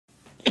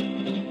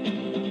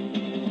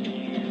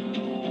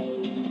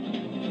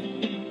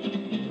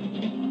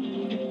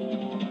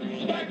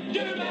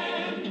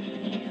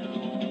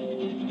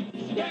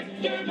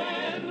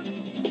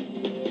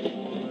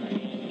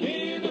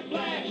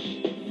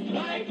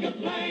a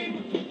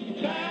flame,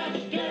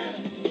 faster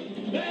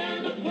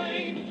than a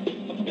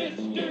plane, a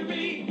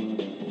mystery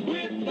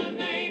with a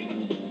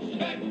name,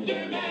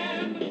 Spectre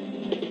Man.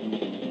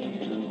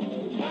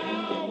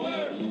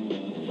 Power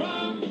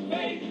from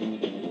space,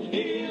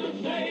 he'll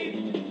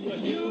save the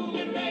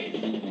human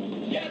race,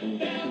 yet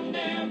they'll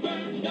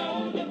never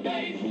know the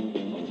face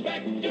of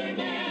Spectre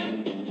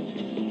Man.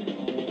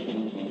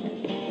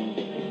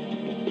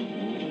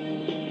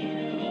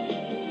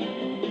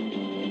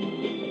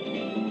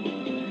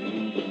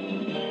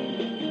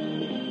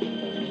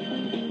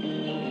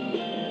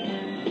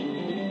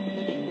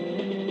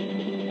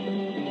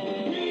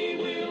 We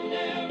will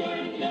never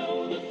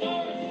know the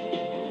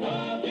source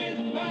of his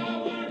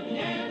power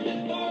and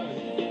his force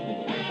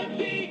as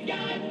he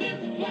guides this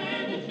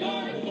planet's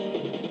course.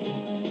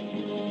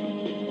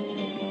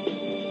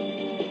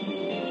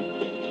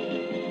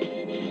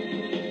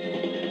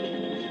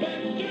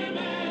 Spectre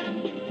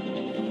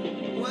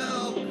Man.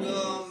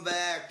 Welcome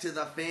back to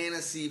the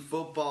Fantasy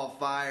Football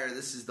Fire.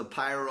 This is the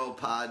Pyro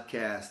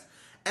Podcast,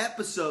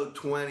 episode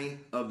 20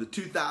 of the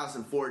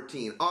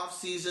 2014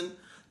 offseason.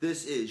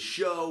 This is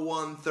show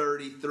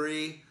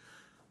 133.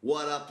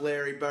 What up,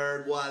 Larry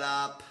Bird? What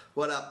up?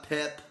 What up,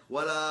 Pip?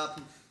 What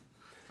up?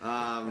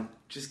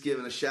 Just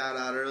giving a shout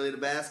out early to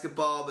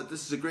basketball, but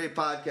this is a great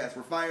podcast.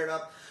 We're fired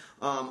up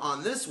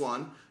on this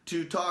one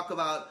to talk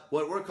about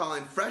what we're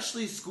calling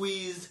freshly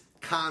squeezed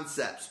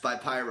concepts by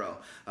Pyro.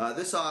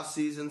 This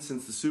offseason,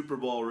 since the Super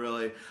Bowl,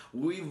 really,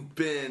 we've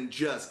been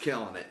just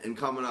killing it and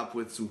coming up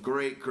with some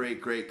great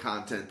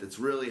content that's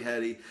really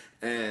heady,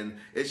 and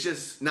it's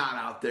just not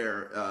out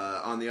there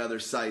on the other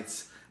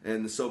sites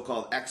and the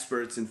so-called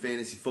experts in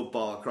fantasy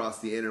football across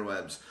the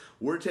interwebs.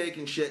 We're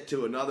taking shit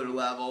to another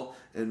level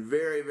and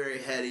very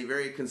heady,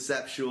 very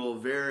conceptual,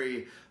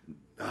 very,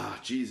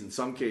 in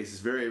some cases,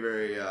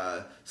 very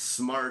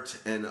smart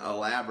and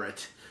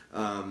elaborate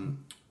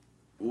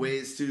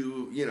ways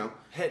to,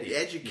 Heady,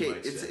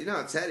 educate.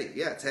 It's heady.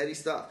 Yeah, it's heady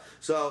stuff.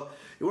 So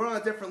we're on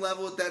a different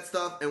level with that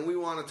stuff, and we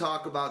want to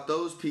talk about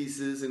those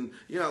pieces and,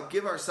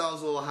 give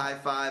ourselves a little high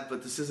five,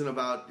 but this isn't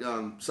about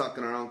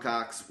sucking our own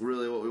cocks.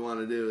 Really what we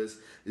want to do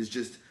is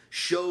just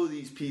show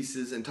these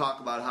pieces and talk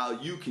about how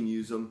you can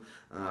use them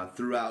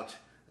throughout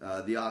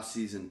the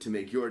offseason to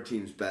make your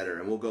teams better.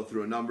 And we'll go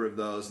through a number of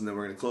those, and then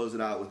we're going to close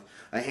it out with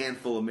a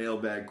handful of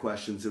mailbag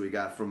questions that we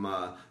got from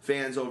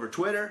fans over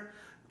Twitter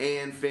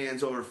and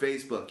fans over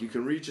Facebook. You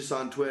can reach us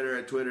on Twitter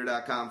at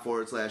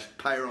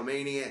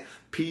twitter.com/Pyromaniac,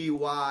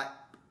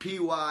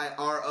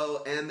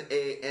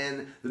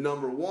 PYROMAN,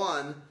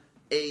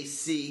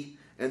 1AC.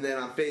 And then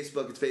on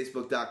Facebook, it's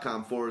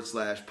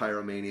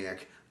facebook.com/Pyromaniac,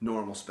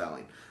 normal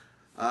spelling.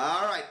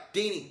 All right,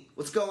 Deanie,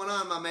 what's going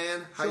on, my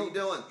man? How you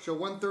doing? Show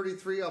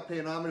 133, I'll pay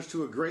an homage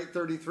to a great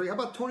 33. How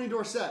about Tony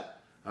Dorsett?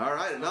 All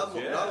right, another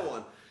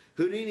one.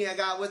 Houdini, I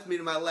got with me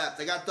to my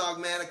left. I got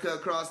Dogmatica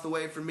across the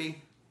way from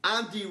me.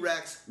 I'm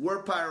D-Rex.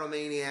 We're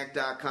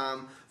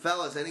Pyromaniac.com.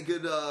 Fellas, any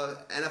good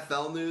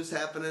NFL news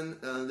happening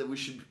that we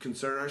should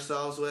concern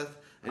ourselves with?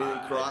 Anything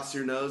cross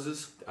your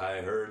noses? I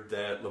heard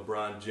that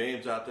LeBron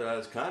James opted out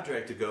of his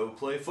contract to go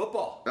play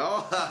football.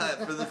 Oh,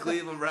 for the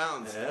Cleveland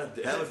Browns. Yeah,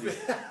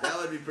 that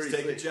would be pretty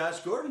taking sweet. Josh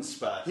Gordon's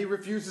spot. He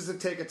refuses to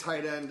take a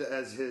tight end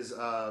as his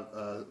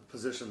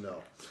position,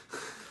 though.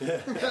 He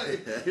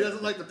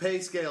doesn't like the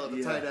pay scale at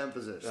the tight end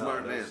position.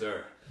 Smart man.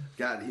 Sir.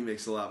 God, he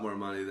makes a lot more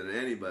money than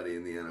anybody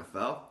in the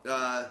NFL.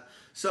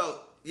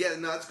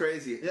 It's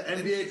crazy. Yeah,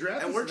 NBA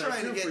draft and we're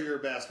trying to get for your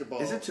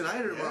basketball. Is it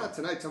tonight or tomorrow? Yeah,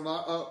 tonight,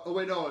 tomorrow. Oh,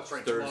 wait, no, it's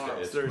right Thursday.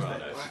 tomorrow. It's Thursday.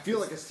 Thursday. I feel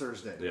like it's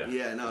Thursday.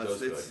 Yeah, no,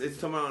 it's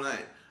tomorrow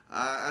night.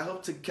 I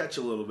hope to catch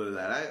a little bit of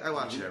that. I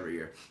watch it every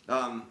year.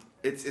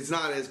 It's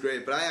not as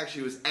great, but I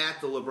actually was at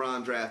the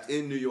LeBron draft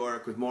in New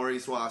York with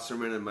Maurice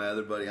Wasserman and my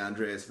other buddy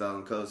Andreas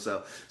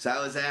Valencoso. So I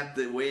was at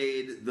the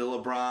Wade, the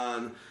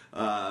LeBron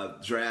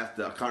draft,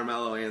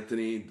 Carmelo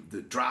Anthony,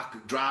 the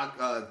Darko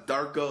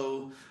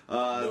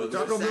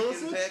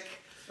second pick.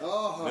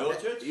 Oh,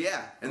 Milicic?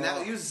 Yeah, and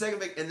he was the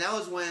second pick, and that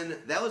was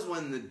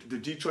when the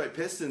Detroit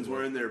Pistons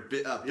were in their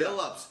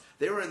build-ups.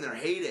 They were in their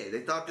heyday. They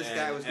thought this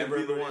guy was going to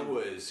be the one.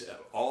 Everybody was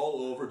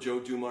all over Joe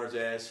Dumars'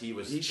 ass.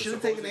 He should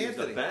have taken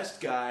Anthony. The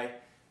best guy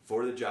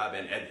for the job,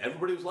 and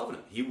everybody was loving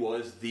him. He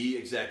was the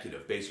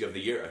executive, basically, of the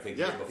year. I think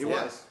the year before. He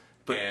was.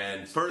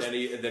 Then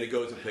he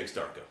goes and picks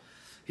Darko.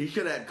 He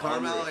could have had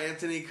Carmelo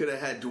Anthony. Could have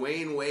had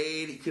Dwayne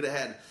Wade. He could have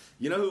had.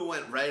 You know who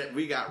went right?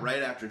 We got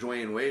right after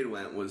Dwayne Wade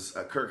went was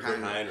Kirk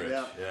Heinrich.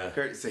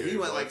 Yeah. So he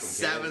went like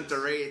 7th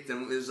or 8th,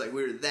 and it was like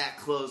we were that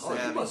close to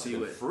having he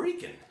with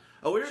freaking.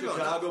 Oh, we were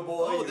Chicago going.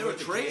 boy. Oh, there were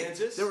trades.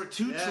 Kansas. There were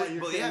two. There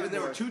were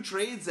boy. 2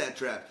 trades that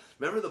draft.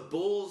 Remember the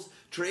Bulls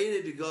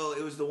traded to go.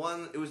 It was the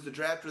one. It was the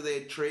draft where they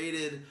had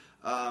traded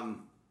to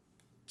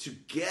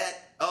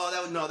get. Oh,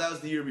 that was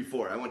the year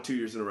before. I went 2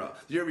 years in a row.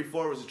 The year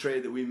before was a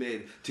trade that we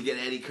made to get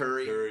Eddie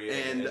Curry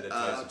and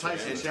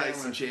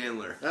Tyson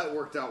Chandler. That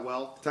worked out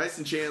well.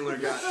 Tyson Chandler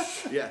got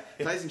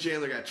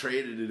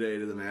traded today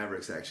to the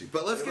Mavericks, actually.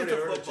 But let's get to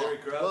football. Jerry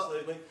Krause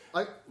lately?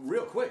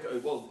 Real quick.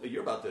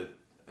 You're about to.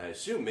 I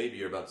assume maybe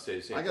you're about to say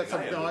the same thing.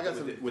 I got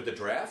some. With the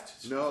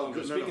draft. No.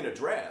 Speaking of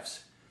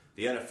drafts,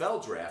 The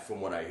NFL draft,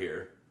 from what I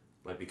hear,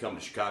 might be coming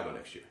to Chicago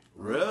next year.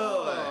 Really?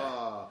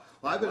 Well,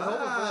 I've been hoping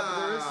for that,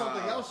 but there is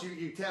something else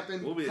you tap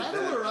in. We'll be Kind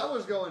at of that. where I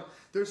was going.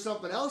 There's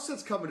something else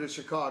that's coming to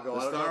Chicago. The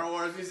I don't Star know.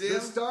 Wars Museum? The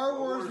Star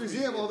Wars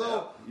Museum,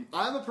 although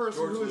I'm a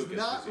person George who is Lucas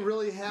not Museum.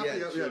 really happy.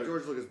 Yeah, Yeah,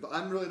 George Lucas. But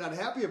I'm really not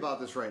happy about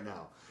this right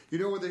now. You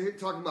know where they're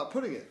talking about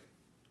putting it?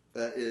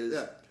 That is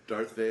Yeah.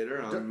 Darth Vader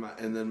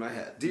and then my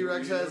head.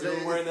 D-Rex has You were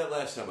a... wearing that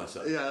last time I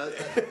saw you. Yeah,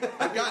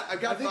 I've got I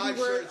 5 think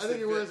shirts. he that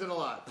fit. wears it a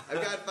lot.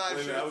 I've got 5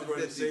 Wait a minute, I shirts was that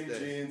wearing the fit same these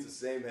days. jeans, the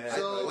same hat.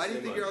 So- Why do you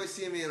same think you're always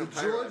seeing me in a The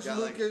Pyro? George I've got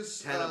like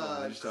Lucas 10 of them.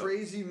 I just don't-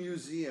 Crazy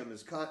Museum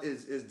is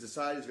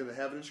decided he's going to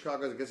have it in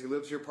Chicago. I guess he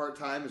lives here part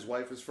time. His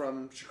wife is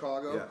from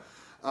Chicago.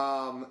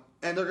 And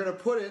they're going to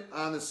put it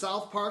on the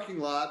south parking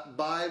lot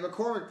by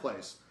McCormick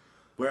Place,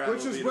 Where I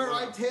which will is be where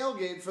tomorrow. I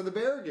tailgate for the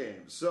Bear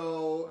game.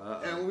 So,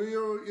 and we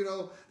are,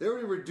 they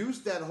already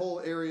reduced that whole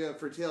area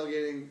for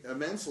tailgating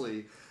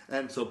immensely.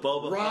 And So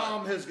Boba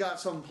Rom has got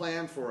some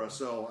plan for us.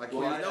 So I can't.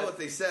 Well, you know what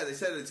they said? They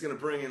said it's going to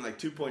bring in like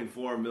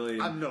 2.4 I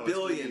million know, it's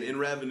billion gonna be- in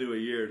revenue a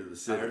year to the I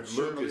city. heard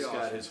Sure, Lucas it'll be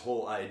got awesome. his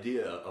whole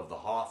idea of the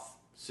Hoth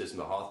system,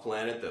 the Hoth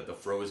planet, the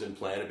frozen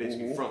planet,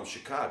 basically from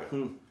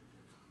Chicago.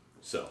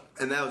 So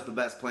And that was the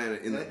best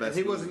planet in the And best.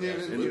 he wasn't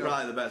movie. even, It was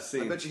probably the best I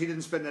scene. bet you he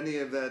didn't spend any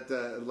of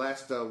that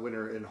last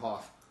winter in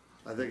Hoth.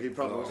 I think he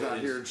probably was not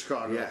it here is- in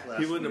Chicago. Yeah, last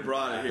he wouldn't have winter.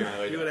 brought it here.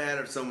 No, He yeah. would have had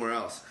it somewhere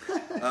else.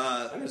 I'm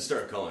going to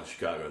start calling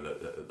Chicago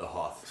the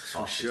Hoth. We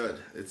Hoth system. should.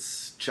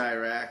 It's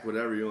Chirac,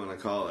 whatever you want to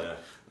call it.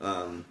 Yeah.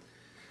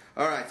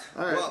 All right.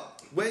 All right. Well,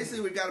 Wesley,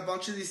 we've got a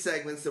bunch of these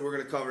segments that we're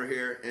going to cover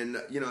here, and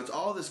it's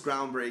all this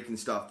groundbreaking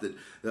stuff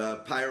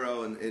that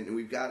Pyro and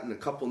we've gotten a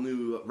couple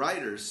new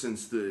writers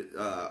since the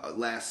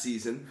last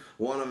season.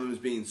 One of them is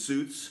being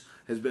Suits.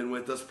 Has been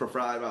with us for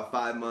probably about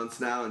 5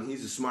 months now, and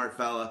he's a smart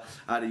fella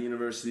out of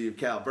University of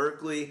Cal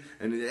Berkeley,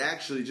 and he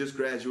actually just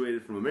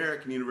graduated from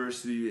American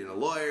University and a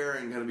lawyer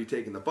and going to be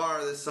taking the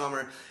bar this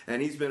summer,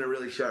 and he's been a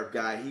really sharp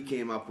guy. He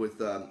came up with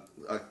a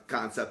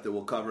concept that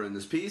we'll cover in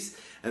this piece,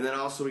 and then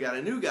also we got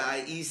a new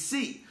guy,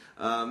 EC.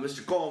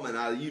 Mr. Coleman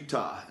out of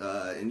Utah,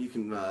 and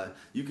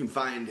you can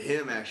find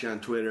him actually on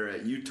Twitter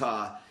at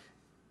Utah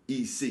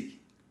EC.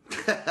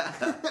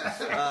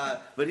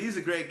 But he's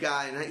a great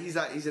guy, and he's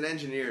an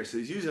engineer, so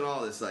he's using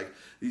all this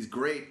these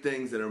great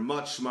things that are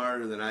much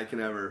smarter than I can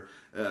ever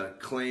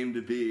claim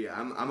to be.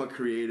 I'm a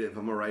creative.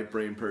 I'm a right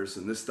brain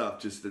person. This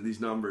stuff, just these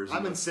numbers.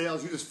 I'm in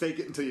sales. You just fake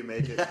it until you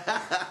make it.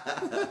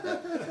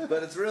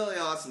 But it's really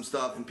awesome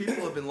stuff, and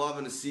people have been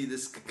loving to see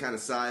this kind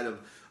of side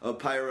of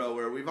Pyro,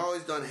 where we've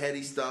always done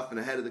heady stuff and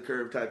ahead of the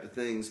curve type of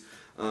things.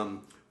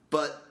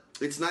 But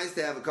it's nice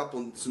to have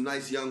some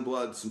nice young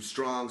blood, some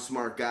strong,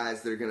 smart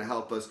guys that are going to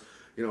help us.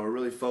 We're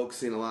really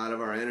focusing a lot of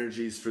our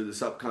energies for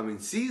this upcoming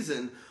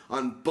season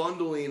on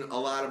bundling a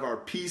lot of our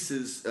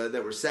pieces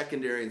that were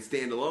secondary and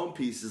standalone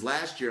pieces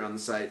last year on the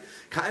site,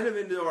 kind of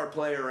into our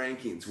player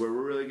rankings, where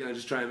we're really going to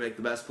just try and make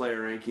the best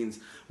player rankings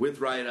with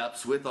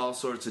write-ups, with all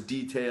sorts of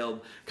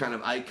detailed kind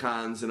of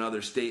icons and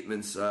other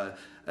statements,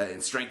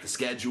 and strength of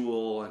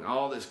schedule and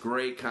all this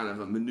great kind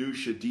of a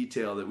minutia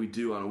detail that we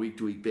do on a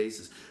week-to-week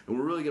basis. And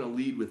we're really going to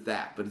lead with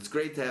that. But it's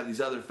great to have these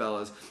other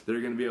fellas that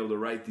are going to be able to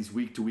write these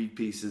week-to-week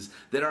pieces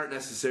that aren't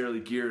necessarily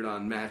geared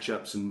on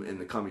matchups in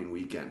the coming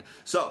weekend.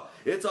 So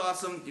it's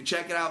awesome. You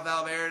check it out,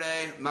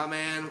 Valverde, my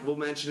man. We'll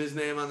mention his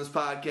name on this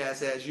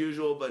podcast as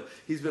usual, but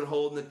he's been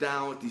holding it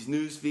down with these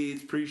news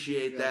feeds.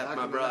 Appreciate that, my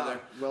knocking it brother.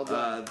 out. Well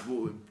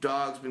done.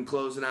 Dog's been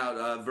closing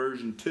out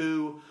version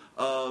 2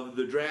 of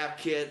the draft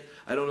kit.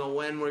 I don't know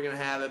when we're going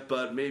to have it,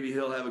 but maybe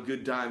he'll have a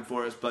good time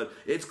for us. But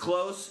it's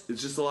close.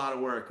 It's just a lot of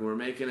work, and we're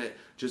making it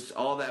just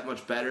all that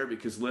much better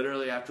because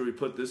literally after we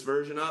put this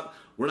version up,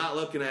 we're not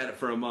looking at it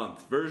for a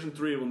month. Version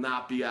 3 will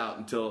not be out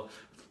until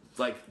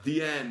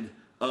the end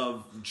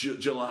of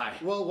July.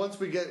 Well,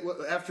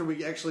 after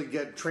we actually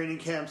get training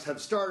camps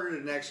have started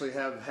and actually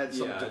have had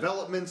some Yeah.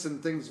 developments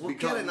and things We'll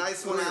become get a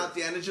nice one clear. out at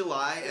the end of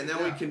July, and then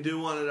we Yeah. can do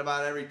one at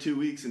about every 2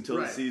 weeks until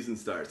Right. the season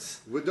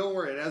starts. Well, don't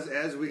worry.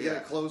 As we Yeah.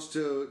 get close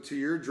to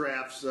your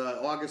drafts,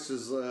 August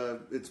is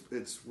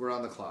we're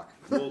on the clock.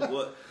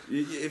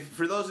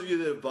 For those of you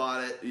that have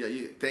bought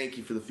it, thank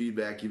you for the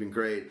feedback. You've been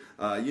great.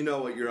 You know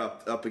what you're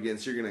up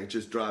against. You're going to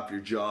just drop your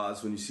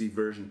jaws when you see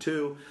version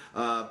 2.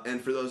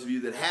 And for those of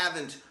you that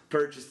haven't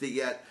purchased it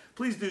yet,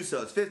 please do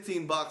so. It's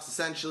 $15.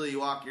 Essentially,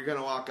 you're going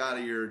to walk out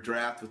of your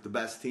draft with the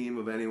best team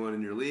of anyone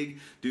in your league.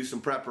 Do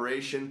some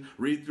preparation.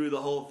 Read through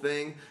the whole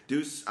thing.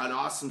 Do an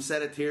awesome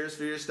set of tiers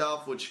for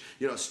yourself, which,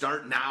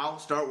 start now.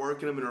 Start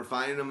working them and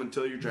refining them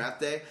until your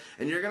draft day.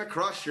 And you're going to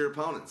crush your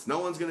opponents. No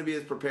one's going to be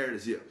as prepared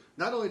as you.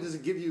 Not only does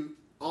it give you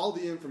all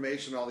the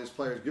information, all these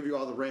players, give you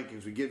all the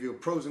rankings. We give you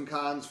pros and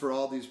cons for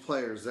all these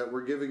players that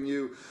we're giving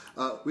you.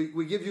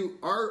 We give you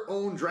our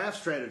own draft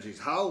strategies,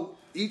 how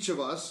each of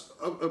us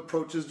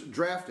approaches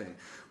drafting.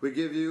 We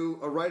give you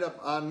a write-up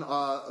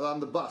on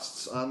the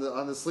busts, on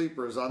the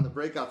sleepers, on the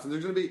breakouts, and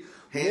there's going to be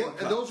more,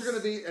 and those are going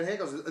to be and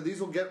handcuffs.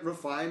 These will get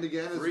refined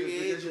again as free we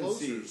get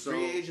closer.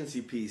 free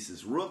agency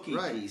pieces, rookie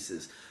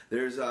pieces.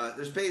 There's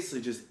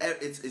basically just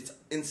it's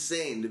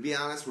insane. To be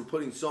honest, we're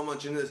putting so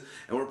much into this,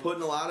 and we're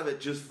putting a lot of it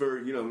just for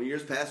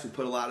years past. We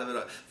put a lot of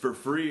it for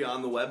free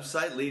on the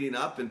website leading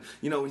up, and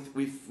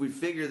we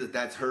figure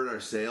that's hurt our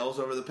sales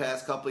over the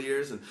past couple of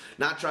years, and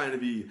not trying to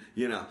be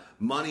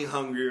money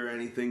hungry or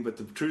anything, but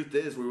the truth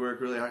is we work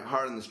really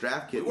hard on this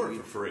draft kit. We work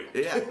for free.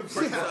 Yeah,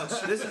 so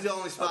this is the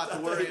only spot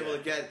that we're able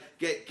to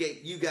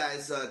get you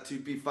guys to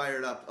be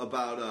fired up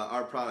about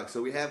our product.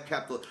 So we have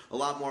kept a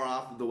lot more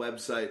off of the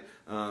website.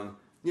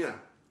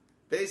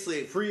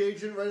 Basically free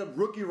agent write-up,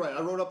 rookie write.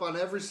 I wrote up on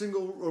every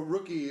single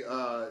rookie.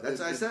 That's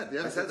what I said.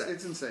 Yeah, I said that.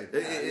 It's insane.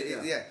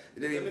 Yeah. I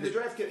mean, the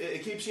draft kit,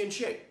 it keeps you in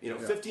shape.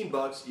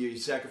 $15, you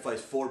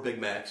sacrifice 4 Big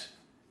Macs.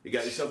 You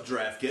got yourself a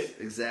draft kit.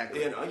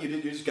 Exactly.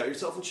 You just got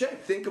yourself in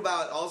shape. Think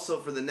about also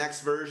for the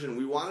next version,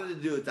 we wanted to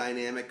do a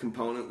dynamic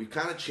component. We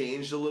kind of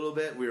changed a little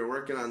bit. We were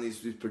working on these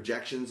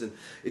projections, and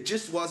it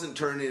just wasn't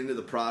turning into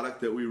the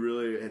product that we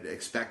really had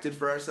expected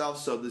for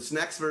ourselves. So this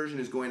next version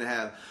is going to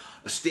have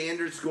a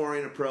standard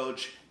scoring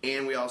approach,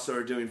 and we also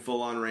are doing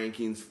full-on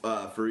rankings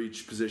for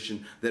each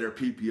position that are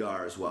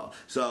PPR as well.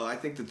 So I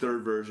think the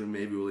third version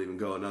maybe we'll even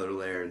go another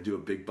layer and do a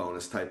big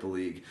bonus type of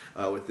league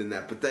within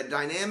that. But that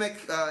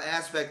dynamic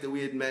aspect that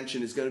we had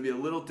mentioned is going to be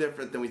a little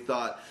different than we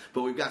thought,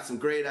 but we've got some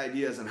great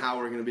ideas on how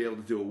we're going to be able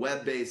to do a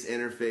web-based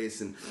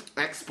interface and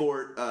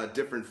export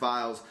different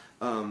files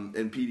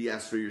and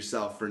PDFs for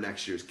yourself for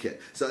next year's kit.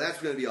 So that's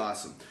going to be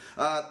awesome.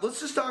 Let's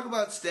just talk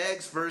about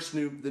Stag's first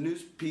the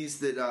news piece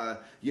that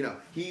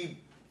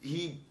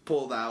he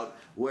pulled out,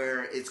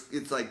 where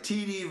it's like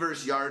TD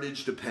versus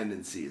yardage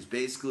dependency is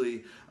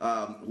basically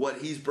what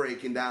he's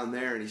breaking down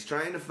there, and he's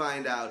trying to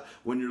find out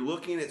when you're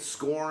looking at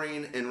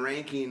scoring and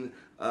ranking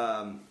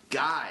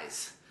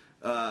guys,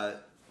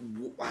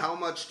 how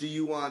much do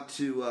you want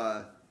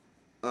to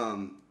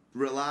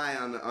rely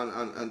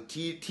on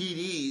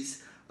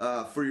TDs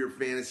for your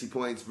fantasy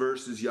points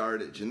versus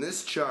yardage. And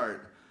this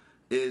chart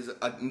is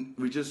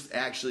we just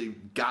actually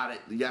got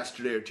it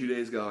yesterday or 2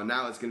 days ago, and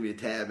now it's going to be a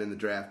tab in the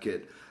draft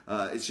kit.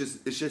 It's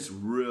just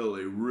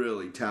really,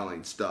 really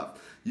telling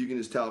stuff. You can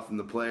just tell from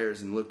the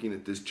players and looking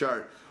at this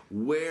chart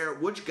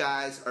which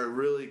guys are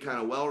really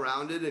kind of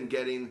well-rounded and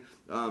getting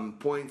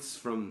points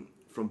from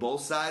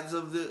both sides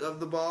of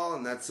the ball,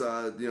 and that's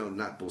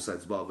not both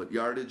sides of the ball, but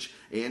yardage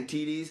and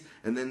TDs.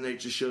 And then it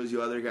just shows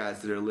you other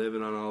guys that are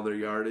living on all their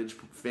yardage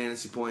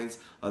fantasy points,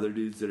 other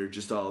dudes that are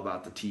just all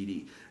about the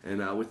TD.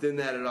 And within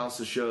that, it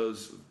also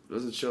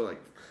doesn't show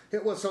like. Yeah,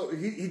 well, so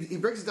he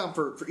breaks it down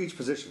for each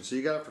position. So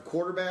you got it for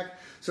quarterback.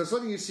 So it's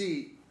something you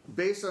see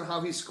based on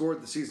how he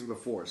scored the season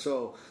before.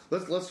 So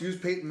let's use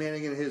Peyton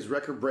Manning in his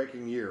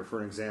record-breaking year for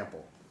an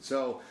example.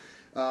 So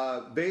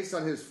based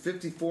on his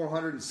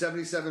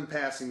 5,477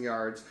 passing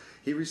yards,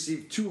 he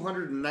received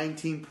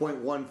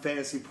 219.1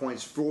 fantasy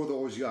points for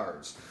those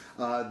yards.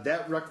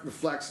 That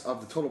reflects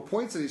of the total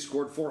points that he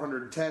scored,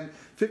 410,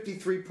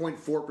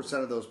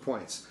 53.4% of those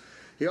points.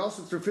 He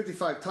also threw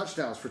 55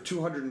 touchdowns for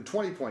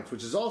 220 points,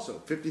 which is also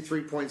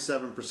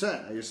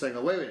 53.7%. Now you're saying,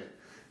 oh, wait a minute,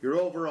 you're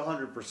over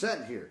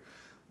 100% here.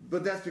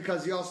 But that's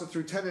because he also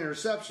threw 10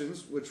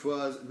 interceptions, which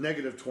was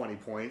negative 20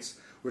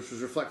 points, which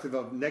was reflective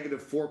of negative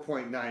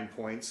 4.9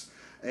 points,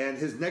 and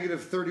his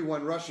negative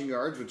 31 rushing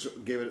yards, which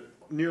gave it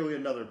nearly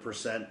another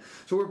percent.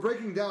 So we're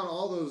breaking down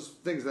all those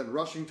things, then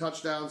rushing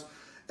touchdowns,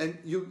 and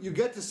you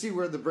get to see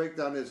where the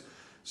breakdown is.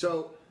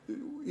 So,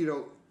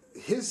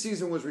 his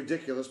season was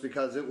ridiculous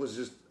because it was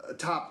just a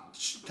top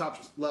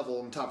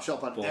level and top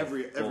shelf on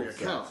every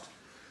account.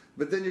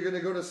 But then you're going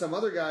to go to some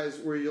other guys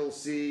where you'll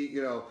see,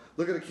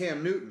 look at a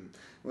Cam Newton,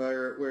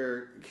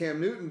 where Cam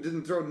Newton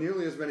didn't throw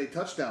nearly as many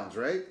touchdowns,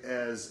 right,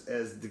 as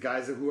the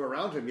guys who were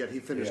around him, yet he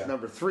finished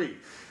number 3.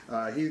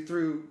 He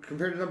threw,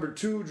 compared to number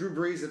 2, Drew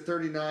Brees at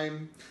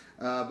 39,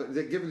 but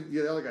they give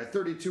the other guy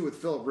 32 with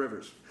Phillip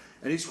Rivers.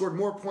 And he scored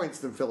more points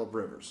than Phillip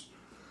Rivers.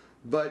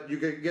 But you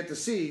get to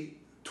see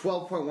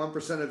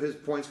 12.1% of his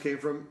points came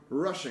from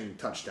rushing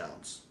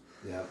touchdowns.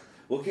 Yeah.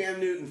 Well, Cam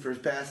Newton for his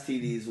past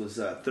TDs was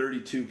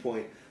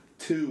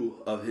 32.2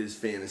 of his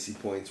fantasy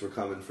points were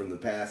coming from the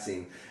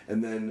passing,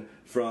 and then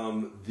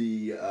from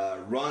the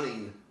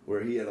running,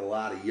 where he had a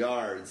lot of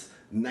yards,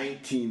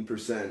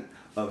 19%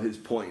 of his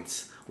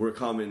points were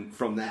coming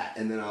from that.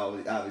 And then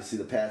obviously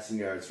the passing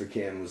yards for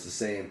Cam was the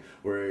same,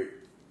 where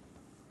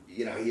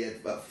he had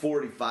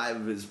 45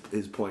 of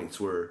his points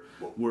were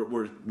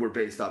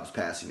based off his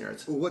passing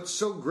yards. What's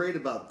so great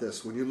about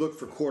this when you look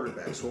for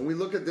quarterbacks? When we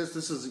look at this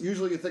is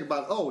usually you think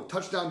about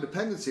touchdown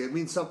dependency. It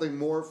means something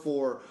more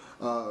for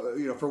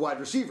wide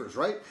receivers,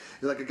 right?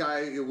 Like a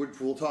guy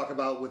we'll talk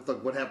about with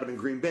what happened in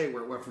Green Bay,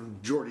 where it went from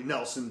Jordy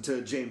Nelson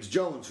to James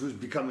Jones, who's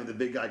becoming the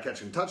big guy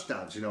catching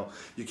touchdowns.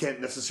 You can't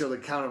necessarily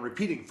count on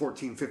repeating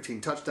 14,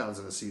 15 touchdowns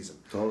in a season.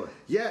 Totally.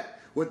 Yet,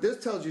 what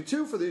this tells you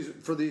too for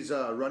these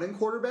running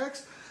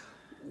quarterbacks,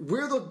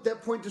 where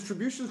that point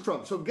distribution is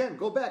from. So again,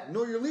 go back,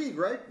 know your league,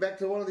 right? Back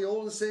to one of the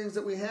oldest sayings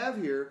that we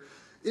have here.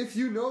 If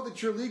you know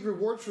that your league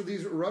rewards for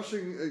these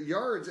rushing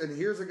yards, and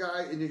here's a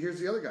guy, and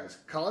here's the other guys,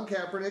 Colin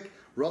Kaepernick,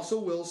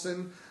 Russell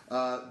Wilson,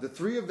 the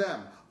three of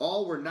them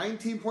all were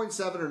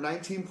 19.7 or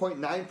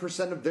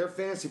 19.9% of their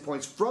fantasy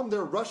points from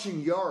their rushing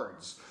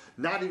yards,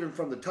 not even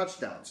from the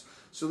touchdowns.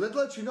 So that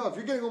lets you know if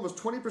you're getting almost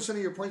 20% of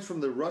your points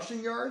from the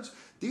rushing yards,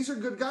 these are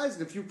good guys,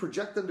 and if you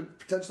project them to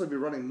potentially be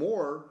running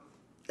more,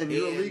 and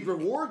your league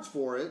rewards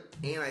for it.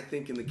 And I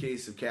think in the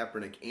case of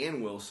Kaepernick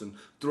and Wilson,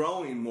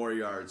 throwing more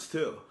yards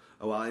too.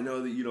 Well, I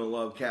know that you don't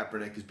love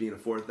Kaepernick as being a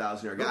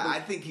 4,000-yard guy. I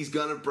think he's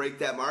going to break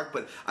that mark,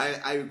 but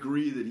I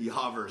agree that he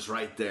hovers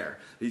right there.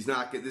 He's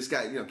not this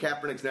guy.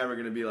 Kaepernick's never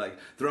going to be like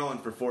throwing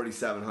for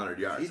 4,700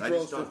 yards. He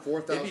throws for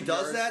 4,000. If he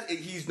does that,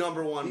 he's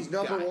number one. He's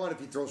number one if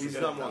he throws. He's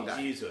for number one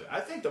guy. I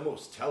think the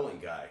most telling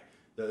guy,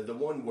 the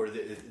one where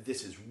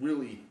this is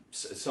really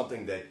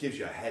something that gives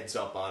you a heads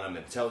up on him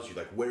and tells you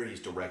like where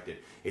he's directed,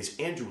 is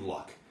Andrew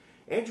Luck.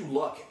 Andrew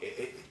Luck,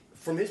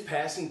 from his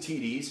passing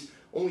TDs.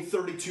 Only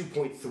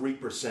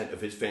 32.3%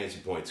 of his fantasy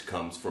points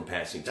comes from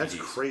passing TDs. That's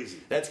crazy.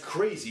 That's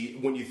crazy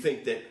when you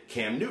think that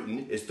Cam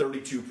Newton is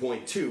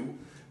 32.2,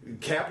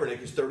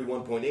 Kaepernick is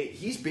 31.8.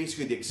 He's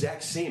basically the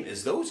exact same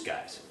as those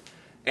guys.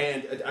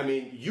 And, I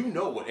mean, you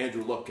know what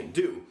Andrew Luck can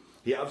do.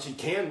 He obviously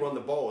can run the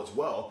ball as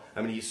well.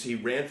 I mean, he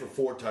ran for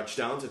 4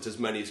 touchdowns. That's as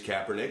many as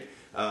Kaepernick.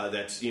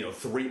 That's,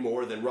 3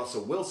 more than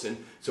Russell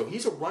Wilson. So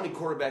he's a running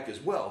quarterback as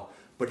well.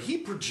 But he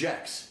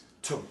projects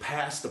to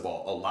pass the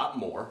ball a lot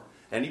more.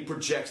 And he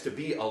projects to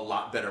be a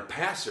lot better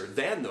passer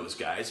than those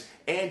guys.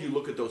 And you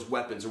look at those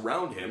weapons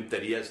around him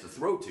that he has to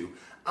throw to.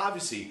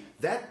 Obviously,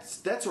 that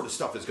sort of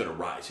stuff is going to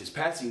rise. His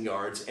passing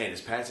yards and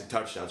his passing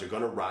touchdowns are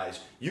going to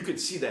rise. You can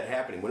see that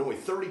happening. When only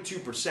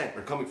 32%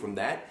 are coming from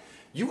that,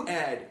 you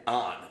add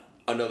on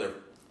another,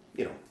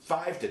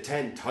 5 to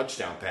 10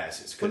 touchdown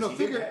passes. But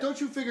don't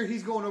you figure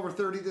he's going over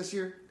 30 this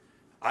year?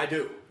 I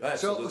do.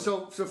 Absolutely.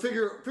 So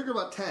figure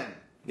about 10.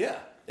 Yeah.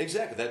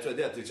 Exactly. That's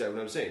exactly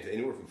what I'm saying.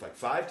 Anywhere from like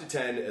 5 to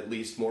 10, at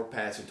least, more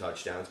passing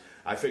touchdowns.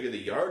 I figure the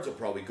yards will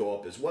probably go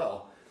up as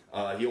well.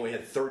 He only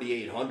had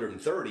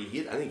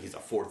 3,830. I think he's a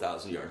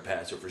 4,000-yard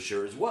passer for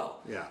sure as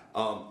well. Yeah.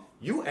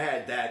 You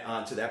add that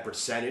onto that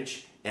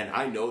percentage, and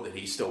I know that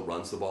he still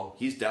runs the ball.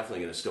 He's definitely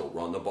going to still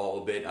run the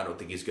ball a bit. I don't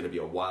think he's going to be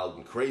a wild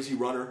and crazy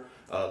runner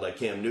like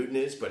Cam Newton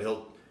is, but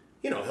he'll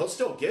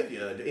still give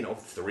you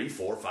 3,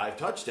 4, 5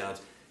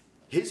 touchdowns.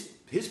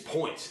 His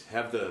points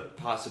have the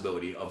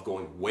possibility of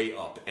going way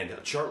up, and a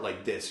chart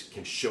like this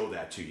can show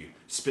that to you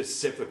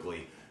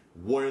specifically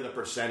where the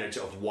percentage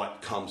of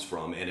what comes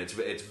from, and it's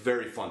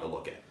very fun to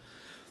look at.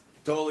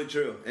 Totally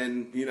true.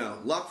 And,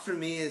 Luck for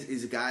me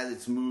is a guy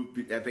that's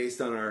moved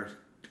based on our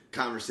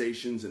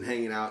conversations and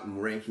hanging out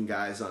and ranking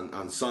guys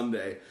on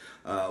Sunday.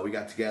 We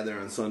got together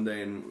on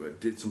Sunday and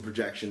did some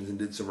projections and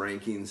did some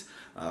rankings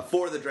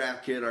for the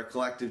draft kit, our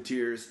collective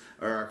tiers,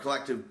 or our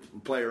collective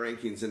player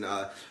rankings. And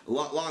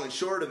long and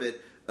short of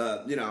it,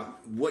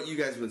 what you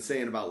guys have been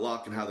saying about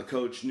Luck and how the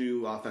coach,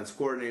 new offensive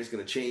coordinator, is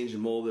going to change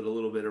and mold it a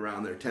little bit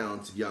around their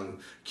talented young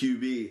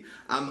QB.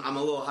 I'm a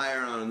little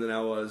higher on him than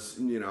I was,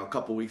 a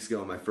couple weeks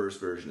ago in my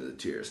first version of the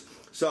tiers.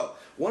 So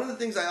one of the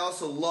things I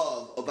also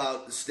love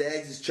about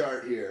Staggs'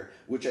 chart here,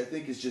 which I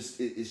think is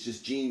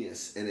just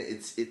genius, and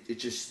it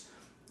just,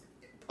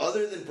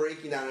 other than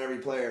breaking down every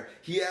player,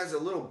 he has a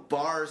little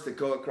bars that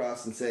go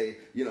across and say,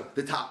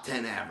 the top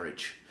 10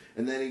 average.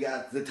 And then he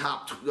got the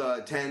top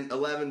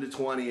 11 to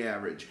 20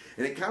 average.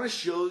 And it kind of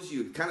shows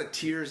you, it kind of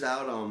tiers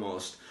out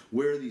almost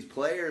where these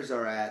players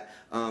are at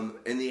and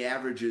the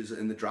averages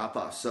and the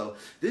drop-offs. So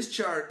this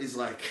chart is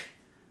like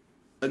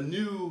a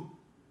new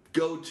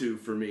go-to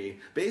for me.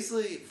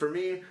 Basically, for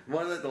me,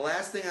 the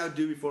last thing I would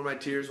do before my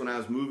tiers when I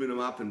was moving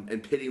them up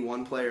and pitting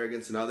one player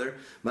against another,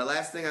 my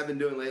last thing I've been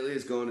doing lately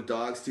is going to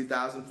Dogs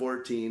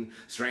 2014,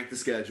 strength of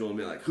schedule, and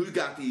be like, who's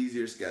got the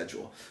easier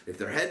schedule? If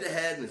they're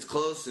head-to-head and it's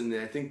close, and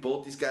I think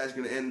both these guys are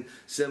going to end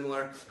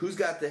similar, who's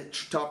got the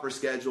tougher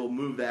schedule?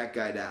 Move that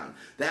guy down.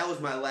 That was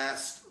my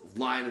last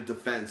line of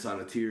defense on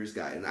a tiers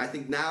guy. And I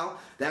think now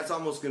that's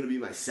almost going to be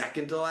my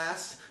second to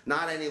last.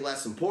 Not any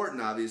less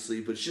important, obviously,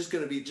 but it's just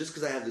going to be just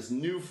because I have this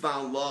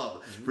newfound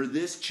love for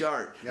this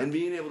chart and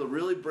being able to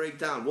really break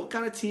down what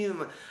kind of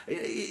team.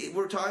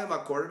 We're talking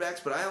about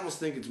quarterbacks, but I almost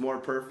think it's more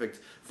perfect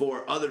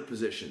for other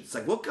positions. It's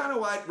like, what kind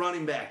of wide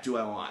running back do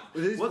I want?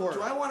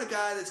 Do I want a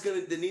guy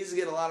that needs to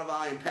get a lot of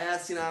volume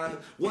passing on him?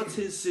 What's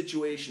his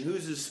situation?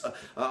 Who's his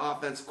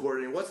offensive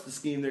coordinator? What's the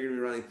scheme they're going to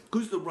be running?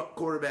 Who's the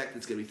quarterback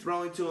that's going to be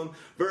throwing to him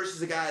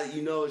versus a guy that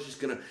is just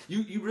going to.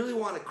 You really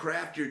want to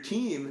craft your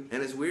team,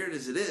 and as weird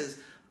as it is,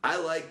 I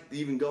like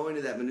even going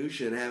to that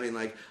minutia and having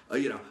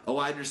a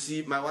wide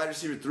receiver. My wide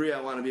receiver 3,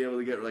 I want to be able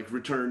to get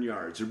return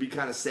yards or be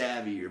kind of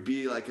savvy or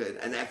be like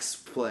an X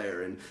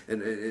player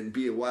and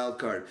be a wild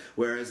card.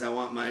 Whereas I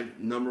want my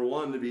number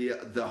 1 to be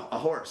a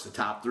horse, a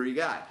top 3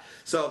 guy.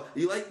 So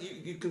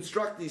you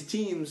construct these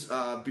teams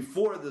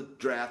before the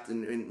draft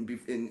and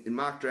in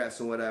mock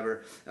drafts and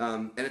whatever,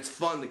 and it's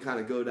fun to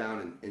kind of go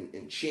down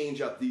and change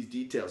up these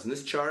details. And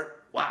this chart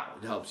Wow,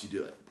 it helps you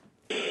do it.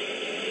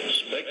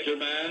 Spectre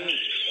Man,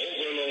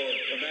 Overlord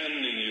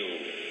commanding you.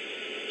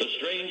 The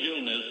strange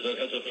illness that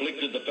has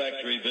afflicted the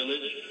factory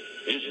village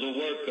is the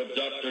work of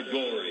Dr.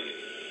 Gory.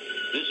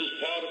 This is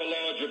part of a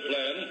larger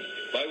plan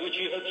by which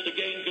he hopes to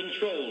gain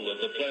control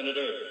of the planet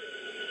Earth.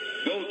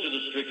 Go to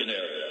the stricken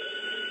area.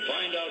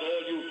 Find out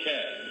all you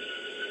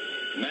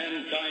can.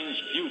 Mankind's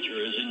future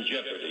is in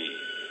jeopardy.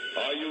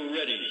 Are you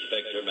ready,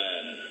 Spectre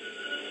Man?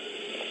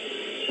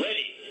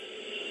 Ready.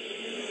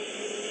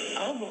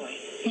 Oh, boy.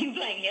 You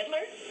playing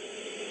Hitler?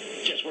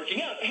 Just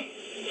working out.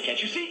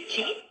 Can't you see?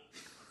 Cheap?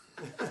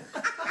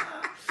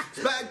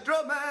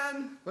 Spectrum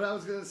Man! But I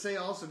was going to say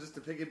also, just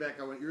to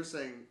piggyback on what you're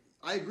saying,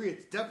 I agree,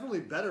 it's definitely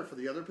better for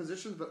the other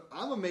positions, but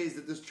I'm amazed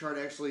that this chart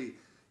actually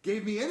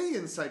gave me any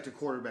insight to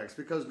quarterbacks,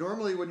 because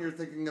normally when you're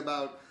thinking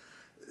about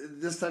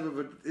this type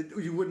of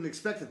you wouldn't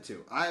expect it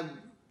to. I'm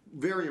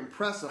very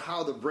impressed at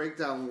how the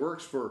breakdown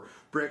works for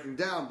breaking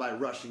down by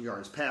rushing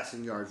yards,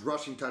 passing yards,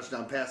 rushing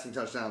touchdown, passing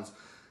touchdowns.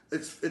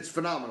 It's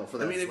phenomenal for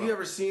that. I mean, have you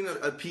ever seen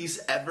a piece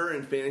ever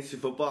in fantasy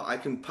football? I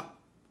can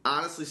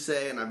honestly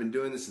say, and I've been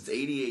doing this since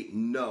 '88,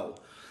 no,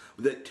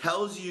 that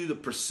tells you the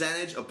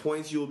percentage of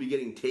points you will be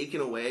getting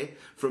taken away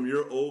from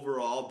your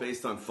overall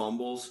based on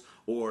fumbles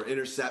or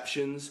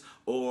interceptions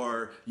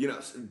or,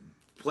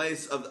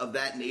 plays of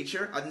that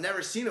nature. I've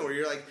never seen it where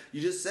you're like,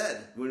 you just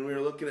said, when we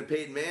were looking at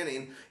Peyton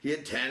Manning, he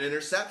had 10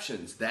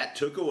 interceptions. That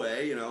took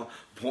away,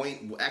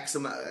 point X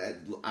amount.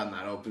 I'm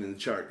not opening the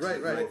chart.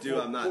 Right.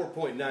 I'm not.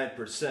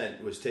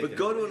 4.9% was taken. But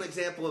go to away. an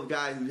example of a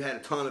guy who had a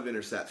ton of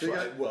interceptions.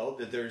 Right. Well,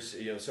 there's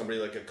somebody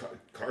like a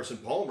Carson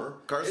Palmer.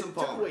 Took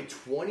away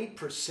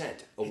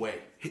 20% away.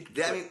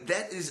 I mean,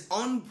 that is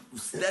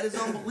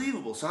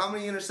unbelievable. So how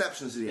many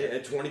interceptions did he have? Yeah,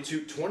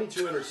 22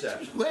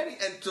 interceptions.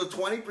 And so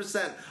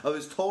 20% of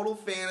his total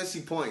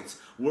fantasy points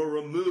were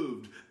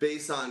removed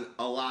based on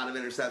a lot of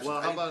interceptions.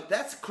 Well, how about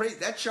that's crazy?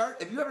 That chart.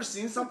 Have you ever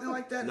seen something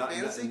like that in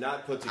fantasy?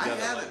 Not put I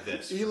together haven't. like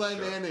this. Eli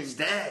Manning.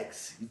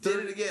 Stags. You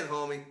did it again,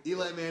 homie.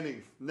 Eli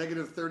Manning,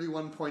 negative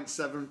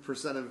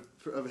 31.7%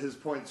 of his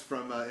points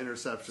from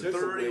interceptions. Took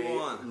away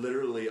 31.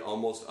 literally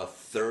almost a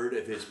third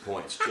of his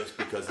points just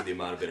because of the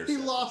amount of interceptions. He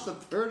lost a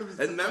third of his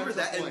And remember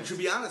that, defensive and to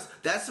points. be honest,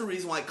 that's the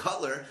reason why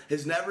Cutler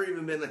has never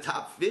even been a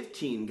top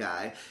 15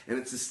 guy, and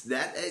it's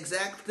that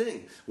exact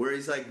thing, where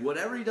he's like,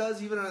 whatever he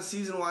does, even on a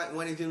season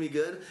when he's going to be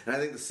good, and I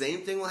think the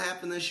same thing will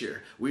happen this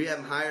year. We have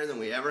him higher than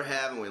we ever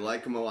have, and we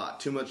like him a lot.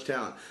 Too much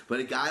talent. But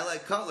a guy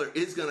like Cutler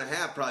is going to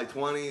have probably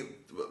 20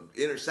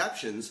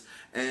 interceptions,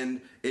 and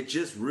it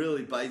just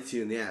really bites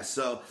you in the ass.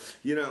 So,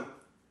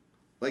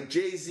 like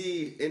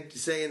Jay-Z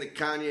saying to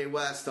Kanye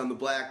West on the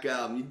Black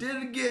Album, "You did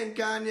it again,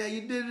 Kanye.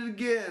 You did it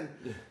again."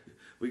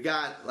 We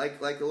got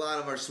like a lot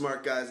of our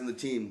smart guys on the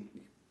team.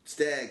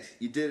 Stags,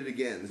 you did it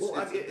again.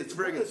 It's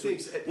friggin'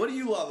 sweet. What do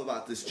you love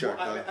about this chart,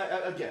 Doug?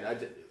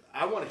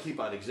 I want to keep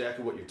on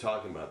exactly what you're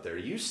talking about there.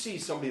 You see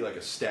somebody like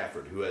a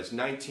Stafford who has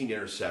 19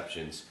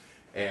 interceptions,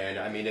 and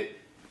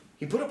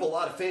he put up a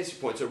lot of fantasy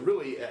points.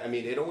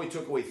 It only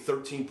took away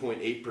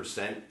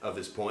 13.8% of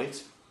his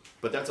points,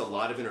 but that's a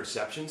lot of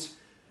interceptions.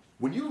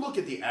 When you look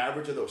at the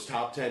average of those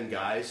top 10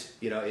 guys,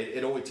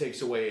 it only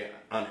takes away,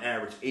 on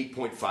average,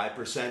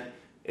 8.5%.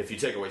 If you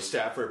take away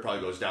Stafford, it probably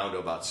goes down to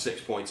about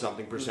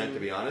 6-point-something%, to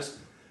be honest.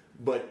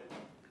 But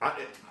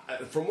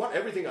from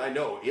everything I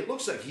know, it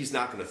looks like he's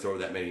not going to throw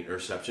that many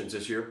interceptions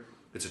this year.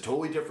 It's a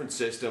totally different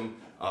system,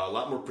 a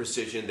lot more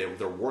precision.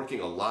 They're working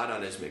a lot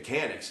on his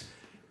mechanics.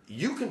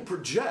 You can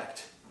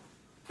project,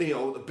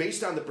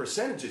 based on the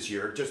percentages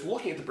here, just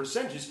looking at the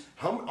percentages,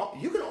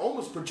 you can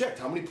almost project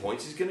how many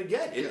points he's going to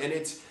get. Yeah. And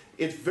it's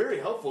very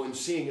helpful in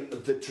seeing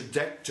the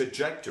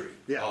trajectory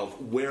of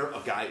where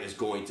a guy is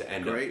going to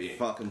end up being. Great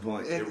fucking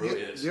point. And it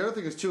really is. The other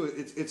thing is too,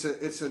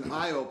 it's an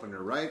eye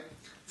opener, right?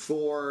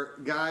 For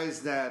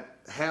guys that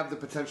have the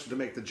potential to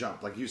make the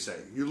jump, like you say.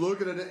 You look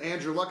at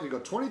Andrew Luck and you go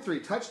 23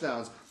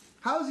 touchdowns.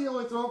 How is he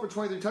only throwing for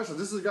 23 touchdowns?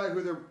 This is a guy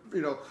who they're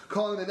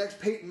calling the next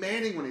Peyton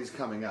Manning when he's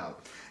coming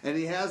out, and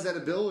he has that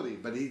ability.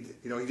 But he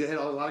had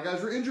a lot of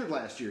guys were injured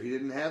last year. He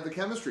didn't have the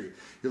chemistry.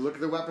 You look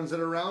at the weapons that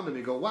are around him,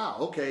 you go, wow,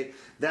 okay,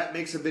 that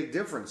makes a big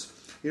difference.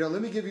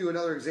 Let me give you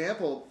another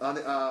example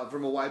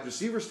from a wide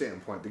receiver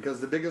standpoint,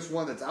 because the biggest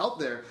one that's out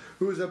there,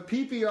 who is a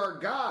PPR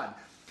god,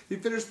 he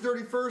finished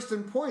 31st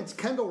in points,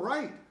 Kendall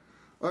Wright.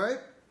 All right.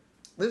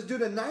 This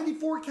dude had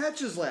 94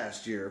 catches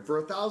last year for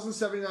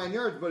 1,079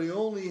 yards, but he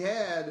only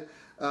had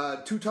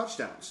 2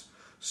 touchdowns.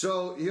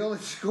 So he only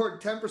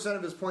scored 10%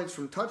 of his points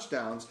from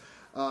touchdowns.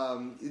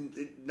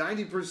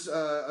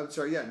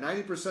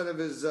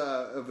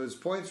 90% of his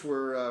points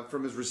were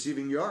from his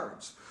receiving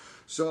yards.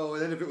 So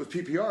then if it was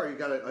PPR, you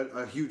got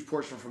a huge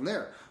portion from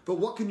there. But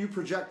what can you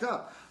project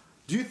up?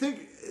 Do you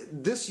think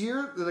this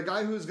year that a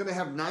guy who's going to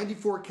have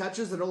 94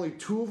 catches, that only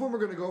 2 of them are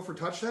going to go for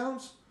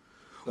touchdowns?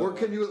 Or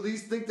can you at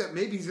least think that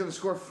maybe he's going to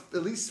score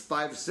at least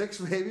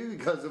 5-6 maybe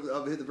because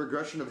of the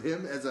progression of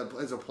him as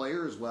a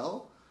player as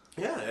well?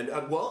 Yeah, and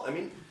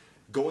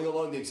going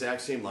along the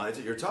exact same lines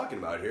that you're talking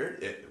about here,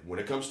 when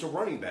it comes to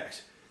running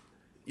backs,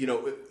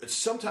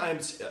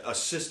 sometimes a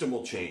system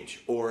will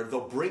change, or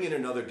they'll bring in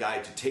another guy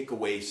to take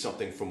away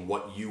something from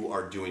what you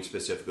are doing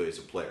specifically as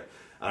a player.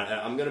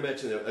 I'm going to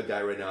mention a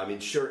guy right now. I mean,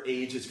 sure,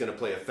 age is going to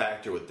play a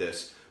factor with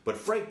this, but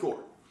Frank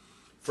Gore.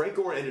 Frank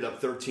Gore ended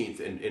up 13th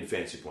in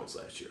fantasy points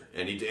last year,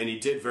 and he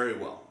did very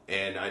well.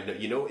 And I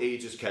know,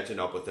 age is catching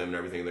up with him and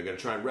everything. They're going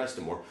to try and rest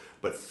him more.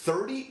 But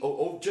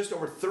just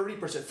over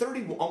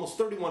 30%, almost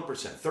 31%,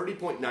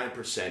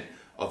 30.9%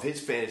 of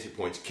his fantasy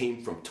points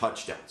came from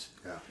touchdowns.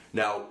 Yeah.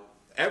 Now,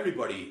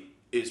 everybody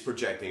is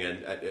projecting,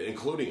 and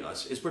including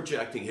us, is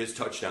projecting his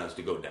touchdowns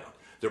to go down.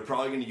 They're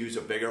probably going to use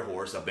a bigger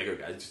horse, a bigger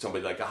guy,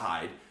 somebody like a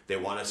Hyde. They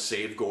want to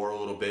save Gore a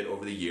little bit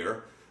over the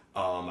year.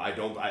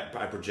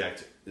 I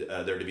project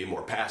there to be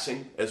more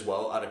passing as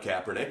well out of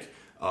Kaepernick.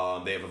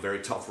 They have a very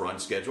tough run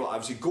schedule.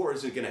 Obviously, Gore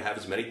isn't going to have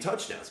as many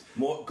touchdowns.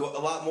 A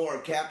lot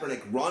more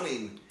Kaepernick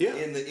running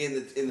in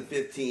the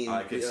 15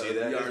 I can see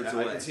that. yards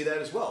away. I can see that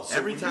as well. So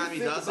every time he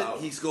does it,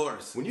 he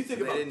scores. When you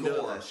think They about didn't do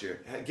it Gore last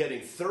year.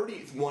 getting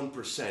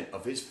 31%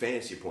 of his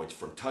fantasy points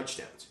from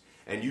touchdowns,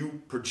 and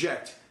you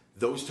project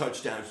those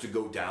touchdowns to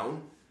go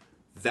down,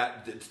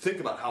 think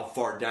about how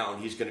far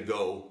down he's going to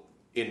go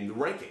in the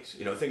rankings.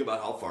 Think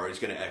about how far he's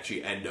going to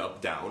actually end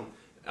up down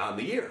on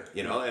the year.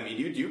 I mean,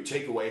 you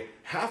take away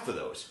half of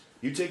those.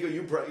 You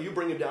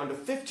bring him down to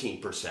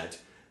 15%.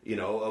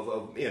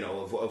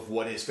 Of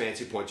what his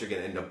fantasy points are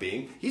going to end up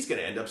being. He's going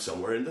to end up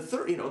somewhere in the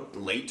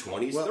late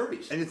 20s,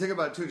 30s. And you think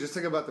about just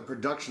think about the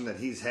production that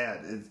he's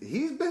had.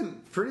 He's been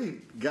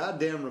pretty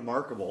goddamn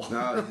remarkable.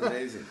 No, it's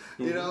amazing.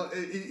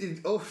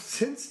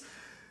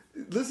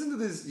 Listen to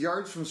this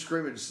yards from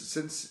scrimmage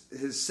since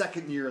his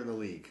second year in the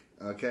league.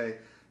 Okay,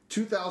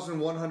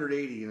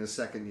 2,180 in his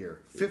second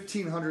year,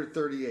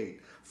 1,538,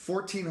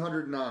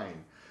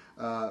 1,409,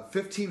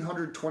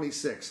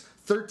 1,526,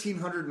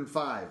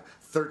 1,305,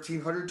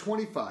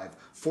 1,325,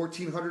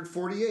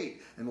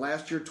 1,448, and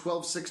last year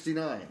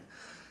 1,269.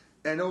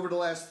 And over the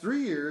last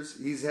 3 years,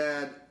 he's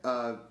had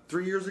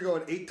 3 years ago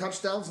at 8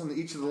 touchdowns, and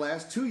each of the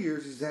last 2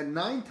 years he's had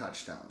 9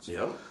 touchdowns.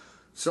 Yeah.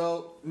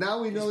 So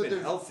now we know He's that been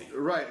they're healthy,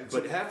 right?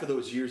 But half of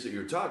those years that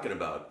you're talking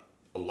about,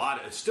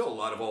 still a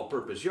lot of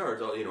all-purpose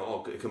yards,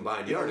 all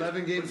combined yards.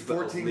 11 games,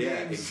 14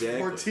 games, exactly.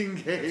 14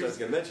 games. That's what I was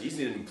going to mention. He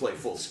didn't even play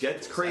full schedule.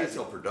 It's crazy. That's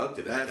how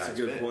productive that That's guy's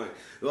a good been. point.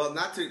 Well,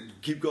 not to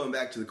keep going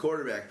back to the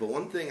quarterback, but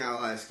one thing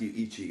I'll ask you,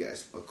 each of you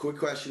guys. A quick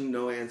question,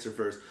 no answer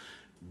first.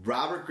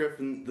 Robert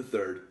Griffin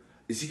III,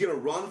 is he going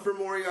to run for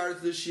more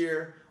yards this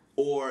year,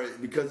 or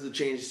because of the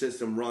change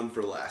system, run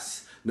for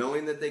less?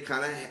 Knowing that they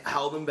kind of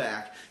held him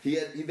back, he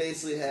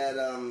basically had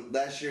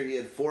last year he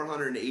had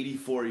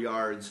 484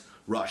 yards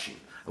rushing.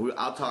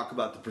 I'll talk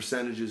about the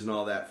percentages and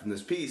all that from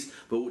this piece.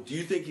 But do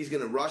you think he's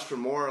going to rush for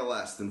more or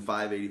less than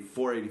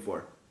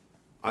 484?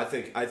 I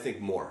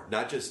think more.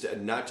 Not just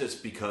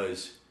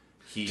because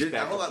he's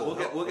back. Hold to on, full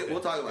health. we'll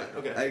talk about it.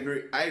 Okay.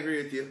 I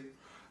agree with you.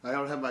 I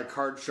don't have my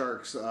Card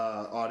Sharks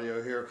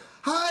audio here.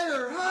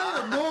 Higher,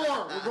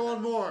 more. We're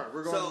going more.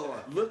 So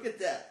look at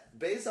that.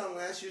 Based on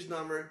last year's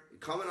number,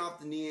 coming off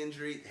the knee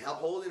injury,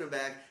 holding him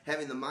back,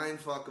 having the mind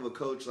fuck of a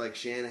coach like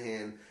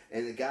Shanahan,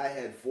 and the guy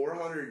had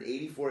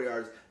 484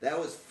 yards. That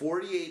was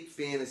 48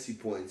 fantasy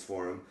points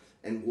for him.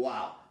 And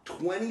wow,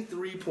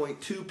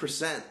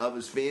 23.2% of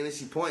his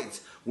fantasy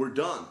points were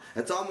done.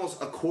 That's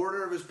almost a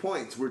quarter of his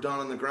points were done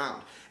on the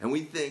ground. And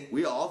we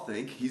all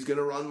think he's going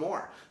to run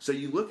more. So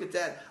you look at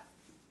that.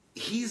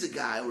 He's a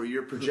guy where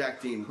you're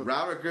projecting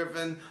Robert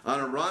Griffin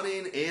on a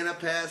running and a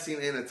passing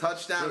and a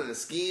touchdown and a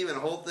scheme and a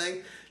whole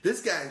thing.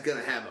 This guy's going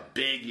to have a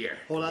big year.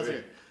 Hold on a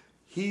second.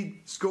 He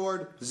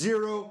scored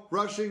 0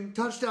 rushing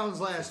touchdowns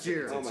last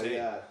year. Oh, my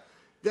God.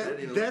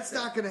 That's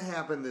not going to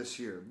happen this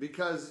year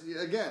because,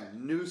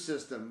 again, new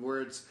system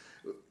where it's,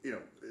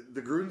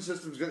 the Gruden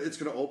system it's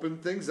going to open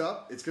things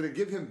up. It's going to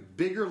give him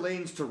bigger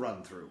lanes to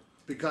run through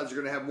because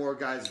you're going to have more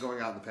guys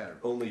going out in the pattern.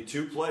 Only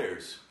 2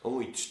 players.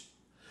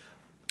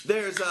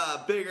 There's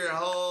a bigger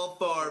hole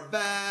for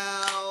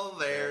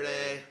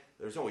Valverde.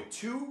 There's only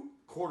 2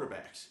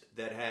 quarterbacks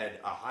that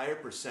had a higher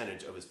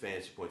percentage of his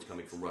fantasy points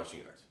coming from rushing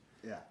yards.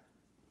 Yeah.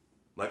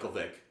 Michael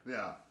Vick.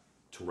 Yeah.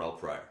 Terrell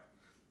Pryor.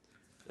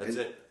 That's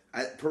it.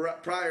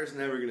 Pryor's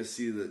never going to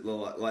see the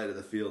light of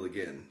the field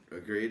again.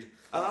 Agreed?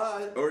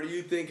 Or do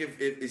you think if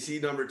is he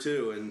number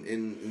 2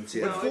 in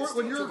Seattle?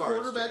 When you're a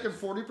quarterback and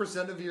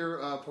 40% of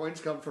your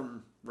points come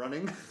from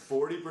running,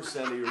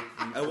 40% of your.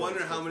 I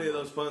wonder how many of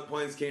those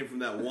points came from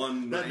that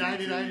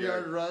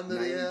 99-yard run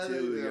that he had,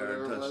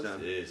 92-yard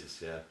touchdown.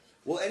 Jesus, yeah.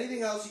 Well,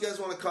 anything else you guys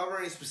want to cover?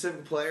 Any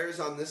specific players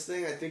on this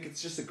thing? I think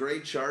it's just a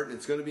great chart, and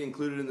it's going to be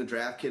included in the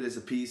draft kit as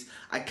a piece.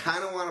 I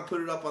kind of want to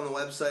put it up on the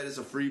website as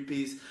a free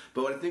piece,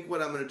 but I think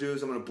what I'm going to do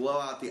is I'm going to blow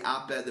out the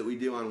op-ed that we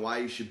do on why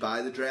you should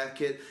buy the draft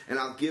kit, and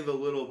I'll give a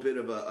little bit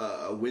of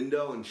a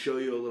window and show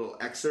you a little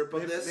excerpt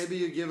of this. Maybe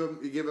you give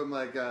him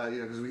like because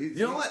you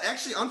know what?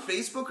 Actually, on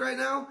Facebook right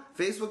now,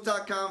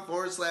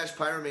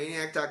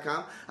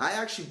 Facebook.com/Pyromaniac.com, I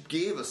actually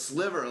gave a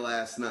sliver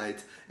last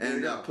night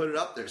and put it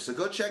up there. So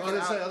go check it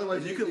out.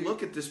 Otherwise, you can look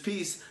look at this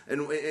piece,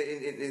 and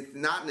it's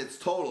not in its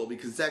total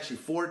because it's actually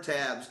 4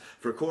 tabs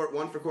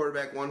one for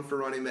quarterback, one for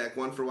running back,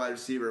 one for wide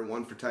receiver, and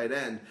one for tight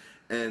end.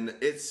 And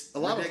it's a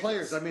lot ridiculous. of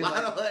players. I mean, a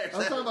lot of players.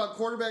 I'm talking about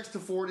quarterbacks to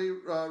 40,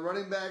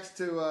 running backs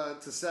to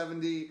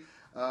 70,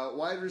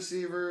 wide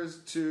receivers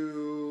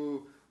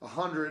to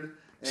 100,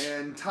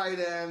 and tight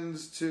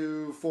ends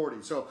to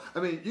 40. So, I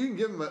mean, you can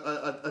give them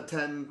a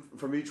 10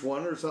 from each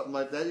one or something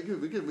like that.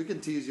 We can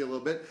tease you a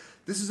little bit.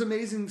 This is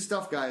amazing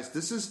stuff, guys.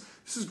 This is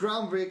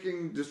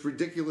groundbreaking, just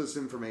ridiculous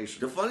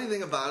information. The funny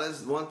thing about it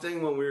is, one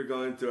thing when we were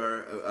going through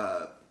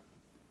our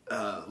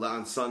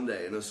on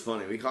Sunday, and it was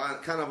funny, we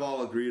kind of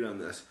all agreed on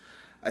this.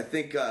 I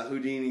think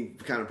Houdini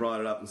kind of brought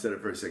it up and said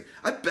it first. Like,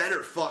 I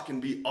better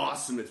fucking be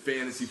awesome at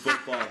fantasy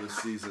football this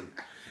season.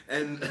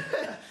 And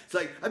it's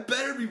like, I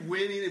better be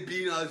winning and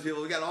beating other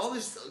people. We got all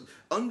this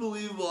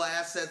unbelievable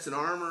assets and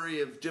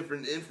armory of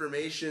different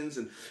informations,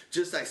 and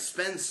just I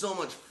spend so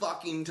much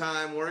fucking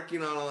time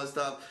working on all this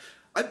stuff.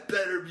 I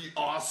better be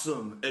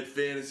awesome at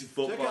fantasy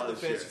football. Check out the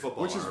this fantasy year.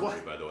 football Which is armory,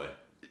 what- by the way.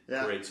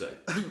 Yeah. Great site.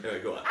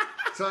 Anyway, go on.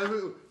 So I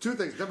mean, 2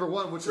 things. Number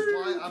one, which is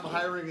why I'm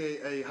hiring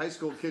a high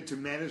school kid to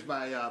manage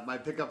my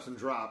pickups and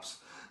drops,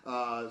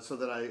 so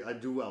that I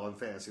do well in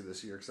fantasy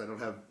this year, because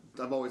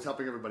I'm always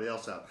helping everybody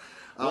else out.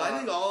 Well, I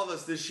think all of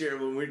us this year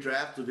when we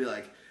draft will be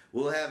like,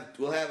 I'll have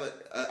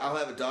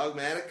a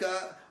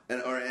Dogmatica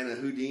and a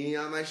Houdini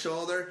on my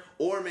shoulder,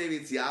 or maybe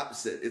it's the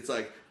opposite. It's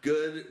like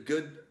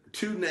good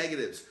 2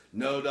 negatives.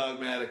 No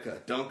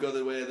Dogmatica. Don't go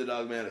the way of the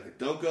Dogmatica.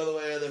 Don't go the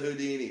way of the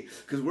Houdini.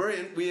 Because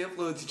we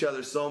influence each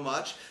other so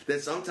much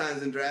that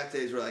sometimes in draft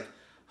days we're like,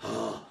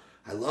 oh,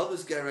 I love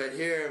this guy right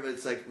here, but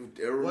it's like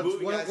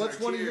What's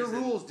one of your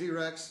rules,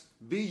 D-Rex?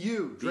 Be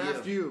you.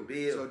 Draft you.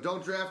 Be you. So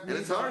don't draft me. And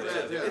it's hard.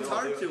 It's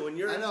hard to when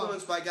you're I know.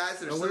 influenced by guys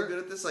that are so good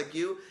at this, like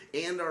you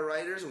and our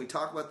writers, and we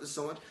talk about this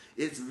so much.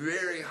 It's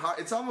very hard.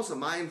 It's almost a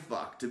mind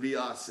fuck to be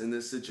us in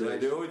this situation.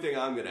 The only thing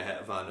I'm going to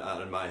have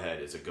on in my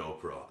head is a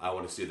GoPro. I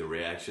want to see the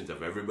reactions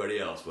of everybody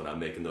else when I'm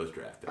making those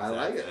draft picks. I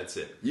like it. That's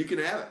it. You can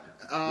have it.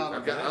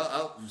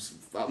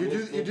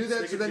 You do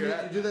that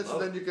so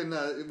then you can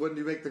when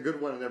you make the good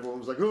one and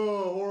everyone's like,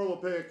 oh, horrible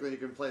pick, then you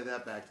can play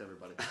that back to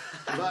everybody.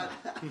 But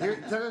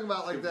talking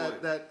about like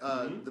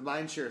the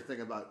mind share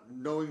thing about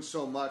knowing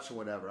so much and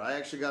whatever. I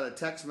actually got a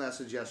text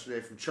message yesterday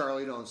from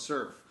Charlie Don't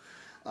Surf.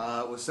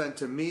 It was sent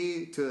to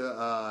me,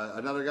 to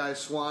another guy,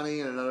 Swanee,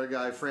 and another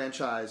guy,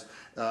 Franchise,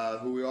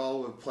 who we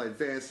all have played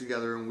fantasy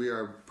together, and we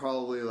are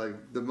probably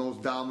like the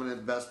most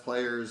dominant, best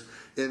players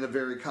in a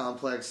very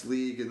complex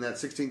league, in that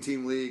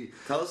 16-team league.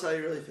 Tell us how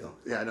you really feel.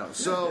 Yeah, I know.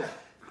 So,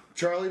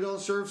 Charlie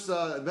Don't Surf's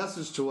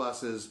message to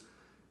us is,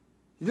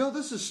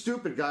 this is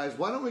stupid, guys.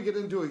 Why don't we get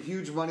into a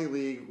huge money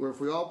league where if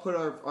we all put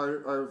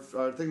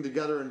our thing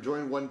together and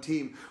join one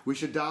team, we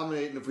should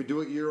dominate, and if we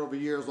do it year over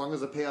year, as long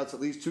as the payout's at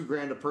least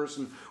 $2,000 a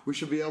person, we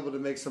should be able to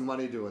make some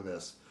money doing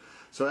this.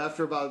 So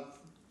after about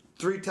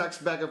 3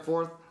 texts back and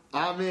forth,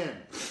 I'm in.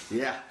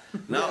 Yeah.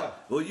 No. Yeah.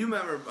 Well, you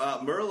remember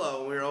Merlot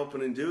when we were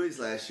opening Dewey's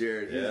last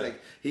year. He was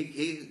like,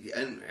 he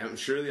and I'm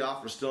sure the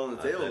offer's still on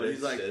the table, but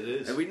he's like,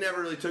 and we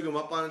never really took him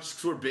up on it just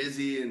because we're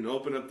busy and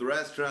opening up the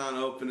restaurant,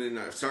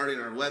 starting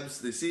our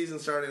the season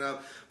starting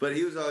up. But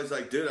he was always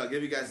like, dude, I'll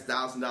give you guys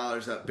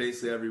 $1,000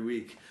 basically every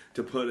week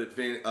to put at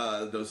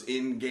those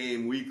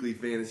in-game weekly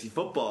fantasy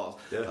football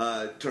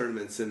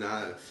tournaments, and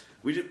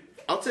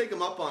I'll take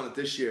him up on it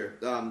this year.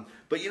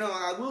 But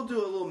I will do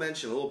a little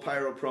mention, a little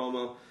Pyro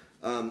promo.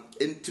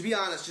 And to be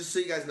honest, just so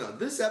you guys know,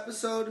 this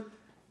episode,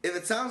 if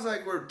it sounds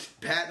like we're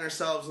patting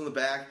ourselves on the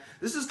back,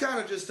 this is kind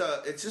of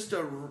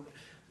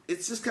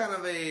it's just kind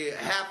of a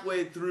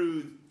halfway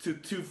through to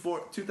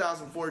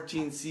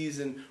 2014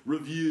 season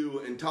review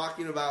and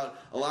talking about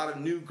a lot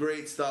of new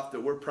great stuff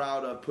that we're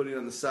proud of putting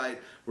on the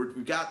site.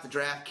 We've got the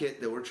draft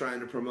kit that we're trying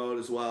to promote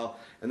as well,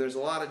 and there's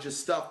a lot of just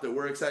stuff that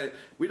we're excited.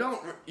 We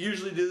don't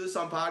usually do this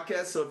on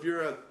podcasts, so if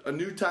you're a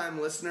new time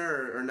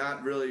listener or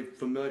not really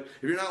familiar,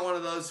 if you're not one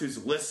of those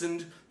who's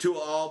listened to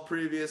all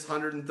previous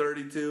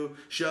 132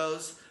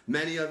 shows,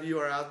 many of you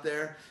are out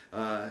there.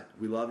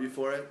 We love you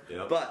for it.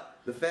 Yep. But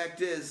the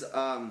fact is,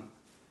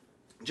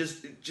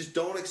 just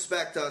don't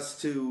expect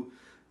us to.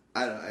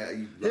 I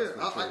don't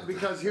know.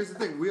 Because here's the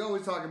thing: we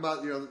always talk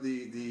about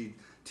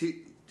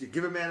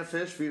give a man a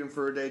fish, feed him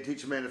for a day;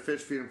 teach a man to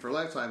fish, feed him for a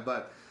lifetime.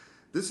 But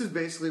this is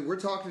basically we're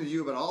talking to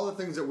you about all the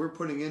things that we're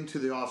putting into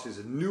the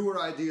offseason,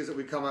 newer ideas that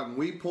we come up and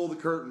we pull the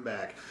curtain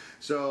back.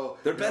 So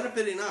they're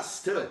benefiting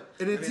us too.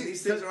 And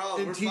these things are all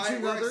we're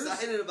excited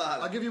about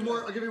it. I'll give you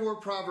more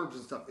proverbs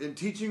and stuff. In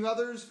teaching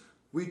others,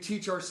 we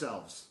teach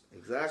ourselves.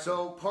 Exactly.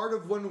 So part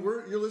of when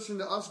you're listening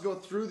to us go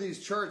through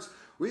these charts,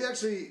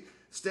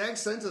 Stag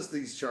sent us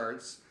these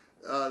charts,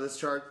 this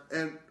chart,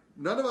 and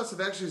none of us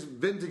have actually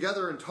been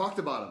together and talked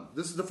about them.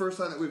 This is the first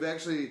time that we've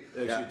actually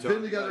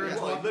been together and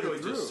talked it through. He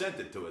literally just sent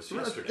it to us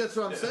yesterday. That's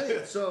what I'm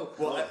saying. So,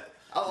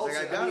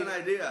 I got an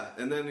idea,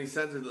 and then he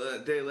sent it a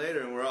day later,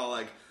 and we're all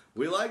like,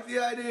 We like the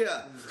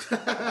idea.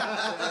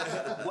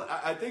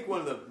 I think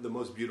one of the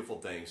most beautiful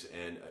things,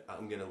 and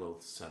I'm getting a little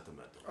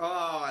sentimental.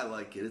 Oh, I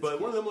like it. But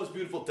one of the most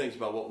beautiful things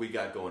about what we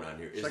got going on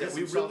here is Check that out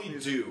we some soft really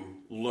music. do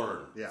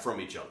learn Yeah. from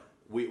each other.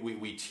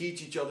 We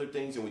teach each other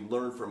things and we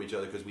learn from each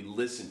other because we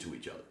listen to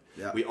each other.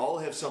 Yeah. We all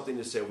have something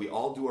to say. We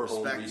all do our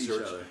Respect own each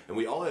research, other. and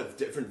we all have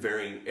different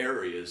varying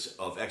areas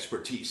of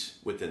expertise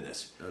within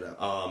this. No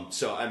doubt.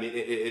 So I mean,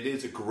 it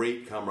is a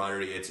great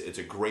camaraderie. It's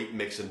a great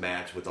mix and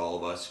match with all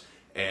of us,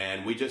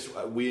 and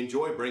we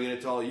enjoy bringing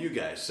it to all of you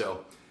guys.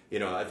 So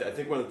I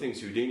think one of the things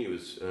Houdini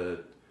was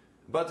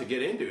about to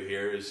get into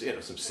here is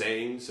some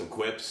sayings, some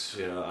quips.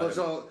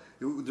 So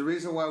the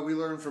reason why we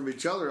learn from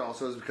each other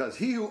also is because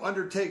he who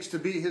undertakes to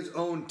be his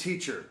own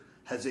teacher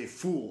has a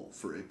fool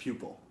for a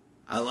pupil.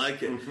 I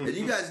like it. And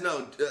you guys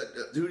know,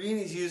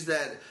 Houdini's used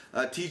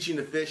that teaching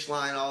to fish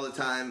line all the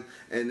time,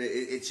 and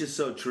it's just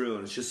so true.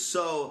 And it's just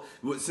so,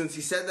 since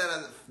he said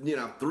that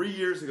 3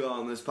 years ago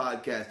on this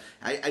podcast,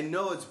 I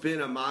know it's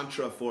been a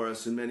mantra for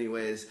us in many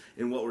ways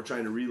in what we're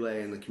trying to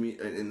relay in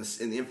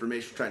the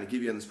information we're trying to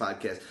give you on this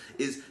podcast,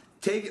 is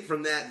take it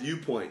from that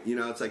viewpoint.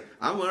 It's like,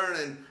 I'm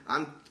learning,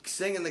 I'm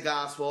singing the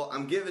gospel,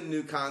 I'm giving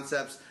new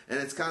concepts, and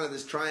it's kind of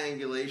this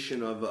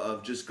triangulation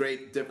of just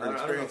great different I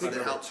don't know if experiences I've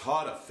that ever help.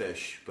 taught a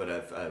fish, but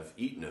I've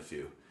eaten a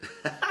few.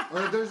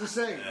 Well, there's a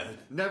saying: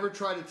 never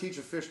try to teach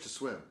a fish to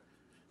swim.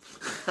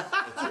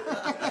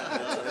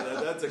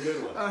 That's a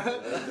good one.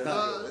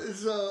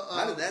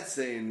 How did that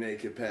saying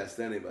make it past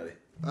anybody?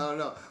 I don't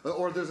know.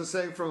 Or there's a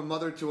saying from a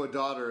mother to a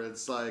daughter.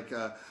 It's like,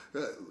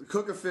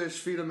 cook a fish,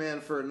 feed a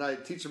man for a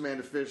night, teach a man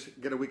to fish,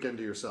 get a weekend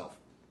to yourself.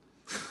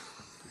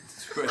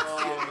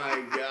 Oh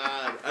my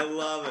God, I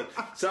love it.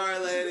 Sorry,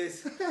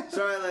 ladies.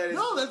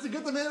 No, that's to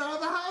get the man out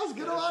of the house.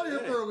 Get him out of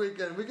here for a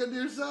weekend. Weekend to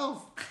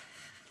yourself.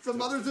 It's a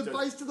mother's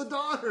advice to the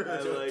daughter. I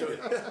like it.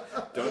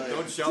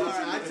 Don't show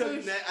Sorry, I us. took. I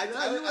you went the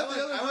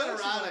went other erotic.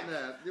 direction on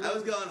that. You I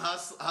was going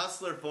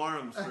hustler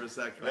forums for a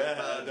second.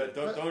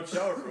 Don't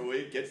shower for a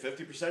week. Get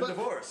 50%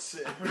 divorce.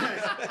 My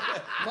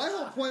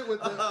whole point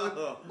with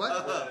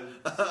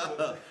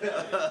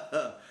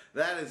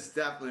That is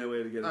definitely a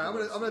way to get it. All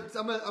right,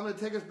 I'm gonna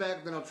take us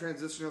back, then I'll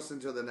transition us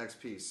into the next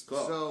piece.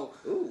 Cool. So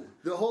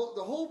the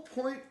whole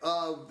point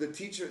of the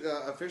teacher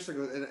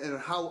officially and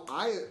how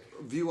I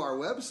view our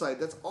website.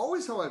 That's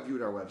always how I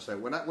viewed our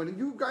website. When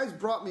you guys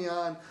brought me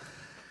on,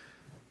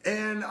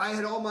 and I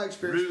had all my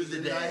experiences,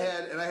 Rue the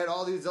and I had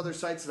all these other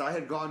sites that I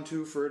had gone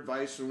to for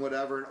advice and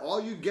whatever. And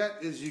all you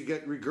get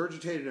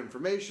regurgitated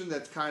information.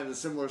 That's kind of the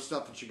similar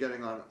stuff that you're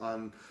getting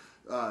on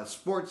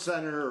Sports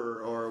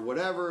Center or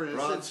whatever. And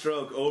Broad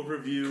stroke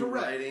overview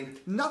correct. writing.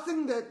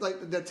 Nothing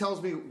that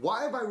tells me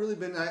why have I really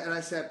been. And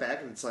I sat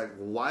back and it's like,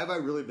 well, why have I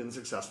really been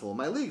successful in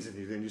my leagues?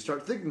 And you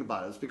start thinking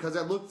about it. It's because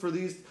I look for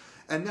these,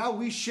 and now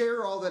we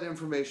share all that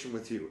information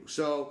with you.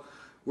 So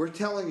we're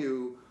telling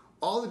you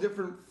all the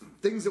different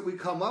things that we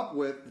come up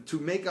with to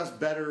make us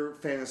better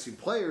fantasy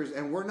players,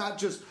 and we're not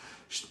just.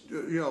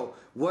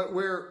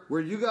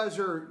 Where you guys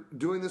are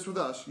doing this with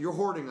us, you're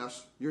hoarding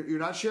us. You're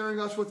not sharing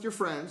us with your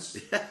friends.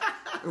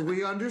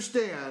 We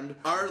understand.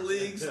 Our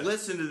leagues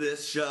listen to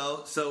this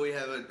show, so we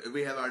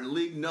have our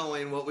league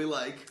knowing what we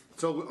like.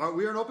 So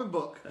we are an open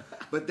book,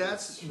 but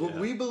that's what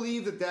we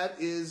believe that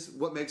is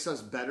what makes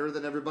us better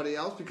than everybody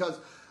else. Because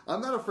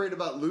I'm not afraid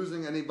about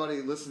losing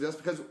anybody listening to us,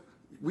 because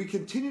we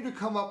continue to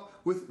come up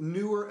with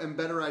newer and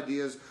better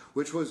ideas,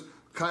 which was.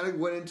 Kind of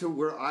went into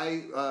where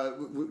I go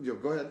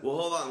ahead. Well,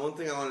 hold on. One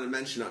thing I wanted to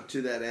mention up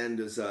to that end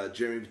is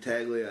Jeremy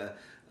Battaglia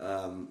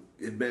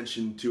had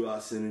mentioned to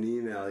us in an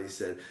email. He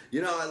said,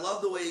 I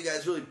love the way you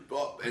guys really,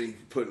 and he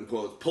put in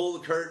quotes, pull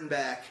the curtain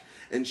back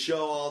and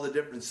show all the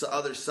different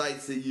other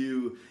sites that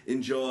you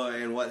enjoy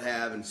and what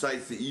have, and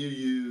sites that you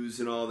use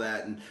and all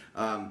that. And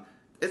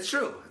it's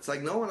true. It's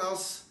like no one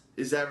else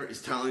is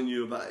telling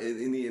you about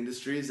in the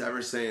industry is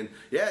ever saying,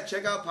 yeah,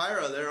 check out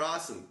Pyro, they're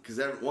awesome. Because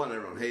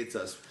everyone hates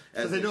us.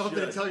 Because they know if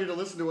they tell you to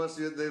listen to us,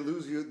 they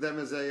lose them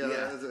as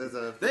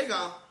a. They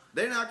go.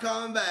 They're not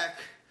coming back.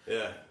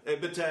 Yeah. Hey,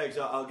 but tags,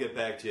 I'll get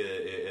back to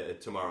you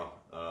tomorrow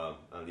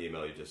on the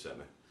email you just sent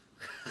me.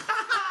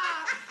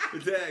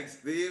 Thanks.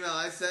 The email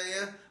I sent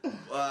you,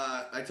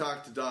 I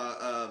talked to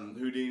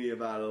Houdini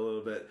about it a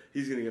little bit.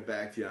 He's going to get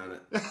back to you on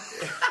it.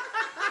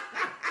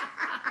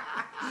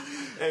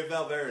 Hey,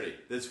 Valverde,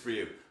 this is for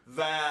you.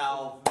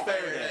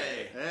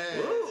 Valverde. Hey.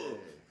 Ooh,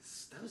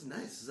 that was nice.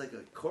 It was like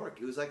a cork.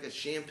 It was like a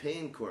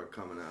champagne cork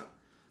coming out.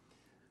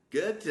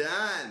 Good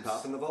times.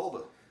 Popping the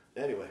vulva.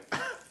 Anyway.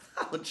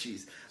 Oh,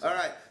 jeez. All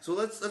right, so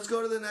let's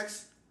go to the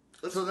next.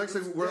 So the next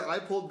thing, where I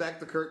pulled back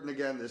the curtain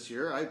again this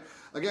year.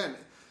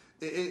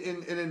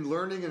 In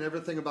learning and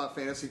everything about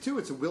fantasy too,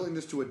 it's a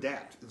willingness to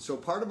adapt. And so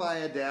part of my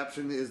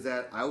adaptation is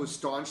that I was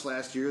staunch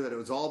last year that it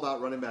was all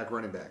about running back.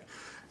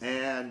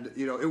 And,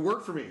 it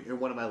worked for me in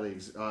one of my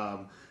leagues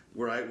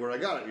where I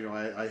got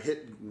it. I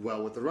hit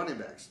well with the running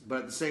backs.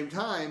 But at the same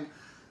time,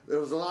 there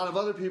was a lot of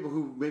other people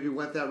who maybe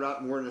went that route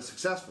and weren't as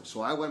successful.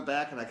 So I went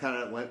back and I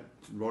kind of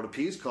wrote a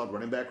piece called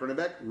Running Back,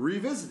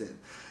 Revisited,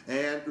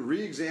 and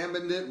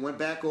re-examined it, went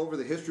back over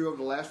the history over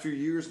the last few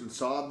years and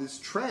saw this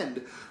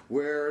trend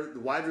where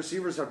the wide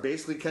receivers are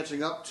basically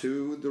catching up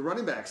to the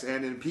running backs,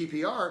 and in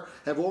PPR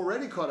have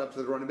already caught up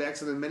to the running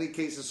backs and in many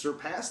cases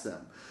surpassed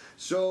them.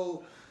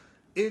 So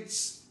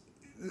it's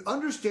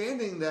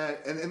understanding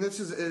that, and this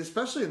is,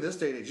 especially in this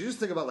day and age, you just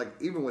think about, like,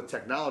 even with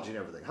technology and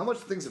everything, how much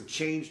things have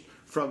changed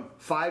from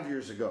 5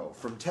 years ago,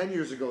 from 10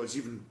 years ago. It's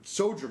even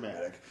so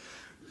dramatic.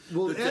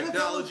 Well, the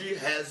technology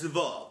has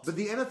evolved. But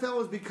the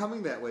NFL is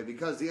becoming that way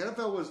because the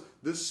NFL was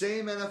the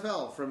same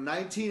NFL from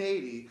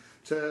 1980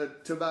 to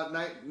about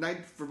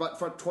for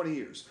about 20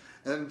 years.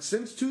 And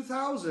since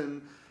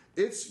 2000,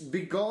 it's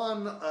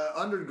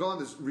undergone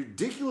this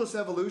ridiculous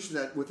evolution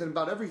that within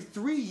about every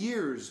 3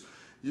 years,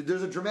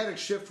 there's a dramatic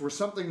shift where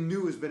something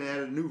new has been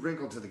added, a new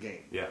wrinkle to the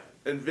game. Yeah.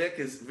 And Vic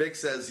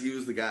says he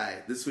was the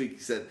guy. This week he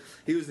said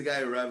he was the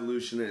guy who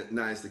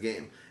revolutionized the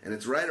game, and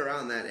it's right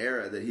around that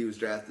era that he was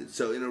drafted.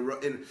 So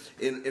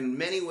in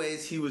many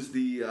ways, he was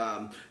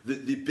the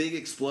big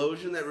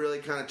explosion that really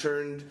kind of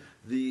turned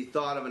the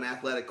thought of an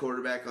athletic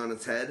quarterback on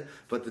its head.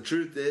 But the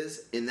truth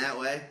is, in that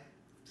way,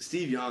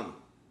 Steve Young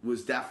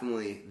was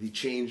definitely the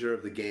changer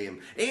of the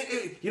game. And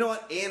you know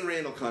what? And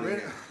Randall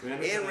Cunningham.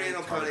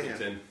 Randall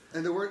Cunningham.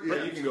 And the word,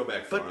 But you can go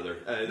back farther.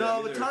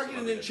 But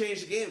targeting didn't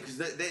change the game because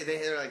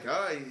they're like,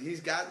 oh,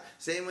 he's got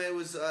same way it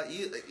was.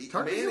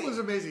 Targeting was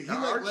amazing. He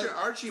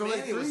Archie for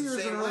Manning 3 was the years in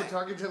a same row. way.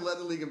 Targeting led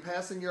the league in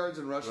passing yards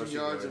and rushing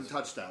yards and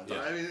touchdowns.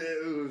 Yeah. I mean,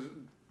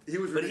 he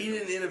was. But he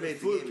didn't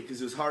innovate the game because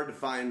it was hard to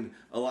find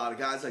a lot of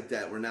guys like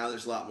that. Where now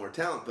there's a lot more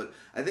talent. But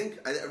I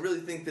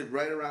really think that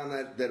right around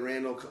that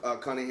Randall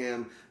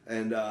Cunningham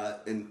and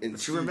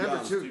you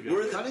remember too,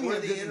 we're Cunningham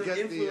the didn't get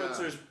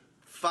influencers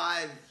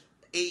 5-8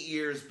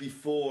 years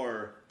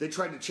before. They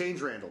tried to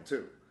change Randall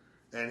too,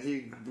 and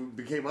he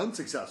became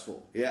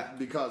unsuccessful. Yeah.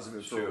 Because of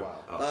it for a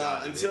while. Oh,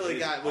 God, Until he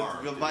got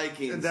with the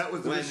Vikings. And that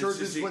was the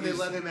resurgence when they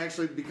let him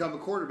actually become a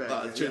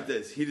quarterback. The truth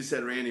is, he just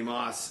had Randy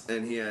Moss,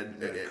 and he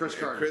had Chris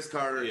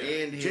Carter,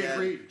 and he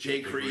had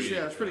Jake Reed.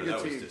 Yeah, it's a pretty good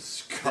that team. was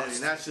disgusting.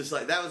 And that's just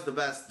like that was the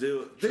best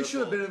duo. They should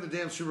have been in the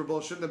damn Super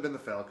Bowl. Shouldn't have been the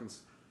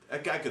Falcons.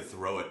 That guy could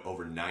throw it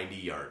over 90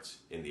 yards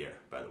in the air,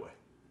 by the way.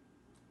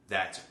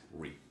 That's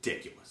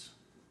ridiculous.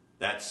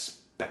 That's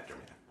Spectre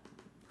Man.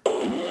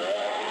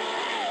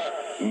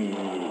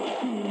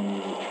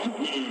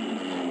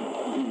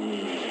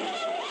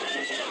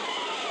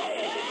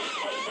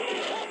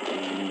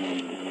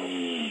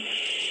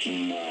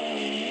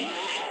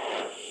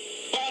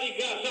 Pare,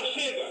 Gás, já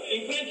chega!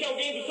 Enfrente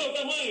alguém do seu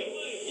tamanho!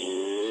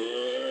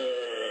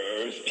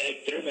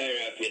 Spectreman,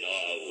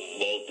 afinal,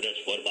 vou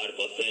transformar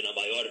você na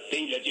maior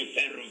pilha de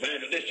ferro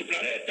velho deste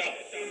planeta!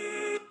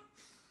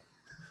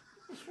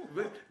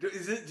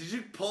 Did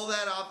you pull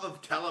that off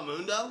of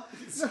Telemundo?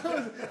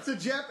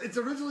 It's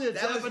originally a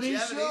That was Japanese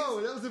Japanese?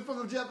 show. That was from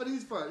the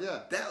Japanese part. Yeah.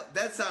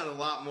 That sounded a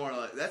lot more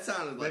like that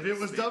sounded like Maybe it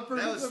was done for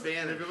that was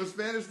Spanish. If it was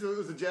Spanish, it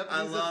was a I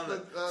Japanese. love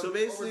it. So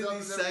basically, overdub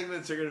these and everything.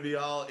 segments are going to be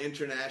all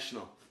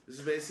international. This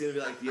is basically going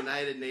to be like the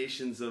United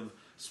Nations of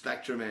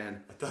Spectre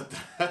Man. I thought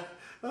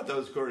that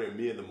was according to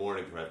me in the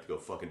morning where I have to go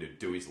fucking do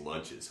Dewey's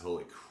lunches.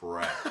 Holy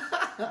crap.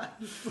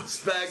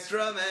 Spectre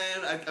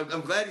Man.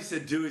 I'm glad you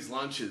said Dewey's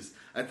lunches.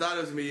 I thought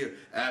it was me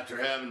after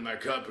having my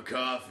cup of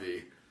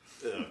coffee.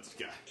 Oh, this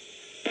guy.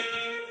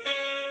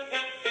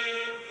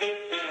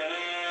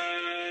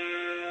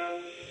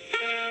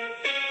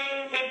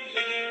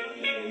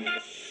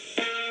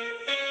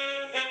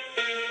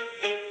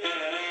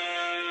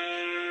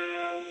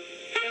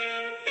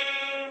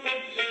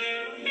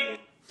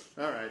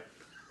 All right.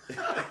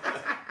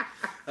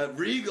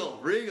 Regal.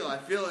 I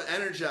feel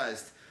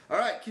energized. All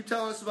right, keep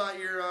telling us about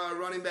your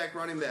running back.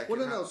 Well,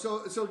 no.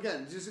 So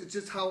again,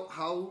 just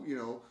how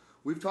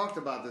we've talked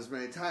about this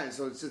many times.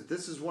 So it's just,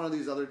 this is one of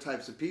these other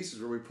types of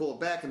pieces where we pull it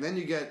back, and then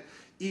you get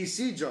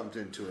EC jumped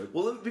into it.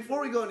 Well,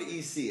 before we go into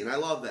EC, and I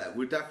love that,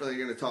 we're definitely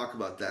going to talk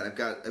about that. I've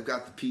got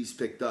the piece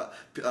picked up,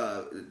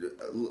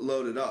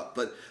 loaded up.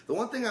 But the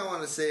one thing I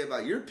want to say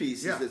about your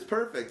piece is it's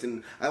perfect,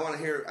 and I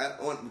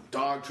want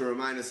Dog to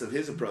remind us of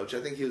his approach.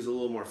 I think he was a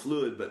little more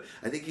fluid, but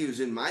I think he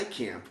was in my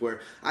camp where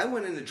I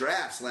went into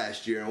drafts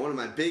last year, and one of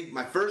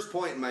my first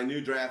point in my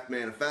new draft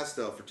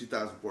manifesto for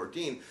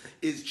 2014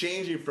 is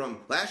changing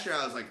from last year.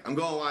 I was like, I'm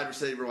going wide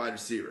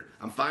receiver.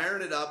 I'm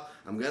firing it up.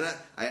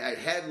 I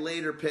had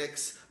later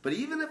picks, but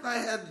even if I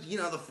had,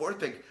 the fourth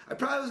pick, I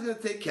probably was going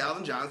to take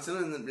Calvin Johnson,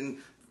 and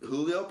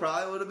Julio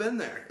probably would have been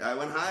there. I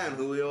went high on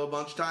Julio a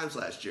bunch of times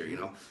last year,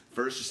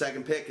 first or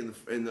second pick in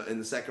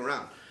the second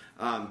round.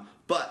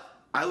 But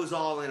I was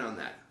all in on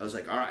that. I was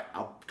like, all right,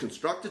 I'll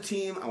construct a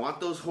team. I want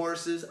those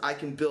horses. I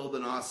can build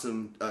an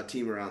awesome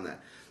team around that.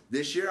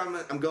 This year,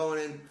 I'm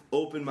going in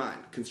open mind.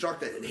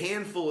 Construct a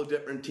handful of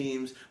different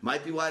teams.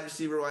 Might be wide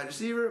receiver.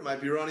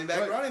 Might be running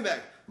back.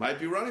 Might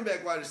be running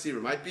back, wide receiver.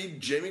 Might be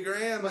Jimmy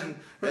Graham and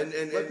Might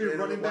be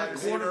running back,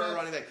 quarterback.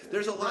 running back.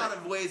 There's a lot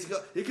of ways to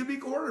go. It could be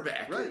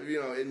quarterback, Right.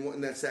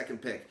 in that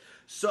second pick.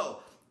 So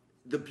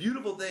the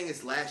beautiful thing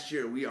is last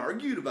year we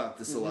argued about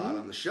this a lot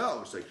on the show.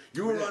 It's like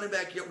you were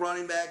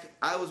running back,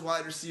 I was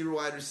wide receiver,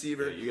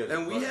 you guys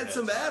and we had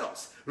some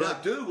battles. We're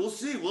like, dude, we'll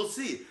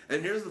see.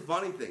 And here's the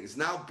funny thing: is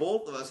now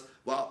both of us.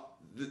 Well,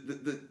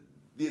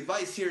 the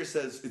advice here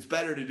says it's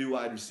better to do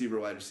wide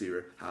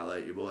receiver. Holla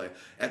at your boy.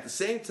 At the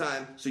same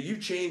time, so you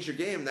changed your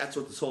game. And that's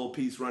what this whole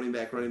piece, running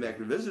back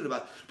revisited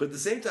about. But at the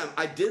same time,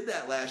 I did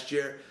that last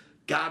year.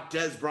 Got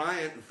Des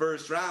Bryant in the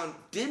first round.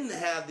 Didn't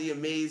have the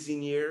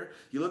amazing year.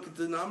 You look at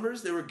the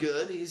numbers; they were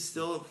good. He's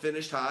still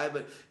finished high,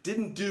 but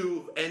didn't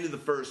do end of the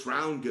first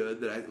round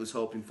good that I was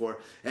hoping for.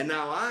 And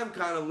now I'm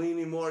kind of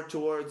leaning more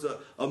towards a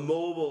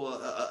mobile,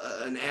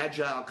 an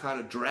agile kind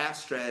of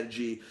draft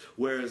strategy.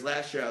 Whereas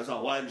last year I was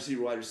all wide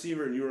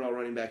receiver, and you were all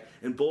running back.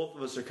 And both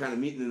of us are kind of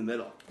meeting in the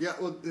middle. Yeah,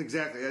 well,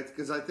 exactly.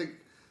 Because I think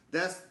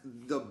that's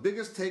the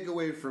biggest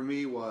takeaway for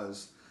me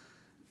was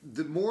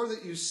the more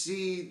that you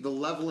see the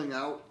leveling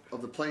out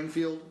of the playing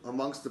field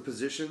amongst the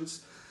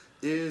positions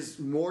is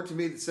more to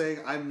me than saying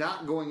I'm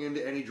not going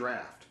into any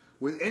draft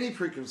with any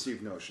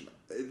preconceived notion.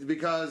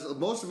 Because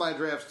most of my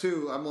drafts,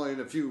 too, I'm only in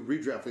a few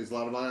redraft leagues. A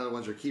lot of my other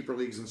ones are keeper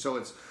leagues. And so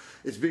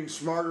it's being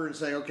smarter and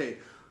saying, okay,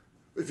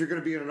 if you're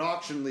going to be in an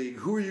auction league,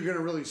 who are you going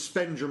to really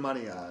spend your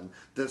money on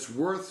that's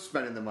worth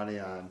spending the money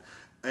on?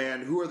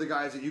 And who are the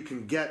guys that you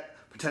can get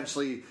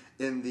potentially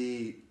in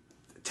the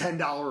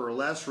 $10 or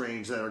less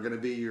range that are going to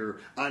be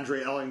your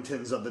Andre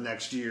Ellingtons of the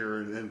next year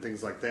and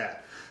things like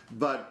that.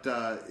 But,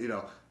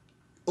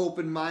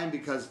 open mind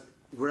because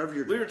wherever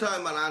you're... We were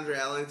talking about Andre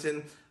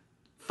Ellington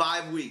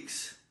 5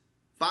 weeks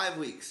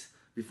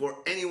before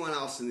anyone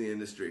else in the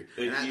industry.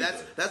 And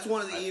that's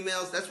one of the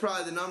emails. That's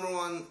probably the number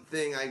one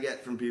thing I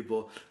get from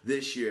people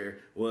this year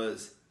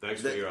was...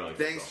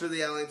 Thanks for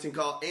the Ellington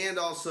call. And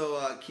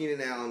also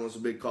Keenan Allen was a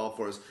big call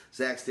for us.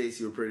 Zach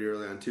Stacy were pretty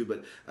early on too.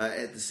 But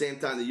at the same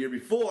time, the year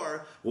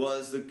before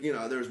was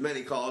there was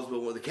many calls,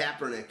 but with the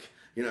Kaepernick,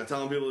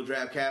 telling people to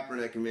draft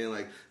Kaepernick and being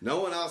like, no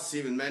one else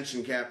even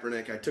mentioned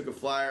Kaepernick. I took a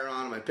flyer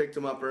on him. I picked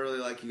him up early,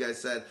 like you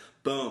guys said.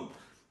 Boom.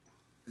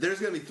 There's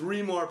going to be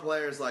 3 more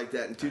players like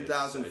that in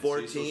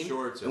 2014,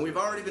 and we've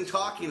already been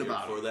talking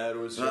about it. Before that, it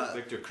was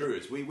Victor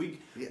Cruz. We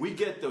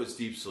get those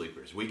deep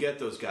sleepers. We get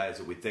those guys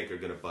that we think are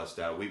going to bust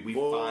out. We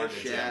find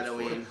the gems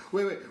for them.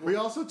 Wait. We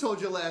also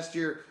told you last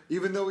year,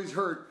 even though he's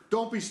hurt,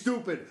 don't be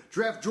stupid.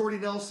 Draft Jordy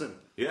Nelson.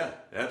 Yeah,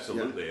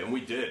 absolutely. Yeah. And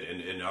we did.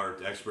 In our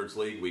experts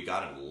league, we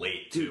got him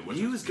late, too. Dude,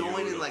 he was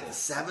going in like the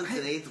 7th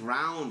and 8th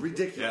round.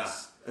 Ridiculous.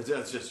 Yeah.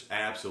 That's just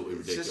absolutely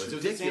ridiculous. Just it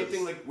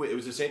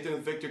was the same thing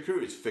with Victor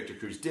Cruz. Victor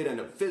Cruz did end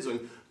up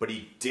fizzling, but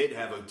he did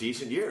have a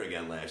decent year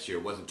again last year.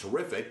 It wasn't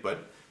terrific,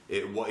 but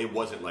it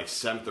wasn't like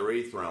 7th or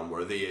 8th round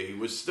worthy. He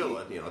was still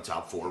a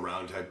top 4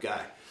 round type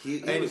guy.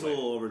 He was a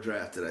little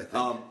overdrafted, I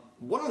think.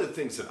 One of the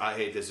things that I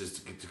hate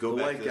is to go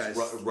back to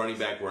this running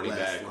back,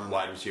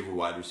 wide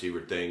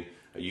receiver thing.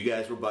 You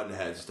guys were butting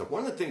heads and stuff.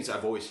 One of the things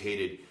I've always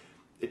hated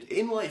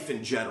in life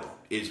in general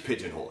is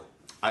pigeonholing.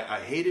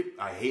 I hate it.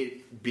 I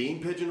hate being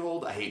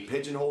pigeonholed. I hate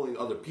pigeonholing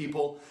other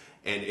people,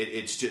 and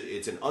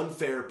it's an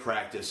unfair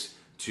practice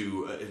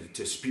to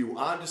spew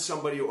onto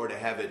somebody or to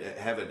have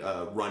it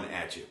run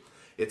at you.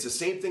 It's the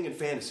same thing in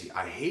fantasy.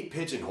 I hate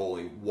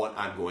pigeonholing what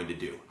I'm going to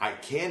do. I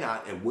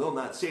cannot and will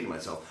not say to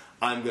myself,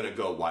 I'm going to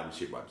go wide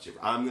receiver.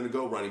 I'm going to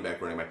go running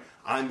back.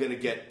 I'm going to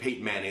get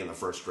Peyton Manning in the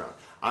first round.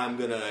 I'm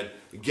going to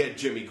get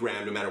Jimmy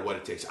Graham no matter what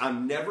it takes.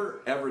 I'm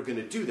never, ever going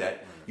to do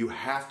that. You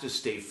have to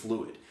stay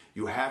fluid.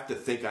 You have to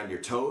think on your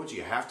toes.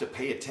 You have to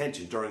pay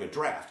attention during a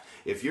draft.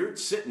 If you're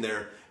sitting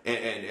there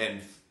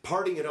and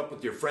partying it up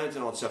with your friends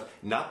and all that stuff,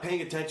 not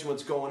paying attention to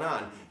what's going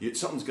on,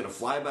 something's going to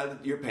fly by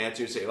your pants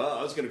and you say, well,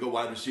 I was going to go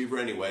wide receiver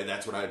anyway.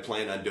 That's what I had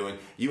planned on doing.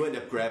 You end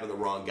up grabbing the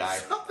wrong guy.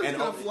 Something's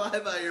going to fly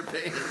by your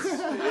pants.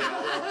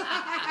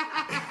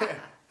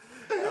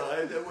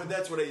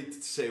 That's what I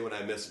say when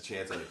I miss a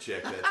chance on a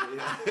chick.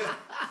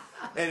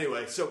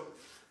 Anyway, so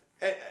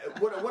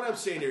what I'm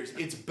saying here is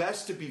it's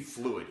best to be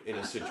fluid in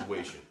a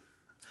situation.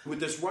 With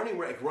this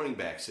running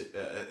backs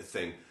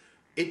thing,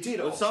 it did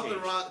all when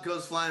something change.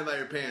 goes flying by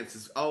your pants,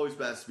 it's always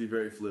best to be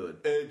very fluid.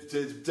 It's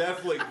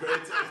definitely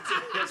it's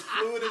as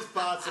fluid as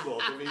possible,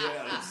 to be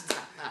honest.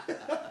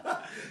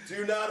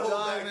 Do not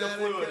hold back the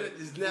fluid.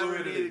 He's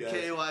never needed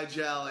KY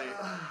jelly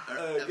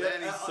of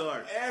any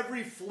sort.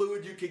 Every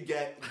fluid you can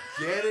get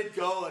it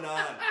going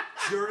on.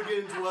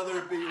 Jergens, whether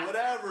it be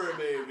whatever it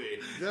may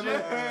be.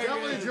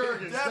 Definitely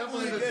Jergens.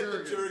 Definitely get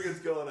the Jergens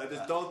going on.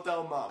 Just don't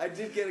tell them up. I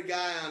did get a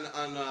guy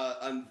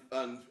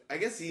on I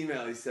guess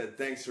email. He said,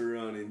 "Thanks for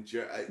ruining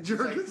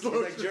Jergens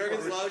lotion." Like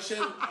Jergens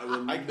lotion. I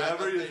will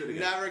never use it again.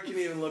 Never can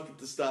even look at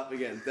the stuff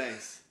again.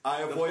 Thanks.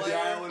 I avoid the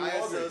island I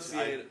Walgreens.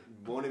 associate.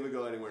 Won't even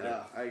go anywhere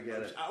near. I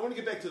get it. I want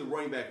to get back to the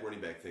running back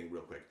thing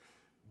real quick.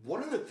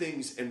 One of the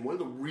things and one of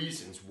the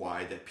reasons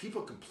why that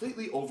people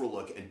completely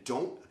overlook and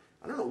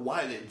I don't know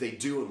why they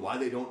do and why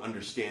they don't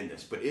understand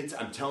this, but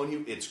I'm telling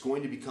you, it's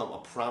going to become a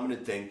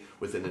prominent thing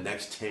within the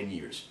next 10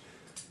 years.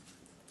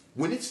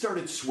 When it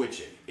started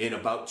switching in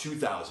about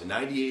 2000,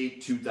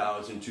 98,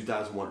 2000,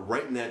 2001,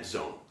 right in that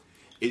zone,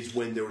 is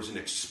when there was an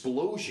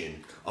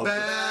explosion of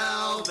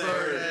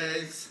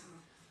Valverde's.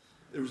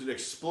 there was an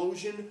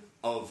explosion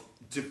of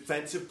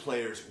defensive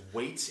players'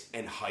 weights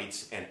and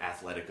heights and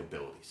athletic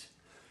abilities.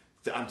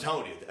 I'm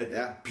telling you,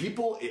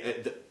 people,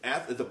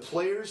 the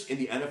players in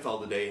the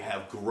NFL today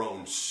have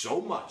grown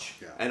so much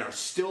and are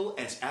still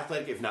as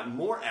athletic, if not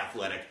more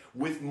athletic,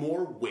 with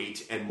more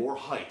weight and more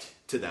height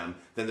to them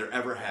than there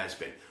ever has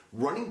been.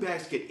 Running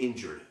backs get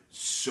injured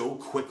so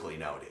quickly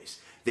nowadays.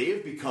 They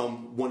have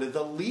become one of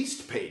the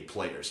least paid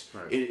players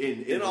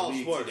in all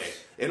league sports today.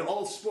 In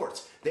all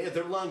sports,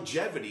 their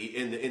longevity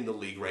in the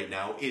league right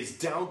now is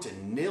down to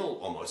nil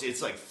almost.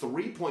 It's like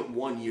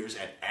 3.1 years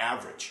at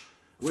average.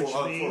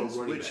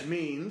 Which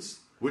means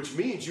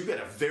you get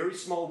a very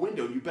small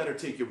window. You better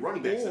take your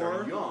running backs that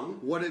are young.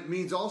 What it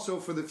means also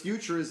for the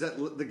future is that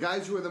the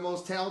guys who are the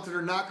most talented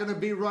are not going to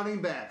be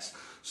running backs.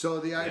 So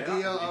the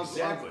idea of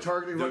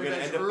targeting running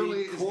backs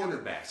early is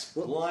cornerbacks,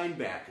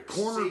 linebackers,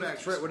 cornerbacks,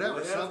 safeties, right?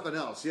 Whatever, something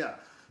else. Yeah.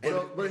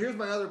 But here's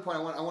my other point.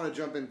 I want to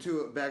jump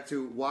back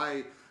to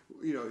why.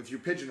 If you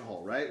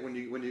pigeonhole, right?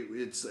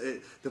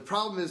 The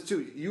problem is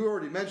too. You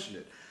already mentioned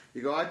it.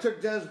 You go, I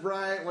took Des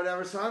Bryant,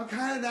 whatever, so I'm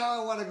kind of now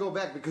I want to go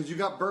back because you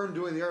got burned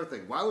doing the other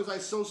thing. Why was I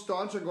so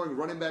staunch on going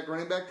running back?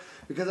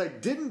 Because I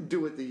didn't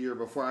do it the year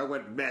before. I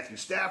went Matthew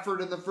Stafford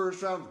in the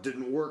first round.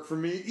 Didn't work for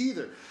me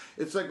either.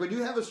 It's like when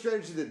you have a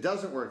strategy that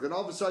doesn't work, then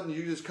all of a sudden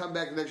you just come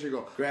back the next year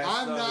and go,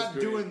 I'm not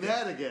doing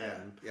that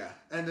again. Yeah.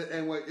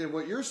 And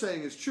what you're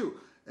saying is true.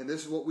 And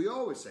this is what we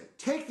always say.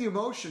 Take the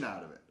emotion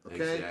out of it.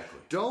 Okay? Exactly.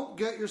 Don't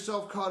get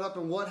yourself caught up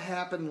in what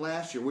happened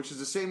last year, which is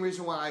the same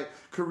reason why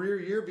Career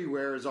Year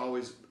Beware is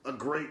always a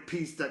great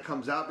piece that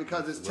comes out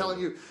because it's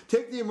telling you,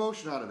 take the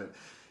emotion out of it.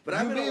 But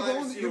I've been a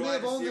wide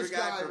receiver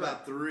guy for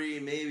about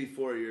 3, maybe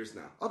 4 years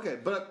now. Okay,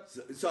 but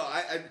so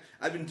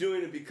I've been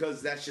doing it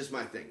because that's just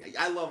my thing.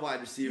 I love wide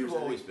receivers.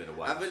 You've always been a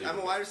wide receiver. I'm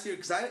a wide receiver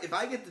because if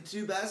I get the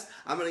 2 best,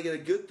 I'm going to get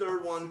a good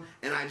third one,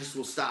 and I just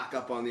will stock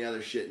up on the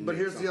other shit. But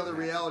here's the other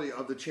reality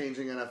of the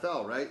changing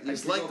NFL, right? I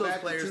just like those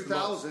players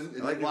 2000, and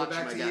then you go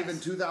back to even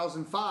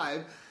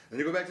 2005, and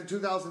you go back to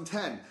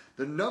 2010.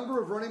 The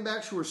number of running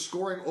backs who are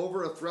scoring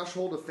over a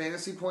threshold of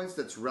fantasy points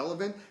that's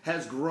relevant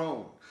has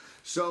grown.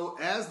 So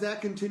as that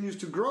continues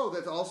to grow,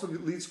 that also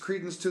leads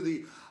credence to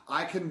the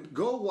I can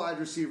go wide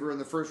receiver in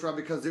the first round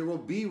because there will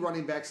be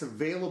running backs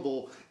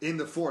available in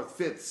the 4th,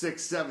 5th,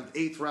 6th, 7th,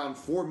 8th round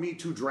for me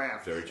to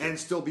draft and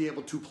still be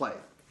able to play.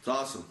 It's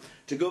awesome.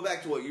 To go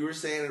back to what you were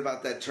saying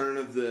about that turn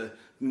of the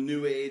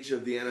new age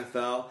of the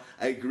NFL,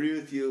 I agree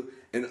with you.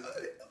 And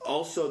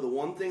also the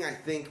one thing I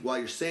think while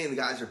you're saying the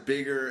guys are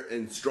bigger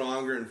and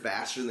stronger and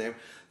faster than they are,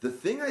 the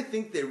thing I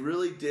think they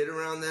really did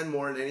around then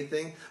more than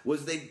anything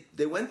was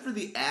they went for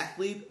the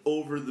athlete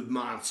over the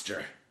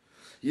monster.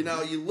 You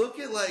look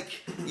at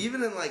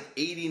even in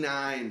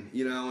 89,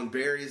 and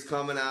Barry's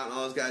coming out and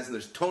all those guys, and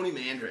there's Tony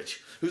Mandrich,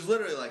 who's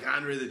literally like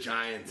Andre the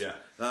Giant.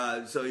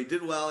 Yeah. So he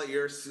did well at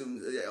your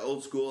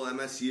old school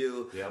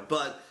MSU. Yeah.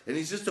 And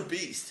he's just a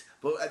beast.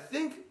 But I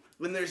think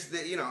when there's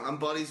I'm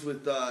buddies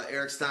with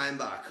Eric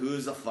Steinbach,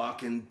 who's a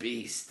fucking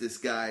beast. This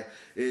guy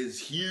is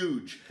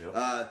huge,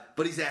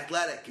 but he's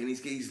athletic and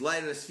he's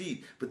light on his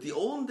feet. But the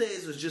olden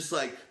days was just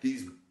like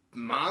these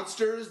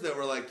monsters that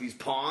were like these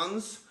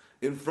pawns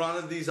in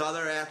front of these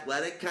other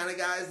athletic kind of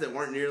guys that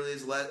weren't nearly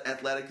as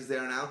athletic as they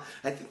are now.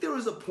 I think there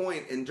was a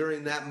point, and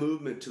during that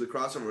movement to the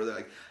crossover, where they're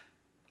like,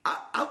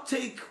 I'll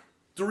take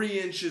 3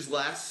 inches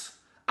less.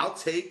 I'll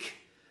take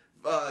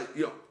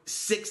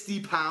 60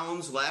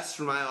 pounds less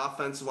for my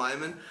offensive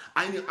lineman.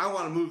 I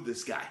want to move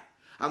this guy.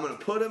 I'm going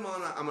to put him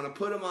on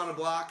a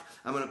block.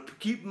 I'm going to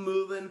keep him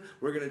moving.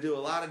 We're going to do a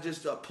lot of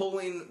just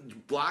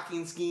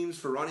blocking schemes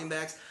for running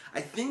backs.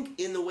 I think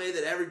in the way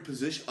that every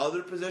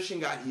other position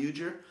got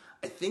huger,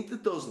 I think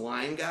that those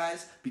line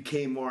guys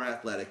became more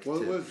athletic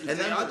too.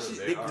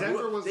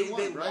 Denver was the one,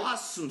 they right?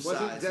 lost some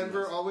size. Wasn't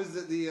Denver always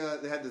they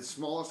had the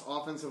smallest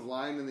offensive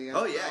line in the NFL?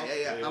 Oh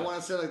yeah. I want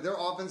to say their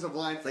offensive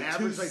line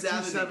averaged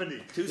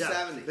 270.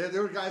 270. Yeah.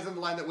 There were guys on the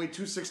line that weighed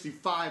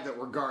 265 that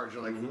were guards.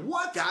 You're like,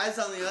 what? Guys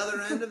on the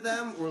other end of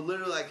them were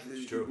literally like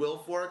Will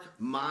Fork,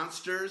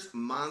 monster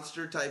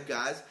type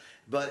guys.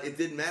 But it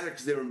didn't matter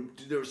because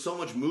there was so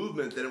much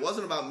movement that it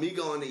wasn't about me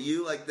going at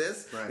you like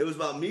this. Right. It was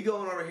about me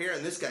going over here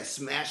and this guy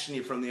smashing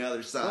you from the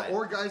other side.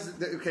 Or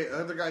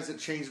other guys that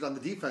changed it on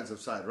the defensive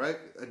side, right?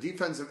 A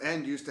defensive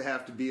end used to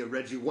have to be a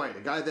Reggie White,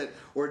 a guy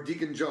or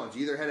Deacon Jones.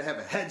 You either had to have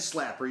a head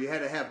slap or you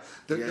had to have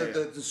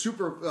the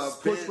super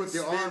push with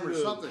the arm or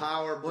something.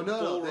 Power,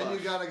 then you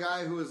got a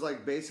guy who was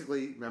like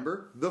basically,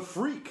 remember, the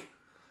freak.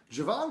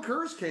 Javon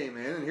Curse came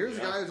in, and here's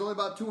a guy who's only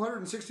about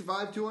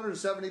 265,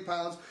 270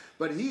 pounds,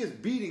 but he is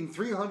beating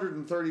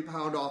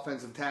 330-pound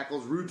offensive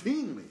tackles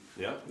routinely.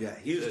 Yeah.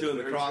 He was doing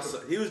the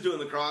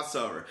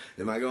crossover.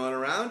 Am I going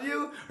around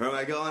you, or am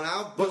I going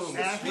out? Boom!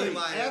 Athlete.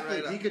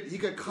 Right he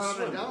could cut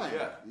on a dime.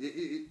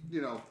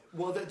 Yeah.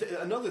 Well,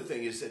 another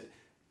thing is that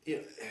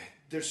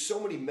there's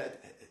so many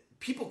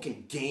people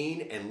can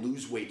gain and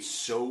lose weight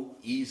so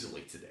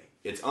easily today.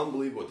 It's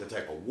unbelievable the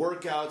type of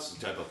workouts,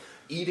 the type of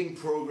eating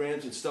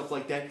programs and stuff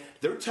like that.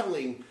 They're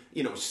telling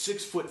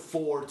 6'4",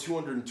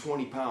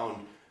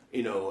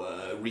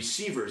 220-pound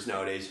receivers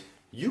nowadays,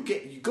 You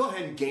go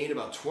ahead and gain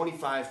about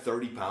 25,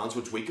 30 pounds,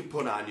 which we could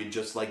put on you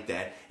just like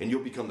that, and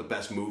you'll become the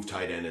best move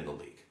tight end in the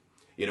league.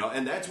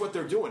 And that's what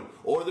they're doing.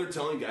 Or they're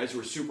telling guys who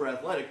are super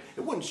athletic.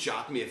 It wouldn't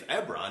shock me if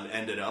Ebron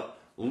ended up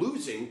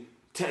losing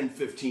 10,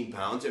 15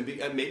 pounds and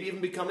maybe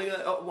even becoming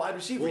a wide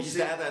receiver. He's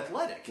that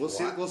athletic. We'll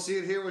see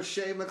it here with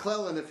Shea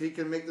McClellan if he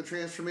can make the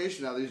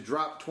transformation. Now he's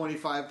dropped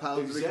 25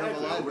 pounds to become a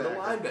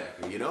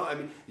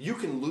linebacker. You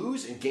can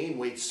lose and gain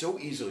weight so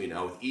easily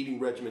now with eating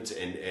regimens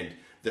and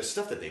the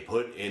stuff that they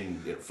put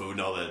in food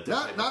and all that.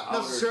 Not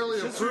necessarily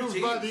approved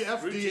by the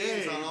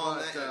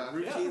FDA.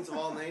 Routines of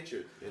all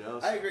nature.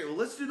 I agree. Well,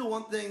 let's do the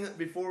one thing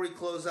before we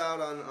close out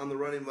on the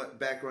running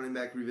back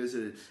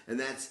revisited, and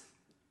that's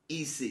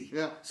EC.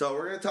 Yeah. So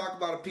we're going to talk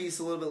about a piece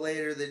a little bit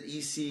later that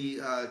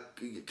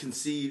EC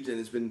conceived and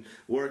has been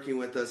working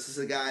with us. This is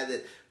a guy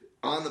that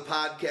on the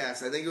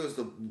podcast, I think it was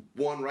the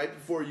one right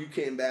before you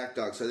came back,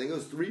 Doug. So I think it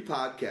was 3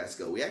 podcasts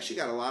ago. We actually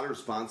got a lot of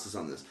responses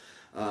on this,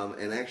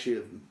 and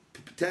actually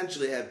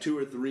potentially have 2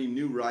 or 3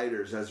 new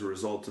writers as a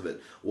result of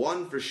it.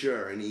 One for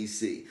sure, an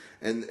EC,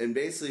 and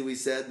basically we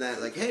said that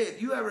like, hey,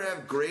 if you ever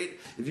have great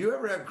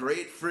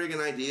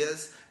friggin'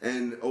 ideas,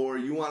 or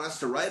you want us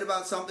to write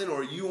about something,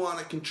 or you want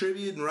to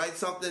contribute and write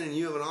something, and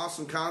you have an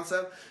awesome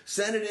concept,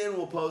 send it in.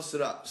 We'll post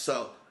it up.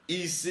 So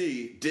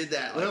EC did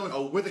that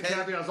with the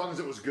caveat as long as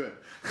it was good.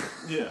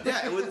 Yeah,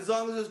 as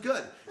long as it was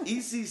good.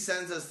 EC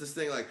sends us this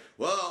thing like,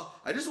 well,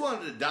 I just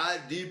wanted to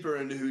dive deeper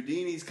into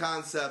Houdini's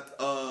concept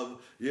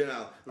of doing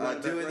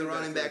the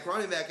running back.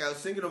 I was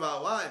thinking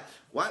about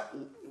why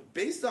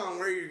based on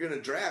where you're going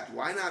to draft,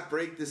 why not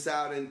break this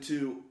out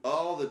into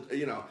all the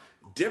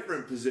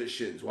different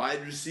positions,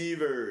 wide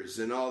receivers,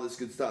 and all this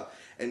good stuff.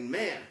 And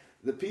man,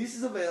 the piece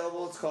is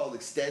available. It's called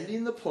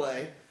Extending the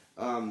Play,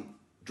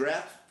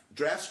 draft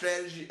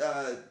strategy,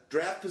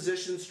 draft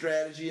position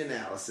strategy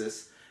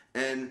analysis,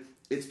 and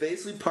it's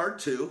basically part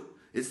 2.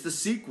 It's the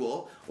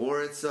sequel,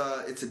 or it's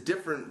a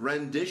different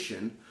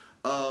rendition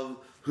of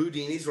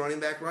Houdini's running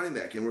back,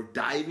 and we're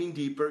diving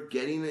deeper,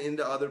 getting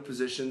into other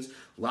positions,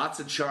 lots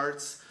of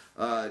charts.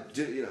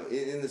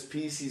 In this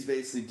piece, he's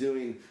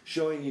basically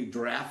showing you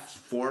draft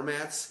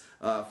formats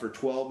for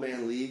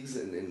 12-man leagues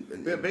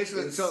and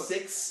basically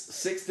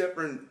six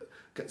different.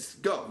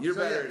 Go, you're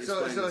better at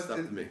explaining this stuff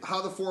to me.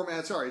 How the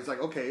formats are? He's like,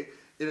 okay,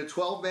 in a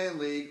 12-man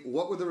league,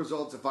 what were the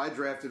results if I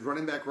drafted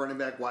running back,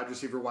 wide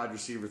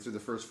receiver through the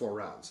first 4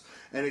 rounds?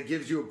 And it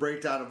gives you a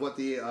breakdown of what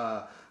the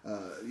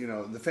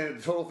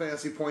total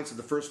fantasy points of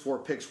the first 4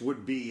 picks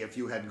would be if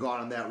you had gone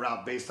on that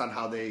route based on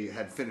how they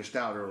had finished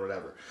out or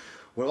whatever.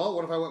 Well,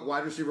 what if I went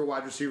wide receiver,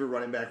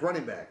 running back?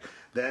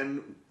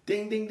 Then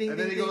ding, ding, ding,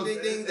 ding, ding,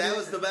 ding, ding. That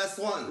was the best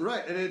one,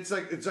 right? And it's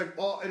like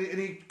all, and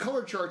he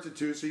color charts it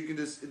too, so you can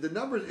just the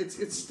numbers.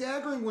 It's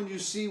staggering when you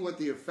see what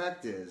the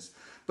effect is.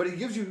 But he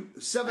gives you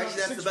 7.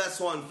 Actually, that's the best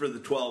one for the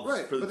 12.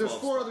 Right, but there's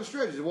 4 other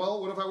strategies.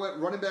 Well, what if I went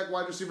running back,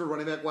 wide receiver? What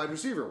if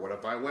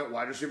I went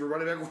wide receiver,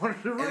 running back,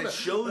 running back? And it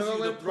shows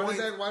you the point. Running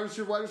back, wide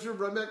receiver,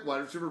 running back,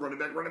 wide receiver, running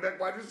back,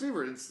 wide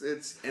receiver.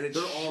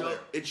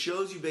 It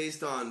shows you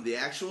based on the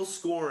actual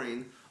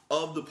scoring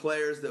of the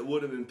players that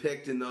would have been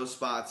picked in those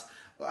spots,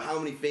 how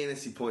many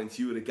fantasy points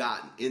you would have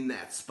gotten in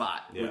that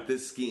spot with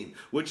this scheme,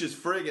 which is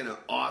friggin'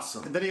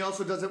 awesome. And then he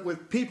also does it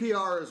with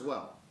PPR as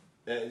well.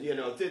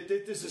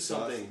 This is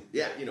something.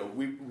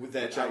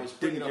 That I was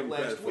bringing up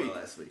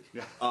last week.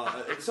 Yeah.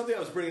 It's something I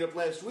was bringing up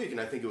last week, and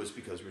I think it was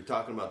because we were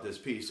talking about this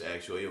piece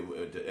actually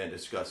and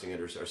discussing it,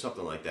 or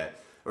something like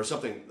that, or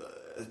something.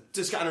 I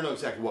don't know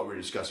exactly what we're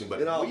discussing, but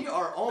we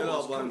are almost. It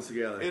all blends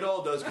together. It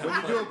all does.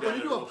 When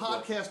you do a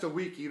podcast a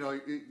week,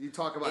 you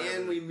talk about. And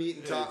everything. We meet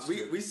and talk.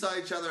 We saw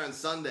each other on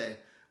Sunday,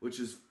 which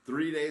is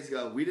 3 days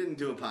ago. We didn't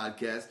do a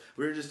podcast.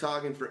 We were just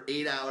talking for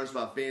 8 hours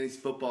about fantasy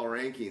football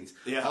rankings.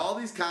 Yeah. All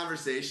these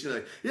conversations,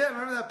 like, yeah,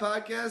 remember that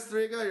podcast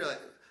 3 ago? You're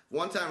like,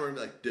 one time we're gonna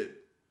be like, dude,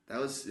 that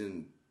was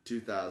in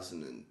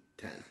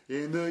 2010.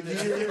 In the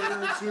year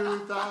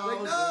 2000.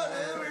 Like, no,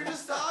 dude, we were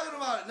just talking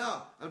about it.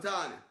 No, I'm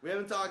telling you, we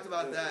haven't talked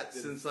about that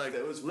since like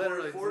that was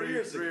literally 3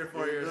 or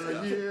 4 years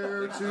ago. The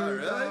year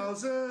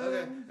 2000. Really?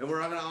 Okay, and we're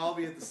gonna all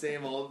be at the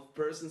same old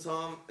person's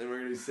home, and we're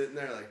gonna be sitting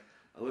there like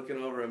looking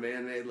over a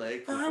man-made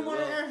lake.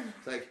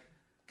 It's like,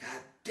 God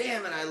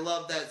damn it, I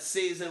love that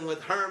season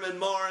with Herman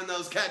Moore and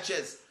those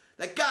catches.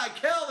 That guy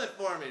killed it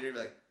for me. And you're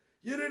like,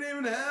 you didn't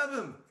even have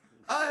him.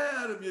 I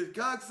had him, you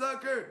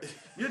cocksucker.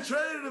 You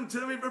traded him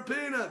to me for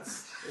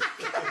peanuts.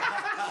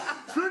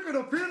 Speaking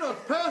of peanuts,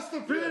 pass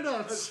the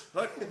peanuts.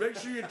 Make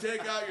sure you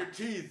take out your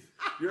teeth.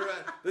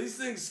 These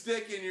things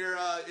stick in your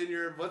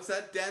what's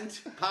that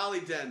dent?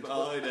 Polydent.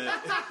 Polydent.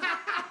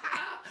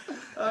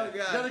 Oh, God.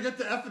 Gotta get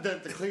the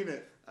Epident to clean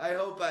it. I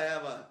hope I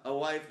have a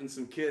wife and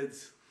some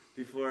kids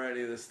before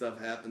any of this stuff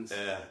happens.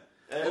 Yeah.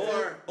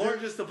 Or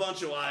just a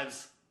bunch of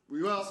wives.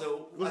 Well,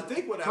 so I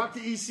think talk to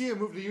EC and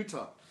move to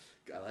Utah.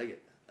 I like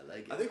it.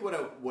 I think what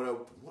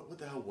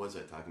the hell was I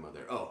talking about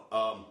there?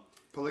 Oh,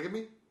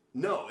 polygamy?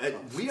 No,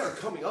 we are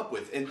coming up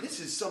with, and this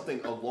is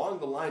something along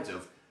the lines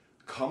of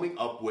coming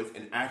up with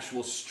an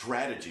actual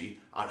strategy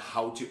on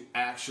how to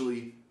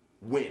actually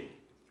win.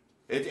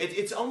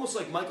 It's almost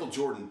like Michael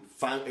Jordan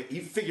he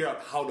figured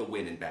out how to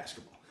win in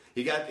basketball.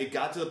 It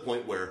got to the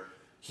point where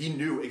he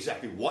knew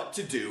exactly what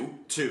to do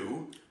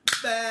to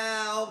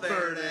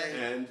Valverde.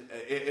 and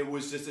it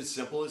was just as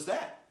simple as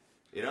that.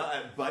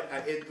 But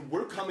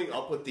we're coming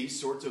up with these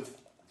sorts of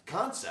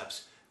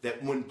concepts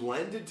that when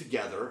blended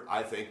together,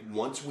 I think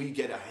once we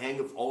get a hang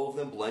of all of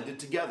them blended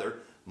together,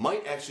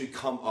 might actually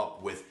come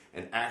up with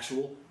an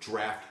actual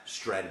draft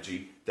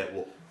strategy that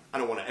will, I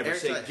don't want to ever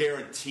say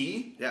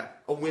guarantee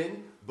a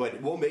win,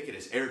 but we'll make it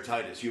as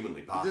airtight as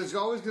humanly possible. There's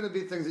always going to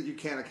be things that you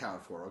can't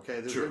account for,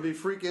 okay? There's Sure. going to be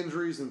freak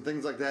injuries and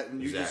things like that,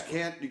 and you just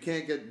can't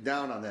get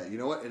down on that. You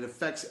know what? It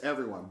affects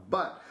everyone.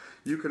 But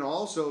you can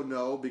also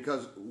know,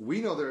 because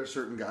we know there are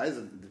certain guys,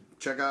 and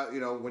check out,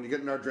 when you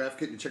get in our draft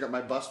kit, you check out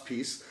my bust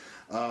piece,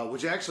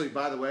 which actually,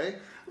 by the way,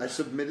 I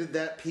submitted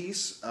that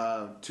piece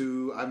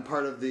I'm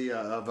part of the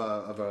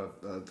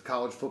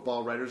College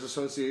Football Writers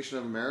Association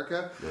of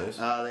America. Nice.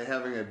 They're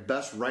having a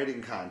best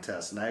writing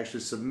contest, and I actually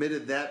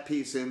submitted that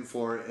piece in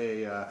for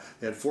they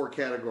had 4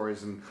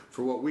 categories, and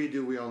for what we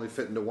do, we only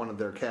fit into one of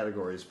their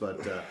categories.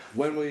 But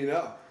When will you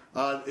know?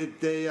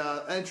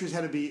 Entries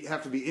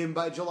have to be in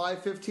by July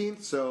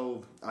 15th,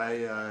 so I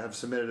have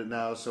submitted it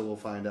now, so we'll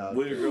find out.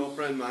 Will your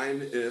girlfriend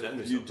mind Send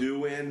me if you something. do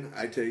win,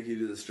 I take you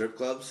to the strip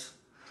clubs?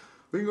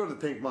 We can go to the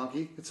Pink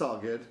Monkey. It's all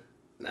good.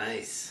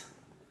 Nice.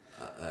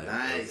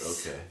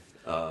 Nice. Okay.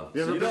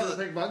 You ever been to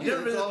the Pink Monkey? You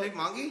ever been It's to all- the Pink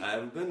Monkey? I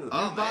haven't been to the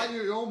Oh, You buy man.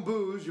 your own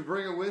booze, you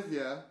bring it with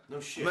you. No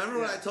shit. Remember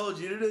what I told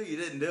you to do? You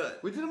didn't do it.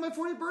 We did it on my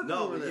 40th birthday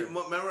No, over but there.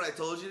 remember what I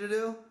told you to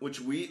do?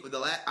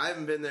 I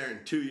haven't been there in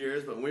 2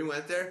 years, but when we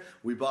went there,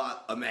 we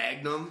bought a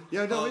Magnum.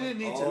 Yeah, no, we didn't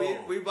need to.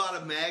 We bought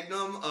a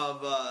Magnum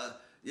of.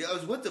 It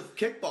was with the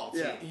kickball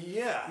team. Yeah.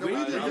 Yeah. No, we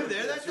I- did- I- you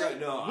there that that's day? right.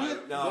 No,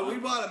 But we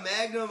bought a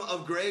Magnum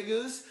of Grey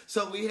Goose,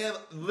 so we have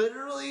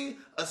literally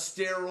a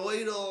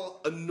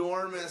steroidal,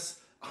 enormous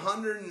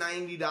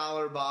 $190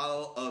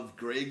 bottle of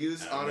Grey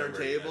Goose I on our remember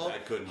table. that. I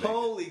couldn't make it.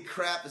 Holy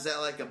crap! Is that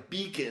like a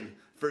beacon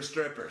for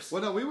strippers?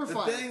 Well, no, we were the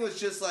fine. thing was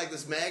just like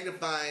this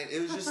magnifying. It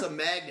was just a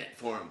magnet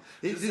for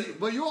them.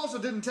 Well, you also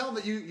didn't tell them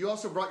that you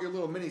also brought your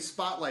little mini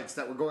spotlights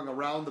that were going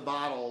around the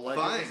bottle, like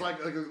Fine. it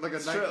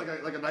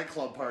was like a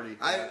nightclub party.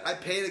 I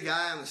paid a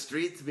guy on the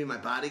street to be my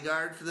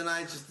bodyguard for the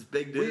night. Just this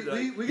big dude.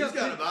 We He's got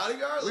got a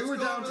bodyguard. we Let's were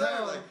go over there.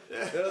 downtown.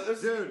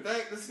 Dude,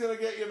 this is gonna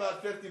get you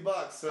about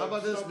 $50. So How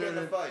about just this, don't get in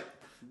a dude? fight.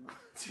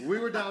 We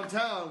were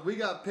downtown. We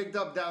got picked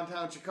up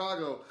downtown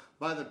Chicago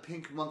by the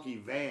Pink Monkey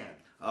van.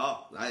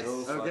 Oh, nice.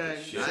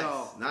 Okay, shit. Nice.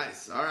 so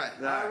Nice. All right.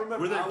 I remember.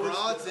 Were there I was-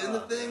 broads in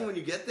the thing when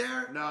you get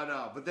there?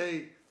 no, but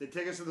they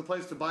take us to the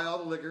place to buy all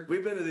the liquor.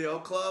 We've been to the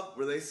Oak Club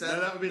where they send. Yeah,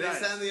 that would be they nice.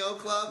 send the Oak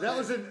Club. That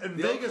was in the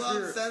Vegas. Oak Club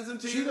here. sends them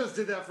to She you. just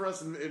did that for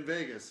us in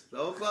Vegas. The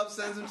Oak Club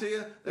sends them to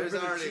you. There's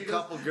been to already a Cheetahs?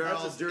 couple That's a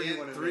girls, dirty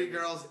one in 3 Vegas.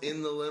 girls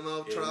in the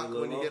limo truck the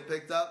when you limo? get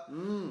picked up.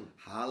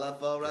 Holla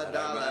for a I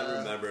dollar.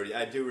 remember.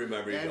 I do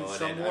remember you And going.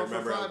 some and more I for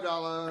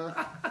remember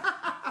 $5.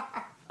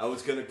 I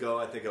was gonna go.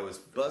 I think I was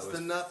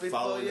Busting up before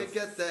following you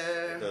get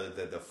there.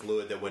 The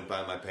fluid that went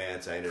by my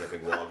pants. I ended up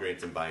in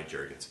Walgreens and buying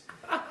jergens.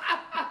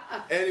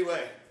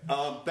 Anyway,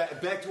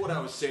 back to what I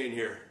was saying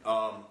here.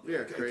 We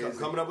are crazy.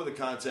 Coming up with a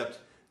concept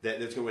that's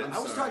going to win. I'm I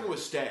was sorry. talking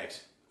with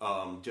Stags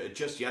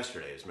just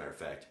yesterday, as a matter of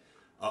fact,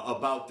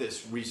 about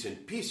this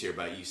recent piece here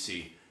by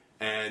EC,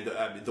 and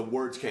the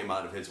words came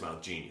out of his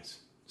mouth, genius.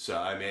 So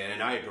I mean,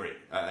 and I agree.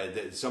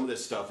 Some of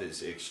this stuff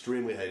is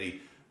extremely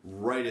heady,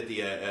 right at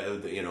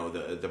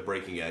the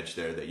breaking edge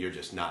there. That you're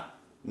just not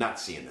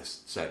seeing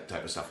this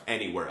type of stuff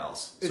anywhere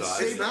else. It's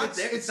so It's not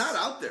there. It's not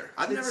out there.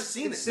 I've never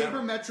seen it. It's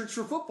sabermetrics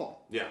for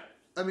football. yeah.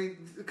 I mean,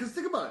 because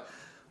think about it.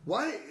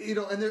 Why,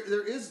 and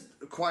there is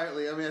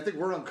quietly, I mean, I think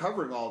we're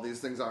uncovering all these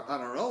things on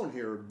our own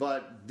here,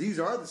 but these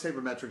are the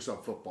sabermetrics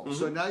of football.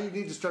 So now you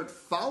need to start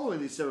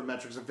following these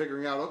sabermetrics and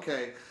figuring out,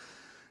 okay,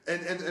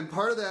 and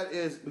part of that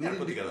is We gotta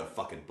put together a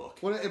fucking book.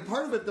 well, and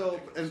part of it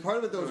though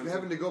is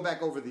having to go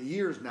back over the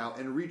years now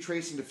and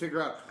retracing to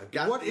figure out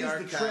got what the is the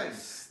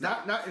archives.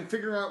 trend. Not and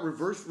figuring out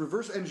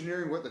reverse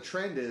engineering what the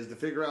trend is to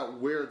figure out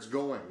where it's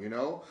going,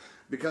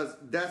 because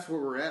that's where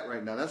we're at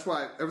right now. That's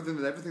why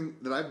everything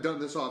that I've done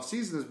this off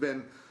season has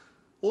been,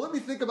 well, let me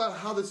think about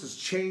how this has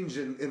changed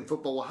in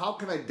football. Well, how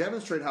can I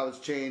demonstrate how it's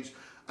changed?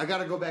 I got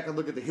to go back and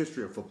look at the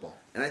history of football.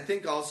 And I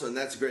think also, and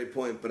that's a great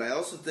point, but I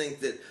also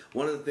think that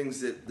one of the things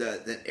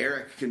that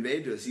Eric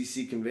conveyed to us,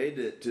 EC conveyed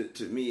it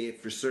to me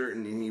for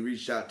certain, and he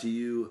reached out to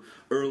you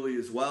early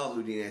as well,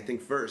 Houdini, I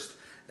think first.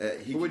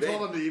 We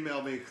told him to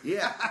email me.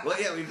 Yeah, well,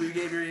 yeah, we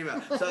gave your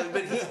email. So,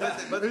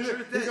 but the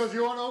truth He is, goes,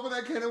 "You want to open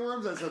that can of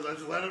worms?" I said,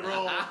 "Let's let it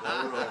roll."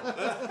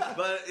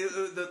 but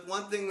the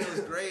one thing that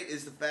was great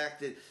is the fact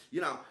that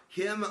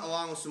him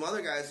along with some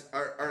other guys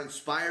are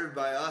inspired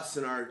by us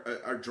and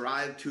our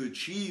drive to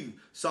achieve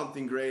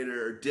something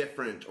greater or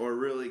different or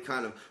really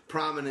kind of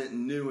prominent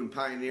and new and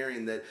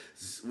pioneering. That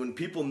when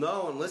people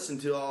know and listen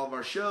to all of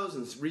our shows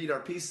and read our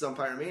pieces on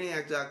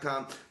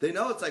pyromaniac.com, they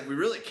know it's like we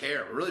really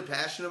care. We're really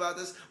passionate about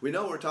this. We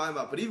know what we're talking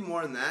about. But even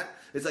more than that,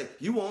 it's like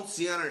you won't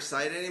see on our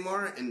site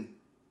anymore, and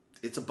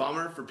it's a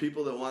bummer for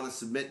people that want to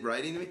submit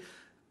writing to me.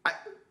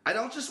 I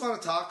don't just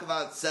want to talk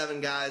about 7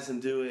 guys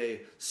and do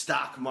a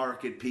stock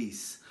market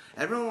piece.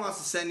 Everyone wants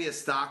to send you a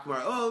stock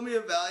market. Oh, let me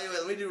evaluate.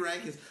 Let me do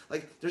rankings.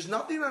 Like, there's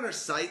nothing on our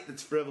site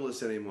that's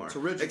frivolous anymore. It's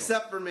original.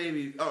 Except for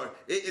maybe,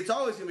 it's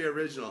always going to be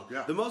original.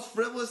 Yeah. The most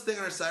frivolous thing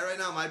on our site right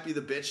now might be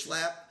the bitch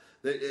slap.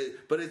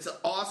 But it's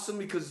awesome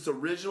because it's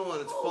original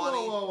and it's funny.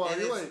 Whoa,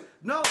 and it's, wait.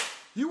 no.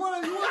 You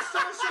want to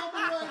start something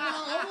right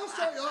now?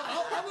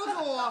 I'm going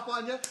to go off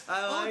on you.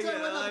 I like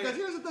it. Because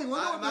here's the thing. Am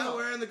I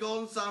wearing the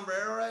golden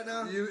sombrero right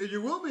now?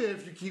 You will be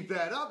if you keep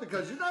that up,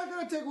 because you're not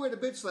going to take away the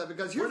bitch slap.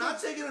 Because we're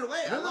not taking it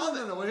away. I love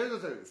it. No. Here's the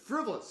thing.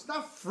 Frivolous. It's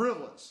not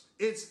frivolous.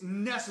 It's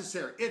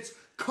necessary. It's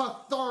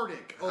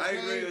cathartic. Okay? I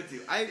agree with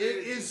you. It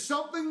is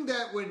something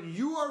that when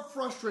you are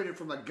frustrated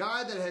from a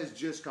guy that has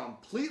just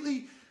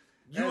completely,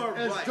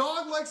 as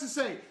Dog likes to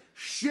say,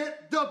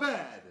 shit the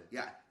bed.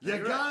 Yeah. You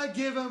gotta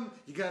give him,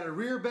 you gotta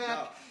rear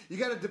back, you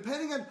gotta,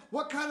 depending on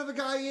what kind of a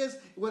guy he is,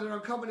 whether I'm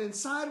coming in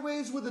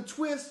sideways with a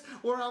twist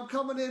or I'm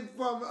coming in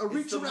from a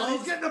reach around,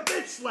 he's getting a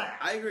bitch slap.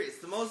 I agree. It's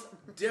the most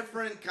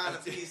different kind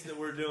of piece that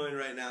we're doing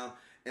right now,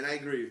 and I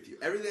agree with you.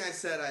 Everything I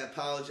said, I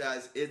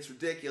apologize. It's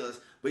ridiculous,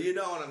 but you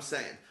know what I'm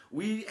saying.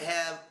 We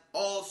have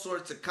all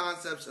sorts of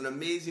concepts and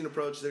amazing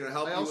approaches that are going to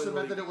help you. I also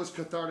meant that it was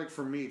cathartic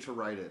for me to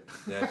write it.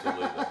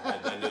 Absolutely.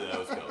 I knew that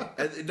was coming.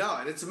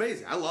 And it's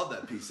amazing. I love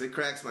that piece. It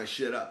cracks my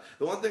shit up.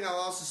 The one thing I'll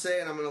also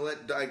say, and I'm going to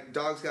let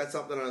Dog's got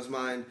something on his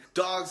mind.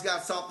 Dog's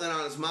got something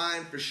on his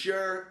mind for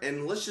sure.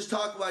 And let's just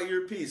talk about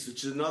your piece,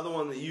 which is another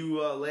one that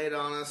you laid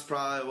on us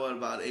probably,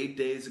 about 8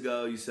 days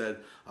ago. You said,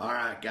 all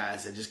right,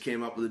 guys, I just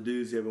came up with a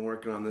doozy. I've been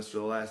working on this for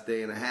the last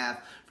day and a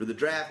half for the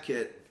draft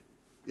kit.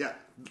 Yeah.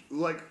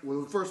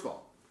 First of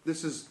all,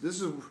 this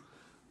is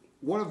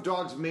one of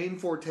Dog's main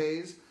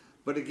fortes,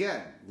 but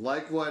again,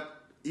 like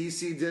what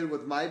EC did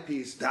with my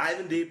piece,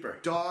 diving deeper.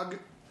 Dog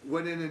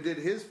went in and did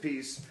his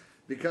piece,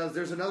 because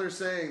there's another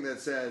saying that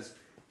says,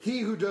 he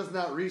who does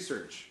not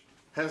research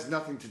has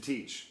nothing to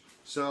teach.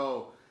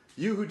 So,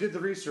 you who did the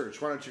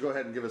research, why don't you go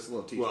ahead and give us a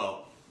little teach?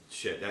 Well,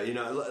 shit.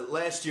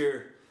 Last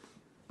year,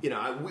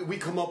 we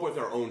come up with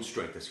our own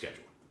strength of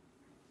schedule.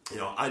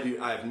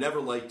 I have never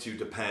liked to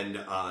depend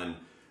on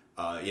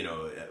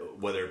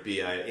whether it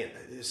be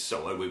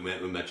we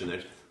mention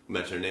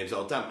their names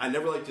all the time. I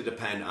never like to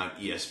depend on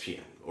ESPN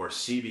or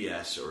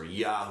CBS or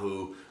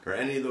Yahoo or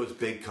any of those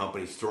big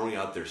companies throwing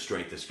out their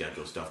strength of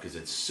schedule stuff, because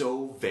it's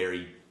so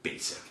very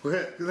basic.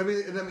 Okay, let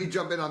me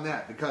jump in on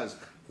that, because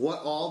what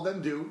all of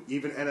them do,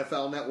 even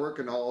NFL Network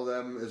and all of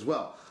them as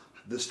well,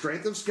 the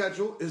strength of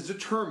schedule is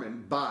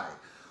determined by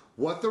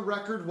what the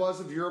record was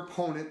of your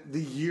opponent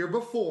the year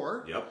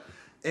before. Yep.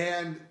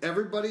 And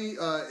everybody,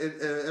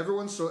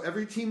 so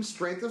every team's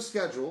strength of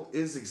schedule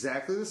is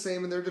exactly the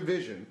same in their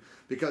division,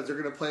 because they're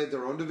going to play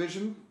their own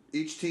division,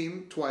 each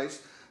team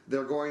twice.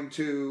 They're going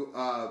to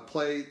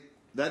play,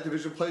 that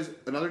division plays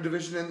another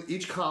division in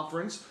each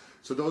conference,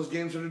 so those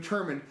games are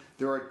determined.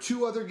 There are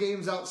 2 other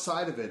games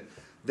outside of it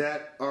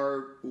that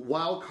are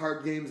wild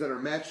card games that are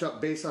matched up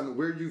based on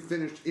where you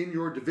finished in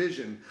your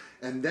division,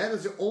 and that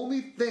is the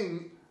only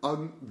thing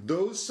on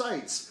those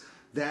sites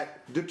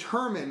that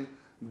determine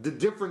the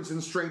difference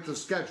in strength of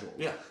schedule.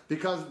 Yeah.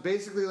 Because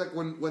basically, like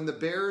when the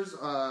Bears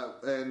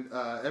and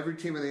every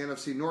team in the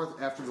NFC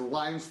North, after the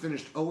Lions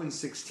finished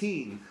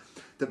 0-16,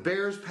 the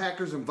Bears,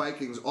 Packers, and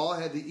Vikings all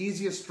had the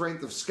easiest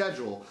strength of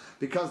schedule,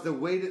 because they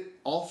weighted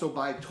also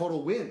by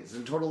total wins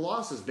and total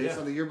losses based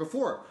on the year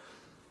before.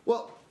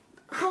 Well,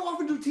 how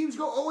often do teams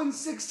go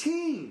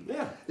 0-16?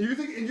 Yeah. You're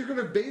going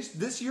to base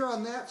this year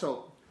on that?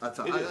 So that's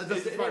It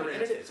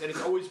is. And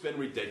it's always been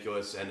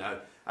ridiculous. And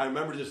I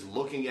remember just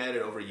looking at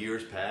it over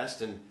years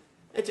past, and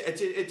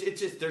it's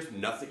just, there's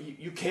nothing.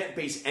 You can't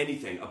base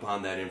anything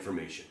upon that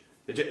information.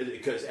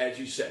 Because, as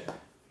you said,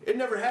 it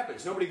never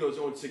happens. Nobody goes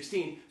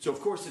 0-16. So,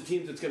 of course, the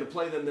team that's going to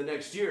play them the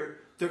next year,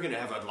 they're going to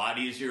have a lot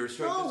easier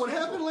strength. No, what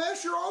happened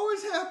last year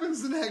always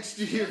happens the next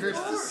year. It's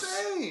the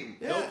same.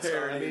 Yeah, No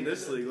parity in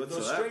this league.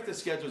 Those strength of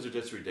schedules are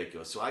just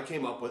ridiculous. So I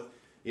came up with,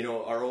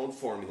 our own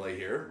formula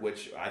here,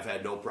 which I've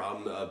had no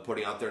problem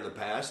putting out there in the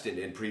past and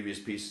in previous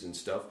pieces and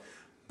stuff.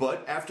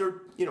 But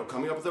after,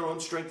 coming up with our own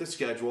strength of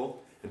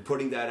schedule and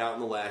putting that out in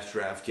the last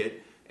draft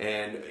kit,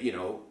 and,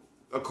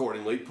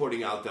 accordingly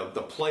putting out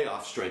the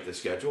playoff strength of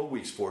schedule,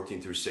 weeks 14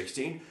 through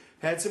 16,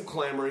 had some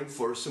clamoring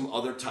for some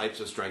other types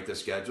of strength of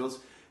schedules.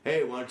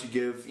 Hey, why don't you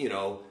give,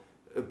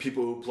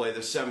 people who play the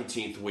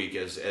 17th week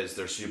as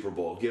their Super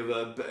Bowl, give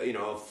a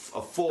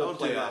full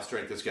playoff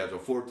strength of schedule,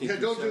 14 Yeah,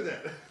 through don't 17. do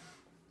that.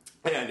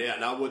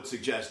 And I would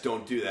suggest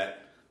don't do that.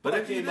 But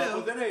I came up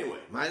with it anyway.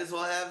 Might as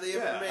well have the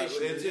information.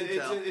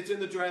 It's in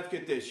the draft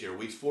kit this year,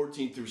 weeks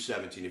 14 through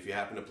 17, if you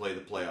happen to play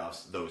the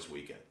playoffs those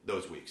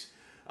weeks.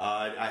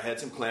 I had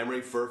some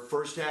clamoring for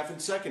first half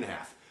and second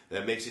half.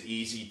 That makes it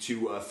easy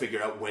to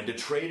figure out when to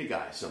trade a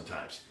guy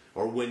sometimes.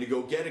 or when to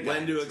go get a guy. When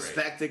in to trade.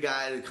 expect a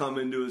guy to come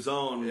into his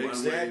own when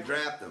you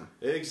draft him.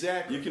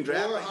 Exactly. You can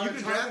draft Or you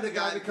can draft the a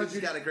guy because because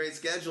he's got a great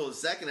schedule. The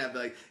second half, be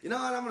like, you know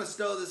what, I'm going to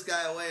stow this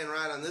guy away and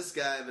ride on this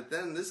guy, but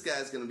then this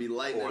guy's going to be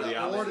lighting Or it the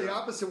up. Or the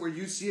opposite, where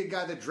you see a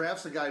guy that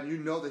drafts a guy and you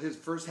know that his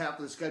first half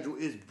of the schedule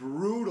is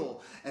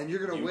brutal, and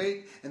you're going to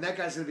wait, and that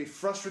guy's going to be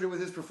frustrated with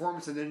his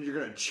performance, and then you're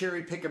going to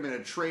cherry pick him in a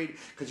trade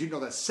because you know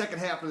the second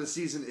half of the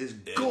season is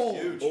gold.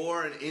 huge.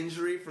 Or an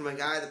injury from a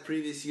guy the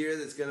previous year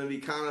that's going to be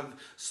kind of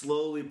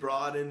slowly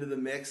brought into the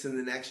mix in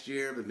the next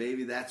year, but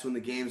maybe that's when the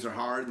games are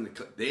hard, and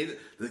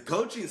the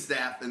coaching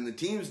staff and the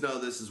teams know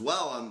this as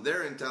well on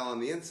their intel on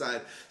the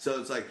inside. So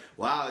it's like,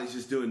 wow, he's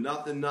just doing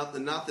nothing,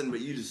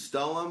 but you just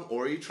stow him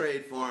or you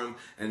trade for him,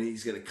 and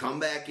he's going to come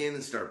back in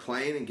and start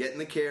playing and getting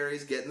the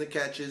carries, getting the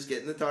catches,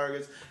 getting the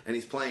targets, and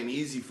he's playing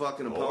easy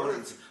fucking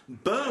opponents.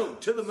 Boom,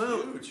 to the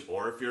moon. Huge.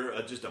 Or if you're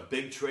just a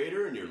big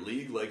trader and your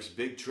league likes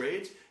big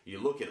trades, you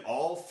look at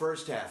all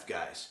first half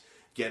guys.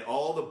 Get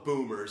all the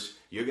boomers.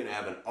 You're going to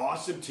have an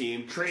awesome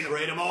team. Trade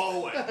them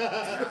all away.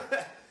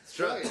 That's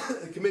right.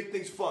 It can make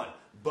things fun.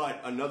 But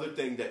another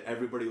thing that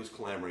everybody was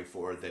clamoring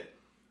for that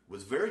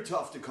was very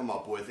tough to come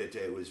up with,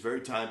 it was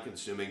very time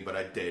consuming, but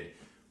I did,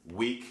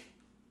 week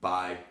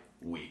by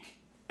week.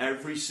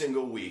 Every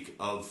single week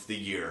of the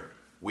year,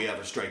 we have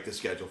a strength of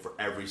schedule for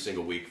every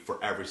single week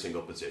for every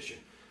single position.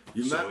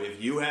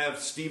 If you have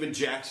Steven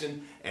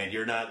Jackson and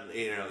you're not,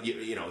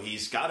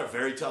 he's got a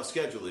very tough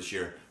schedule this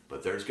year,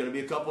 but there's going to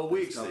be a couple of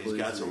weeks that he's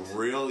got some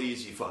real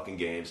easy fucking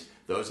games.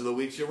 Those are the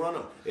weeks you run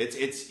them.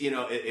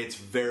 It's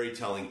very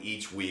telling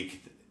each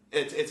week.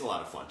 It's a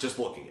lot of fun just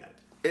looking at it.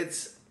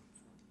 It's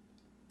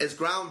as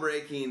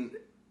groundbreaking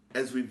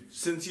as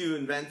since you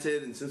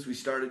invented and since we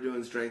started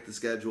doing strength of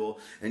schedule,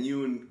 and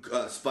you and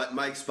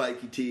Mike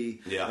Spiky T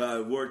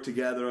worked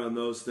together on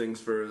those things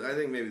for I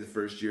think maybe the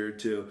first year or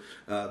two.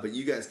 But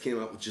you guys came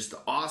up with just an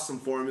awesome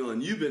formula,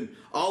 and you've been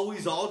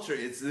always altering.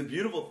 It's the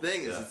beautiful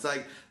thing is it's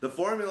like the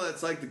formula.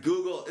 It's like the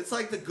Google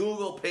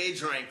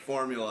PageRank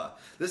formula.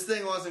 This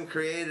thing wasn't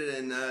created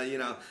in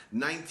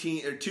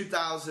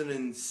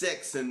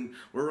 2006, and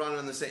we're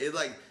running the same. It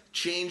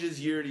changes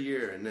year to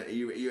year, and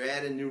you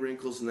add in new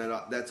wrinkles, and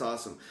that's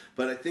awesome.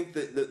 But I think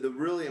that the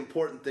really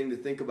important thing to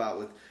think about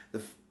with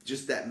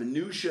just that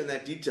minutia and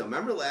that detail.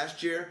 Remember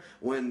last year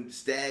when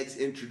Stags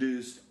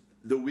introduced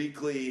the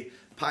weekly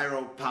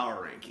Pyro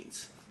power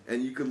rankings,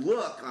 and you could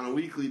look on a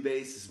weekly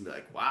basis and be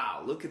like,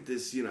 "Wow, look at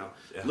this!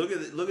 Look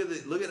at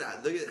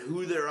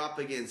who they're up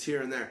against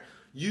here and there."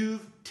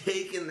 You've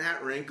taken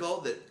that wrinkle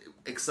that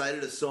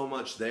excited us so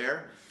much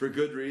there for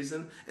good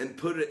reason and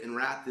put it and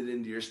wrapped it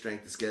into your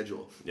strength of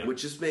schedule,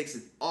 which just makes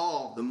it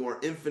all the more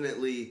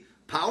infinitely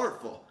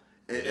powerful.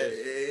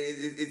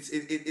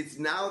 It's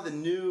now the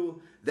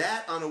new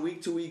that on a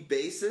week-to-week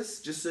basis.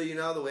 Just so you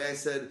know, the way I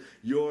said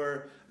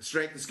your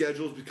strength of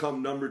schedule has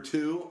become number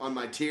 2 on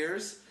my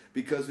tiers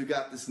because we've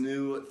got this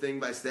new thing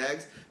by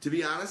Stags. To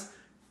be honest,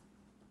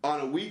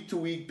 on a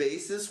week-to-week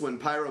basis, when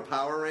Pyro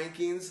Power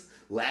Rankings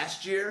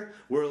last year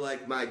were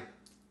like my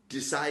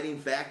deciding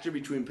factor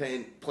between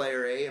paying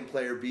player A and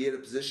player B at a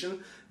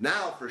position.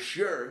 Now, for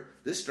sure,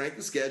 this strength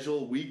of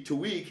schedule week to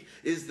week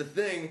is the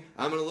thing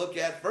I'm going to look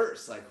at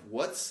first. Like,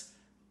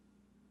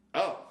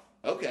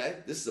 okay,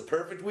 this is a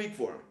perfect week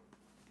for him.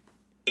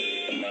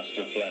 The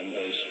master plan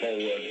goes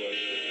forward.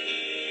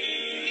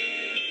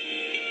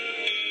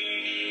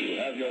 You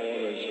have your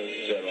orders,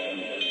 Zeron.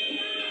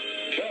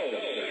 Go!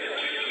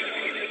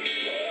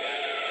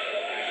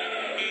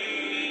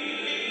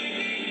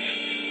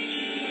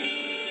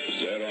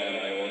 Zeron,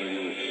 I order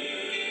you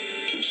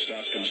to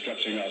start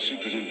constructing our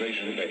secret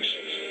invasion base.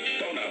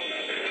 Go now.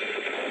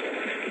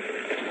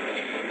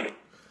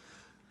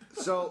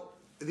 So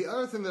the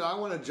other thing that I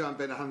want to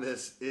jump in on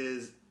this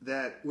is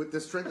that with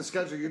the strength of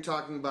schedule you're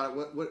talking about,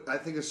 what I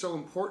think is so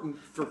important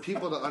for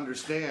people to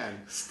understand.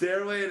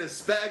 Stairway to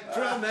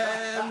Spectrum,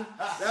 man.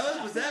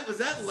 Was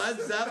that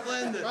Led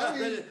Zeppelin?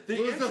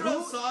 The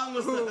intro song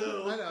was The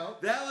Who. I know.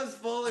 That was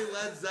fully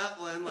Led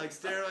Zeppelin, like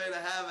Stairway to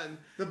Heaven.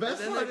 The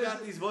best and then part they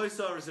got is- these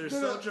voiceovers that are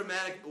so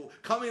dramatic,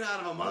 coming out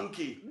of a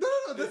monkey.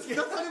 No, that's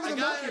not even A a guy in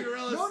monkey. a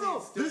gorilla No,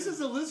 suit's this doing-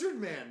 is a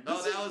lizard man.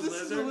 Oh, that was This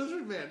is a Lizard?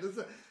 lizard man.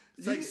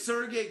 It's like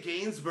Sergei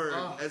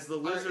Gainsbourg as the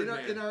lizard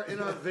man. In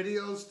our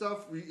video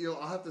stuff,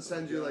 I'll have to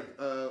send you like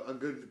a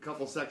good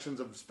couple sections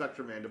of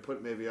Spectrum Man to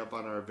put maybe up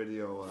on our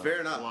video.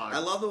 Fair enough. blog. I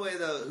love the way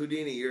the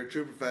Houdini, you're a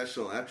true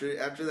professional. After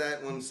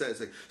that one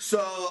says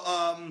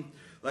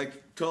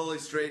like totally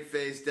straight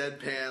face,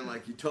 deadpan,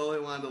 like you totally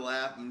wanted to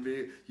laugh and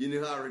you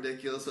knew how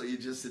ridiculous what you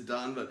just had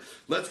done. But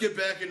let's get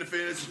back into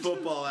fantasy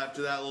football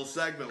after that little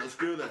segment. Let's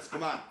do this.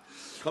 Come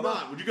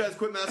on. Would you guys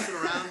quit messing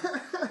around?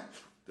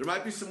 There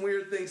might be some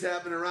weird things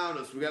happening around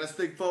us. We got to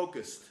stay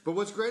focused. But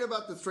what's great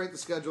about the strength of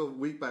schedule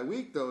week by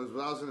week, though, is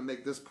what I was going to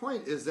make this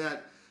point, is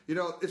that,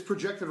 it's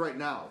projected right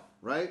now,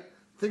 right?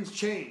 Things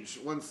change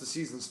once the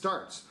season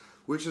starts,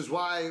 which is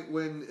why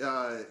when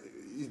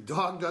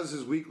Dog does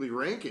his weekly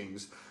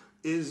rankings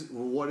is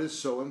what is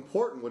so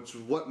important, which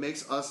is what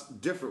makes us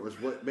different, which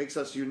is what makes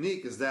us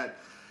unique, is that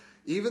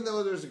even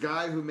though there's a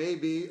guy who may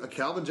be a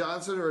Calvin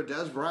Johnson or a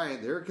Des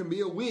Bryant, there can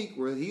be a week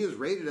where he is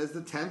rated as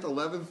the 10th,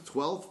 11th,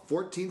 12th,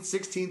 14th,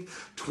 16th,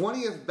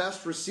 20th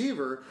best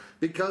receiver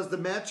because the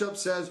matchup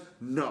says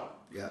no.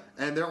 Yeah.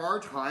 And there are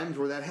times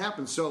where that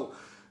happens. So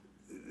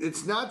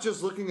it's not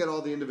just looking at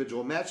all the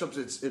individual matchups.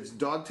 It's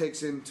Dog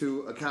takes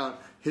into account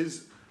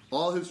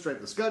all his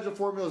strength of schedule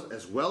formulas,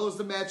 as well as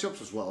the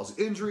matchups, as well as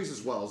injuries,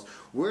 as well as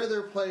where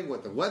they're playing,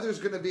 what the weather's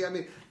going to be. I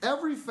mean,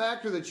 every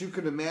factor that you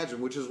can imagine,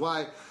 which is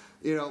why,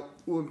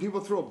 when people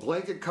throw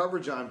blanket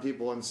coverage on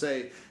people and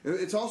say,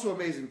 it's also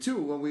amazing,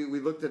 too, when we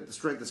looked at the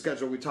strength of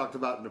schedule we talked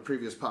about in the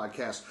previous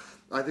podcast.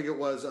 I think it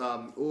was,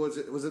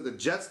 was it the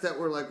Jets that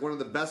were like one of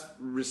the best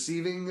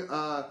receiving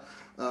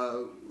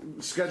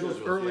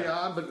schedules early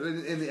on, but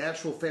in the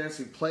actual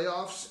fantasy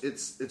playoffs,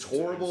 it's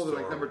horrible. They're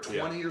like number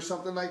 20 or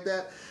something like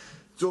that.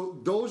 So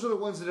those are the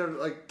ones that are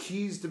like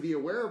keys to be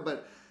aware of.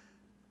 But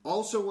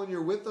also when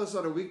you're with us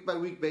on a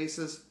week-by-week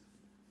basis,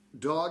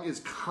 Dog is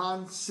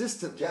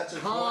consistently. Jets are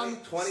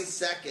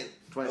 22nd.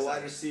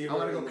 Wide receiver. I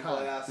want to in go the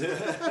con.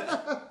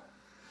 playoffs.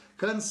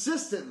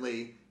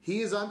 Consistently, he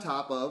is on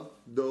top of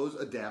those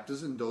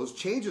adapters and those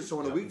changes. So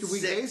on a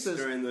week-to-week basis,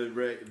 during the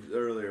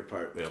earlier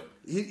part. Yep.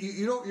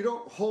 you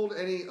don't hold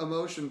any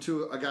emotion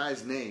to a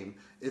guy's name.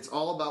 It's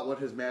all about what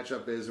his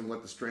matchup is and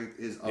what the strength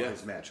is of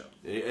his matchup.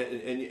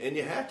 And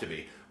you have to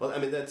be. Well, I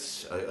mean,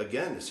 that's,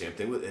 again, the same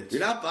thing with it.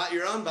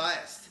 You're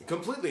unbiased.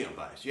 Completely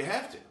unbiased. You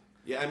have to.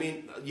 Yeah, I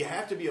mean, you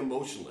have to be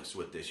emotionless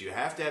with this. You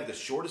have to have the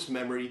shortest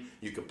memory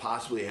you could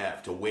possibly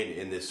have to win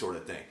in this sort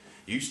of thing.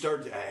 You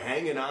start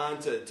hanging on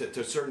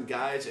to certain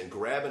guys and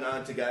grabbing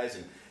on to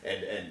guys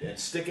and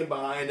sticking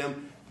behind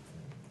them,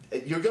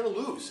 you're going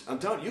to lose. I'm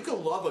telling you, you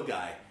can love a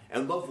guy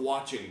and love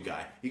watching a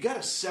guy. You got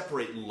to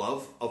separate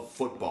love of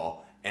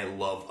football and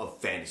love of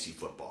fantasy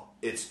football.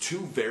 It's two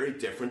very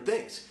different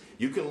things.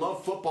 You can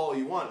love football all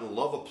you want and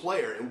love a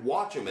player and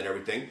watch him and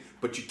everything,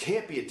 but you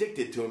can't be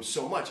addicted to him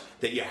so much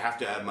that you have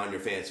to have him on your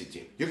fantasy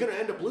team. You're going to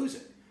end up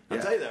losing. I'll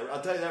tell you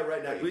that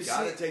right now. You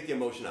got to take the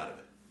emotion out of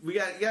it. You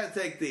got to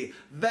take the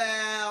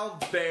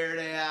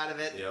Valverde out of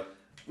it. Yep.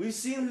 We've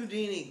seen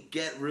Houdini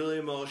get really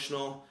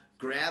emotional,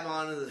 grab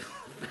onto the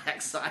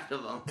backside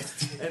of him,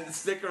 and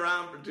stick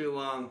around for too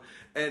long.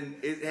 And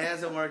it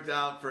hasn't worked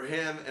out for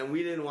him, and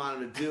we didn't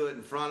want him to do it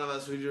in front of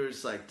us. We were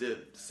just like,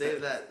 dude,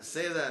 save that.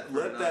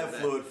 Let that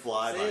fluid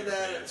fly.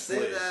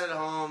 Save that at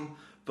home.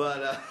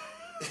 But,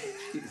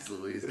 jeez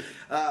Louise.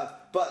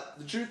 But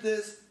the truth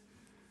is,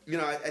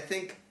 I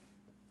think,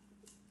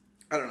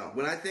 I don't know.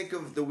 When I think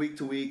of the week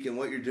to week and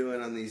what you're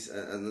doing on these,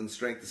 on the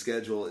strength of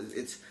schedule,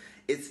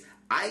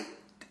 I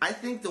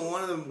think that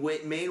one of the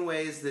main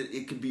ways that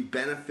it could be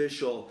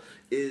beneficial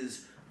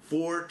is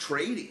for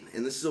trading,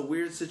 and this is a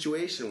weird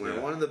situation where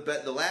one of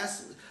the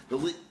last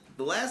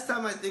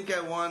time I think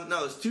I won. No,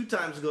 it was 2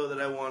 times ago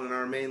that I won in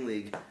our main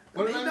league.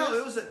 What did I miss?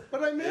 Yeah,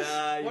 What I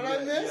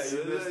missed?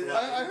 you missed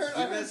I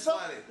heard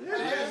something. I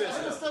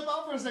had to step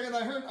out for a second.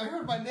 I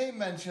heard my name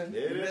mentioned.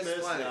 You didn't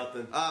miss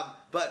nothing.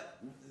 But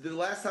the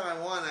last time I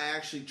won, I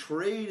actually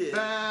traded.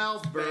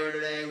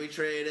 Valverde. We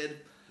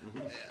traded.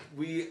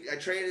 I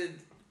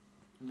traded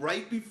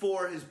right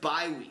before his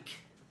bye week.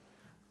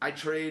 I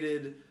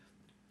traded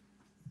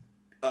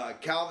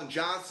Calvin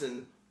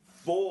Johnson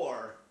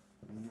for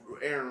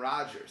Aaron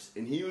Rodgers,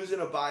 and he was in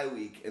a bye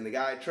week, and the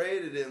guy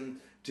traded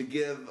him to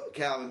give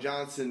Calvin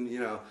Johnson,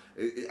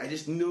 I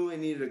just knew I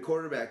needed a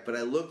quarterback, but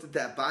I looked at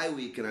that bye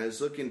week and I was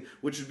looking,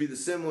 which would be the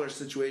similar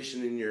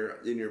situation in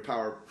your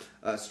power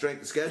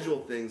strength of schedule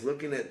things,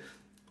 looking at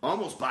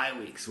almost bye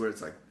weeks where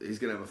it's like he's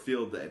going to have a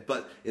field day.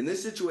 But in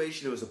this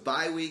situation, it was a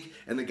bye week,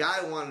 and the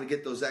guy wanted to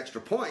get those extra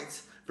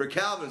points. For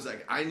Calvin's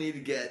like, I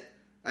need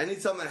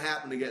something to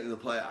happen to get into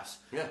the playoffs.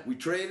 Yeah. We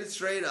traded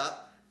straight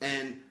up,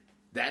 and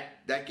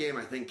that game,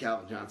 I think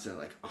Calvin Johnson had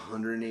like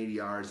 180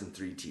 yards and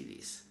 3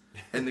 TDs.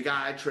 And the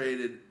guy I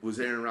traded was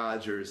Aaron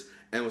Rodgers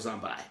and was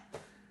on bye.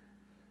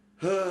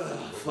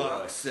 Oh,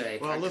 fuck's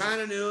sake. Well, I kind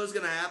of knew it was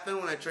going to happen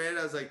when I traded.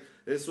 I was like,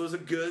 this was a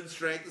good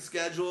strength of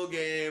schedule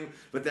game,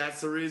 but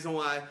that's the reason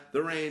why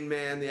the Rain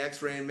Man, the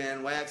ex-Rain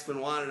Man,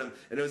 Waxman wanted him.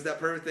 And it was that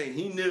perfect thing.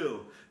 He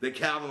knew that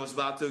Calvin was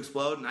about to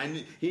explode, and I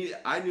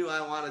knew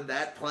I wanted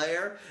that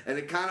player, and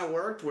it kind of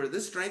worked where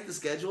this strength of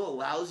schedule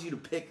allows you to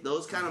pick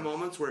those kind of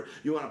moments where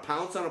you want to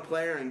pounce on a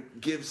player and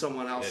give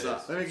someone else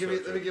up. Let me give you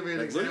an Like,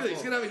 example. look,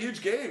 he's gonna have a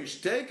huge game. You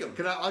should take him.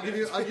 I'll give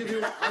you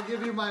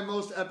my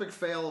most epic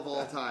fail of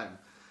all time.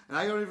 And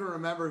I don't even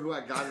remember who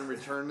I got in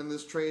return in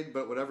this trade,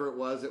 but whatever it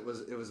was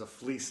a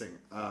fleecing.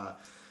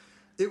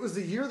 It was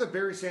the year that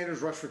Barry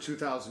Sanders rushed for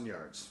 2,000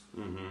 yards.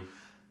 Mm-hmm.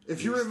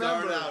 If you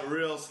remember, started out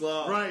real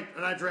slow, right?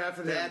 And I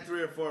drafted him. Had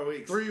 3 or 4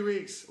 weeks. 3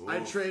 weeks. Ooh. I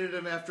traded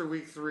him after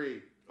week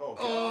 3. Oh.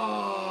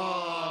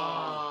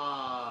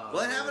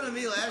 Well, it happened to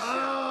me last year.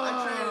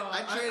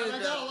 I traded.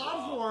 I got a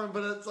lot for him,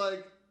 but it's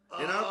like.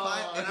 In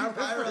our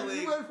Pyro league,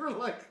 he went for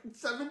like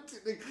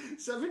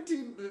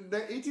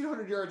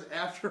 1,800 yards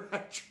after I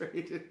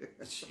traded him.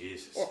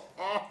 Jesus. Well,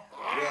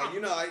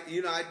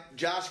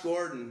 Josh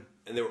Gordon.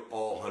 And they were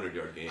all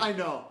 100-yard games. I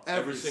know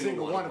every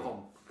single one of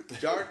them.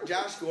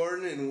 Josh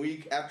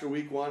Gordon after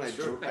week 1,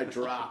 I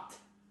dropped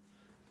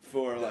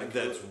for like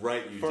That's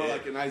right, you for did.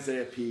 like an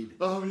Isaiah Pede.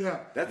 Oh yeah,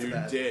 That's You a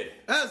bad. did.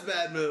 That was a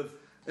bad move.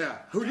 yeah.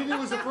 Houdini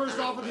was the first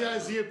off of the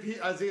Isaiah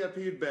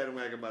Pede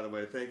bandwagon, by the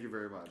way. Thank you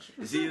very much.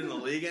 Is he in the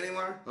league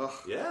anymore?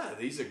 Yeah,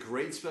 he's a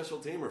great special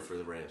teamer for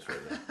the Rams right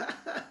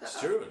now. It's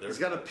true. He's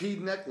got a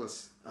Pede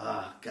necklace.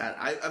 Oh God,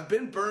 I've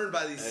been burned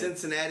by these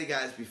Cincinnati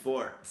guys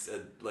before.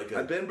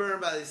 I've been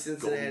burned by these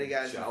Cincinnati golden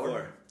guys shower?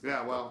 before.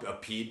 Yeah, well, a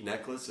peed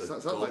necklace, a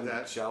something like golden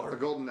that. shower. A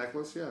golden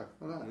necklace. Yeah,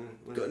 why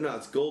not? No,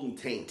 it's golden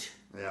taint.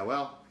 Yeah,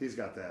 well, he's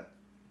got that.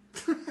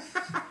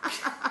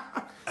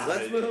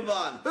 Let's move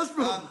on. Let's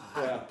move on.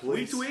 Yeah, Week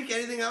please. to week,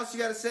 anything else you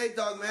got to say?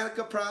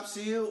 Dogmatica, props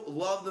to you.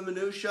 Love the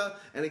minutia.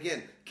 And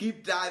again,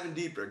 keep diving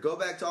deeper. Go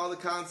back to all the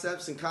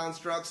concepts and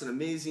constructs and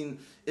amazing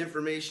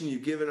information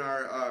you've given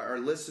our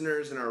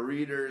listeners and our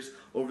readers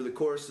over the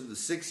course of the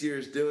 6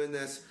 years doing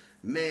this.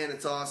 Man,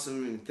 it's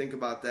awesome. And think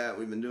about that.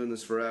 We've been doing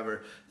this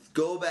forever.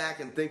 Go back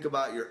and think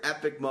about your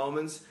epic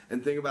moments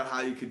and think about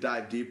how you could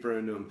dive deeper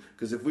into them.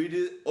 Because if we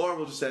do, or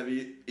we'll just have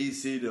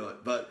EC do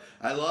it. But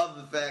I love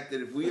the fact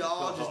that if we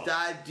all just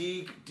dive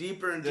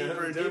deeper and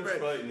deeper and deeper,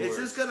 it's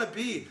just going to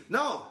be,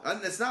 no,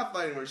 it's not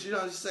fighting words. You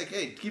know, it's just like,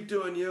 hey, keep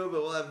doing you,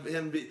 but we'll have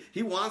him be,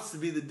 he wants to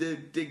be the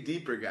dig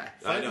deeper guy.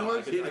 I know.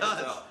 words? I can He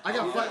does. tell. I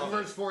got fighting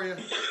words for you.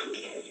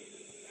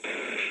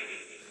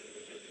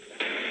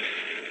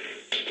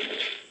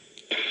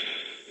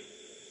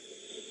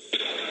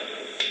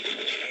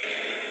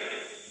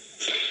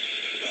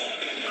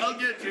 I'll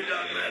get you,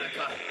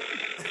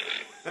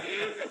 Dogmatica.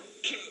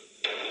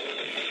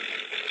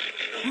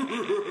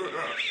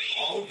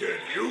 I'll get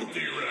you,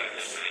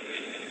 D-Rex.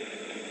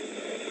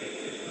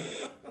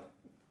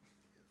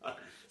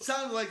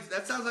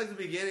 That sounds like the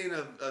beginning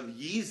of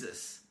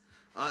Yeezus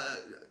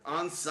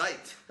on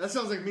site. That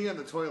sounds like me on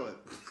the toilet.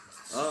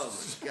 Oh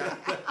my God!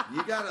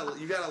 You got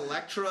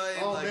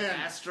Electroid, Oh like man,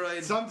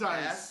 asteroid.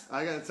 sometimes ass?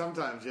 I got it.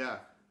 Sometimes, yeah.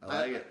 I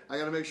like it. I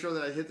got to make sure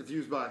that I hit the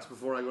fuse box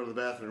before I go to the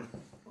bathroom.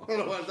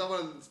 Otherwise, I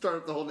want to start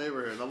up the whole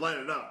neighborhood. I'll light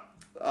it up.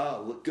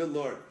 Oh, good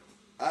lord!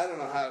 I don't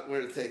know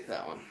where to take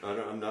that one.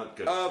 I'm not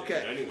going to Okay,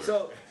 it anywhere.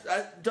 so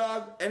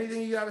Dog,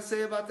 anything you got to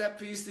say about that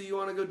piece that you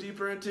want to go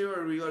deeper into,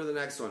 or do we go to the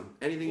next one?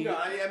 Anything? You know,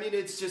 I mean,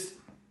 it's just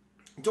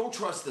don't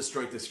trust the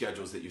strength of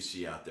schedules that you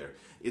see out there.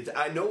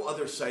 I know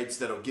other sites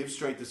that'll give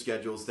strength of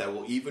schedules that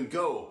will even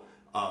go.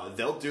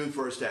 They'll do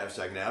first half,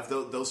 second half.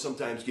 They'll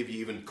sometimes give you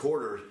even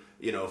quarter.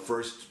 You know,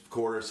 first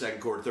quarter,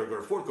 second quarter, third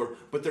quarter, fourth quarter.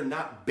 But they're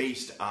not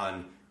based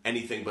on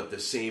anything but the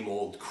same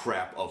old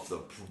crap of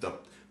the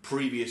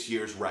previous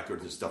year's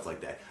records and stuff like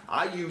that.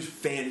 I use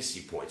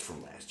fantasy points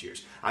from last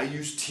year's. I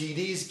use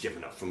TDs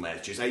given up from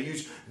last year's. I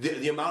use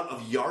the amount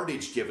of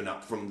yardage given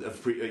up from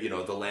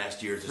the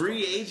last year's.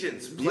 Free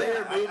agents,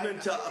 player Yeah,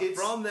 movement it's-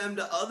 from them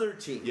to other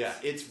teams. Yeah,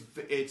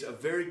 it's a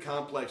very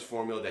complex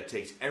formula that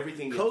takes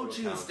everything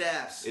Coaching into account.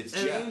 staffs, It's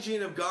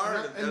changing of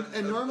guard,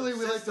 And normally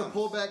we like to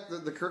pull back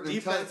the curtain and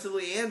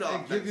defensively and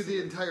and give you offensively.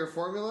 the entire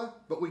formula,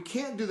 but we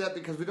can't do that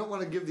because we don't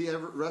want to give the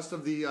rest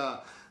of the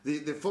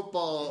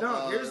football.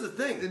 No, here's the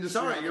thing. industry.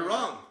 Sorry, you're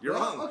wrong. You're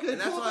wrong. Okay, and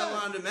that's pull what I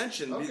back. wanted to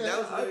mention. Okay. That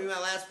was going to be my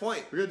last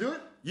point. We're gonna do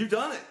it. You've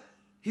done it.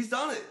 He's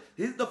done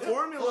it. The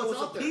formula Oh, it's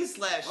was out a there. piece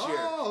last year.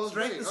 Oh,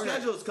 Strength great. of Okay.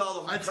 schedule is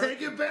called a I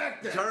take it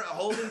back then.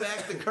 holding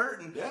back the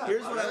curtain. Yeah,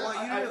 Here's what I want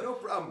you I to have do. no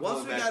problem Once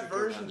pulling we back got the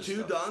curtain on version this 2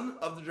 stuff. done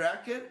of the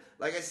draft kit,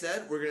 like I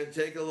said, we're going to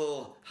take a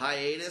little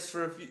hiatus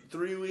for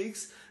 3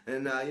 weeks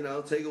and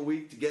take a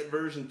week to get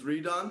version 3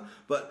 done.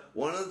 But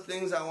one of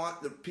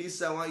the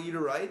pieces I want you to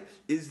write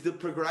is the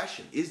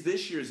progression. Is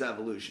this year's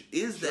evolution?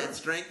 Is that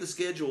strength of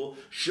schedule?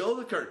 Show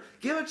the curtain.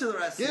 Give it to the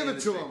rest of Give the it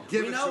to industry.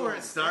 them. We know where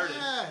it started.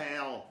 Ah,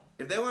 hell.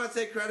 If they want to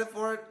take credit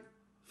for it,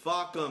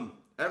 fuck them.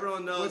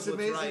 Everyone knows What's what's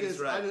amazing right is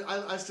right.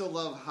 I still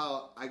love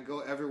how I go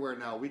everywhere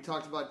now. We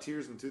talked about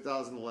tiers in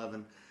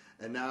 2011,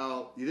 and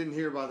now you didn't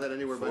hear about that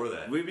anywhere. Before but,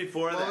 that.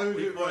 Before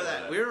Well,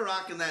 that. We were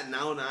rocking that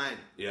now 9.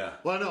 Yeah.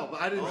 Well, no,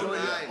 but I didn't join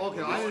it. 09.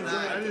 Okay,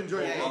 I didn't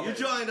join it. Yeah, you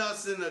joined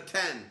us in the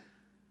 10.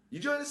 You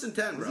joined us in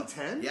 10, bro. it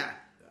 10? Yeah.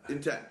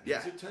 In 10. Yeah.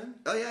 Is it 10?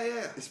 Oh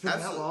yeah. It's been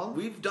that long?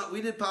 We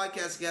did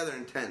podcasts together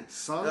in 10.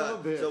 Son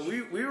of a bitch. So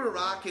we were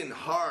rocking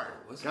hard.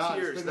 God,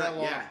 Cheers, it's been that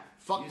long. Yeah.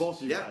 Fuck both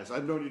of you Yeah. guys.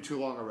 I've known you too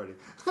long already.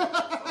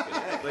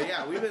 But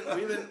yeah,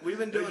 we've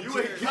been doing You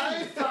ain't cheers.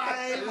 High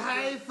five!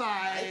 High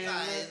five!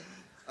 High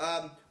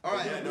five. All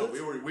right. Yeah, no,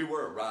 we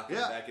were rocking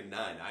Yeah. back in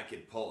 9. I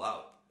could pull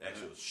out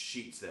actual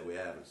sheets that we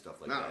have and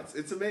stuff like No, that.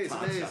 it's amazing.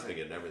 Concepting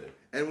it and everything.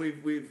 And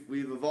we've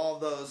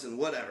evolved those and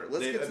whatever.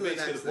 Let's get to the basically,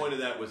 next the point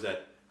thing. of that was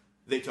that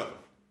they took them.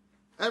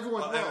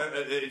 Everyone,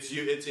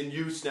 It's in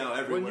use now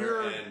everywhere,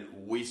 you're-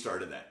 and we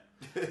started that.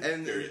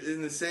 And Period.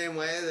 in the same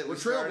way that we We're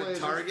started trailblazers.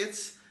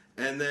 targets,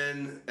 and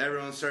then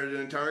everyone started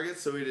doing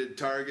targets, so we did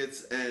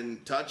targets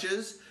and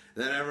touches.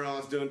 And then everyone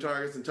was doing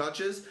targets and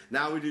touches.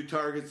 Now we do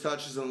targets,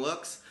 touches, and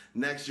looks.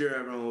 Next year,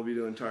 everyone will be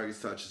doing targets,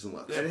 touches, and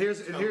looks. and here's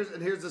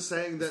the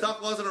saying that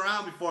Stuff wasn't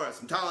around before us.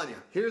 I'm telling you.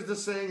 here's the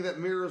saying that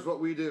mirrors what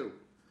we do.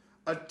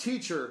 A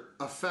teacher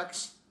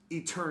affects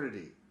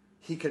eternity.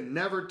 He can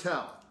never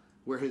tell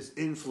where his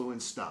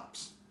influence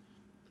stops.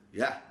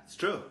 Yeah, it's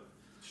true.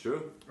 It's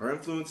true. Our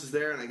influence is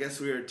there, and I guess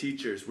we are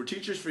teachers. We're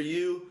teachers for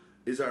you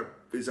is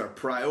our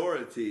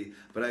priority,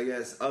 but I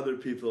guess other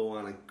people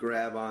want to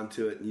grab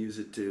onto it and use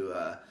it to.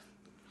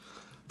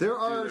 There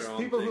are their own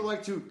people thing. who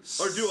like to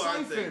Or do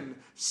our thing.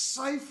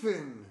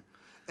 siphon,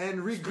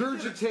 and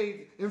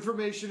regurgitate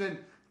information and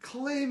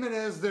claim it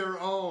as their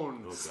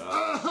own.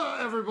 Oh,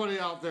 God. Everybody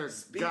out there,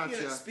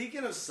 gotcha.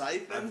 Speaking of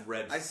siphon, I've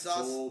read I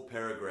saw full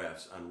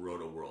paragraphs on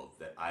Roto World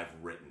that I've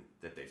written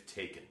that they've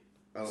taken.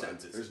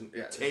 Sentences.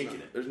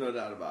 Taking it. There's no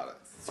doubt about it.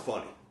 It's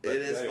funny. It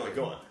is anyway, funny.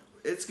 Go on.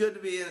 It's good to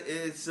be in.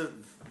 It's the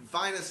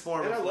finest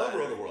form. And of I love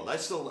flattery. Roto World. I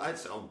still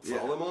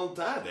follow them all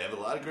the time. They have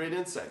a lot of great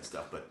insight and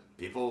stuff, but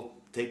people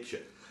take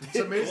shit. It's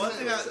amazing.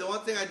 The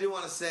one thing I do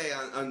want to say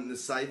on the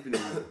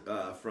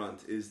siphoning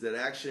front is that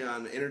actually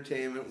on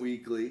Entertainment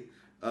Weekly,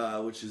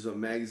 which is a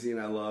magazine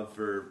I love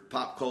for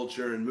pop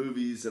culture and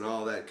movies and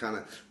all that kind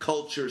of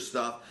culture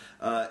stuff,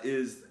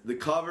 is the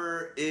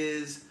cover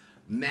is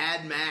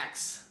Mad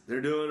Max. They're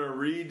doing a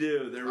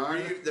redo. They're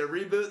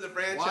rebooting the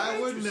franchise. Why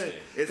wouldn't they?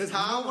 It's Because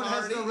Tom no one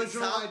Hardy. has the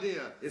original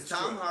idea. It's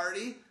Tom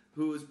Hardy,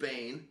 who was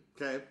Bane.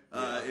 Okay.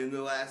 In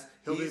the last,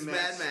 He'll be he's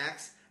Max. Mad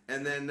Max,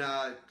 and then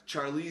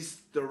Charlize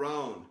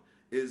Theron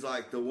is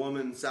like the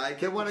woman sidekick.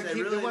 They want to which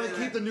keep. really they want to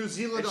didn't- keep the New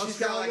Zealand and she's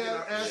got Australia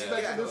like an-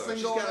 aspect of this thing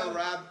she's going got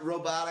on. a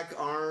robotic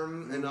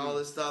arm and all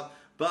this stuff,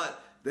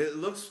 but it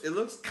looks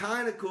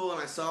kind of cool. And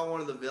I saw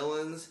one of the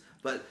villains.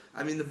 But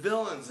I mean, the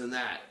villains in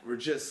that were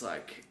just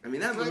like, I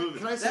mean, that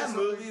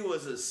movie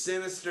was as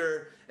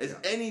sinister as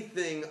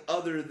anything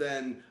other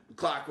than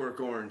Clockwork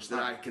Orange that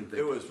I can think.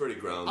 It was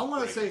pretty groundbreaking. I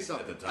want to say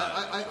something. At the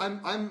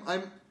time,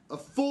 I'm a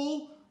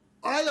full.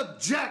 I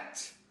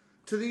object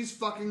to these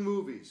fucking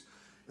movies.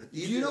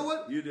 You know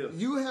what? You do.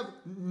 You have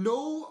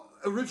no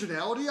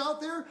originality out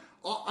there.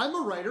 I'm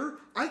a writer.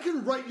 I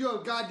can write you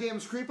a goddamn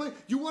screenplay.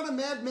 You want a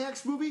Mad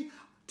Max movie?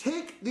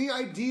 Take the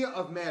idea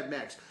of Mad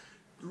Max.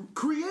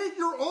 Create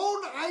your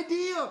own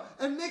idea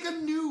and make a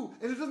new.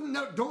 And it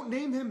doesn't. Don't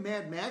name him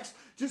Mad Max.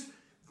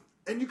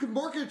 And you can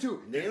market it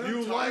too. Name If him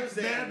you like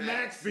Tarzan Mad Max.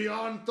 Max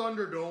Beyond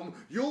Thunderdome,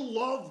 you'll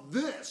love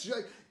this.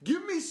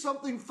 Give me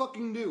something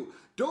fucking new.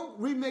 Don't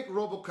remake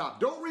RoboCop.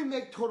 Don't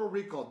remake Total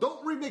Recall.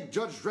 Don't remake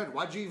Judge Dredd.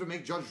 Why'd you even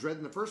make Judge Dredd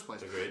in the first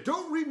place? Agreed.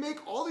 Don't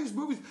remake all these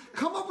movies.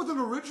 Come up with an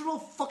original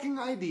fucking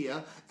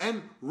idea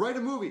and write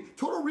a movie.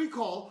 Total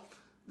Recall,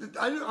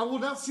 I will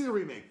not see the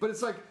remake, but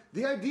it's like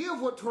the idea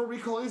of what Total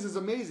Recall is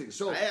amazing.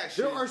 So I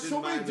actually there are so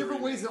didn't many mind the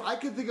different ways that remake.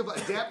 I can think of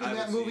adapting I that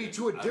haven't movie seen it.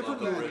 to a I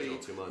different love the movie. original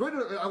too much. Right,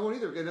 no, I won't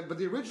either. But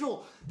the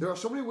original, there are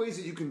so many ways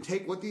that you can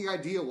take what the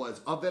idea was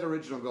of that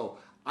original and go,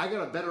 I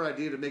got a better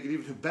idea to make it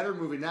even a better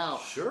movie now.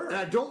 Sure. And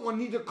I don't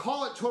need to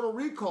call it Total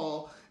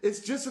Recall. It's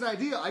just an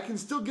idea. I can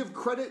still give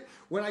credit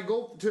when I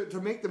go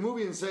to make the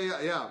movie and say,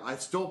 yeah, I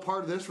stole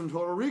part of this from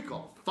Total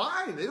Recall.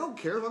 Fine. They don't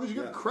care as long as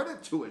you give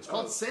credit to it. It's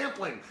called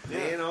sampling.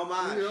 Paying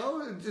homage.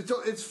 You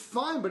know, it's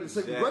fine, but it's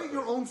like, Exactly. write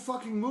your own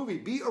fucking movie.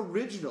 Be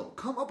original.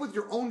 Come up with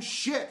your own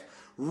shit.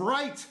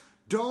 Write.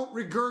 Don't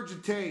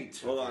regurgitate.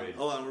 Hold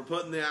on. We're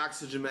putting the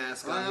oxygen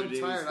mask on. I am Houdini's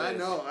tired. I face.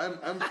 know.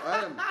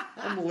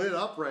 I'm lit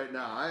up right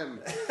now. I am.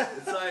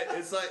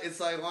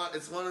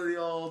 It's one of the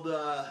old.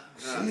 No,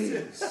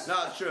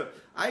 it's true.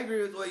 I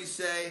agree with what you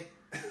say.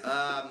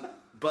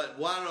 But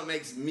one, I don't know, it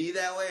makes me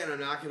that way, and I'm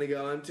not going to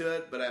go into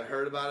it. But I've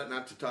heard about it.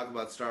 Not to talk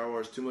about Star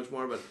Wars too much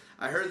more, but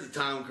I heard that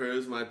Tom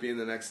Cruise might be in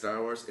the next Star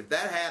Wars. If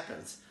that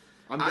happens,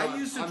 I'm done.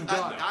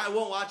 I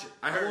won't watch it.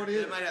 I heard won't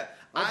it either. might happen.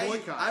 I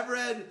boycott.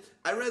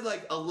 I read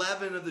like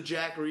 11 of the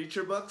Jack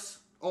Reacher books.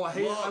 Oh, I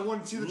hate it. I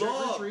wouldn't see the Jack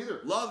Reacher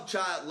either.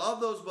 Love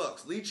those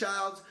books. Lee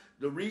Child's,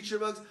 the Reacher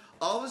books.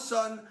 All of a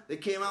sudden, they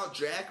came out,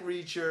 Jack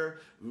Reacher,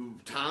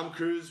 Tom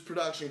Cruise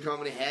production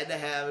company had to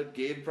have it,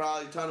 gave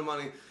probably a ton of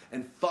money,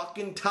 and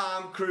fucking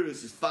Tom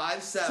Cruise is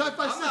 5'7".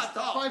 I'm not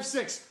tall.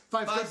 5'6".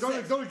 5'6".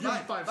 Don't give me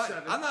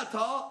 5'7". I'm not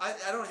tall.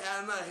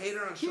 I'm not a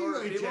hater on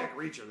shorter ain't people. Jack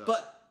Reacher, though.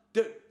 But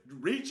dude,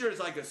 Reacher is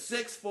like a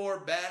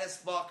 6'4"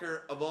 baddest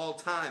fucker of all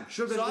time.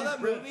 Should've been Saw Lee that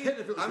Brad movie? Pitt if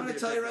it was I'm gonna going be to a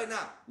tell you big right guy.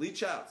 now. Lee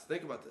Childs.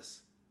 Think about this.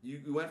 You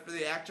went for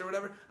the actor or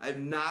whatever. I've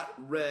not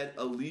read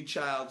a Lee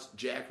Childs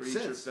Jack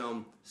Reacher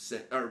film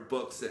or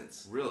book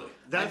since. Really?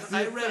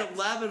 I read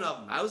 11 of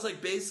them. I was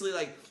like basically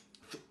like,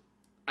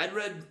 I'd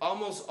read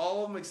almost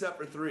all of them except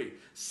for 3.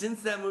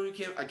 Since that movie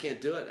came, I can't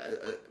do it.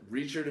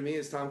 Reacher to me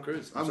is Tom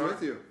Cruise. I'm sorry.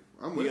 with you.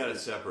 You got to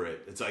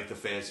separate. It's like the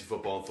fantasy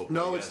football and football.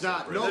 No, You it's gotta not.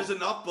 separate. No. There's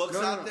enough books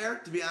No. out there,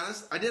 to be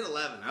honest. I did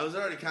 11. I was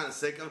already kind of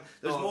sick of them.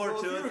 There's Oh, more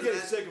well, to if it. you were than getting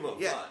that. sick of them,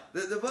 yeah.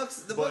 fine. The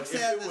books But if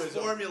had it this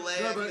was formulaic.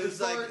 Yeah, but it as was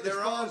far, like as they're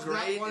far all as great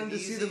not wanting and to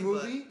easy, see the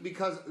movie,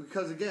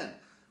 because again,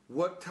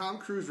 what Tom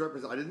Cruise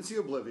represents. I didn't see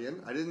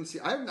Oblivion. I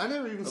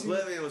never even seen.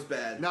 Oblivion was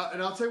bad. Now, and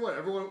I'll tell you what,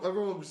 everyone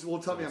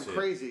will tell me I'm Didn't see it.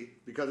 crazy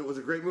because it was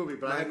a great movie,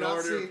 but I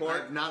Minority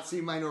Report? have not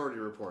seen Minority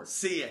Report.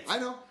 See it. I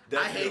know.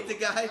 I hate the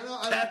guy. I know.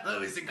 That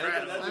movie's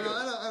incredible. That's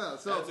I know.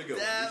 So, That's a good one.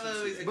 That You should see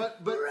movie's it. but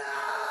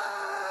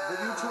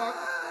you talk.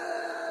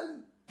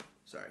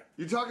 Sorry.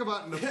 You talk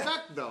about an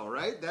effect, though,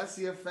 right? That's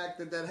the effect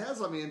that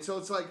has on me. And so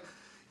it's like,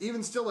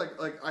 even still, like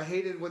I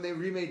hated when they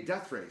remade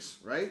Death Race,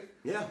 right?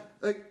 Yeah.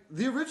 Like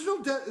the original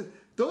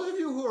those of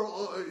you who are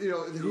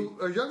who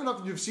are young enough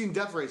and you've seen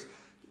Death Race,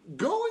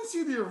 go and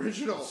see the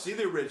original. See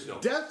the original.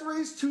 Death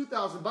Race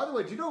 2000. By the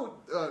way, do you know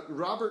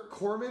Robert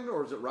Corman,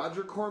 or is it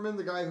Roger Corman,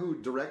 the guy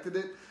who directed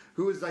it?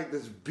 Who is like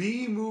this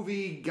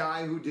B-movie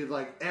guy who did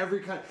like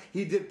every kind.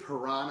 He did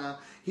Piranha.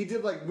 He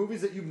did like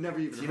movies that you've never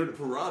even heard of.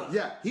 Piranha.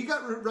 Yeah, he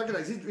got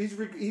recognized.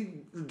 He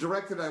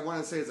directed, I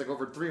want to say, it's like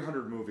over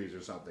 300 movies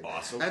or something.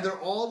 Awesome. And they're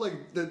all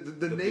like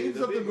the names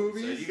of the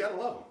movies. So you gotta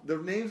love The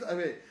them. names. I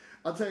mean,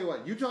 I'll tell you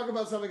what. You talk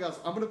about something else.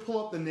 I'm going to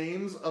pull up the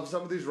names of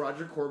some of these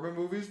Roger Corman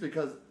movies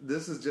because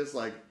this is just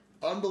like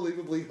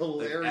unbelievably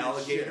hilarious. Like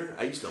Alligator. Shit.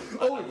 I used to.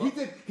 Oh, he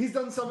did. He's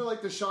done something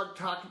like the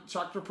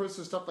Sharktopus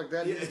and stuff like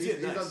that. Yeah,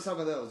 he's nice. done some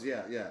of those.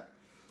 Yeah.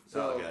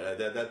 So, Oh god,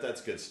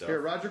 that's good stuff.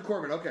 here, Roger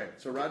Corman. Okay,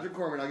 so Roger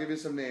Corman. I'll give you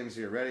some names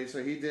here. Ready?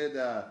 So he did.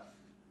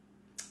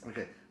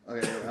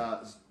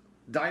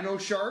 Dino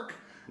Shark,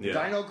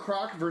 Yeah. Dino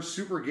Croc versus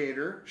Super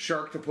Gator,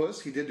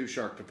 Sharktopus. He did do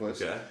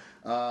Sharktopus. Okay.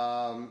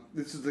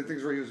 This is the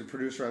things where he was a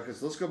producer on.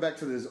 Because let's go back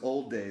to his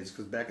old days.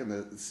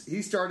 Because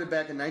he started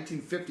back in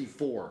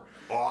 1954.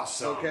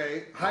 Awesome.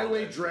 Okay,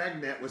 Highway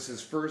Dragnet was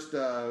his first.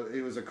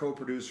 He was a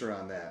co-producer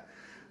on that.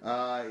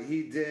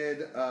 He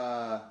did.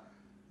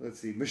 Let's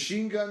see,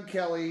 Machine Gun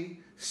Kelly,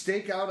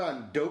 Stakeout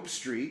on Dope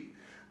Street,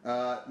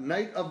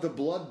 Night of the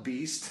Blood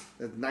Beast,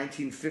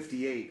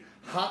 1958,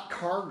 Hot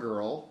Car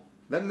Girl.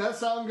 Doesn't that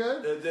sound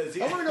good?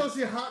 I'm gonna go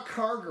see Hot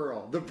Car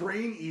Girl, The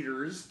Brain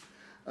Eaters,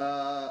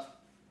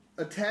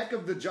 Attack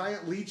of the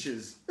Giant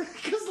Leeches,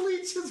 because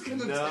leeches can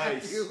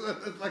attack you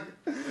with like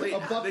Wait, a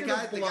bucket the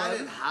guy of blood.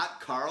 did Hot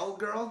Carl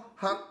Girl?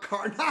 Hot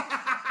Car.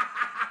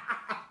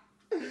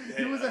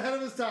 He was ahead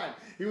of his time.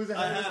 He was I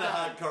ahead of had his a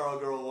time. hot Carl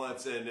girl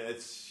once, and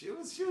she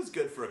was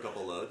good for a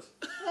couple loads.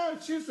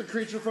 She's the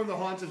creature from the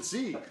haunted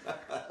sea.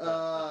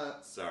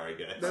 Sorry,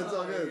 guys. That's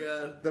all my good.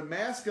 God. The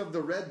Mask of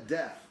the Red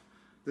Death.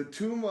 The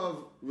Tomb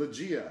of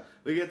Legia.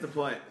 We get the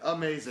point.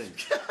 Amazing.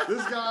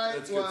 This guy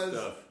That's good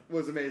stuff.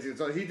 was amazing.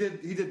 So he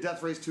did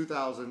Death Race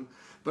 2000,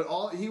 but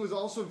he was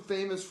also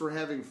famous for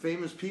having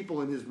famous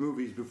people in his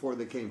movies before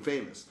they became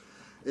famous.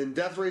 In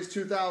Death Race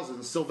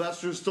 2000,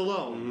 Sylvester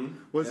Stallone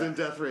was in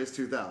Death Race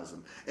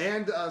 2000,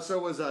 and so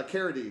was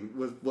Carradine.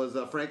 Was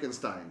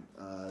Frankenstein.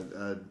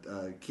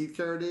 Keith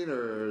Carradine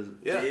or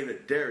Yeah.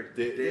 David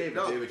David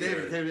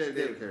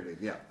Carradine.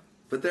 Yeah.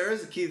 But there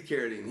is a Keith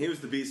Carradine. He was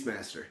the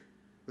Beastmaster.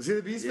 Was he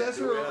the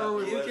Beastmaster, Yeah, or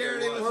was Keith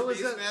Carradine or was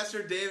the that-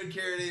 Beastmaster. David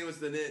Carradine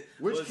was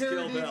Which was Kill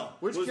Carradine? Bill.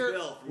 Which was Car-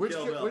 Bill from which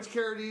Kill Car- Bill. which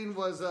Carradine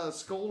was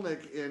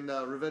Skolnick in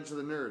Revenge of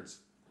the Nerds?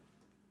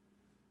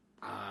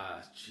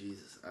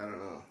 Jesus, I don't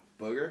know.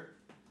 Booger?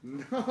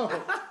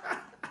 No.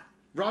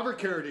 Robert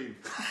Carradine.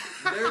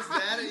 There's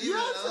that.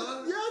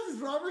 Yes,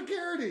 it's Robert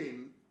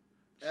Carradine.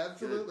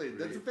 Absolutely, Good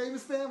that's a grief.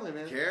 famous family,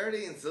 man.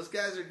 Carradines. Those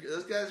guys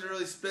are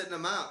really spitting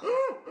them out.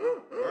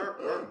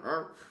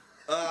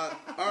 All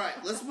right,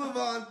 let's move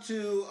on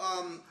to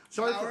Power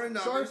and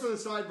Sorry Numbers. for the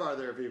sidebar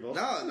there, people.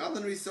 No,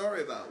 nothing to be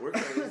sorry about. We're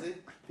crazy.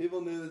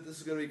 People knew that this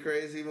was going to be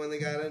crazy when they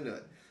got into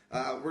it.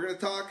 We're going to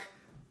talk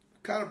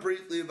kind of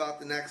briefly about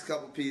the next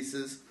couple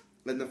pieces.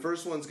 And the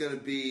first one's going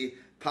to be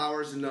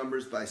Powers and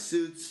Numbers by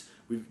Suits.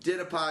 We did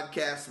a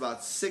podcast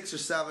about 6 or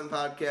 7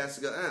 podcasts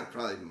ago.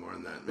 Probably even more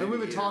than that. And we've been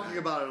Maybe talking 8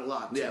 or 9. about it a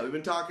lot. Too. Yeah, we've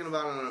been talking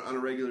about it on a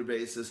regular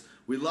basis.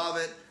 We love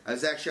it. I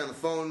was actually on the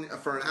phone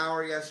for an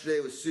hour yesterday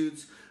with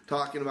Suits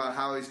talking about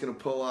how he's going to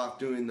pull off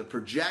doing the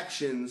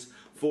projections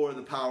for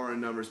the Power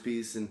and Numbers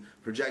piece and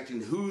projecting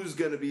who's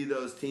going to be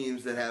those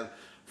teams that have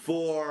 4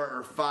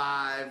 or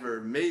 5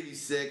 or maybe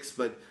 6,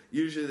 but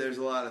usually there's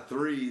a lot of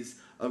 3s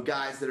of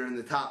guys that are in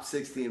the top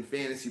 60 in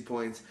fantasy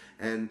points.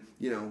 And,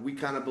 we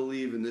kind of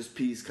believe in this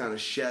piece kind of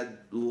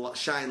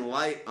shine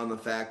light on the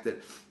fact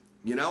that,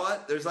 you know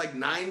what, there's like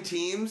 9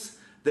 teams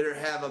that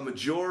have a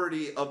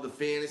majority of the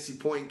fantasy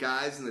point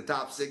guys in the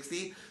top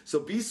 60. So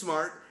be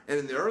smart, and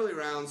in the early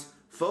rounds,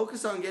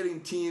 focus on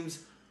getting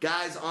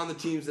guys on the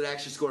teams that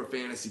actually score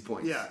fantasy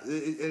points. Yeah,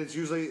 and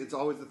it's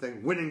always the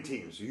thing. Winning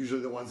teams are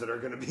usually the ones that are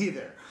going to be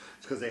there.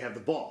 It's because they have the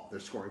ball. They're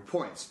scoring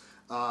points.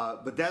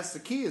 But that's the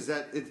key. Is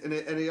that and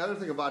the other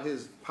thing about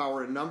his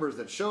Power and Numbers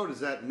that showed is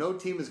that no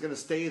team is going to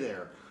stay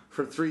there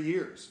for 3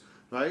 years.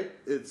 Right?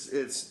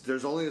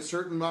 There's only a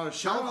certain amount of Not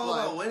shelf all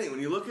life. about winning. When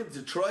you look at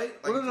Detroit,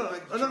 No.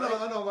 Detroit, I'm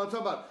talking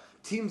about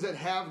teams that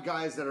have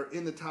guys that are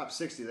in the top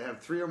 60, that have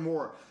 3 or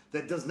more.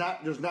 There's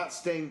not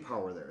staying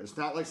power there. It's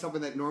not like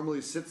something that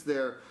normally sits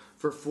there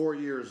for 4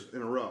 years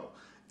in a row.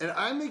 And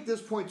I make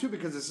this point too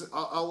because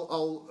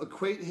I'll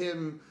equate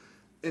him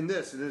in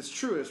this, and it's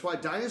true. It's why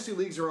dynasty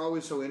leagues are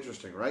always so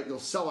interesting, right? You'll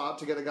sell out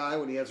to get a guy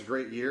when he has a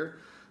great year,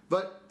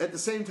 but at the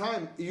same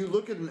time, you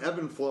look at an ebb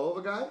and flow of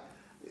a guy.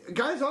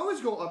 Guys always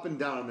go up and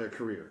down in their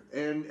career,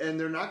 and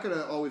they're not going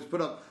to always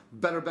put up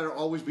better,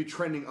 always be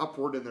trending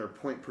upward in their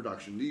point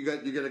production. You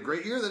get a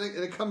great year, then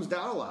it comes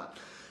down a lot.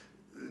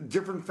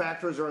 Different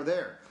factors are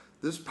there.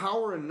 This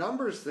Power and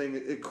Numbers thing,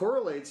 it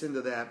correlates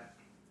into that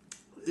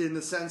in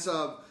the sense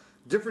of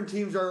different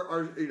teams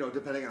are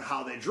depending on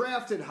how they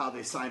drafted, how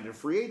they signed in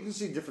free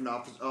agency, different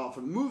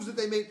often moves that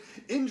they made,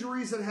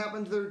 injuries that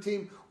happened to their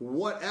team,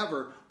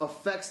 whatever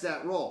affects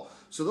that role.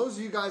 So those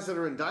of you guys that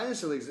are in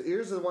dynasty leagues,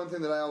 here's the one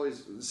thing that I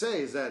always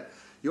say is that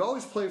you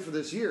always play for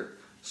this year.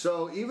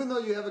 So even though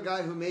you have a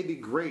guy who may be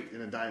great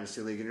in a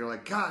dynasty league, and you're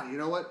like, God, you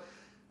know what?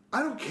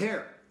 I don't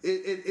care.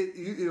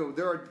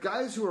 There are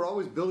guys who are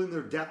always building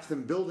their depth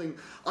and building.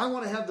 I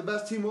want to have the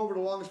best team over the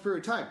longest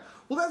period of time.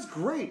 Well, that's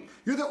great.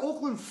 You're the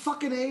Oakland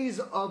fucking A's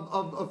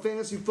of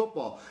fantasy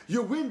football.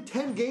 You win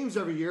 10 games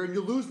every year and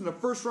you lose in the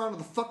first round of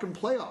the fucking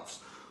playoffs.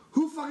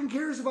 Who fucking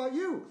cares about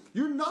you?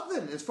 You're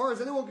nothing as far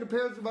as anyone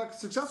compares about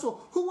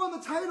successful. Who won the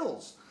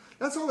titles?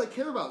 That's all they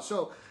care about.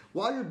 So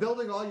while you're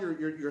building all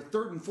your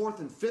third and fourth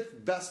and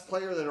fifth best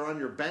player that are on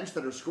your bench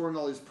that are scoring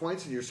all these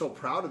points and you're so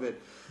proud of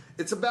it,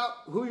 it's about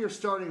who your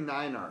starting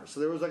nine are. So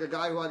there was like a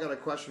guy who I got a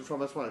question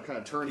from. I just want to kind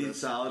of turn this.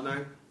 Solid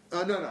nine?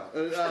 No.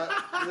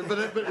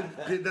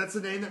 But that's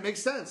the name that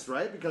makes sense,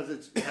 right?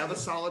 Because you have a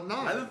solid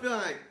nine. I have a feeling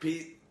like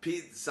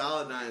Pete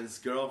Solid Nine's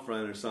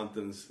girlfriend or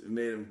something's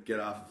made him get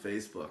off of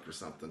Facebook or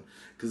something.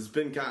 Because it's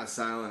been kind of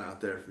silent out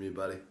there from you,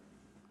 buddy.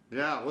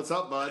 Yeah, what's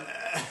up, bud?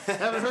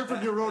 Haven't heard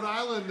from you, Rhode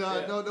Island.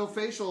 No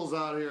facials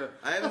out here.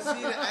 I haven't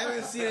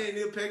seen any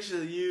new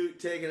pictures of you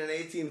taking an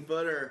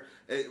 18-footer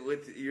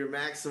with your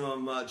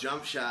maximum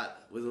jump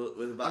shot with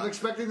about. I'm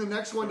expecting the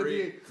next one to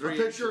be a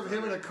picture of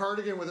him in a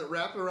cardigan with it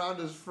wrapped around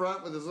his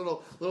front with his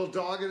little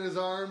dog in his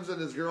arms and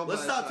his girl.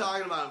 Let's stop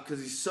talking about him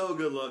because he's so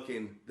good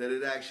looking that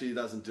it actually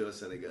doesn't do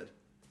us any good.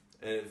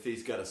 And if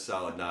he's got a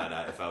solid 9,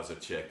 if I was a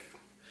chick.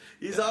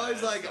 He's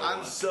always like,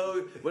 I'm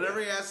so. Whenever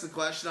he asks the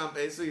question on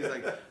Facebook, he's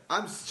like,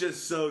 I'm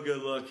just so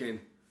good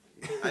looking.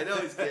 I know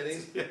he's kidding,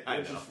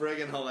 which is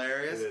friggin'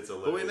 hilarious. It's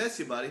hilarious. But we miss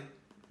you, buddy.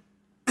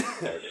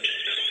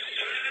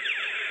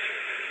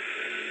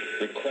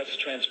 Request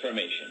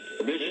transformation.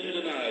 Permission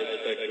denied,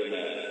 Spectre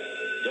Man.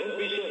 Don't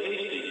be so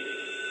hasty.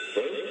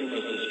 First, you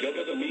must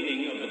discover the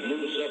meaning of the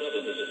blue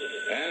substance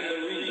and the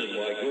reason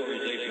why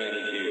Gory's ape man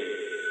is here.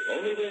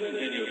 Only then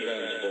can you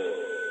transform.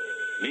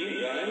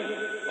 Meantime,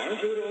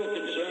 aren't you at all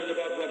concerned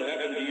about what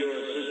happened to your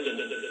assistant,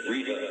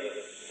 Rita?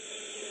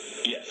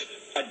 Yes,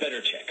 I'd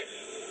better check.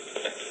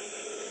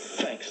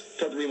 Thanks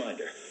for the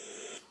reminder.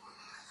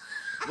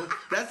 Well,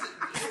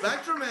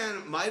 Spectre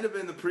Man might have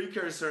been the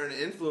precursor and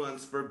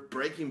influence for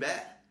Breaking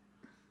Bad.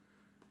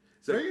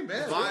 So Breaking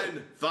Bad.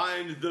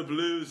 Find the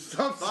blue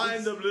Substance.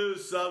 Find the blue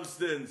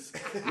substance.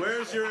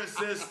 Where's your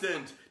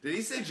assistant? Did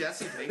he say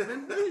Jesse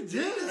Pinkman? He did.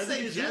 Did he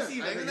say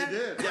Jesse I think Pinkman? he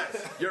did.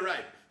 Yes, you're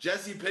right.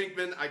 Jesse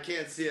Pinkman. I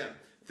can't see him.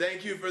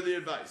 Thank you for the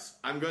advice.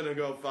 I'm gonna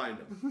go find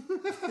him.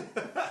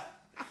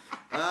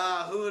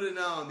 Who would have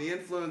known the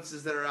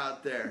influences that are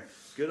out there?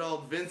 Good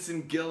old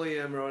Vincent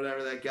Gilliam or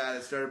whatever that guy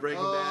that started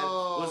Breaking Bad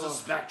was a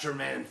Spectre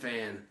Man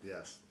fan.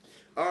 Yes.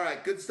 All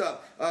right, good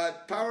stuff.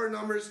 Power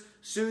numbers.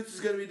 Suits is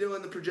going to be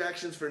doing the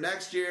projections for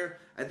next year.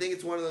 I think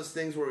it's one of those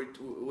things where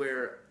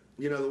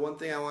the one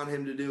thing I want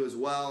him to do as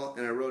well,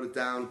 and I wrote it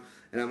down,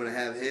 and I'm going to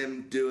have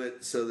him do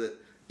it so that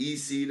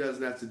EC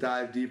doesn't have to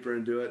dive deeper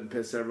and do it and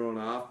piss everyone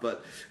off.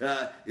 But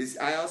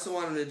I also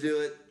want him to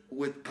do it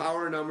with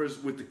power numbers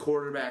with the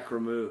quarterback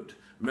removed.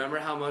 Remember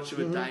how much of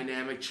a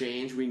dynamic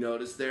change we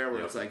noticed there,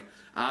 where it's like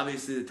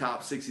obviously the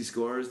top 60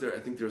 scorers there. I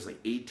think there was like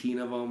 18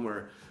 of them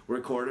were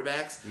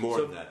quarterbacks.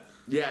 More than that.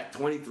 Yeah,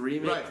 23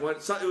 maybe. Right.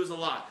 20, so it was a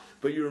lot.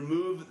 But you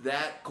remove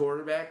that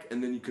quarterback,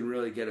 and then you can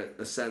really get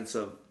a sense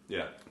of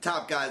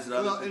top guys and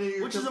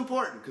others, which is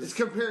important. It's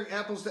comparing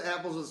apples to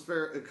apples is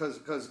fair because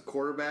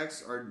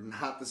quarterbacks are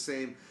not the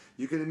same.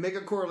 You can make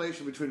a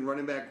correlation between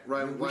running back,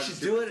 we should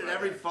do it at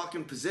every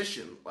fucking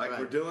position, like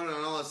we're doing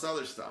on all this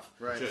other stuff.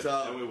 Right. Sure.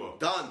 So, And we will.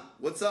 done.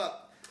 What's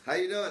up? How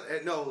you doing?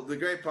 No, the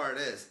great part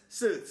is,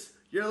 Suits,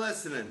 you're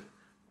listening.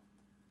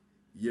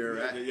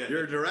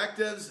 Your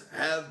directives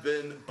have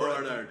been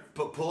ordered.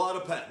 Pull out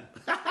a pen.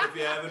 If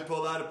you haven't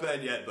pulled out a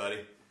pen yet,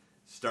 buddy,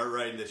 start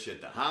writing this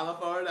shit down. Holla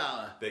for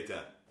 $1. Big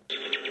time.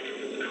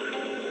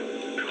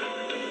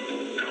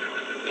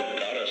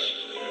 Got us.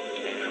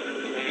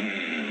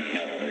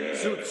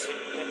 Suits.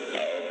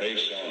 Our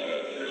base on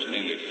Earth is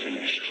nearly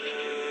finished.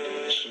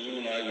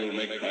 Soon I will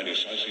make my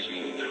decisive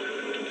move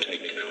to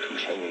take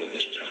control of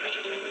this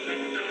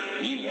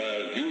planet.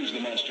 Meanwhile, use the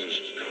monsters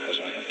as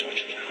I have taught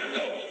you.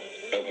 Now,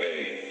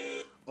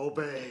 obey.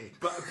 Obey.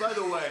 By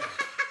the way,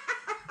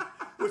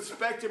 when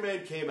Spectre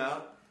Man came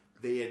out,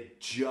 they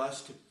had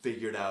just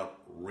figured out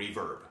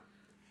reverb.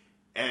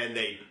 And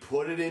they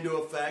put it into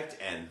effect,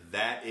 and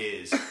that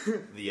is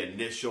the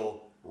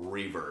initial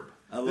reverb.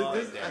 I love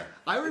it. There.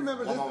 I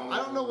remember this. I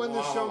don't know when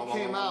this show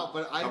came out,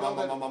 but I know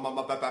that.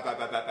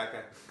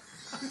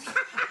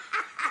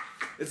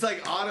 It's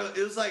like auto.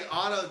 It was like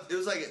auto. It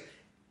was like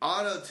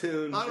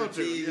auto-tune for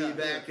Auto-tune, TV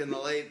back in the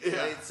late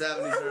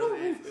 70s,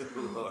 early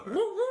 80s.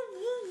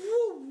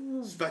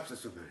 Spectre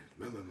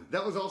Man.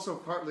 That was also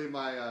partly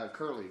my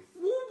curly.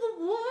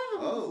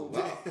 Oh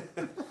wow!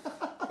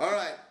 All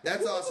right,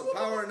 that's awesome.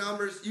 Power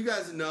numbers, you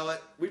guys know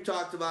it. We've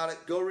talked about it.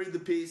 Go read the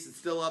piece. It's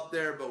still up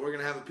there, but we're going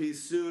to have a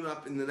piece soon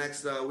up in the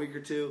next week or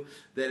two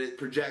that it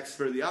projects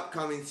for the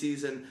upcoming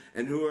season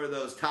and who are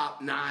those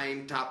top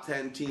 9, top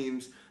 10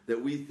 teams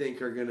that we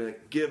think are going to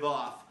give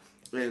off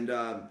and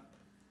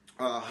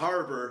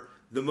harbor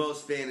the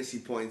most fantasy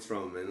points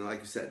from them. And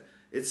like you said,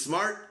 it's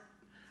smart.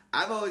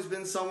 I've always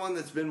been someone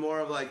that's been more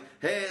of like,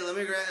 hey, let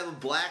me grab a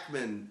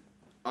Blackman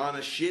on a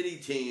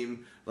shitty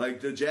team like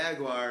the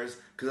Jaguars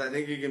because I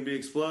think he can be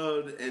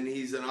explode and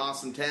he's an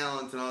awesome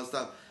talent and all that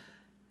stuff.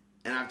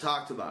 And I've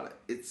talked about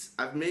it.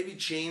 I've maybe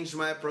changed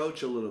my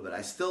approach a little bit.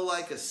 I still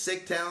like a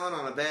sick talent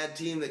on a bad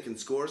team that can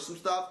score some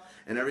stuff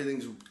and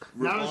everything's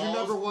Not as your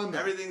number one, though.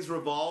 Everything's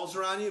revolves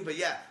around you. But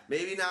yeah,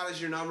 maybe not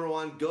as your number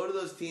one. Go to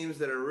those teams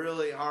that are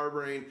really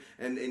harboring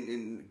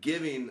and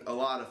giving a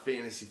lot of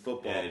fantasy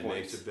football And it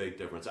points. makes a big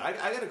difference. I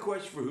got a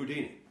question for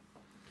Houdini.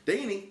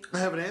 Danny. I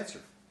have an answer.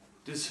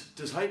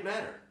 Does height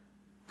matter?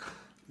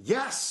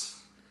 Yes.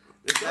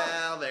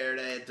 Well, there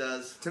it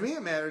does. To me,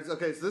 it matters.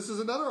 Okay, so this is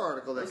another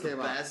article that came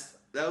out.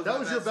 That That my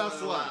was your best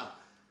in a one. while.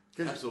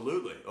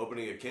 Absolutely.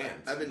 Opening a can.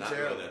 I've been Not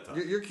terrible. really that tough.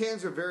 Your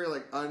cans are very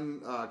like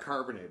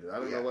uncarbonated. I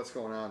don't know what's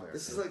going on there.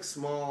 This is like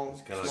small.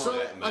 Kind of So,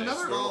 like that, man.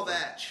 another- Small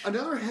batch.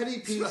 Another heady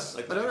piece.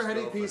 Like another Mike's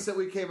heady girlfriend. piece that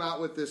we came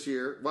out with this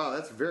year. Wow,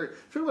 that's very.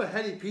 Talking about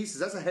heady pieces,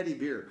 that's a heady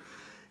beer.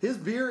 His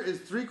beer is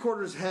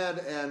 3/4 head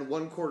and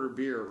 1/4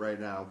 beer right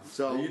now.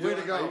 So Are you way doing,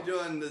 to go. Are you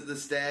doing the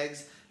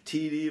Stags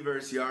TD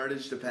versus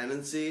yardage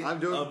dependency I'm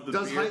doing. of the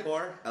Does beer height,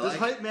 pour? I does like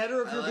height it. matter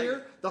of I your like beer?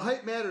 it. The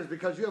height matters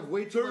because you have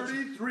way too much.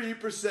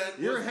 33%.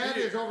 Your was head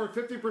beer. is over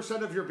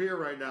 50% of your beer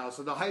right now,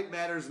 so the height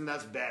matters, and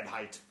that's bad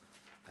height.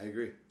 I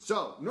agree.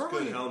 So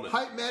normally good helmet.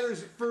 height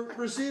matters for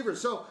receivers.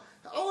 So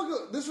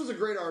this was a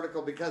great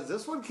article because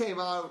this one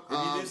came out.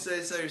 If you do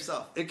say so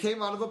yourself. It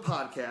came out of a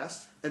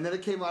podcast, and then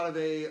it came out of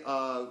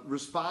a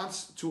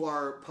response to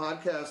our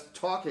podcast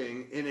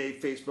talking in a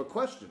Facebook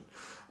question.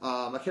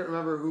 I can't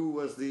remember who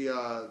was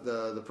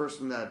the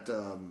person that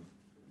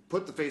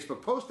put the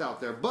Facebook post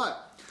out there,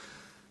 but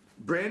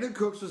Brandon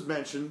Cooks was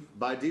mentioned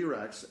by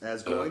D-Rex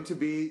as going to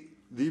be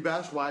the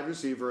best wide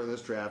receiver in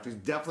this draft. He's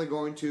definitely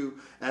going to,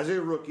 as a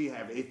rookie,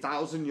 have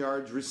 1,000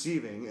 yards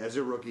receiving as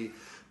a rookie.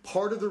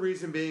 Part of the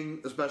reason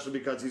being, especially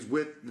because he's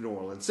with the New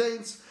Orleans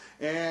Saints,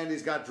 and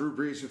he's got Drew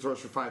Brees who throws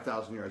for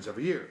 5,000 yards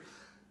every year.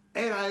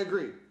 And I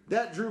agree.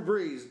 That Drew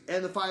Brees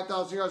and the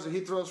 5,000 yards that he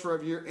throws for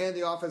every year and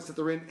the offense that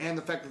they're in and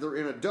the fact that they're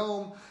in a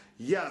dome,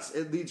 yes,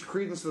 it leads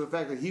credence to the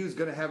fact that he was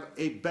going to have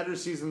a better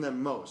season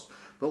than most.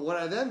 But what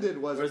I then did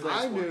was Where's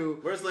Lance I Moore? knew...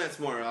 Where's Lance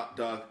Moore,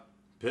 dog?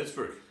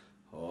 Pittsburgh.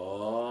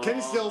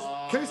 Kenny Stills.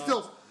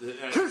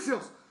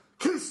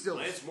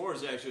 Lance Moore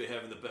is actually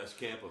having the best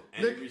camp of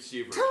any Nick-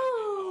 receiver in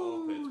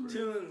all of Pittsburgh.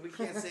 Tune, we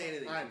can't say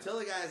anything I know. until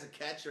the guy's a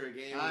catcher a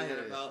game I in the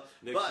hear you. NFL.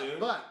 Nick But Soon,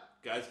 but-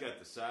 guy's got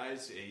the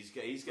size.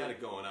 He's got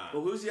it going on.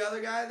 well, who's the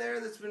other guy there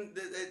that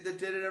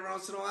did it every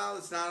once in a while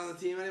that's not on the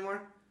team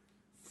anymore?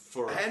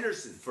 For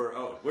Henderson.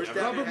 Where's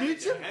Robert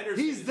Meacham?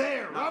 Henderson. He's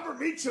there. No, Robert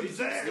Meacham's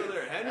there. still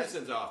there.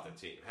 Henderson's off the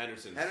team.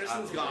 Henderson's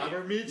Henderson's gone.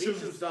 Robert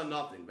Meacham's done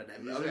nothing. But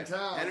He's in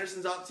town.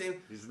 Henderson's off the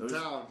team. He's in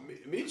town.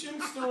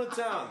 Meacham's still in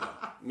town,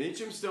 though.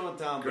 Meacham's still in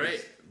town. but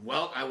Great.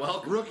 Well, I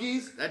welcome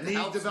Rookies That need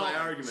helps my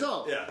development. argument.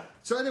 So, Yeah.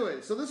 So anyway,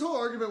 so this whole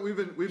argument we've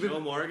been Joe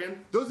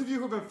Morgan. those of you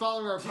who've been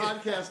following our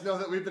podcast know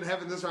that we've been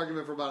having this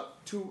argument for about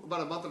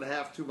a month and a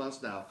half, 2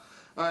 months now.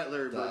 All right,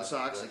 Larry Bird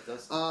Sox. like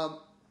this?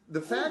 The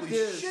fact Holy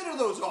is, shit, are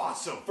those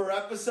awesome? For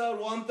episode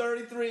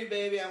 133,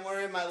 baby, I'm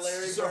wearing my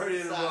Larry Sorry Bird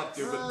to interrupt socks.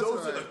 you, but That's those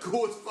all are the right.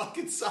 coolest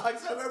fucking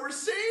socks I've ever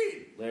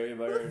seen. Larry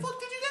Where the Bird fuck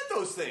did you get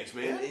those things, in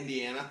man?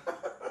 Indiana.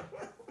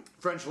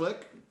 French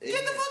lick. Get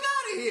the fuck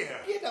out of here!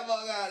 Get the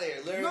fuck out of here.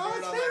 Larry No, Bird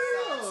it's on for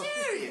my real. socks.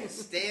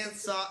 Serious?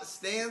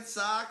 Stan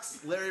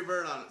socks, Larry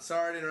Bird on it.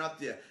 Sorry to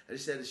interrupt you. I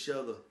just had to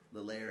show the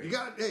Larry. You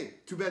got hey,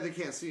 too bad they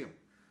can't see him.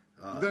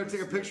 You better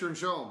take a picture and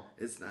show him.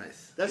 It's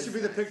nice. That It's should be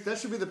nice. That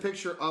should be the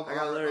picture of I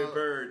got our, Larry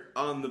Bird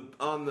on the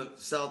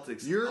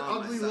Celtics. Your on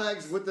my ugly socks.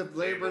 legs with the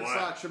Larry Hey, Bird boy.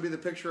 socks should be the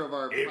picture of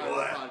our Hey, Pyro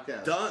boy.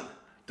 podcast. Done.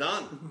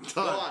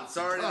 Go on.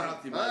 Sorry to Done.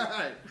 interrupt you, All buddy.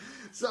 right.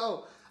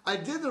 So I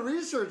did the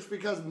research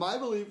because my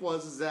belief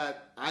was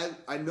that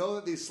I know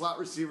that these slot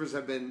receivers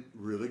have been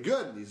really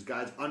good. These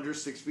guys under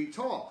 6 feet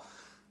tall.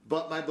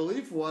 But my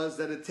belief was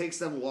that it takes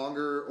them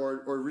longer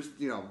or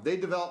they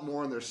develop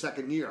more in their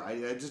second year.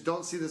 I just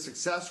don't see the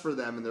success for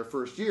them in their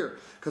first year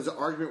because the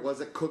argument was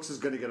that Cooks is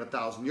going to get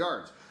 1,000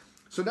 yards.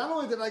 So not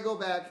only did I go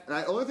back, and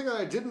the only thing that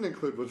I didn't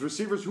include was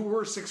receivers who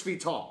were 6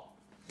 feet tall.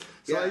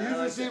 So Yeah, I used I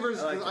like receivers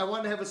that. I like because I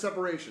wanted to have a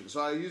separation. So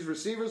I used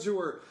receivers who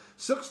were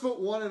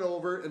 6'1" and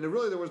over, and there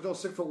was no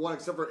 6'1"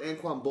 except for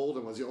Anquan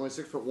Bolden was the only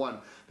 6'1"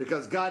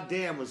 because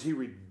goddamn was he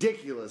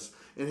ridiculous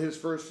in his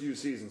first few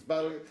seasons.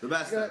 By the way, The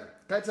best Can ever.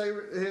 I tell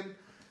you him?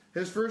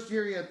 His first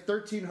year he had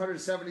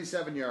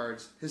 1,377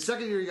 yards. His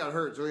second year he got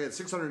hurt, so he had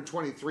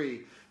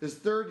 623. His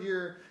third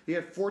year he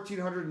had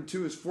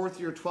 1,402. His fourth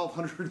year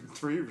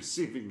 1,203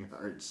 receiving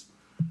yards.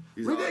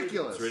 He's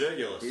Ridiculous. It's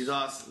ridiculous. He's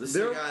awesome. This is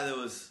There- a guy that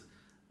was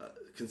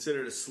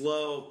considered a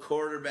slow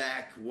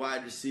quarterback,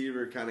 wide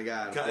receiver kind of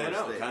guy. I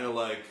know, kind of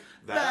like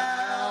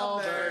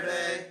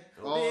Valverde.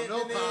 Oh,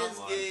 no Vietnamese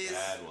problem. geese.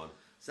 Bad one.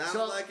 Sounds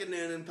So- like a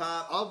Noonan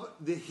pop. Of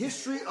the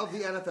history of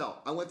the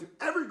NFL, I went through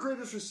every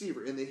greatest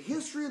receiver. In the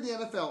history of the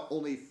NFL,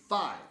 only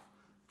 5,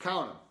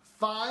 count them,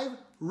 5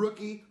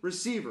 rookie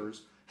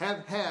receivers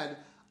have had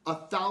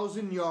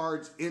 1,000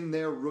 yards in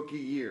their rookie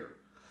year.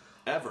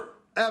 Ever.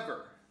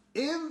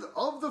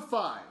 Of the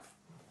 5,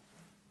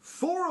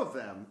 4 of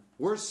them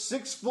were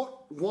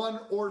 6'1"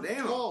 or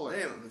Damn, taller.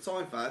 it's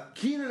only 5.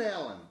 Keenan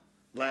Allen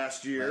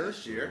last year.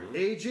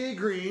 AJ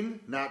Green,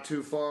 not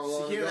too far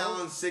along Keenan ago.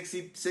 Allen's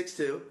 6'2".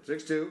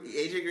 6'2".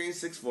 AJ Green's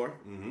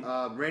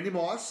 6'4". Randy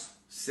Moss,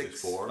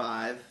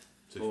 6'5".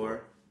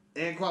 4.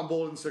 Anquan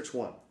Bolden,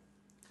 6'1".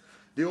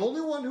 The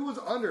only one who was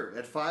under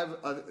at 5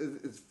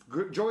 is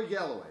Joey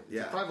Galloway.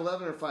 Yeah.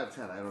 5'11" or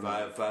 5'10", I don't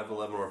know.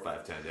 5'11" or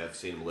 5'10". I've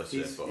seen him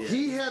listed at both.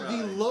 He had probably-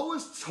 the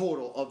lowest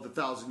total of the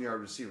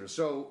 1,000-yard receivers.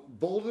 So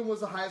Bolden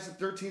was the highest at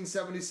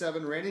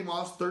 1377. Randy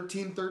Moss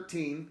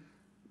 1313.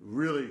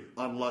 Really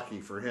unlucky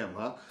for him,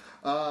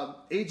 huh?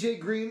 AJ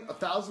Green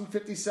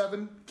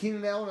 1,057.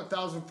 Keenan Allen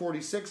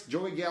 1,046.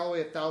 Joey Galloway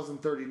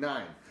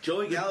 1,039.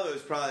 Joey Galloway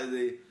was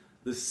probably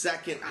the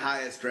second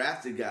highest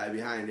drafted guy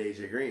behind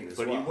AJ Green as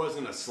But well. he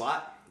wasn't a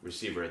slot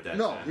receiver at that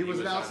No, time. he was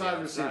an on the outside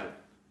outside. receiver.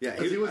 Yeah,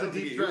 Because he was I a don't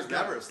think deep he was threat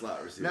guy. never a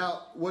slot receiver.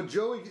 Now,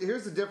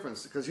 here's the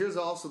difference, because here's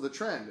also the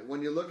trend.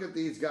 When you look at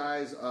these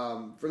guys,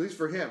 for at least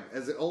for him,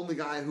 as the only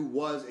guy who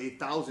was a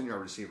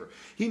 1,000-yard receiver,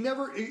 he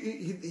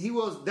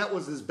was, that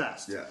was his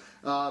best. Yeah.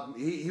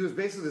 He was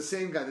basically the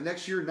same guy. The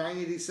next year,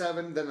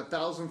 987, then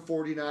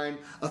 1,049,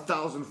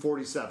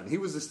 1,047. He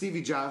was the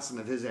Stevie Johnson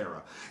of his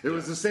era. It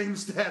was the same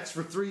stats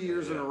for 3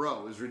 years in a row.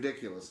 It was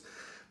ridiculous.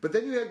 But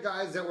then you had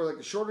guys that were like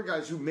the shorter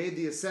guys who made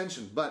the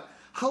ascension. But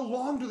how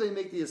long do they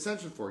make the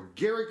ascension for?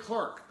 Gary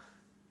Clark.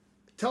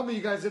 Tell me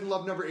you guys didn't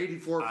love number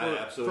 84 I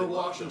absolutely for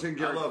loved Washington, him.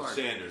 Gary I love Clark.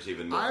 Sanders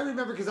even more. I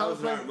remember because I was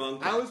was an Art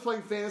Monk guy.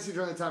 playing fantasy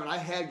during the time, and I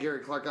had Gary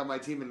Clark on my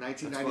team in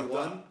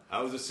 1991.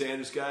 I was a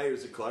Sanders guy. He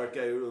was a Clark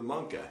guy. He was a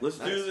Monk guy. Let's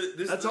do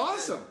this. That's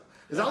awesome.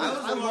 'Cause Yeah,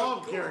 I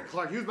loved cool. Gary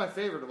Clark. He was my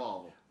favorite of all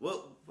of them.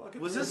 Well, Fucking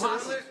was this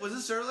impossible. earlier? Was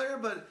this earlier?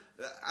 But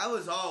I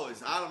was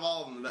always out of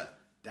all of them. But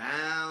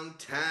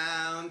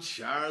downtown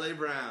Charlie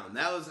Brown.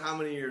 That was how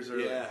many years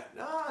earlier? Yeah.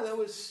 No, that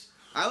was.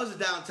 I was a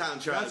downtown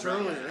Charlie That's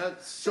Brown. early.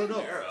 Same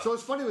era. So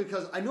it's funny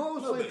because I know I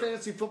was Little playing bit.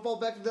 fantasy football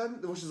back then,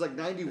 which is like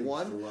I used to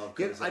 '91. love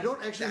Yet I don't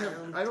criticizing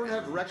actually I don't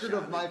have record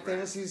of my Charlie Brown.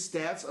 fantasy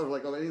stats of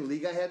like of any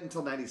league I had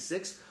until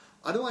 '96.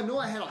 I know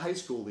I had a high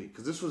school league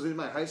because this was in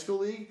my high school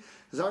league.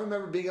 Because I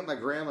remember being at my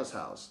grandma's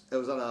house. It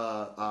was on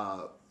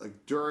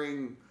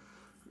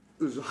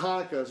it was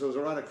Hanukkah, so it was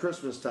around a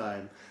Christmas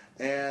time.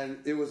 And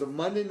it was a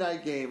Monday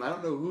night game. I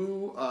don't know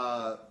who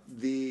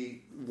the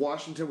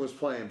Washington was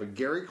playing, but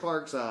Gary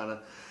Clark's on it,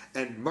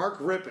 and Mark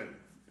Rippon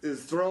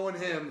is throwing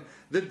him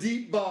the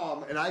deep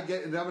bomb, and I'm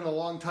in a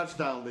long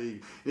touchdown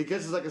league. And he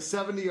catches like a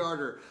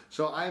 70-yarder.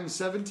 So I'm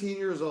 17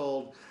 years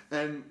old,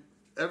 and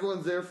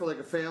everyone's there for like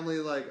a family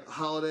like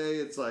holiday.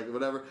 It's like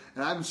whatever,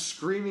 and I'm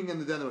screaming in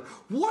the den.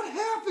 What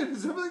happened?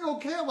 Is everything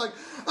okay? I'm like,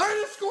 I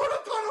just scored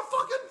a ton of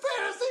fucking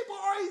fantasy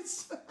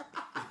points.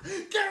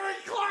 Gary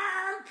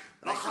Clark.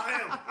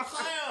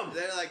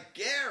 They're like,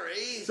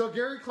 Gary. So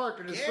Gary Clark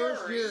in his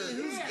first year,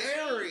 Who's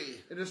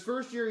Gary? in his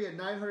first year, he had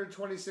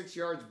 926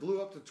 yards,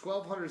 blew up to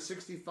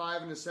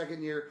 1,265 in his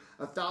second year,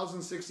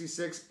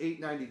 1,066,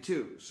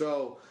 892.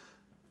 So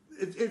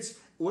it's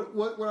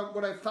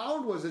what I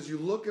found was as you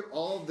look at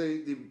all of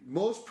the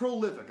most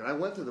prolific, and I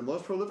went through the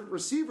most prolific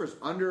receivers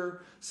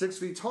under 6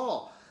 feet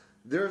tall.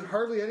 There's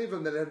hardly any of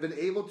them that have been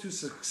able to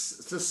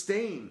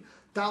sustain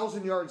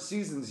 1,000-yard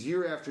seasons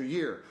year after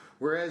year.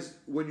 Whereas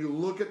when you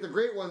look at the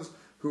great ones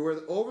who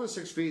are over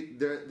 6 feet,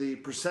 the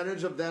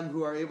percentage of them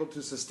who are able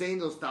to sustain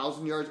those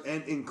 1,000 yards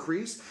and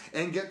increase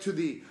and get to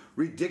the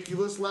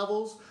ridiculous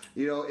levels,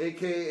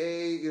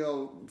 aka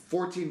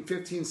 14,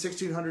 15,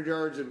 1,600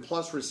 yards and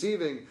plus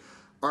receiving,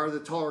 are the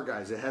taller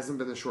guys. It hasn't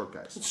been the short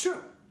guys. It's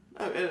true.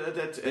 And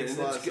Makes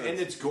a lot of sense.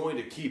 it's going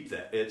to keep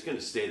that. It's going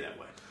to stay that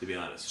way, to be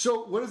honest.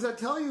 So what does that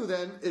tell you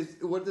then?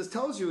 What this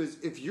tells you is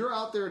if you're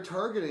out there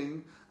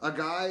targeting a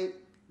guy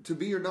to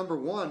be your number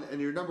one,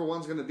 and your number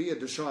one's going to be a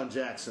Deshaun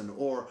Jackson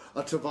or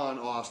a Tavon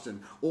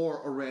Austin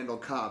or a Randall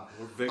Cobb.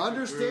 Victor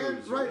Understand,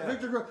 Cruz, right? yeah.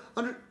 Victor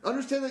Cruz.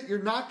 Understand that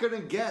you're not going to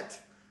get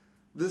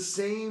the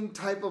same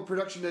type of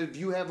production that if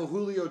you have a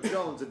Julio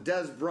Jones, a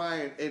Dez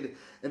Bryant, and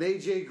an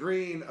AJ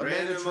Green, a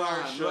Brandon Metatron,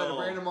 Marshall.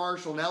 Brandon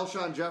Marshall, and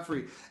Alshon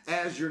Jeffrey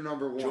as your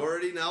number one.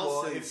 Jordy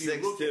Nelson, if you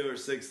 6'2" or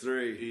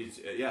 6'3", He's,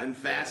 and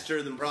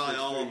faster than probably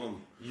all of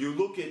them. You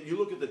look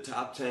at the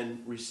top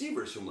 10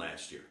 receivers from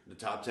last year, the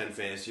top 10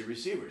 fantasy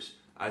receivers.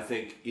 I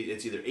think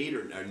it's either 8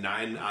 or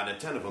 9 out of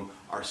 10 of them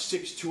are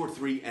 6'2" or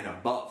 3 and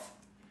above.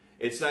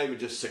 It's not even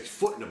just 6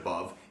 foot and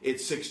above.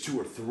 It's 6'2"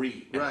 or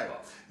 3 and Right.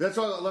 above. That's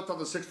why I left off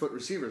the 6 foot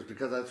receivers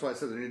because that's why I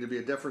said there needed to be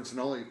a difference, and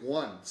only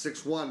one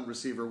 6'1"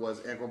 receiver was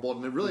Anquan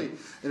Bolden. And really,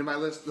 in my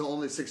list, the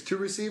only 6'2"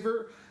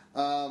 receiver,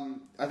 I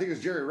think it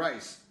was Jerry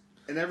Rice,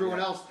 and everyone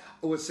else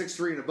was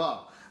 6'3" and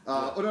above.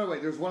 No,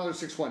 wait. There's one other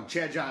 6'1",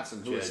 Chad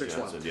Johnson, who was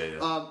 6'1".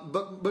 Yeah.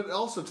 But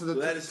also to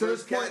That is this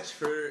first point, catch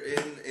for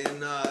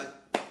in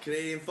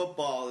Canadian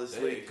football this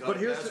week. But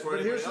here's to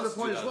the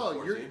point as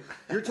well.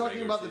 You're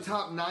talking about the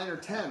top 9 or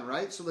 10,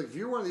 right? So like if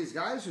you're one of these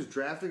guys who's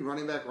drafting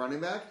running back,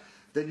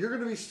 then you're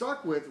going to be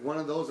stuck with one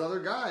of those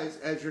other guys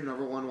as your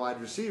number one wide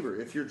receiver.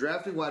 If you're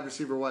drafting wide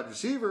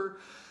receiver,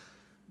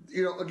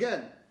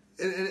 again,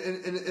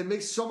 and it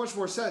makes so much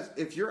more sense.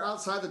 If you're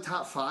outside the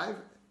top 5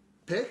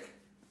 pick,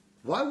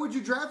 why would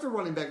you draft a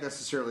running back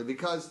necessarily?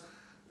 Because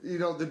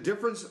the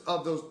difference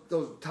of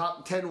those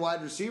top 10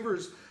 wide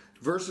receivers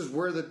versus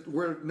where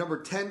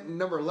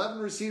number 11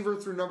 receiver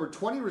through number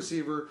 20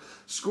 receiver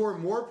score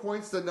more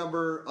points than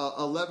number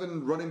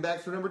 11 running back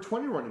through number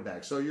 20 running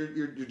back. So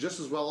you're just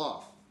as well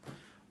off.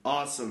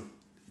 Awesome,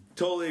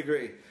 totally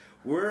agree.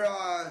 We're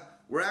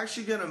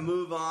actually gonna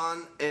move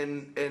on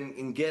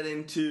and get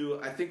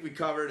into. I think we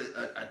covered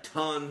a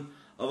ton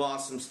of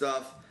awesome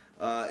stuff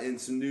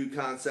and some new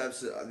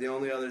concepts. The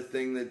only other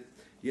thing that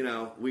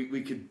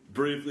we could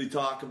briefly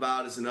talk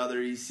about is another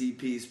EC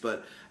piece,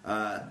 but.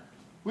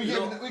 We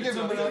gave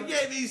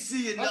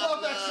EC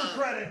enough extra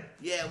credit.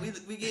 Yeah,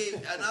 we gave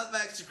enough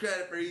extra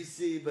credit for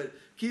EC, but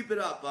keep it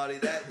up, buddy.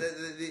 That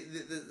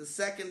the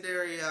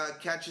secondary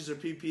catches or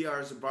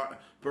PPR is a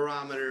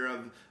barometer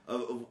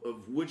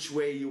of which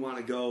way you want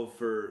to go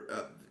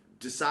for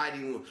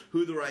deciding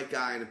who the right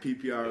guy in a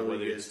PPR league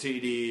whether is. it's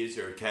TDs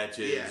or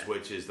catches,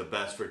 which is the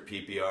best for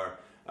PPR.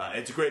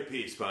 It's a great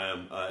piece by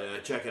him.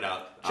 Check it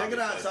out. Check it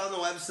out. It's on the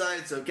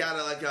website. It's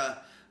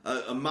got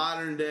a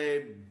modern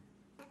day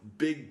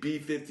big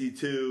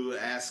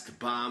B-52-esque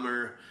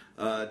bomber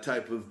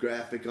type of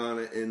graphic on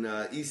it. And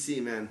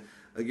EC, man,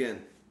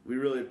 again, we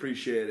really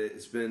appreciate it.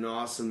 It's been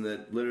awesome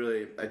that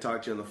literally I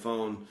talked to you on the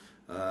phone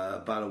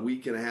about a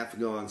week and a half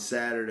ago on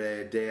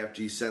Saturday, a day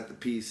after you sent the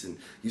piece, and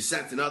you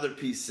sent another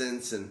piece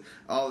since, and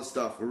all the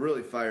stuff. We're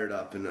really fired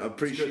up and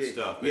appreciate it's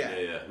good stuff.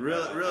 Yeah.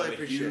 Really I'm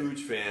appreciate it. I'm a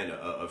huge fan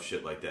of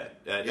shit like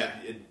that.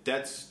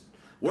 That's...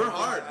 We're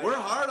hard. We're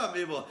hard on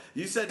people.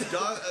 You said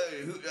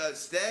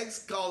Stags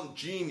called him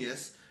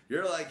genius.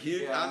 You're like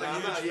huge. I'm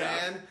a huge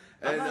fan.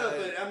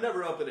 I'm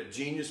never up at a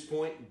genius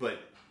point, but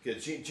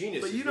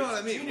genius. But you know what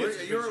I mean.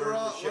 We're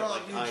all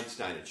huge.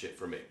 Einstein and shit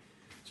for me.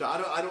 So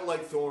I don't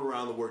like throwing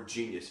around the word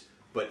genius,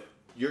 but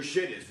your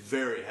shit is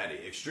very heady,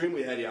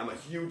 extremely heady. I'm a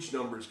huge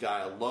numbers guy.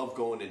 I love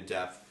going in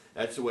depth.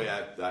 That's the way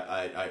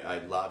I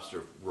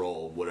lobster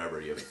roll, whatever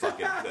you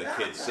fucking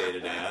kids say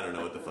today. I don't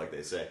know what the fuck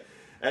they say.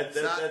 That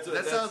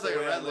sounds like a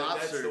Red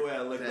Lobster. That's the way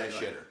I lick my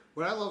shitter.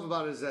 What I love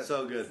about it is that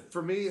so good.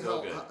 For me,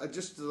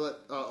 just to let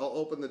I'll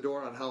open the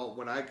door on how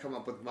when I come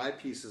up with my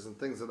pieces and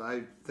things that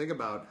I think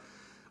about,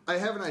 I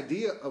have an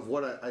idea of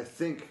what I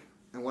think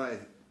and what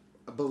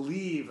I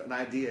believe an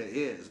idea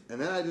is,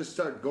 and then I just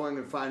start going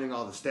and finding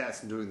all the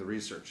stats and doing the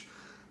research.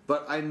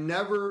 But I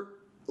never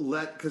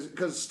let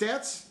because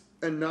stats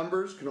and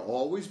numbers can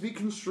always be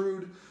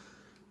construed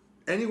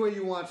any way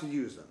you want to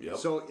use them. Yep.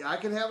 So I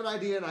can have an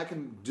idea and I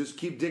can just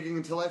keep digging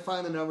until I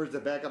find the numbers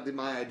that back up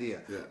my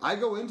idea. Yeah. I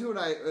go into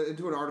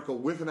an article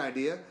with an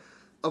idea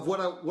of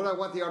what I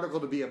want the article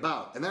to be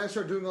about. And then I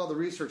start doing all the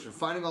research and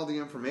finding all the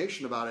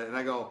information about it, and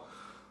I go,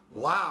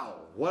 wow,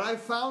 what I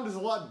found is a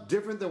lot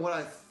different than what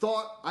I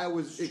thought I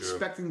was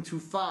expecting to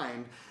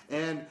find.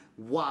 And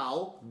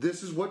wow,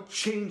 this is what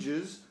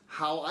changes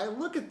how I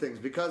look at things,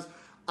 because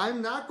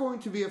I'm not going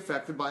to be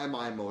affected by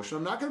my emotion.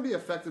 I'm not going to be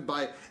affected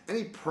by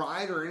any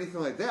pride or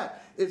anything like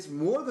that. It's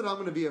more that I'm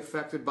going to be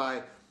affected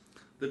by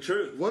the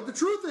truth. What the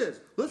truth is.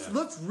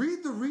 Let's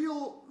read the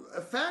real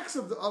facts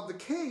of the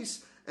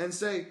case and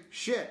say,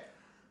 shit,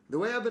 the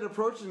way I've been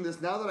approaching this,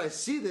 now that I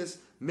see this,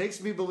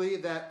 makes me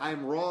believe that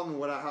I'm wrong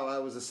in how I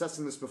was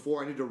assessing this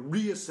before. I need to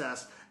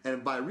reassess,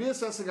 and by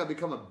reassessing, I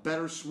become a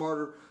better,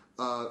 smarter,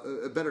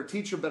 a better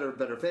teacher,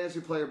 better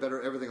fantasy player,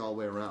 better everything all the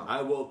way around.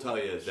 I will tell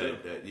you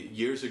that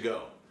years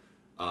ago,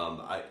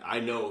 I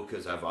know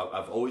because I've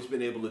always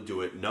been able to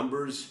do it.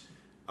 Numbers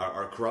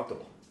are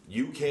corruptible.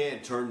 You can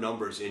turn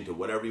numbers into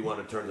whatever you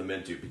want to turn them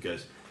into,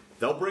 because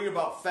they'll bring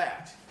about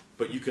fact,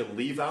 but you can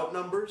leave out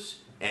numbers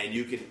and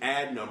you can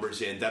add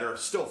numbers in that are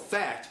still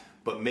fact,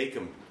 but make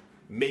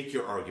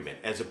your argument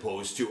as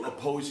opposed to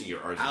opposing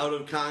your argument. Out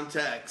of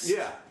context.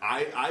 Yeah,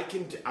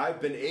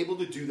 I've been able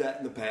to do that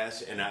in the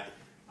past, and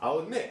I'll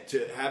admit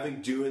to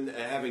having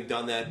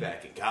done that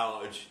back in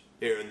college,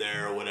 here and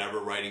there or whatever,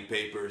 writing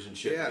papers and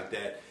shit like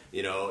that.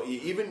 You know,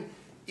 even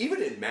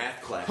in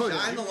math class,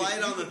 shine the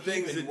light on the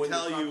things that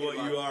tell you what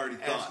you already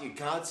thought. Asking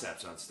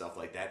concepts on stuff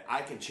like that,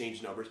 I can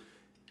change numbers,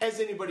 as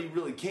anybody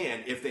really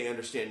can if they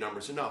understand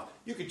numbers enough.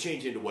 You can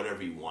change into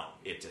whatever you want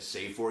it to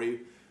say for you,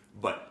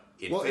 but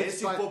in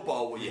fantasy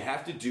football, what you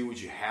have to do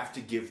is you have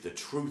to give the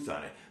truth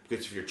on it.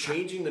 Because if you're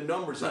changing the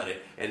numbers on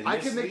it, and I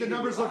can make the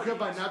numbers look good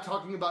by not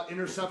talking about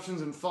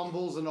interceptions and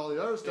fumbles and all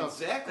the other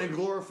stuff, and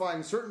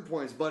glorifying certain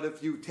points. But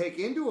if you take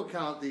into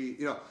account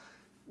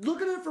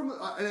look at it from,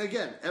 and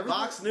again,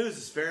 Fox News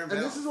is fair and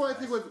balanced. And this is what I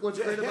think what's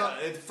great about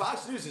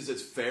Fox News is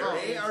it's fair.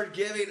 They are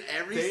giving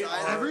every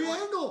side, every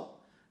angle.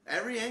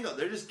 Every angle.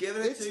 They're just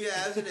giving it to you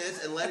as it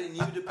is and letting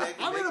you depict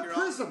and I'm make in a your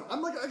prism.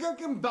 I'm like, I got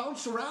getting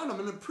bounced around. I'm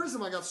in a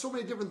prism. I got so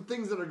many different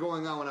things that are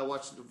going on when I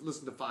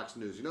listen to Fox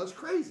News. You know, it's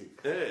crazy.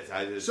 It is.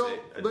 I just So,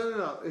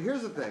 no.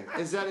 Here's the thing: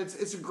 is that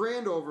it's a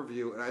grand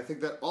overview, and I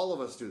think that all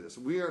of us do this.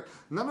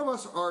 None of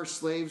us are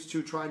slaves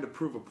to trying to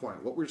prove a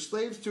point. What we're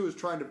slaves to is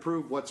trying to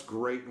prove what's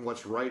great and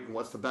what's right and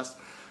what's the best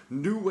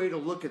new way to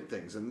look at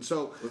things. And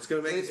so, what's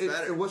going to make us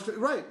better?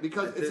 Right,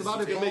 because it's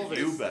about it's going evolving.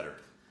 to make you better.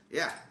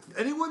 Yeah.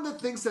 Anyone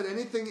that thinks that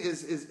anything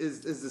is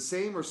the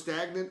same or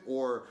stagnant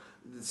or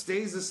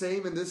stays the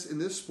same in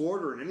this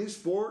sport or in any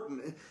sport,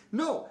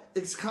 no,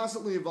 it's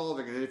constantly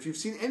evolving. And if you've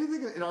seen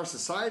anything in our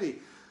society,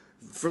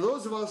 for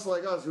those of us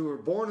like us who were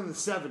born in the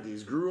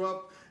 70s, grew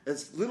up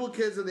as little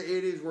kids in the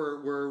 80s,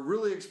 were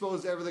really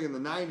exposed to everything in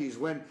the 90s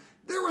when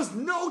there was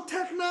no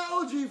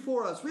technology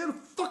for us. We had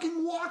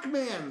fucking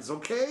Walkmans,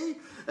 okay?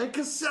 And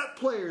cassette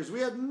players. We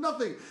had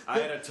nothing. I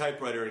had a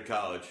typewriter in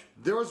college.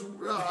 There was,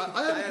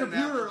 I had a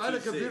computer. Apple I had a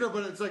IIc. computer,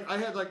 but it's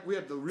like we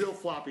had the real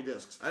floppy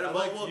disks. I had a I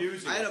like mobile,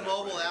 using I had a a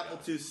mobile typewriter. Apple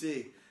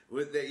IIc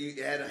with that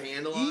you had a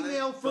handle on it.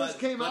 Email first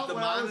came out the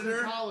when I was in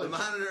monitor, college. The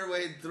monitor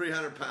weighed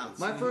 300 pounds.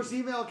 My first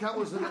email account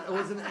was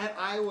an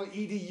Iowa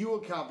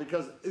EDU account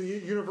because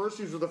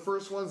universities were the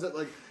first ones that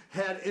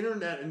had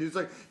internet, and it's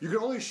like you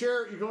could only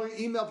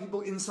email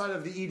people inside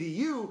of the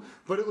EDU.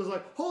 But it was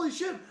like, holy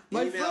shit,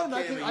 my Email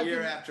friend, came a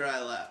year after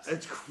I left.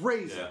 It's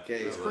crazy. Yeah.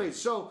 Okay, It's yeah. crazy.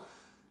 So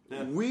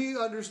we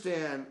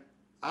understand.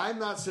 I'm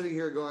not sitting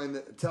here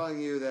telling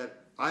you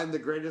that I'm the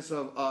greatest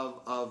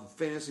of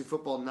fantasy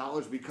football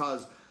knowledge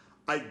because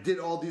I did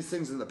all these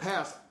things in the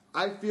past.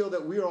 I feel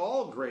that we are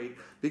all great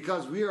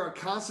because we are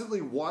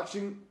constantly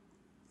watching,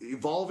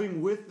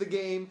 evolving with the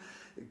game,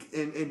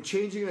 and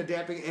changing and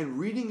adapting and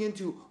reading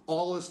into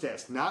all the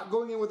stats. Not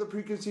going in with a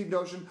preconceived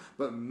notion,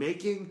 but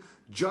making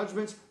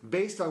judgments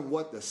based on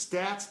what the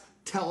stats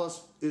tell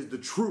us is the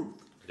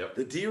truth. Yep.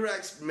 The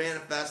D-Rex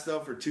manifesto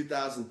for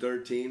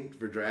 2013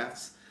 for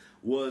drafts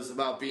was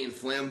about being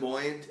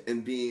flamboyant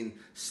and being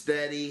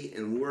steady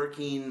and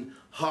working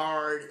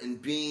hard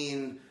and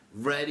being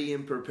ready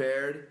and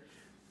prepared.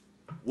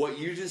 What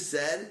you just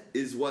said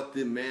is what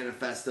the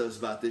manifesto is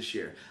about this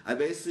year. I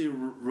basically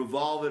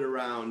revolve it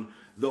around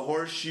the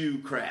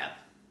horseshoe crab,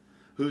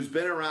 who's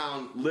been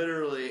around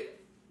literally,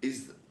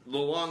 is the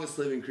longest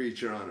living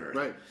creature on Earth.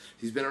 Right.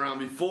 He's been around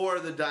before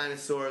the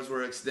dinosaurs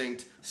were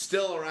extinct,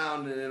 still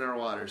around and in our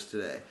waters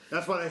today.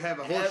 That's why they have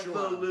a horseshoe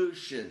on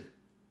them.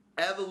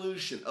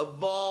 Evolution,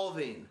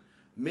 evolving,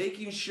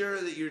 making sure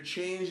that you're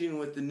changing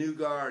with the new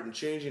guard and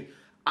changing.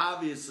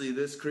 Obviously,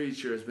 this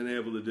creature has been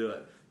able to do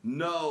it.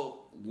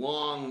 No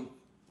long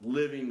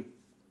living,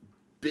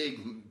 big,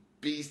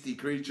 beastie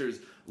creatures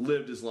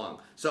lived as long.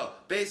 So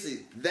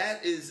basically,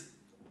 that is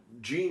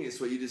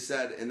genius what you just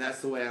said, and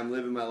that's the way I'm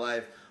living my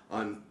life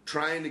on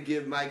trying to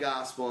give my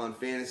gospel on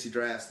fantasy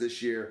drafts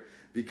this year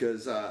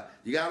because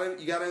you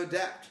gotta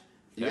adapt.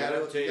 You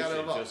gotta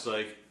evolve. Just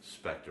like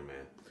Spectre Man.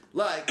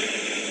 Like.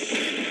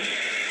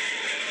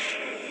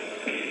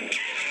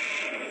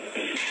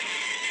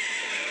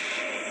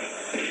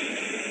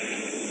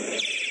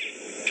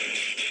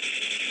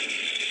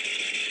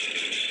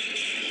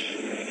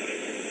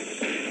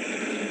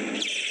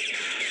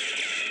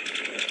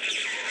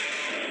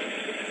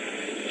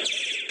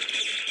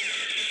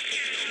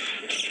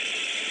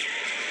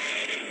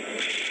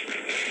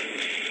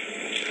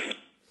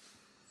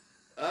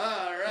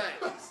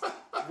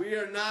 We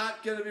are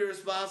not going to be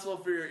responsible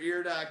for your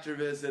ear doctor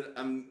visit.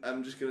 I'm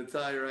just going to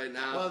tell you right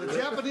now. Well, the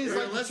Japanese If you're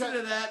like to listening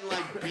check- to that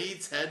in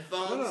Beats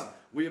headphones. No.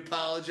 We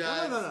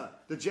apologize. No.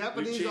 The We've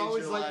Japanese changed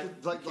always your life.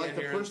 You like can't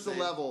to hear push it the sing.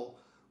 level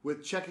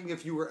with checking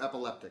if you were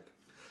epileptic.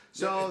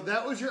 So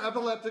that was your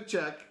epileptic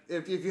check.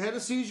 If you had a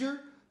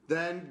seizure,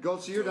 then go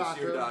see your Go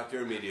doctor. see your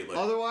doctor immediately.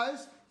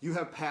 Otherwise, you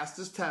have passed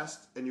this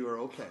test and you are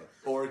okay.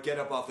 Or get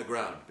up off the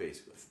ground,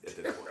 basically. At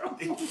this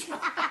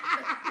point.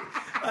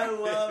 I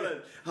love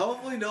it.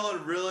 Hopefully no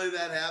one really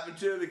that happened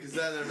to because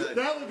then they're like,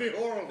 That would be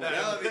horrible.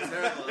 that would be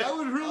terrible. That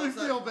would really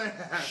Also, feel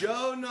bad.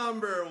 Show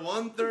number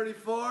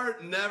 134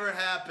 never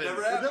happened.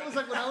 Never But that was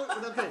like when I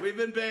was okay. We've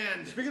been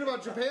banned. Speaking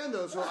about Japan,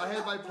 though, so I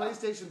had my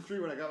PlayStation 3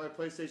 when I got my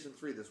PlayStation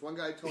 3. This one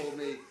guy told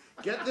me,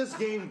 get this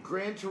game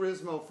Gran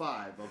Turismo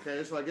 5,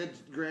 okay? So I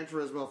get Gran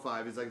Turismo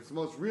 5. He's like, it's the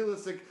most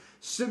realistic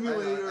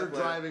simulator I play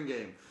it. driving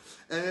game.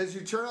 And as you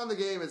turn on the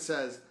game, it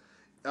says,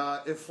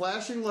 if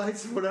flashing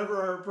lights and whatever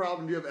are a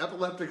problem, you have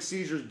epileptic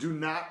seizures, do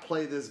not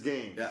play this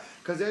game. Yeah.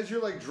 Because as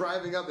you're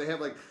driving up, they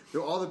have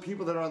all the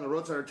people that are on the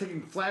roadside are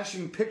taking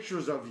flashing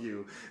pictures of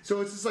you.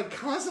 So it's just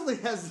constantly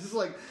has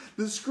this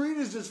the screen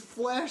is just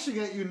flashing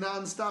at you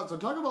nonstop. So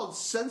talk about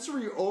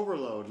sensory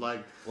overload. Well,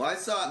 I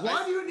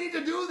Do you need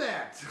to do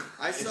that?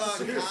 saw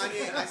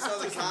Kanye. I saw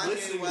the Just Kanye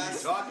listening to you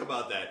West. talk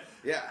about that.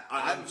 Yeah,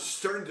 I'm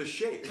starting to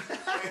shake.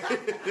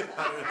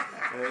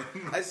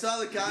 I saw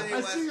the Kanye I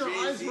West see your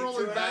eyes Jay-Z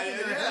rolling tour. back in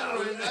your head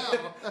right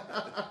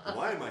now.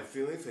 Why am I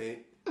feeling faint?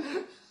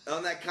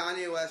 On that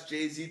Kanye West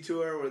Jay-Z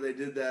tour where they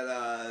did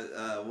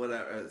that,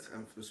 whatever,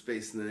 I'm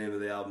spacing the name of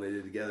the album they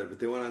did together, but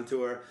they went on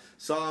tour,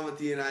 saw him at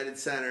the United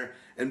Center,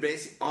 and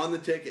basically on the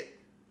ticket,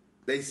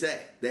 They say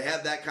they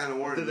have that kind of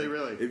warning. Did they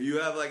really? If you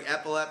have like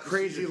epilepsy,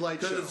 Crazy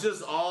light show. because it's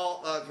just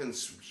all fucking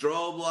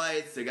strobe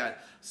lights. They got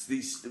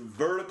these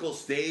vertical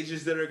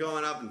stages that are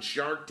going up, and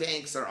shark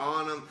tanks are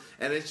on them,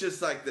 and it's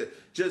just like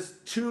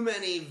just too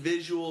many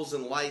visuals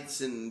and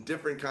lights and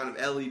different kind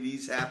of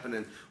LEDs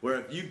happening. Where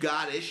if you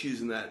got issues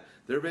in that,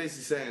 they're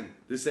basically saying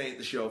this ain't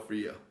the show for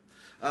you.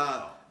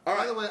 All By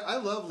right. the way, I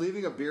love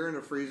leaving a beer in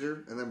a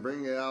freezer and then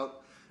bringing it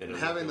out and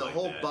having the like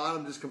whole that.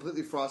 bottom just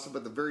completely frosted,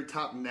 but the very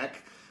top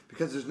neck,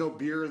 because there's no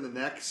beer in the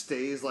neck,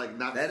 stays like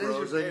not That is your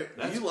frozen. favorite.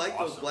 That's You like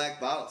those awesome. black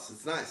bottles.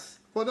 It's nice.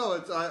 Well,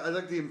 no, I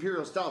like the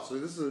Imperial Stout, so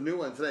this is a new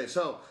one today.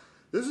 So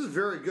this is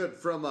very good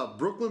from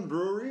Brooklyn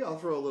Brewery. I'll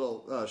throw a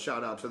little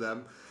shout out to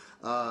them.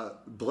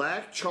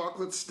 Black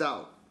Chocolate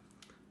Stout.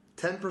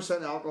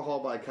 10% alcohol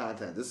by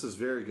content. This is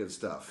very good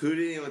stuff.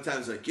 Houdini one time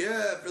was like,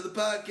 yeah, for the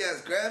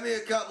podcast, grab me a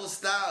couple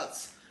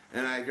stouts.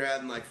 And I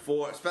grabbed him like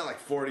spent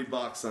like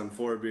 $40 on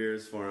 4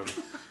 beers for him.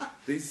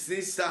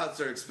 These stouts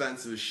are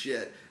expensive as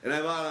shit. And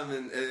I bought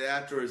them, and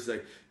afterwards,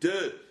 like,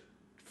 dude,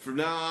 from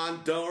now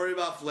on, don't worry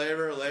about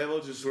flavor or label,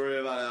 just worry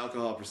about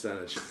alcohol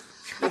percentage.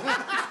 He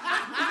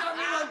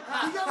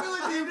got me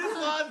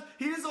like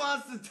he just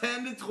wants the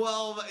 10 to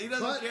 12. He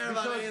doesn't care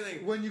about because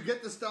anything. when you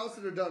get the stouts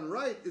that are done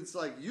right, it's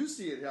like you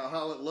see it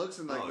how it looks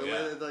and like Oh, the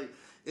yeah. way that like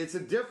it's a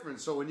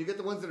difference. So when you get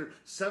the ones that are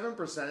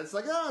 7%, it's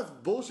like it's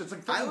bullshit. It's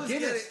like I fucking was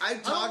Guinness. I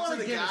don't talked want to a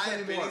the Guinness guy at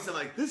anymore. Benny's. I'm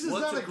like, this is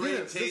what's not a a great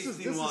Guinness. This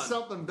tasting is one?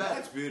 something better.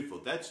 That's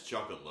beautiful. That's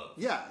chocolate love.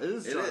 Yeah, it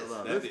is It chocolate is.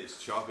 love. That is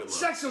chocolate love.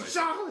 Sexual right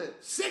chocolate.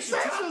 Sexual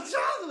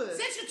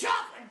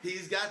chocolate.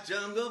 He's got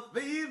jungle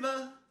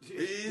fever.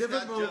 He's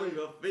Different got movie.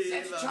 jungle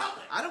fever.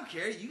 I don't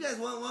care. You guys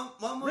want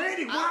one more?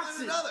 Randy I wants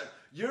want it. another.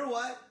 You're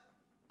what?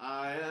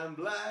 I am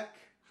black.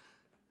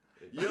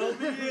 You'll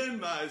be in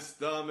my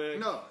stomach.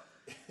 No.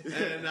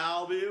 And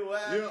I'll be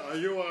wet.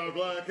 You are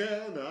black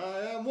and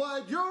I am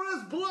white. You're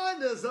as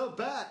blind as a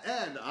bat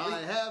and I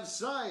have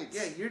sight.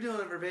 Yeah, you're doing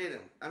it verbatim.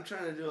 I'm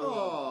trying to do a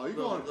Oh, you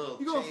going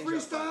change up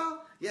freestyle? on it.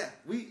 Yeah,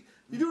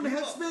 You doing a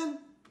head people- spin?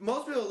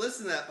 Most people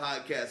listen to that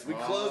podcast. We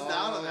closed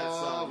out on that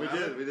song. We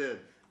remember? did.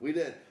 We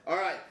did. All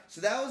right.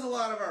 So that was a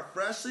lot of our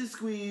freshly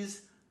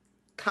squeezed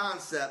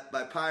concept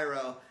by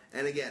Pyro.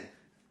 And again,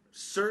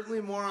 certainly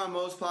more on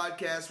most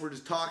podcasts. We're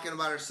just talking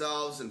about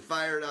ourselves and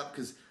fired up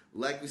because,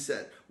 like we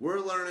said, we're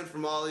learning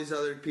from all these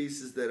other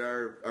pieces that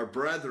are our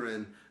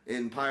brethren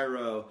in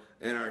Pyro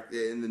and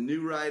in the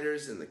new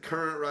writers and the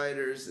current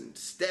writers and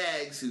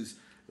Staggs, who's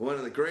one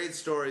of the great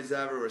stories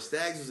ever, where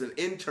Staggs was an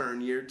intern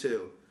year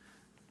 2.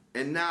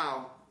 And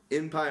now,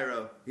 in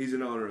Pyro, he's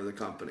an owner of the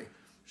company.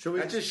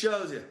 That just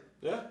shows you.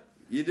 Yeah.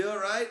 You do it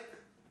right,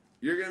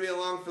 you're going to be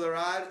along for the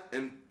ride,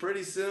 and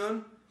pretty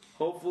soon,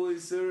 hopefully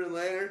sooner than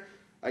later,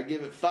 I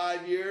give it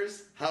 5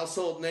 years,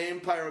 household name,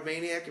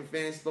 Pyromaniac in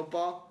fantasy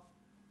football,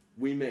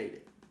 we made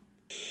it.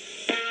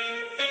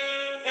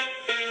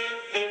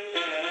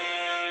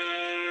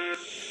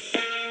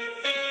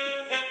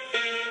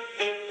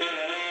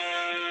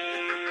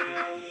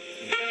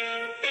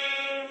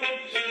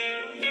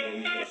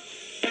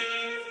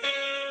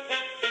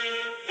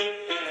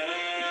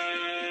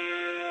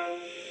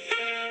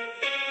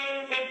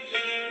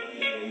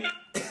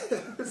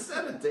 Is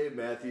that a Dave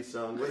Matthews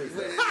song? What is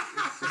Wait,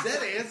 that? is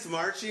that ants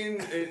marching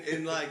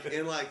in like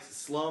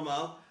slow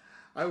mo?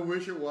 I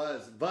wish it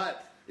was,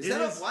 but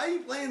Why are you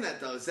playing that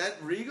though? Is that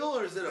Regal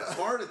or is it a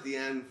part at the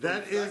end? From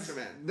that is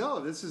Spectreman? no.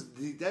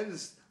 That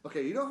is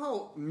okay. You know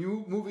how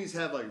movies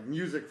have like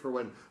music for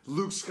when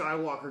Luke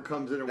Skywalker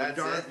comes in or when That's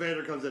Darth it?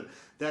 Vader comes in.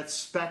 That's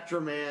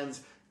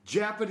Spectreman's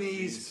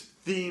Japanese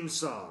theme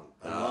song.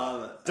 I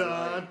love it.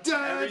 Dun,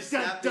 dun, Every dun,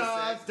 step he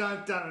dun, says.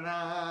 dun, dun,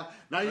 dun.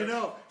 Now you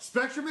know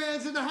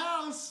Spectreman's in the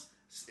house.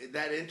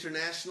 That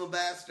international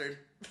bastard.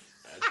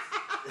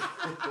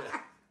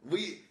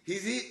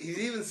 He's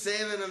even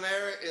saving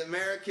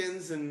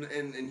Americans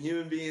and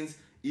human beings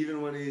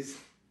even when he's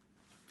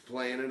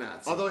playing a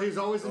Nazi. Although he's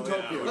always in Oh,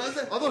 yeah. Tokyo. Was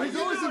it? Although he's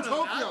You always in doing a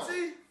Tokyo.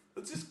 Nazi?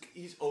 Let's just,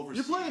 he's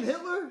overseas. You playing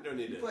Hitler? You don't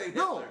need You to. playing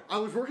No, Hitler? I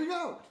was working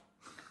out.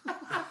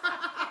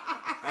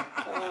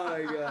 Oh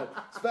my god.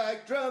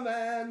 Spectrum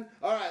Man.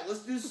 All right,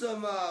 let's do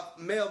some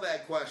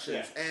mailbag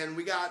questions. Yeah. And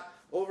we got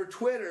over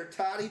Twitter,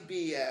 Toddy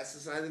B asks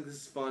us, and I think this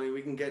is funny.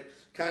 We can get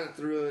kind of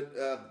through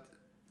it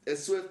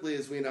as swiftly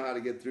as we know how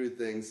to get through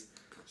things.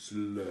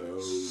 Slowly.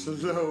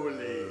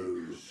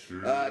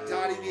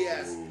 Toddy B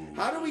asks,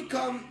 how'd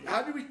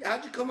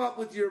you come up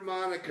with your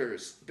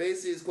monikers?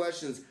 Basically his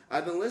question is,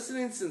 I've been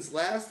listening since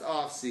last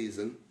off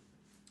season,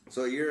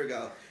 so a year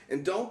ago,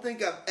 and don't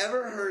think I've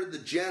ever heard the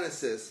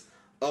genesis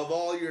of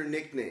all your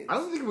nicknames. I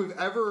don't think we've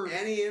ever.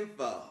 Any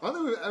info? I don't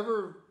think we've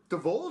ever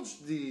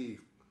divulged the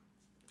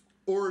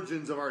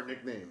origins of our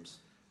nicknames.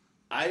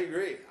 I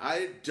agree.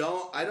 I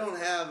don't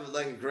have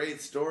like a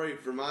great story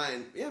for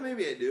mine. Yeah,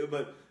 maybe I do,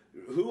 but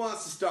who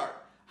wants to start?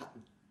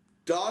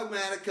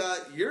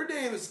 Dogmatica, your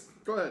name is...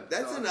 Go ahead.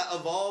 That's an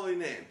evolving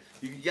name.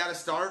 You got to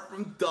start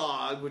from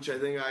Dog, which I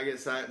think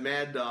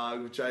Mad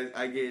Dog, which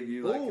I gave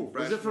you. Like, Oh, in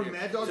was it from freshman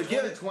year. Mad Dog So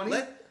give it- 2020?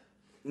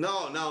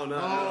 No.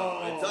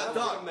 It's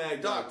Doug,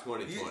 Mag Dog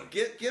 2020.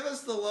 Give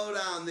us the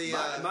lowdown.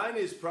 Mine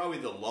is probably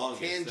the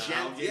longest.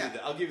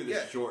 I'll give you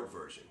the short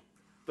version.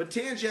 But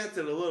tangented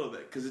a little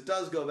bit, because it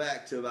does go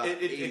back to about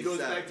it goes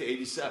back to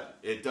 87.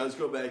 It does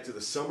go back to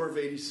the summer of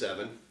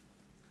 87.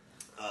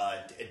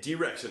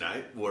 D-Rex and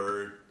I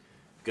were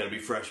going to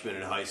be freshmen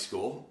in high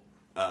school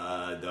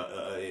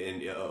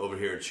over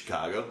here in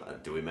Chicago.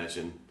 Do we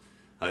mention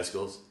high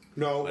schools?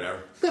 No.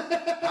 Whatever.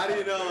 How do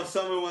you know if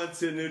someone went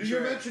to New Did you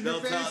Trier? mention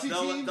your fantasy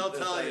team? They'll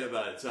tell you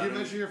about it. So You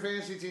mention your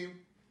fantasy team?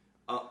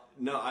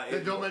 No.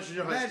 Then don't mention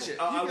your high school.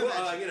 I'm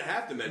going to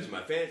have to mention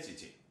my fantasy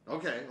team.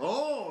 Okay.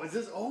 Oh, is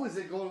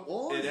it going?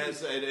 Oh,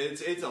 It's a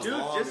Dude,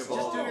 long just do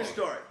your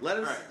story. Let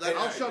us.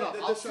 I'll shut up.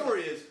 The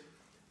story is,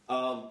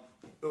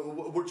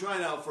 we're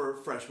trying out for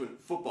freshman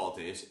football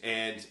teams,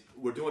 and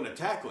we're doing a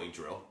tackling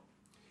drill.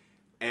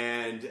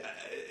 And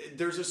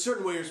there's a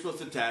certain way you're supposed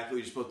to tackle.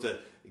 You're supposed to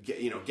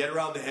get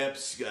around the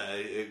hips,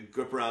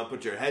 grip around,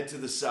 put your head to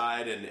the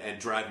side, and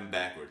drive them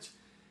backwards.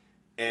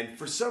 And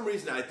for some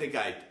reason, I think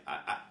I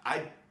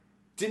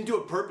didn't do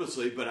it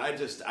purposely, but I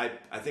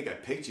think I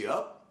picked you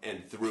up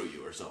and threw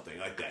you or something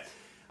like that.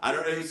 I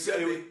don't. It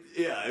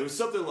was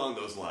something along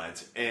those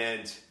lines,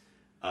 and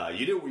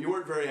you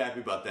weren't very happy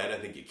about that. I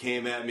think you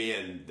came at me,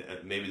 and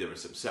maybe there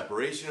was some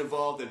separation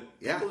involved, and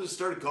people just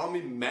started calling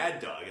me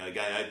Mad Dog. Like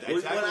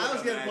when I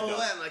was getting pulled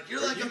away, I'm like,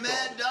 "You're like a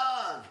mad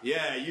dog."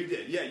 Yeah, you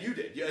did. Yeah, you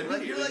did. Yeah,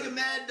 you're like a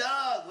mad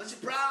dog. What's your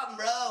problem,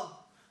 bro?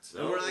 So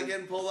and we're not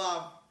getting pulled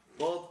off.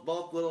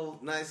 Both little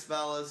nice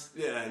fellas.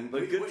 Yeah, and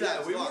but good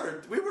times.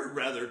 We were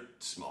rather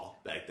small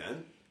back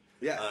then.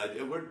 Yeah,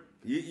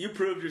 You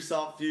proved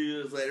yourself a few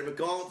years later, but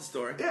go on with the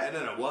story. Yeah,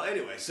 no. Well,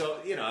 anyway, so,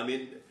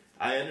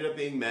 I ended up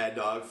being Mad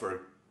Dog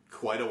for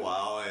quite a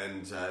while,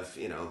 and, I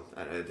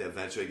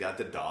eventually got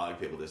the dog.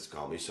 People just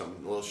call me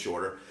something a little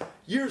shorter.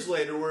 Years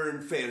later, we're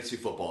in fantasy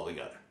football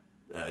together,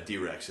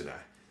 D-Rex and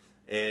I.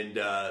 And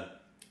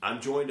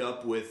I'm joined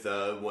up with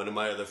one of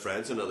my other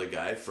friends, another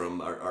guy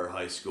from our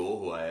high school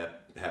who I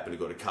happen to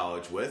go to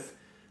college with,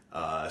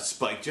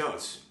 Spike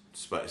Jones.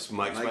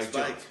 Mike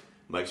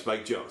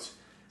Spike Jones.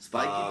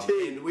 Spiky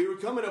T. And we were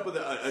coming up with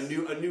a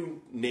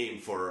new name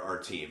for our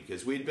team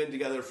because we'd been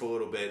together for a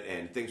little bit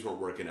and things weren't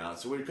working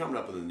out. So we were coming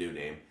up with a new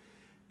name.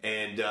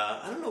 And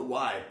I don't know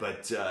why,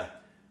 but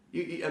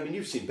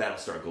you've seen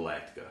Battlestar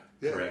Galactica,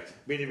 correct?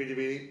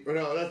 Beanie. Oh,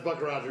 no, that's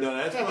Buck Rogers. No,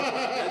 that's Buck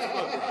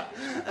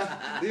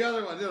Rogers. The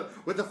other one,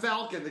 with the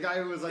Falcon, the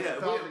guy who was like the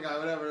Falcon guy,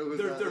 whatever. It was,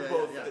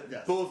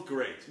 they're both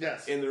great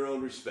in their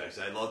own respects.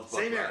 I love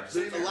Buck Rogers.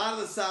 A lot of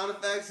the sound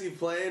effects you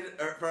played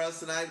for us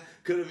tonight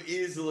could have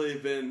easily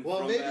been.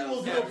 Well, maybe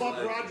we'll do a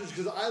Buck Rogers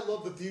because I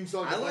love the theme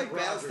song. I like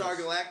Battlestar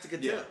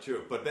Galactica too. Yeah,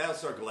 true. But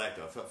Battlestar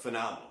Galactica,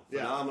 phenomenal.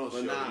 Phenomenal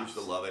show. I used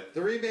to love it.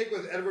 The remake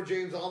with Edward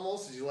James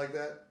Olmos, did you like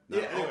that? No.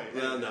 Yeah, anyway.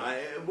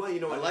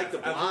 I like the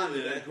blonde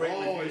in it.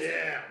 Oh,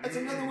 yeah. It's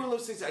another one of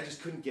those things I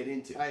just couldn't get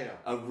into. I know.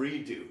 A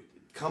redo.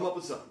 Come up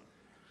with something.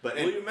 But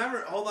you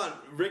remember, hold on,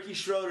 Ricky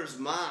Schroeder's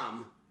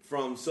mom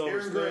from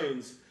Silver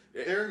Spoons.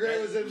 Aaron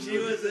Gray was in. She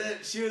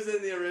was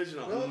in the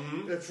original. No,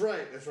 That's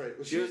right.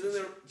 She was in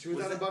there. She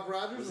was on Buck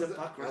Rogers. Was it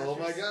Buck Rogers? Oh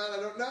my God,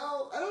 I don't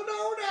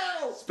know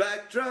now.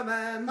 Spectrum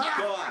Man. Go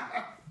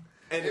on.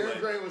 Anyway, Aaron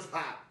Gray was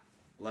hot.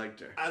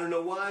 Liked her. I don't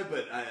know why,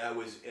 but I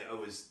was.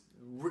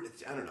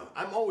 I don't know.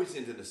 I'm always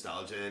into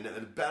nostalgia, and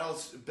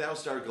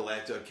Battlestar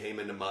Galactica came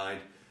into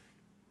mind.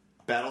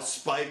 Battle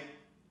Spike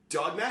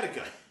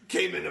Dogmatica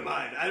came into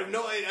mind. I don't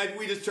know.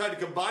 We just tried to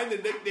combine the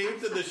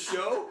nicknames of the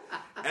show,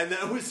 and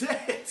that was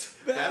it.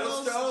 Battle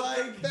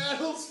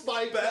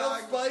Spike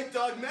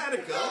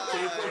Dogmatica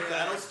came from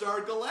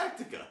Battlestar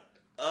Galactica.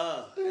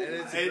 And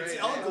it's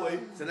ugly.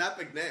 It's an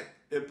epic name.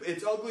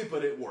 It's ugly,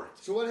 but it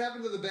worked. So what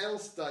happened to the Battle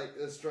Strike?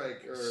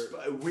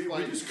 We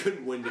just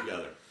couldn't win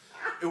together.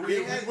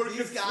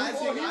 These guys.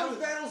 He was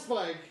Battle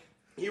Spike.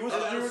 He was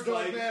Battle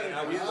Spike, and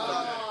I was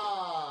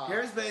Dogmatica.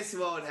 Here's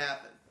basically what would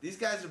happen. These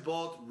guys are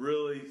both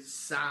really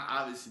sound.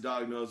 Obviously,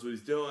 Dog knows what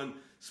he's doing.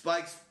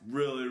 Spike's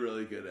really,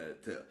 really good at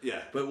it too.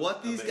 Yeah. But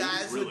what these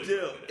guys would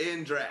do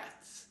in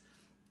drafts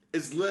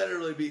is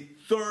literally be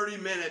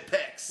 30-minute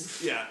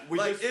picks. Yeah. It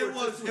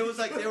was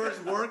like they were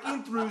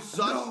working through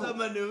such the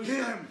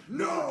minutia.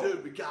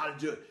 Dude, we gotta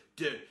do it.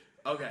 Dude,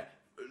 okay,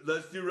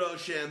 let's do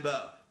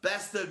Rochambeau.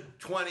 Best of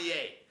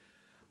 28.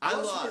 I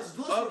lost.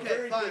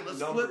 Okay, fine.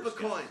 Let's flip a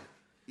coin.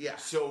 Yeah.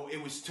 So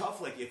it was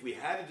tough. Like if we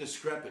had a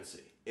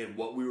discrepancy in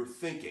what we were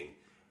thinking,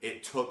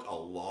 it took a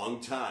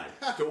long time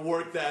to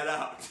work that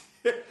out.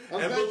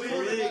 And believe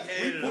me,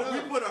 we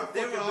put our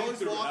They were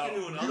always walking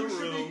to another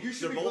room. You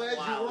should be glad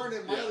you weren't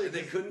in my league.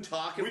 They couldn't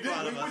talk in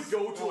front of us. We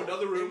would go to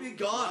another room. They'd be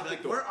gone.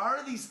 Like, where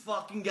are these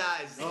fucking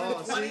guys?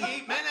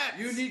 28 minutes.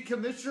 You need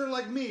commissioner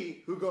like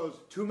me who goes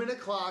 2-minute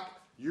clock.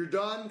 You're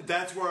done.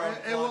 That's where our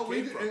clock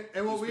came from.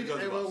 And what we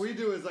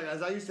do is like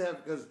as I used to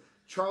have because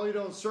Charlie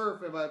don't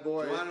surf and my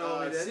boy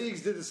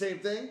Siegs did the same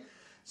thing.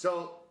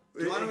 So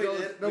we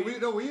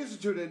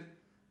instituted.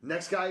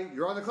 Next guy,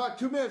 you're on the clock.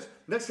 2 minutes.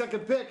 Next guy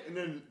can pick, and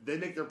then they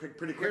make their pick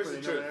pretty quickly.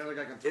 Here's the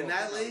truth. In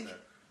that league,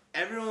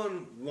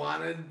 everyone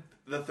wanted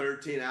the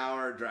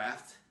 13-hour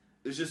draft.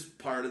 It was just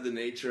part of the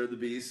nature of the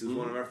beast. It was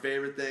one of our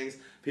favorite things.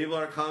 People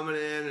are coming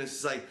in, and it's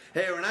just like,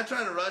 hey, we're not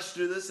trying to rush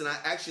through this. And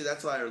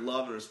that's why I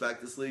love and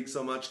respect this league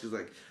so much, because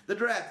like the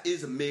draft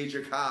is a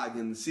major cog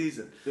in the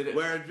season.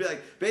 Where it'd be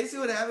like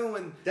basically what happened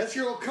when that's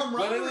your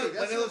camaraderie.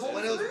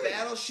 When it was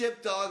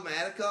Battleship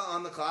Dogmatica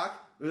on the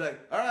clock, we'd be like,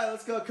 all right,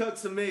 let's go cook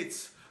some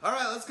meats. All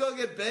right, let's go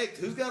get baked.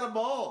 Who's got a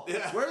bowl?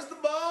 Yeah. Where's the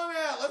bong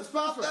at? Let's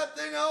pop that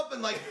thing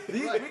open. Like,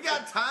 we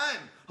got time.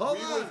 Hold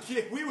on.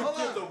 We would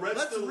give the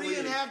rest of the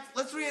league.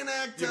 Let's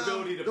reenact the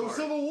ability to the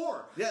Civil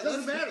War. Yeah,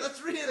 doesn't matter. Let's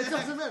reenact. It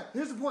doesn't matter.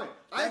 Here's the point.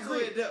 I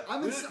agree.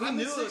 I'm in 6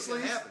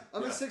 leagues.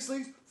 I'm in 6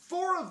 leagues.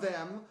 4 of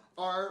them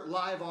are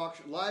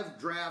live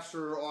drafts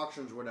or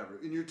auctions or whatever,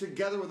 and you're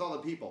together with all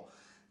the people.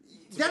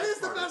 That is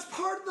the best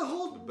part of the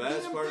whole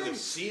damn thing. Of the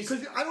season.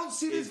 Because I don't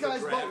see these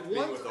guys but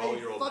once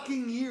a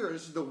fucking year.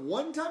 This is the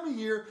one time a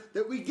year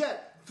that we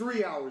get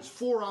 3 hours,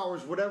 4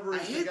 hours, whatever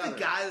it is. I hate the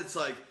guy that's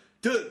like,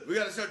 dude, we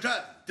gotta start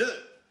drafting. Dude,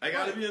 I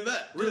gotta be in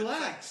bed.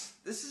 Relax.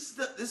 This is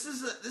the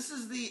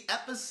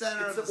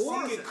epicenter of the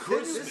season.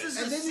 This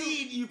is the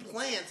seed you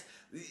plant.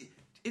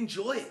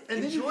 Enjoy it.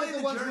 And enjoy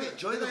then the journey.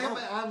 Enjoy the moment.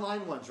 I have my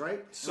online ones,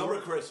 right? Summer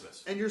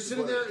Christmas. And you're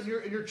sitting there and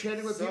you're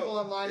chatting with people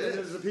online, and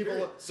there's the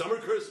people. Summer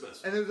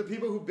Christmas. And there's the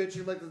people who bitch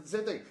you like the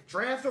same thing.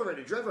 Draft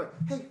already.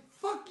 Hey,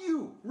 fuck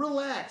you.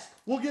 Relax.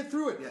 We'll get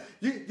through it.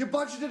 Yeah. You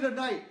budgeted a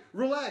night.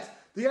 Relax.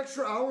 The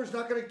extra hour is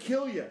not going to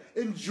kill you.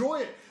 Enjoy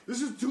it.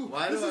 This is for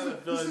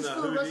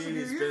the rest of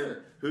your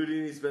year.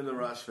 Houdini's been the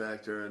rush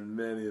factor in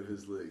many of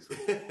his leagues.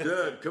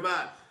 Dude, come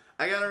on.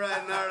 I gotta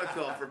write an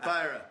article for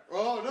Pyro.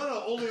 Oh,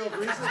 no, only over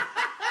recent.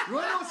 You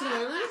want to know what's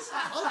hilarious?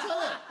 I'll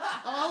tell you.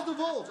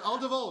 I'll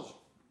divulge.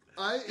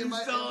 I've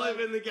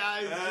been the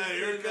guy.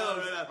 Here it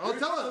goes.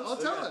 I'll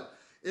tell it.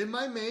 In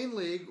my main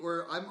league,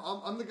 where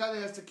I'm the guy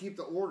that has to keep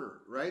the order,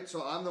 right?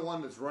 So I'm the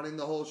one that's running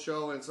the whole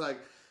show, and it's like,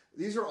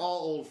 these are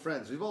all old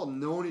friends. We've all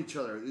known each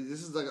other.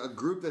 This is like a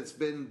group that's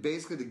been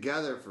basically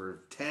together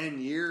for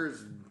 10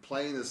 years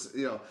playing this,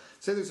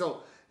 same thing.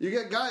 So you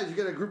get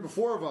a group of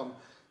 4 of them,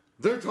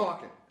 they're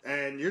talking.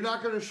 And you're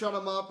not going to shut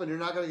them up, and you're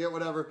not going to get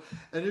whatever.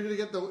 And you're going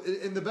to get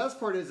and the best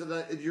part is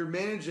that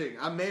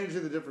I'm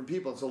managing the different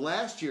people. And so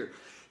last year,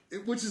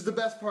 which is the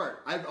best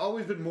part, I've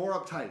always been more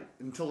uptight.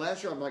 Until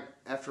last year, I'm like,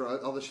 after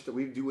all the shit that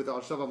we do with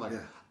our stuff, I'm like,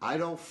 I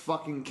don't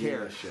fucking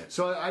care.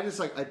 So I just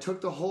I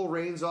took the whole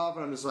reins off,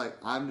 and I'm just like,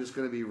 I'm just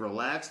going to be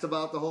relaxed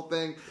about the whole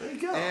thing. There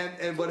you go.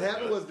 And what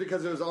happened was,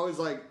 because it was always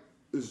like,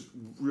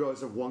 you always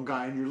have one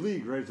guy in your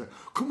league, right? It's like,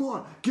 come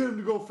on, get him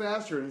to go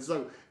faster. And it's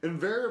like,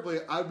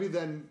 invariably, I'd be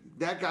then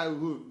that guy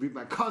who would be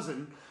my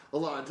cousin a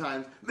lot of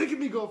times, making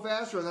me go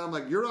faster. And then I'm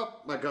like, you're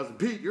up, my cousin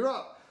Pete, you're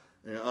up.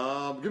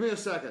 Give me a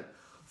second.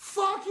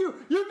 Fuck you!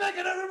 You're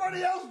making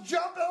everybody else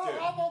jump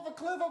off a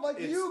cliff. I'm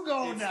like, you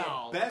go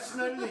now. It's the best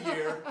night of the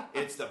year.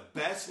 It's the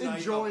best night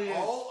Enjoy of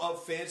all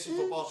of fantasy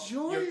football.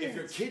 If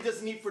your kid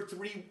doesn't eat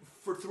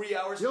for 3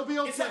 hours, he'll be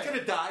okay. It's not going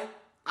to die.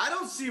 I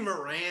don't see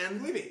Moran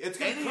Believe me, it's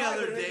any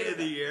other day of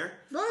the year.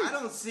 Right. I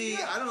don't see.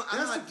 Yeah, I'm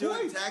not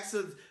doing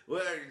Texas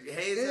where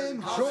Hayes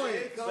enjoy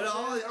it. But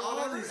all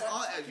these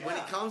when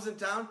he comes in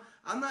town,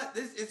 I'm not.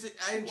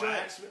 I enjoy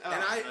it.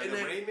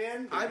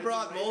 I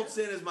brought Moltz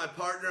in as my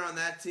partner on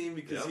that team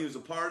because he was a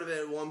part of it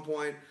at one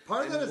point.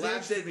 Part of that is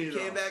actually he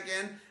came back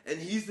in, and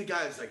he's the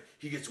guy that's like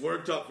he gets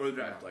worked up for the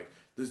draft. Like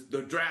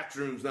the draft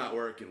room's not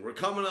working. We're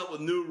coming up with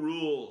new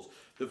rules.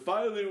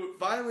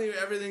 Finally,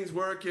 everything's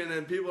working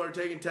and people are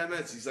taking 10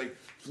 minutes. He's like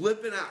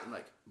flipping out. I'm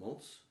like,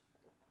 Moltz,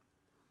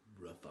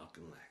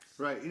 fucking relax.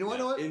 Right. You know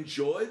what?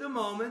 Enjoy the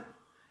moment,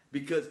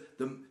 because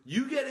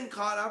you getting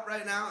caught up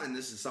right now, and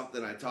this is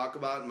something I talk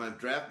about in my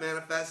draft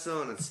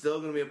manifesto, and it's still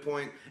going to be a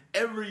point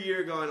every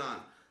year going on.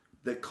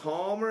 The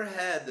calmer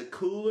head, the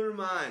cooler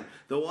mind,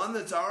 the one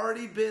that's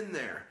already been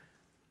there,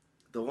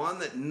 the one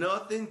that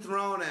nothing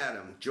thrown at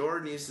him.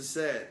 Jordan used to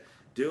say it,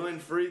 doing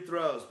free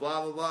throws,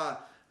 blah, blah, blah.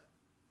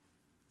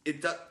 It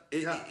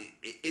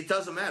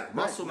doesn't matter.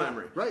 Muscle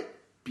memory. Right.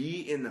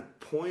 Be in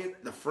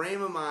the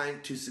frame of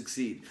mind to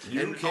succeed.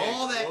 And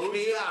all that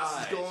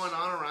chaos is going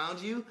on around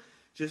you,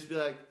 just be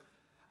like,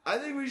 I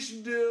think we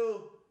should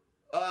do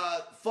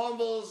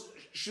fumbles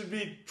should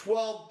be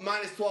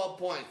minus 12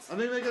 points. Let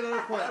me make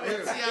another point.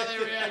 Let's see how they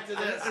react to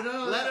this.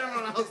 Let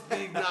everyone else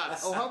be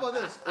nuts. Oh, how about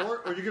this?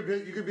 Or you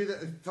could be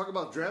talk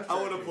about draft. I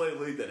want to play a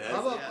league that has.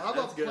 How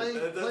about playing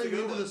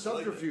into the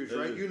subterfuge,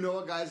 right? Like you know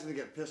a guy's going to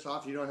get pissed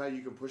off. You know how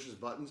you can push his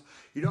buttons.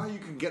 You know how you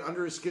can get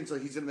under his skin so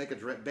he's going to make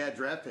a bad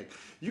draft pick.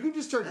 You can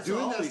just start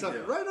doing that stuff.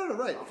 Do. Right.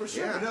 Oh, for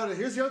sure. Yeah. No,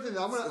 here's the other thing.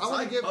 I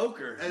want to give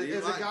poker. As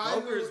a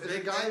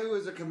guy who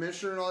is a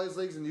commissioner in all these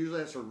leagues and usually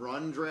has to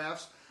run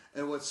drafts.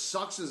 And what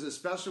sucks is,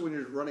 especially when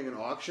you're running an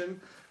auction,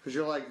 because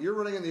you're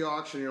running in the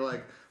auction, you're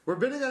like, we're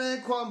bidding on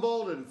Anquan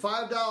Bolden,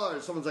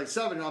 $5. Someone's like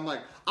 $7. And I'm like,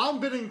 I'm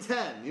bidding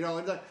 10.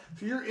 And so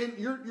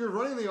you're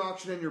running the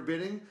auction and you're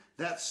bidding.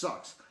 That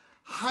sucks.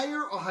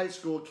 Hire a high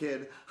school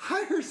kid.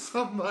 Hire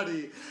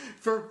somebody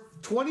for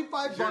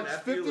 $25,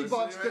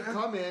 $50 to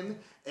come in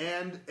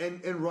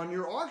and run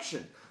your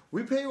auction.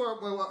 We pay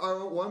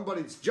our one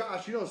buddy, it's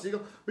Josh, you know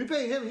Siegel. We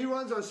pay him. He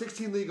runs our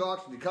 16 league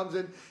auction. He comes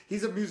in.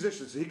 He's a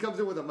musician, so he comes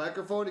in with a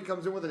microphone. He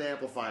comes in with an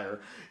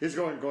amplifier. He's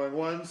going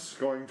once,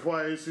 going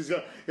twice. He's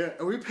got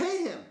and we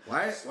pay him.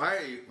 Why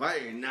are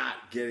you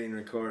not getting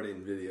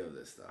recording video of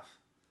this stuff?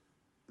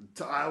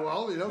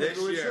 Well, you know, This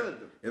maybe we year,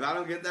 should. if I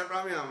don't get that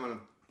from you, I'm gonna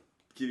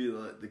give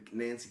you the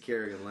Nancy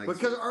Kerrigan legs.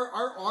 Because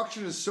our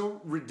auction is so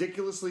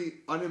ridiculously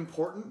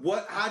unimportant.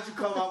 How'd you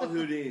come up with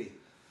Houdini?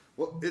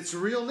 Well, it's a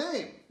real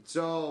name.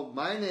 So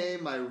my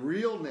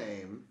real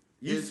name.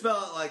 You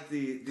spell it like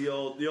the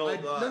old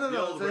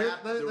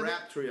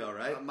rap trio,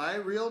 right? My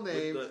real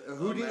name, With the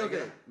Houdini. Omega.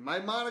 Okay, my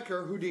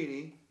moniker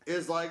Houdini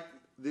is like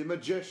the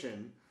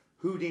magician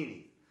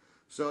Houdini.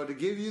 So to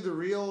give you the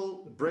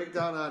real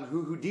breakdown on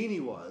who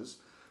Houdini was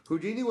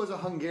a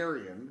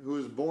Hungarian who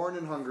was born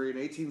in Hungary in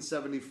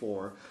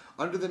 1874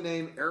 under the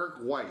name Eric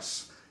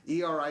Weiss,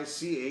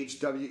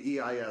 Erichweis.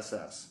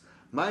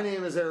 My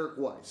name is Eric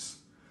Weiss.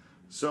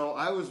 So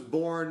I was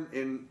born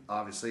in,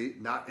 obviously,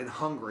 not in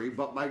Hungary,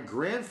 but my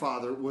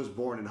grandfather was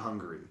born in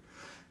Hungary.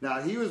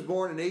 Now, he was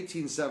born in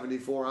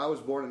 1874. I was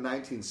born in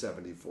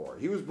 1974.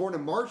 He was born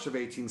in March of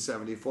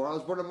 1874. I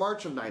was born in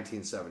March of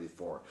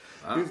 1974.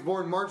 Wow. He was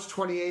born March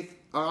 28th.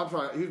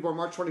 He was born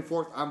March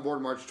 24th. I'm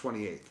born March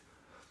 28th.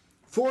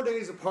 4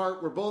 days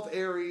apart. We're both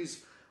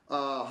Aries.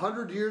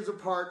 100 years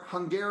apart.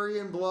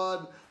 Hungarian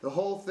blood. The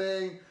whole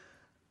thing.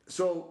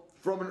 So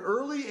from an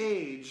early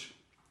age,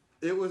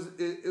 it was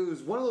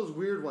one of those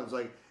weird ones.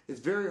 Like, it's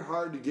very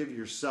hard to give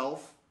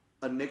yourself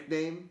a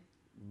nickname,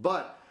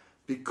 but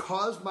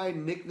because my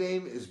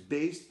nickname is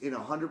based in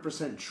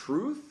 100%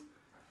 truth,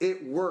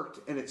 it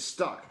worked and it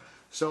stuck.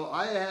 So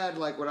I had,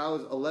 like, when I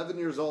was 11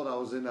 years old, I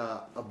was in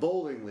a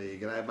bowling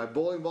league, and I had my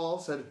bowling ball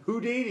said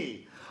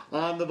Houdini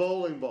on the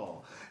bowling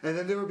ball. And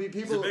then there would be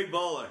people... He's a big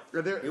bowler.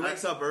 He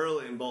wakes up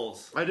early and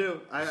bowls. I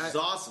do. It's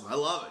awesome. I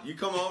love it. You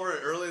come over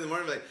early in the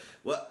morning and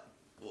be like,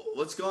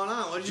 what's going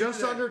on? What did you do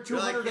today? Under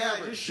 200 like,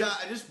 average.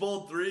 I just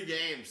bowled 3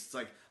 games. It's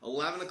like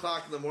 11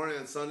 o'clock in the morning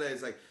on Sunday.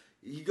 It's like,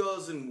 he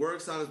goes and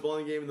works on his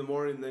bowling game in the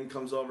morning and then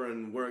comes over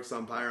and works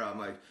on Pyro. I'm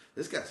like,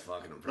 this guy's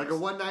fucking impressive. Like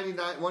a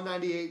 199,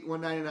 198,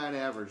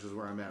 199 average is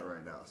where I'm at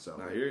right now. So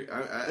no,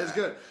 it's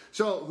good.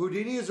 So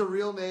Houdini is a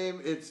real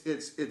name.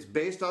 It's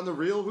based on the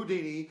real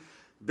Houdini.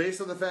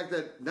 Based on the fact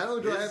that not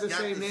only do I have the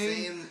same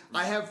name,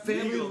 I have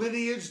family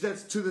lineage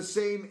that's to the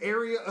same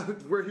area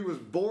where he was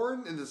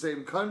born, in the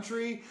same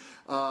country.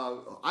 I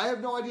have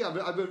no idea.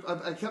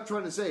 I kept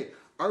trying to say,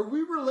 are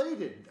we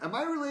related? Am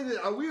I related?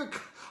 Are we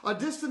a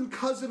distant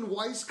cousin,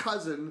 Weiss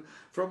cousin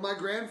from my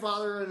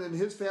grandfather and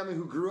his family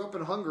who grew up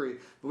in Hungary?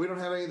 But we don't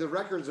have any of the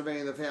records of any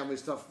of the family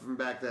stuff from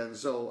back then,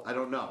 so I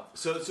don't know.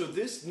 So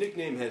this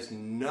nickname has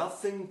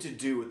nothing to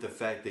do with the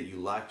fact that you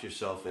locked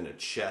yourself in a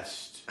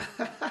chest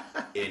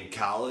in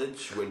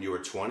college when you were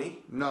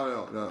 20?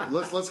 No.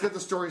 Let's get the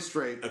story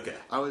straight. Okay.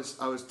 I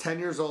was 10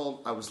 years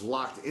old. I was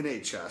locked in a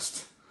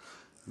chest.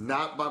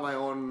 Not by my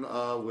own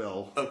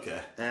will.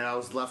 Okay. And I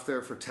was left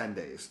there for 10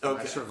 days. And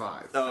I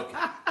survived. Okay.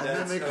 And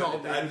then they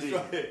called me.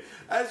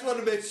 I just want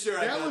to make sure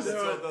there was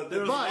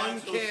one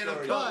can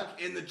of Coke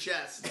in the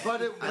chest.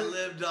 But I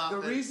lived off the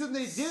reason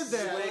they did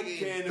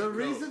that. The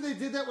reason they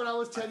did that when I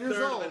was 10 years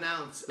old.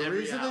 The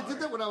reason they did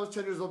that when I was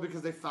 10 years old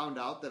because they found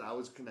out that I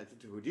was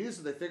connected to Houdini,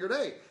 so they figured,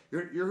 hey,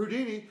 you're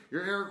Houdini,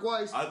 you're Eric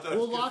Weiss.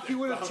 We'll lock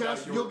you in a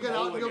chest. You'll get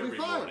out and you'll be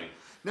fine.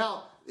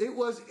 Now it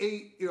was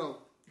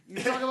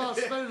you talk about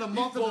spending a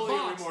month in the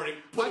box. Every morning,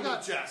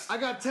 I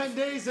got 10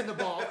 days in the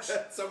box.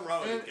 Something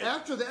wrong with you.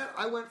 After that,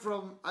 I went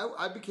from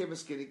I became a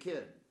skinny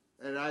kid,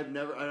 and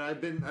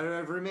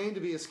I've remained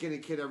to be a skinny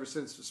kid ever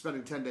since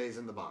spending 10 days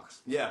in the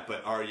box. Yeah,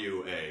 but are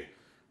you a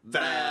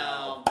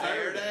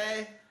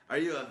Valverde? Are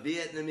you a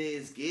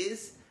Vietnamese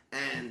geese?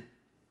 And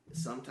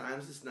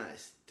sometimes it's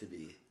nice to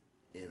be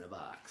in a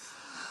box.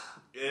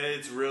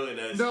 It's really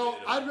nice. No,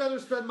 I'd rather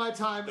spend my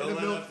time in a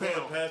milk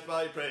pail. Pass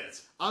by your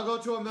pants. I'll go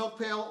to a milk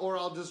pail, or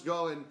I'll just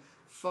go and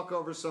fuck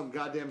over some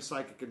goddamn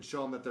psychic and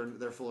show them that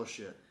they're full of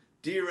shit.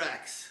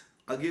 D-Rex.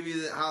 I'll give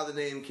you how the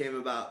name came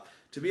about.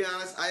 To be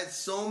honest, I had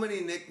so many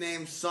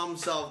nicknames, some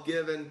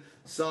self-given,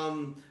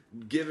 some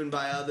given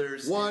by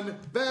others. One,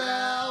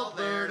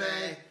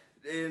 Valverde.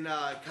 In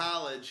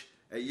college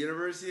at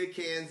University of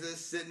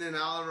Kansas, sitting in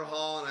Oliver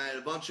Hall, and I had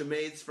a bunch of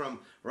mates from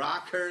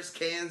Rockhurst,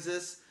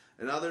 Kansas,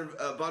 and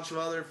a bunch of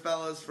other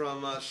fellas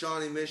from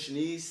Shawnee Mission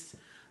East.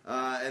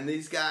 And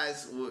these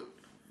guys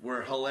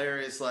were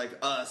hilarious like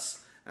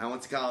us. And I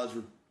went to college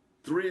with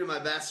 3 of my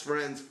best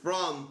friends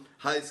from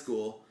high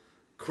school.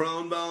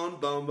 Cronebone,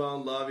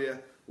 Bone, love you.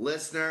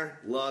 Listener,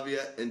 love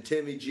you. And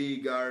Timmy G.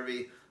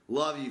 Garvey,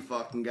 love you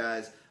fucking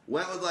guys.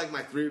 Went with like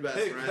my 3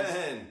 best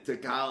friends to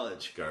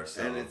college.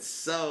 Garcon. And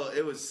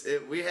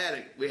we had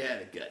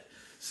it good.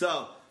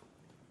 So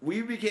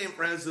we became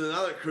friends with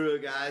another crew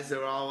of guys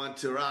that all went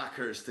to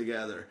Rockhurst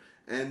together.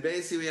 And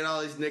basically we had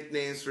all these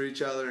nicknames for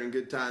each other and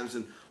good times.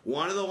 And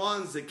one of the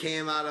ones that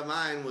came out of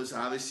mine was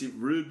obviously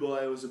Rude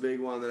Boy was a big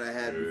one that I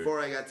had before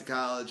I got to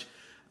college.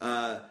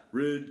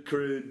 Rude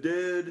Crude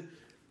Dude.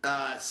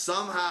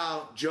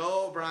 somehow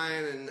Joe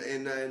O'Brien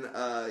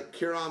and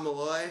Kieran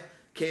Malloy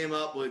came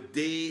up with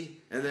D,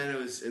 and then it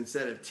was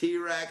instead of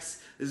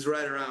T-Rex, this is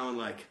right around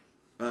like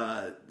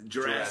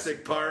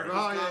Jurassic Park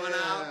was coming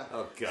out.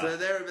 Oh, God. So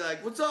they would be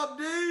like, "What's up,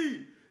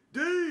 D? D,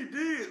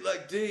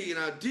 like D,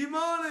 D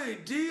Money,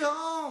 D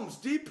Holmes,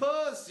 D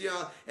Puss,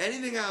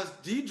 anything else,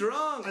 D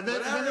Drunk, And then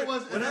whatever. it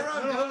was- Whenever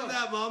I'm going to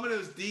that moment, it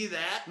was D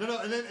that. No,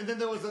 and then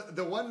there was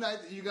the one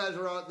night that you guys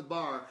were out at the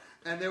bar,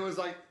 and there was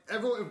like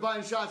everyone was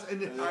buying shots, and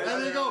then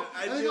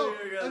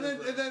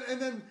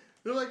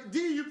they're like,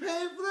 D, you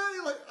paying for that?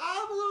 You're like,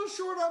 I'm a little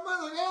short on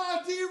mine.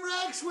 Like,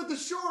 D-Rex with the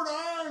short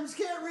arms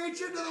can't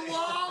reach into the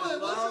wallet.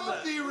 What's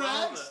up,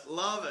 D-Rex?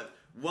 Love it.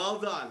 Well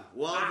done.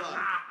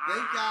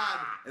 Thank God.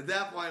 At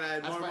that point, I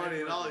had That's more my money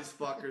than all advice.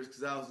 these fuckers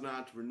because I was an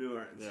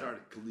entrepreneur and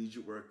started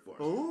collegiate workforce.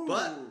 Ooh.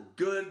 But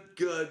good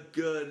answer.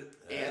 Good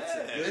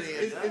answer.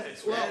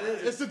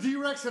 It's the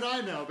D-Rex that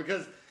I know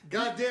because,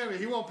 God damn it,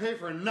 he won't pay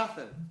for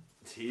nothing.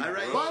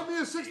 Buy me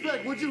a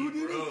six-pack, would you,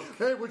 Houdini?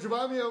 Hey, would you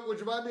buy me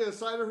a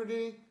cider,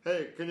 Houdini?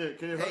 Hey, can you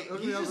Hey, hook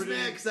he's me up, just Houdini?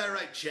 mad because I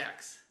write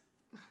checks.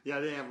 Yeah,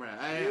 damn right.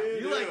 I am.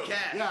 You like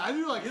cash. Yeah, I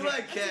do like You cash.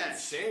 like cash.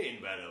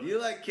 Insane, by the way. You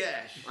like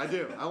cash. I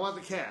do. I want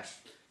the cash.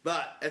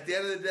 But at the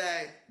end of the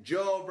day,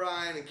 Joe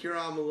O'Brien and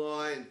Kieran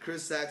Malloy and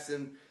Chris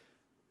Sexton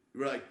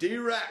were like,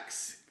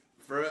 D-Rex.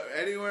 For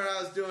anywhere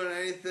I was doing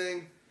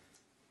anything,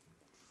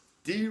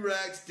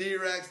 D-Rex.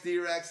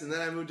 And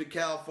then I moved to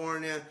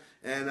California,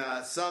 and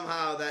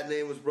somehow that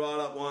name was brought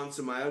up once,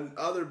 and my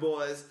other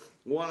boys,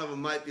 one of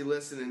them might be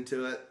listening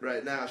to it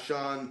right now,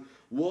 Sean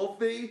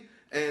Wolfie,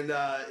 and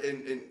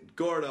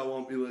Gordo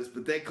won't be listening,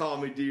 but they call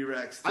me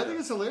D-Rex too. I think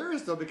it's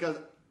hilarious, though, because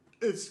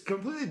it's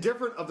completely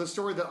different of the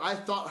story that I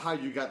thought how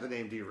you got the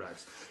name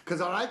D-Rex. Because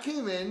when I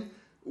came in,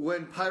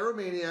 when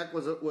Pyromaniac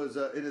was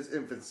in his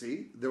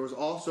infancy, there was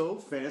also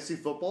Fantasy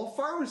Football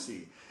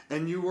Pharmacy.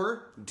 And you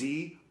were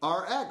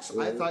DRX.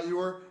 I thought you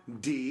were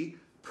D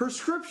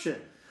Prescription.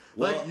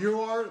 Well, like you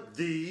are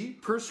the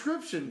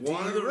prescription.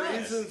 One of the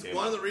D-Rex.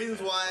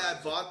 reasons why I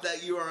bought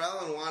that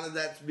URL and wanted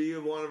that to be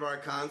one of our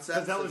concepts.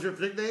 Because that was your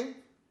nickname?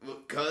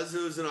 Because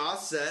it was an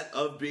offset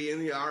of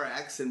being the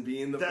RX and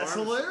being the That's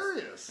pharmacist.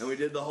 hilarious. And we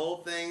did the whole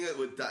thing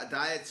with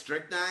Diet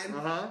Strychnine.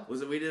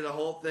 We did a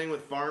whole thing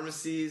with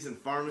pharmacies and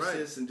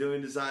pharmacists and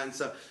doing design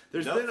stuff.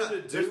 There's been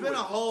a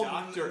whole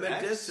Dr.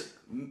 X?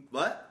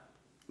 What?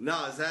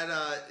 No, is that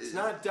It's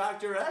not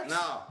Dr. X.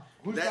 No.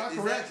 Who's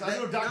Dr. X? I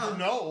know Dr.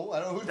 No. I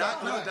don't know who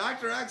Dr. X.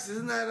 Dr. X,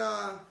 isn't that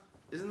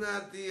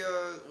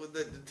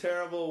the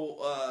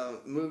terrible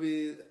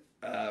movie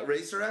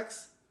Racer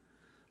X?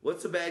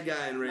 What's the bad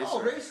guy in Racer?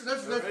 Oh, Racer.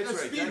 That's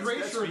Speed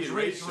Racer. Speed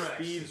Racer.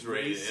 Speed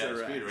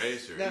Racer. Speed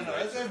Racer. No,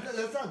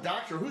 that's not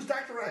Doctor. Who's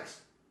Dr. X?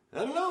 I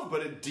don't know,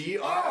 but a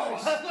DRX. I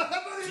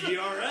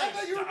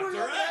thought you were bringing up Dr. the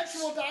X.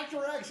 actual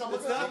Dr. X.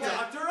 It's not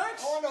Dr.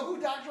 X. I want to know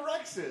who Dr.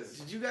 X is.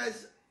 Did you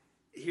guys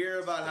hear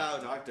about how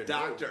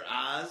Dr.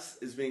 Oz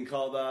is being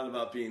called out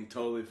about being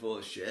totally full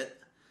of shit?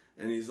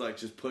 And he's like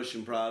just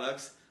pushing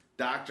products.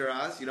 Dr.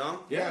 Oz, you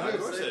know? Yeah, of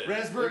course it is.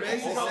 Raspberry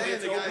Basically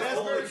saying the guy's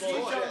Raspberry full of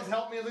Keystones shit.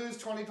 helped me lose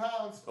 20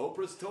 pounds.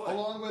 Oprah's toy.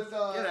 Along with Get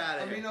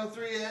outta here. amino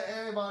 3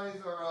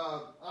 antibodies or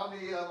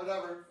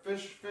whatever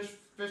fish oils.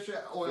 Fish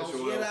oil.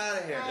 Get out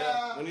of here.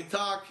 Yeah. When you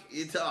talk,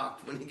 you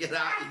talk. When you get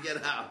out, you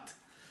get out.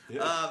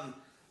 Yeah.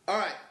 All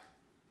right.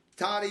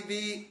 Toddy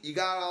B, you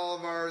got all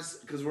of ours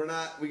because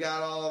we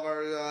got all of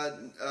our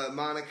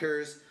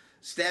monikers.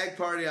 Stag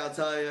Party, I'll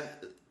tell you.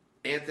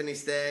 Anthony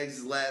Stagg's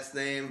his last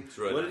name. It's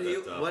right What up did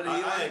that he? top. What did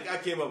he like? I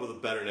came up with a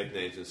better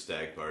nickname than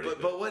Stag Party.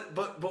 But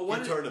what?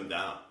 He turned him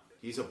down.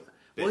 He's a bitch.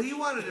 Well, he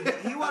wanted to be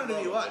what?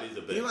 He's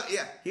a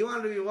bitch. He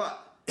wanted to be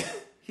what?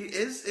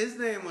 His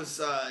name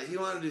was. He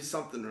wanted to do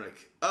something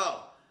like.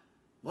 Oh,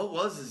 what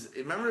was his?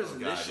 Remember his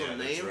initial yeah, name?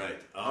 that's right.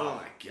 Oh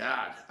my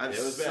God! I'm It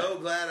was so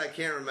bad. glad I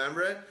can't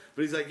remember it.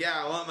 But he's like,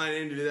 yeah, I want my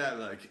name to be that. I'm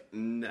like,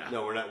 no,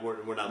 No, we're not. We're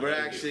not. we're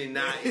letting actually you.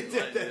 not. I will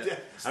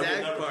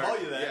Stag never Party, call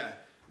you that. Yeah.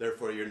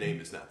 Therefore, your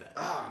name is not that.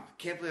 Oh,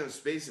 can't believe I'm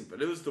spacing,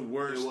 but it was the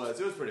worst.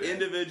 It was pretty bad.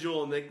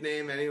 individual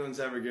nickname anyone's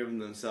ever given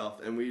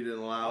themselves, and we didn't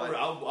allow it.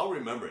 I'll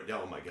remember it.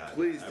 Oh my God!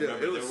 Please I do.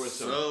 remember It was there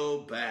some, so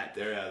bad.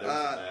 There was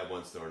some bad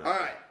ones thrown out. All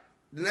right.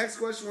 The next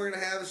question we're going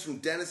to have is from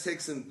Dennis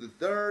Hickson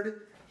III.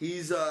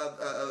 He's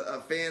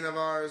a fan of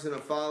ours and a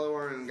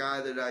follower and a guy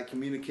that I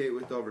communicate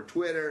with over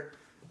Twitter.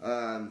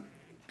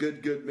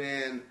 Good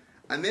man.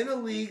 I'm in a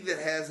league that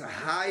has a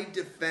high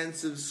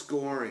defensive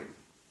scoring.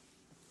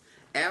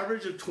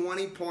 Average of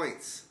 20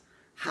 points.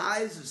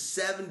 Highs of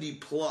 70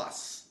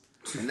 plus.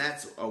 And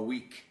that's a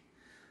week.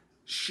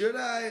 Should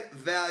I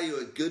value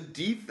a good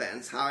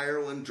defense higher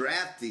when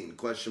drafting?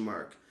 Question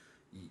mark.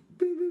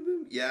 Boom, boom,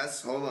 boom.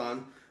 Yes, hold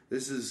on.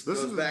 This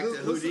goes back to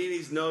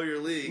Houdini's Know Your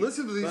League.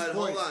 Listen to these but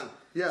points. Hold on.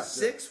 Yeah.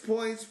 6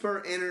 points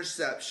per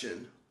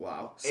interception.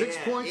 Wow. 6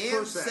 points per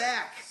And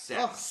sack.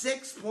 sack.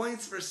 6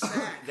 points for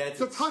sack. That's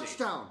It's a insane.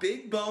 touchdown.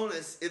 Big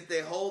bonus if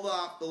they hold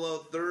off below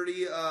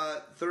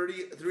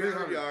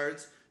 300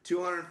 yards,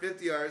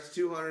 250 yards,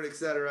 200,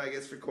 etc. I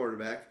guess for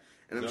quarterback.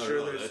 And I'm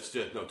sure there's that's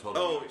just total.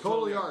 Oh, yards.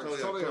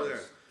 Total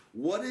yards.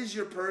 What is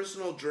your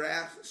personal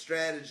draft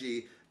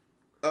strategy?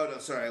 Oh, no,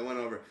 sorry, I went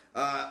over.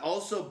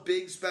 Also,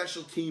 big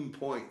special team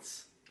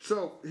points.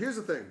 So here's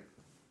the thing.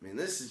 I mean,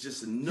 this is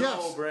just a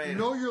Yes, no-brainer.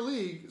 know your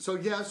league. So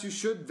yes, you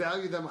should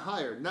value them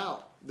higher.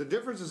 Now, the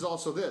difference is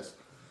also this: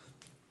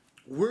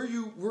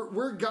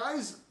 where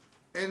guys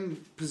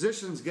and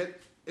positions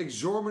get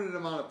exorbitant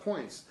amount of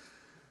points.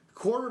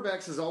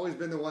 Quarterbacks has always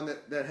been the one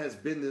that has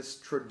been this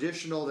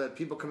traditional that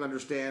people can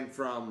understand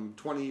from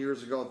 20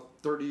 years ago,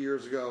 30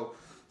 years ago,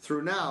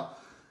 through now.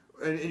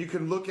 And you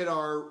can look at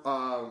our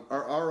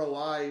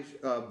ROI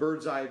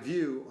bird's eye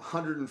view,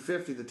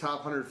 150, the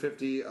top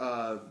 150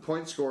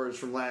 point scorers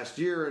from last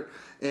year,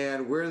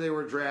 and where they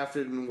were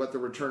drafted and what the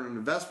return on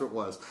investment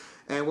was.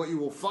 And what you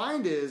will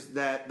find is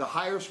that the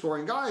higher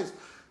scoring guys,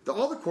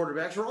 all the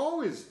quarterbacks are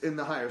always in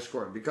the higher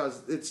scoring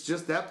because it's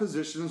just that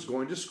position is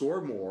going to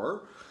score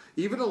more.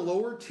 Even a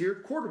lower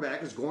tiered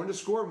quarterback is going to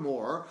score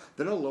more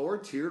than a lower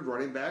tiered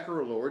running back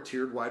or a lower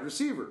tiered wide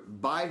receiver.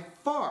 By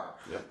far.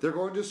 Yep. They're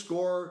going to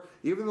score,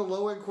 even the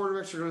low end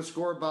quarterbacks are going to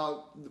score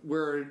about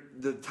where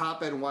the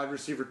top end wide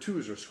receiver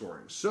twos are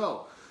scoring.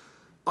 So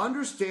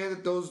understand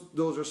that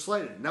those are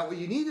slated. Now what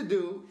you need to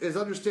do is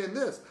understand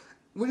this.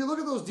 When you look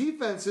at those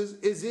defenses,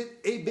 is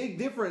it a big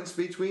difference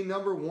between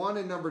number 1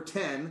 and number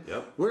 10?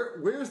 Yep.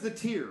 Where's the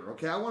tier?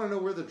 Okay, I want to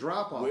know where the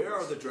drop off is. Where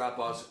are the drop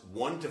offs?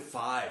 1 to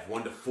 5,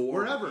 1 to 4.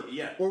 Wherever.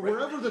 Yeah. Or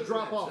wherever the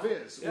drop off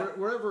is. Yeah.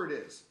 Wherever it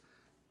is.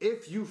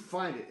 If you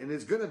find it, and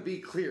it's going to be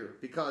clear,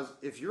 because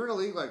if you're in a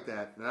league like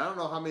that, and I don't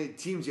know how many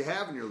teams you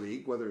have in your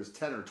league, whether it's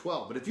 10 or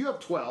 12, but if you have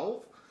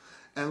 12,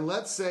 and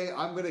let's say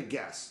I'm going to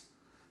guess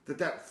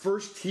that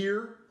first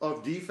tier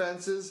of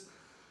defenses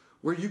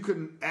where you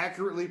can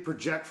accurately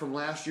project from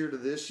last year to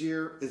this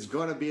year is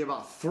going to be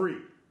about 3.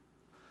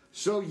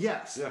 So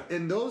yes,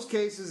 in those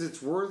cases,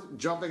 it's worth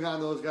jumping on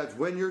those guys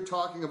when you're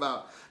talking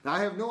about. Now,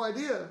 I have no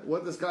idea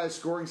what this guy's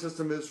scoring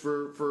system is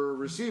for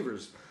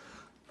receivers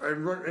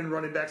and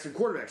running backs and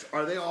quarterbacks.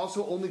 Are they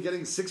also only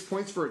getting 6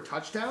 points for a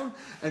touchdown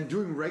and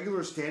doing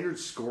regular standard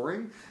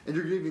scoring, and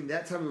you're giving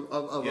that type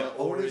of an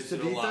onus to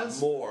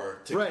defense? A lot more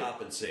to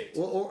compensate.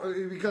 Well, or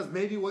because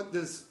maybe what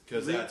this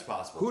that's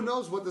possible. Who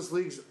knows what this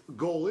league's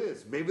goal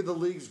is? Maybe the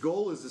league's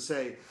goal is to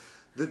say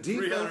the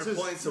defense 300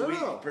 points a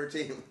week per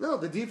team. No,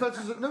 the defense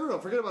is no.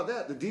 Forget about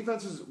that. The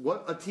defense is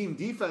what a team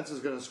defense is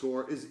going to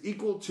score is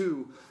equal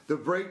to the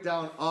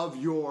breakdown of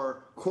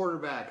your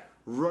quarterback,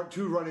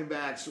 2 running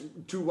backs,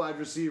 2 wide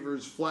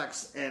receivers,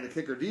 flex, and a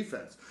kicker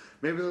defense.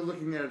 Maybe they're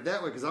looking at it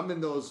that way because I'm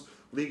in those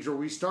leagues where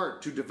we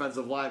start 2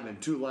 defensive linemen,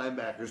 2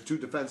 linebackers, 2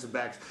 defensive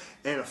backs,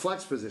 and a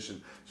flex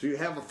position. So you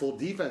have a full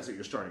defense that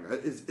you're starting.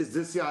 Is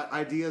this the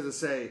idea to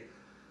say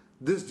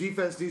this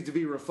defense needs to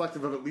be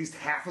reflective of at least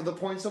half of the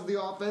points of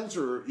the offense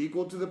or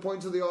equal to the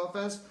points of the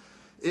offense?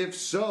 If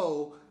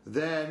so,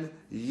 then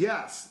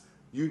yes,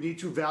 you need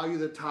to value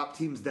the top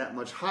teams that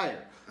much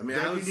higher. I mean,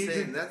 I would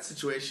say in that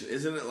situation,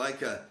 isn't it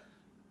like a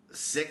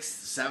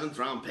 6th, 7th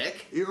round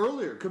pick?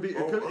 Earlier, it could be a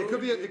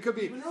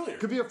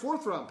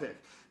 4th round pick.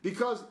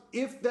 Because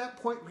if that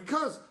point,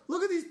 because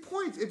look at these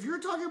points. If you're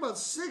talking about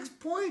 6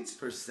 points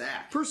per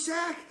sack,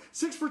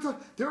 6 per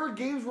touch. There are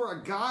games where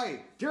a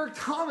guy, Derek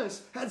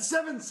Thomas, had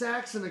 7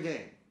 sacks in a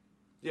game.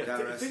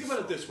 Yeah, think about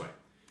it this way.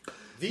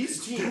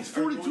 These teams That's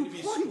are 42 going to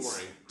be points.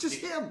 scoring. Just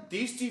him.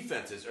 These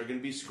defenses are going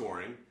to be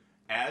scoring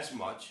as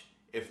much,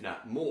 if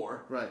not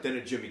more, than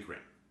a Jimmy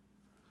Graham.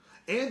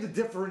 And the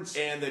difference.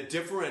 And the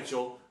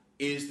differential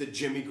is the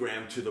Jimmy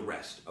Graham to the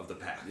rest of the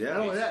pack. Yeah, not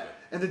only that.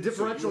 And the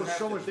differential is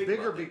so much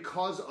bigger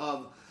because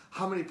of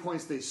how many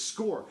points they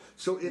score.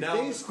 So if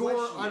they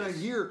score on a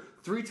year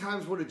 3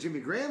 times what a Jimmy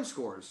Graham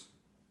scores.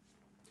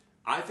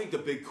 I think the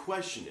big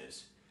question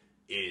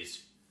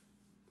is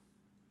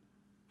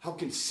how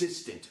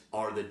consistent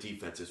are the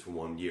defenses from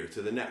one year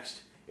to the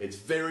next? It's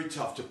very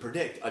tough to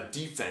predict a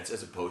defense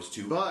as opposed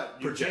to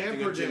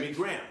projecting a Jimmy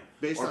Graham.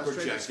 Based on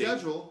straight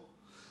schedule,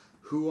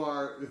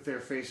 if they're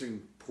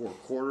facing poor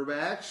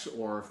quarterbacks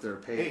or if they're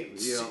paid.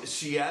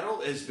 Seattle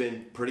has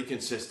been pretty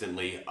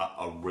consistently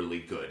a really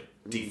good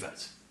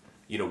defense.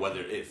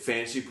 Whether it's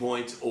fantasy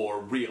points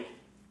or real,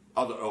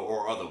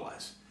 or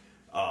otherwise.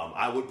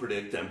 I would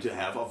predict them to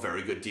have a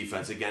very good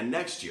defense again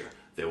next year.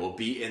 They will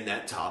be in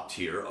that top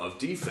tier of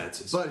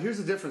defenses. But here's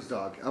the difference,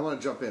 Dog. I want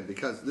to jump in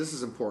because this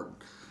is important.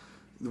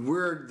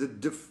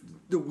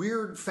 The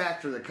weird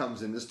factor that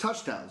comes in is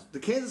touchdowns. The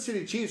Kansas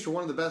City Chiefs were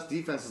one of the best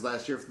defenses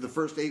last year for the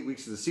first 8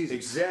 weeks of the season.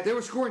 Exactly. They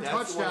were scoring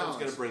touchdowns. That's what I was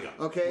going to bring up.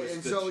 Okay,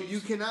 and so you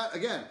cannot,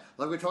 again,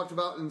 like we talked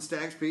about in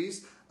Stag's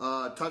piece,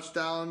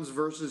 touchdowns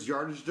versus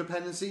yardage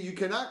dependency. You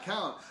cannot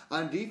count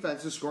on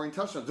defenses scoring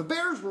touchdowns. The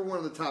Bears were one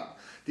of the top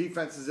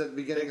defenses at the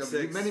beginning of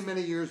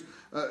many years.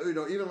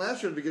 Even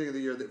last year at the beginning of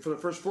the year, for the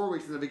first 4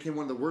 weeks, and they became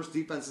one of the worst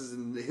defenses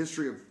in the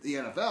history of the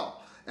NFL.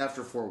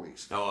 After 4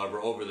 weeks. However,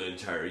 over the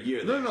entire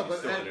year,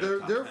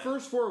 but their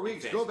first 4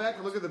 weeks. Go back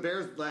and look at the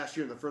Bears last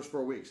year in the first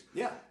 4 weeks.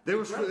 Yeah, they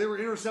were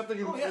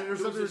intercepting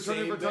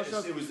returning for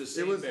touchdowns. It was the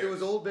same. It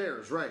was old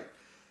Bears, right?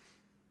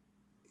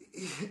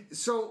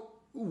 So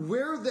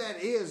where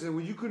that is, and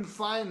when you can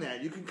find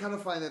that, you can kind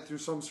of find that through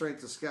some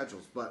strength of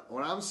schedules. But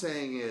what I'm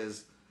saying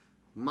is,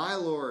 my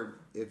lord,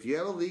 if you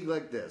have a league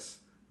like this,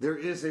 there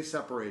is a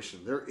separation.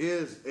 There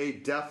is a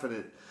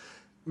definite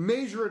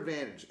major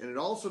advantage. And it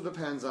also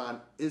depends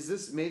on, is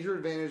this major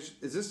advantage,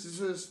 is this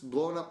just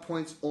blowing up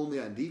points only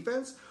on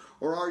defense?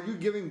 Or are you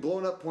giving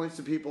blown up points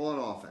to people on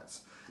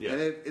offense? Yeah.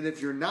 And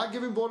if you're not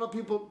giving blown up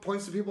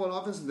points to people on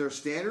offense and they're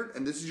standard,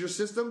 and this is your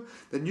system,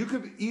 then you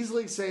could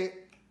easily say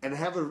and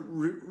have a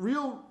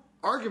real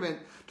argument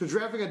to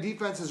drafting a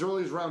defense as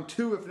early as round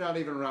 2, if not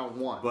even round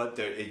 1. But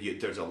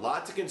there's a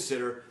lot to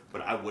consider,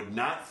 but I would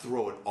not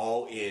throw it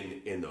all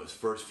in those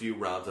first few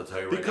rounds, I'll tell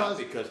you right now.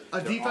 Because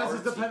a defense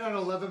is dependent on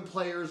 11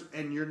 players,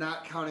 and you're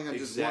not counting on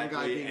just one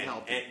guy being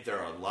healthy. And there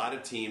are a lot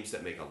of teams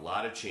that make a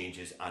lot of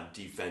changes on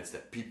defense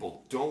that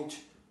people don't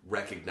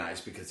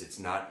recognize because it's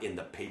not in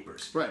the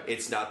papers. Right.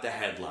 It's not the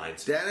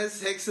headlines.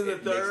 Dennis Hickson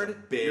III,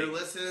 big- you're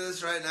listening to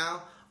this right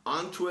now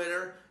on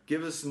Twitter.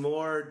 Give us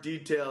more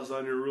details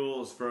on your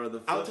rules for the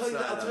flip I'll tell you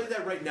side.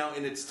 that right now,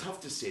 and it's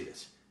tough to say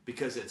this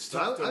because it's So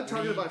tough I'm talking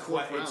to read. about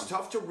fourth round. It's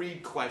tough to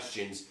read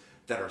questions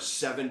that are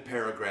 7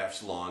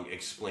 paragraphs long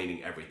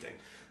explaining everything.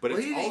 But Well,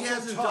 it's he also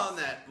hasn't tough. done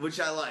that, which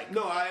I like.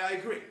 No, I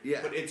agree. Yeah.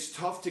 But it's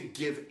tough to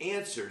give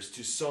answers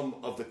to some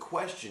of the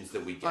questions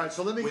that we get All right,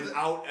 so let me-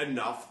 without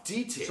enough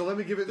detail. So let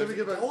me give a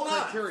Hold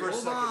on criteria. for a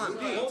Hold second. on,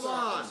 Please. hold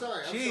on. I'm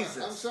sorry.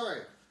 Jesus. I'm sorry.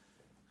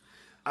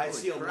 I Holy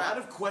see a crap. lot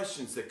of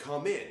questions that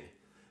come in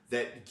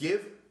that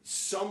give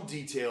some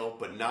detail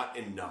but not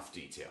enough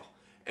detail.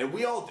 And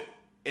we all do.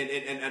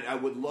 And I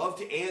would love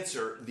to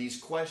answer these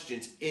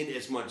questions in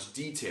as much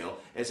detail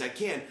as I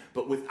can,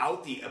 but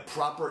without the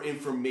proper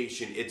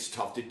information, it's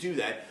tough to do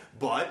that.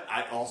 But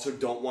I also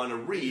don't want to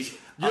read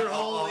Your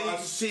whole league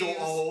a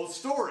whole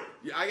story.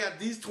 Yeah, I got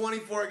these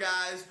 24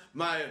 guys.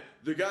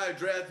 The guy I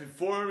drafted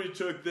for me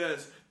took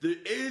this. The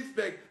 8th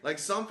pick. Like,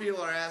 some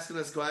people are asking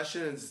us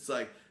questions. It's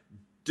like,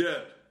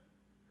 dude,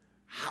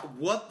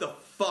 what the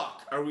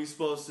fuck are we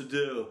supposed to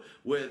do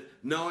with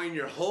knowing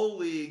your whole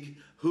league,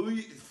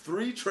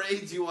 3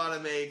 trades you want to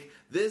make,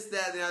 this,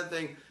 that, and the other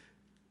thing?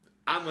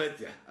 I'm with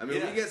you. I mean,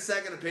 Yeah. we get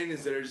second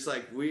opinions that are just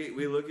like, we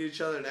look at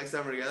each other next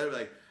time we're together, we're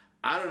like,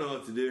 I don't know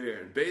what to do here.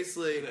 And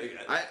basically,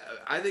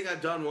 I think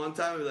I've done one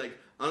time, like,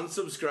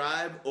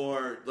 unsubscribe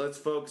or let's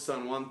focus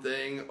on one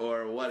thing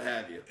or what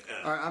have you.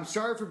 All right, I'm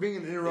sorry for being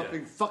an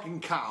interrupting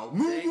fucking cow.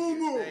 Moo, Thank moo, you,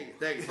 moo.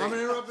 thank you. I'm an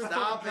interrupting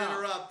Stop fucking cow.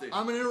 interrupting.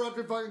 I'm an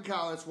interrupting fucking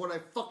cow. That's what I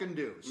fucking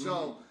do.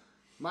 So,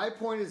 my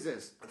point is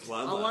this.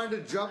 why I'm I wanted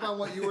to jump on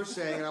what you were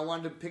saying, and I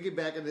wanted to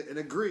piggyback and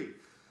agree.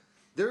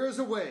 There is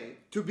a way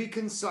to be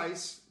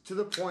concise to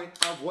the point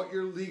of what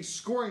your league's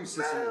scoring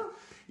system is.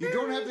 You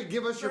don't have to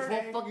give us your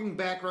full fucking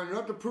background. You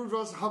don't have to prove to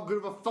us how good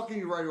of a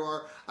fucking writer you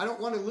are. I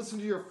don't want to listen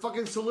to your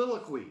fucking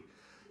soliloquy.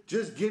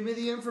 Just give me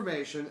the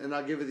information, and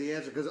I'll give you the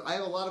answer. Because I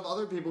have a lot of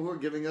other people who are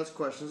giving us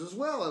questions as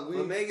well. And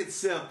But make it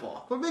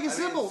simple. But make it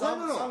simple.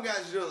 Some, No. some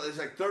guys do it. There's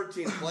like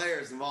 13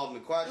 players involved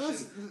in the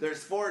question.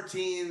 There's 4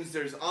 teams.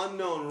 There's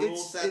unknown rule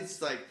sets.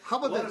 It's like, how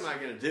about what this? am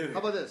I going to do here? How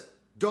about this?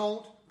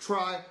 Don't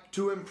try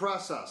to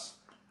impress us.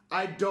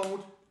 I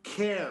don't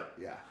care.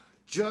 Yeah.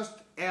 Just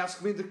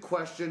ask me the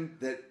question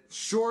that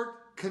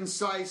short,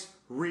 concise,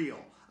 real.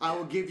 I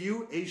will give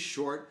you a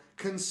short,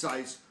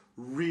 concise,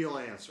 real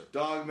answer.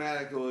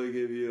 Dogmatic will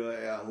give you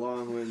a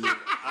long-winded.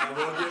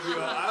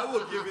 I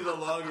will give you the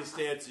longest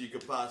answer you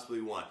could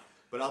possibly want.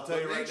 But I'll tell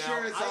you But right make now,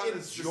 sure it's I on a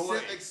enjoy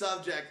specific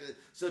subject,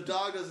 so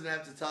Dog doesn't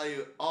have to tell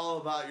you all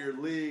about your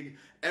league,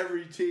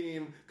 every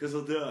team, because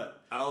he'll do it.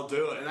 I'll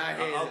do it. And I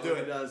hate I'll it do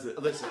when he does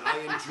it. Listen, I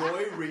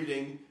enjoy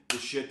reading the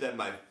shit that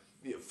my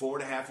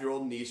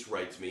 4.5-year-old niece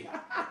writes me.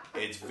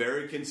 It's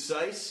very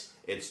concise.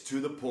 It's to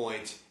the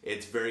point.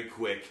 It's very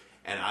quick.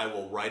 And I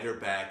will write her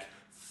back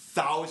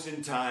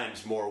 1,000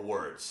 times more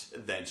words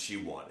than she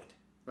wanted.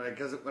 Right?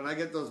 Because when I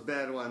get those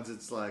bad ones,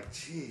 it's like,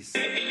 jeez.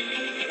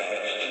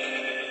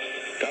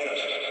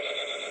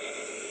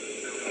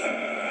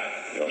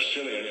 Your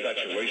silly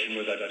infatuation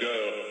with that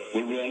girl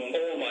will ruin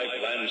all my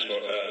plans for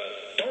her.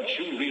 Don't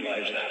you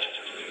realize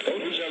that? Go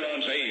to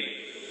Zeron's aid.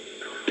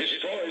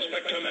 Destroy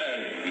Spectre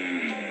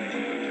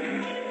Man.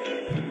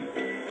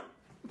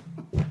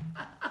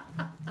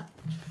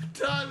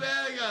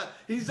 Dogmatic,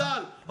 he's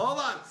on. Hold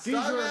on.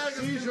 Dogmatic is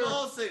seizure.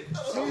 convulsing. Do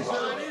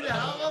I need to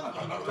help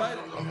him? Right.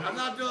 I'm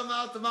not doing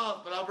mouth to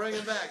mouth, but I'll bring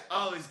him back.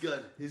 Oh, he's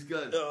good. He's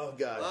good. Oh,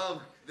 God.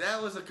 Oh,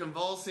 that was a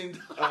convulsing.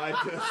 I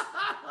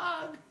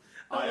have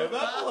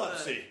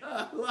epilepsy.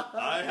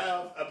 I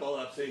have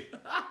epilepsy.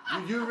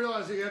 You do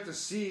realize that you have to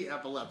see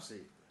epilepsy.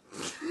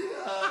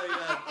 Oh,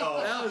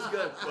 yeah. That was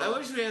good. I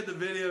wish we had the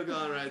video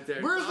going right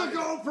there. Where's the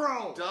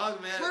GoPro?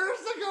 Dogmatic. Where's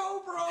the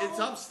GoPro? It's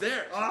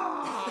upstairs.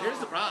 Here's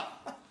the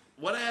problem.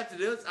 What I have to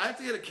do is I have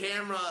to get a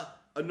camera,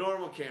 a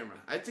normal camera.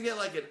 I have to get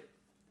like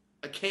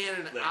a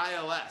Canon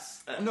iOS.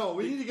 No,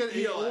 we need to get an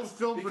EOS, old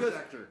film because-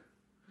 projector.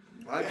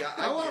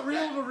 I want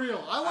reel to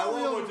reel. I want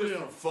reel to just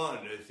reel. for fun.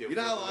 You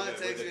know how long it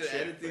takes me to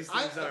edit these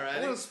things already?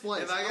 I want to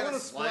splice. If I got to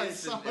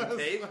splice and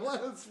tape, I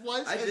want to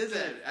splice. I did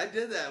that. I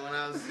did that when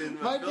I was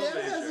in My film dad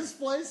major. has a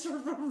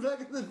splicer from back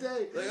in the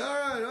day. Like, all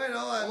right, wait,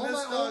 hold on.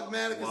 Miss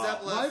Dogmaticus My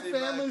epilepsy.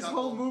 family's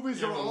home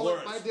movies are Even all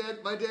worse.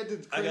 my dad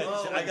did I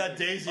crazy. got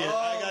Daisy. Oh,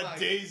 I my got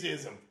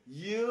Daisyism.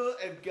 You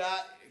have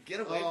got get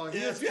away. Oh, he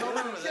yeah, is get covered.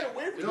 away with that.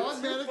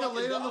 Dogmatica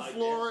laid on the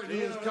floor and he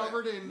is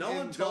covered in No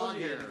one in told dog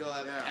you hair. to go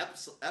have Yeah.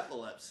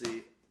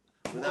 epilepsy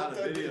without a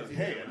video.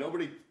 Hey,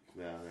 nobody.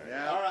 No,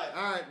 Yeah. All right.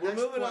 All right. We're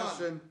Next moving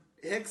question.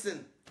 on.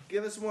 Hickson,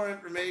 give us more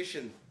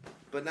information,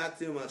 but not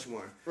too much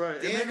more.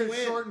 Right. Dan and make it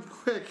Wynn. short and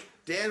quick.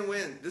 Dan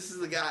Wynn, this is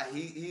the guy.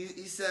 He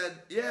said,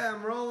 yeah,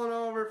 I'm rolling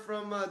over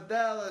from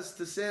Dallas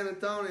to San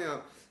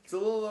Antonio. It's a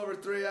little over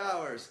 3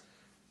 hours.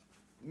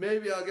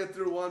 Maybe I'll get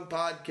through one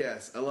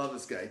podcast. I love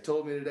this guy. He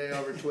told me today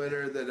over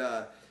Twitter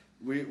that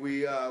we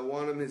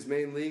won him his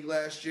main league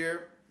last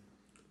year.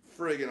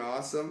 Friggin'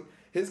 awesome.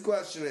 His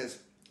question is,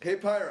 hey,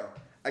 Pyro,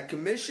 I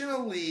commission a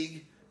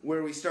league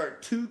where we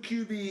start 2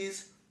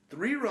 QBs,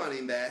 3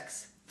 running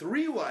backs,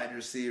 3 wide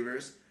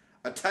receivers,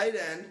 a tight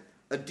end,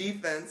 a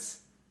defense,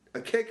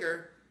 a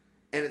kicker,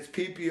 and it's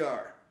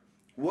PPR.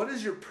 What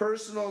is your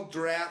personal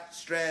draft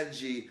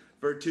strategy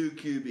for 2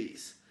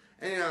 QBs?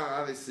 And, you know,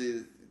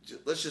 obviously,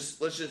 let's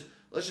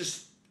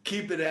just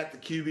keep it at the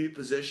QB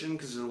position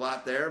because there's a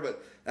lot there,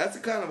 but that's a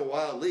kind of a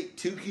wild league.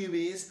 2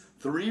 QBs,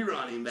 3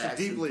 running backs,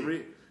 deep and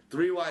league.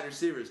 three wide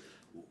receivers.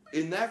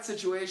 In that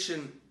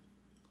situation,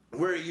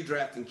 where are you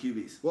drafting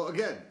QBs? Well,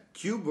 again,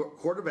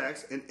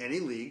 quarterbacks in any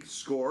league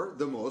score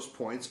the most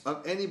points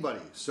of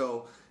anybody.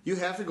 So you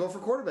have to go for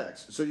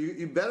quarterbacks. So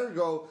you better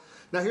go.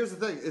 Now, here's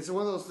the thing. It's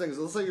one of those things.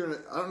 Let's say you're in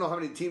I don't know how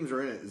many teams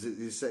are in it.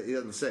 He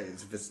doesn't say.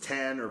 If it's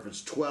 10 or if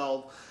it's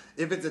 12.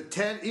 If it's a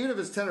 10, even if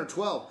it's 10 or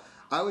 12,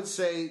 I would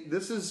say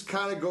this is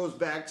kind of goes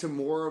back to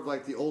more of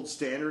like the old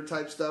standard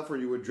type stuff where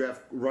you would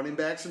draft running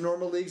backs in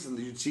normal leagues and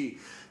you'd see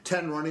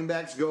 10 running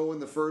backs go in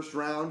the first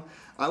round.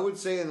 I would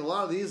say in a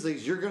lot of these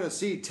leagues you're going to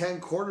see 10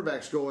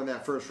 quarterbacks go in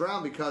that first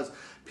round because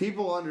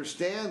people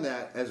understand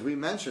that, as we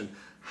mentioned,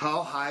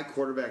 how high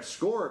quarterbacks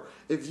score.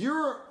 If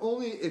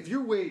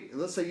you wait,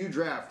 let's say you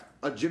draft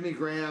a Jimmy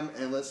Graham,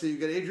 and let's say you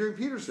get Adrian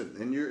Peterson,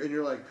 and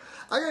you're like,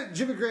 I got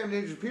Jimmy Graham and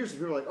Adrian Peterson.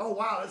 People are like, oh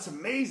wow, that's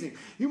amazing.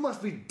 You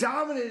must be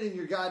dominating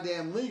your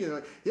goddamn league. And they're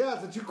like, yeah,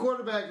 it's a 2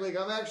 quarterback league.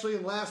 I'm actually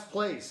in last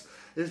place.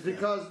 It's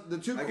because the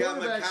 2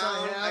 quarterbacks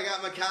I got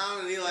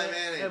McCown and Eli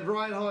Manning. and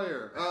Brian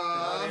Hoyer.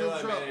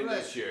 Eli Manning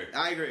this year.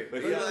 I agree.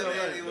 But Eli Eli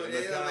Manning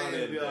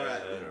would be all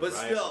right. But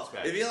Ryan still,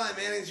 Fitzpatrick. if Eli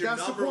Manning's your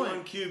That's the number point.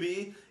 1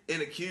 QB in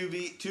a 2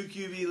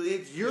 QB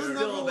league, You're it's number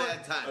still a one.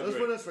 bad time. Let's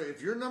put it this way: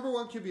 if you're number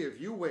 1 QB, if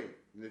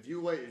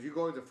you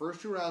go into the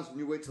first 2 rounds and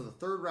you wait till the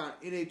 3rd round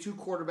in a 2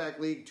 quarterback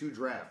league to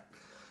draft,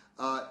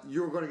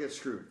 you're going to get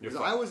screwed. Because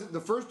I was the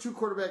first 2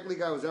 quarterback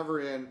league I was ever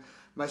in.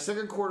 My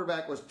second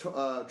quarterback was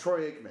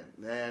Troy Aikman,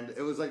 and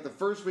it was like the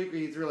first week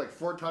where he threw like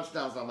 4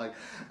 touchdowns. And I'm like,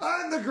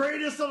 I'm the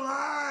greatest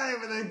alive,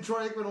 and then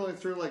Troy Aikman only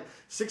threw like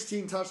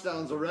 16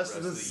 touchdowns the rest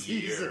of the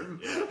season.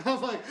 Yeah.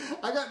 I'm like,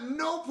 I got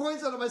no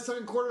points out of my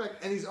second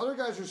quarterback, and these other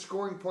guys are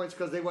scoring points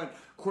because they went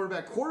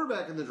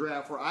quarterback in the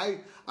draft. Where I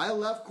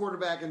left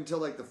quarterback until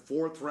like the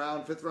 4th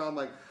round, 5th round. I'm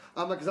like,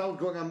 because I was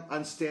going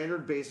on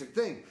standard basic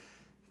thing.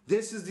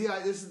 This is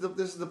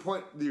the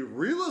point. The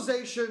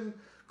realization,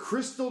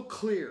 crystal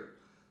clear.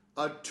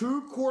 A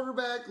 2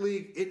 quarterback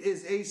league, it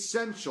is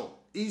essential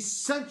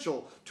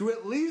to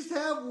at least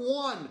have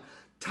 1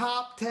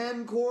 top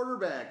 10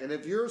 quarterback. And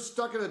if you're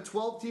stuck in a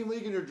 12-team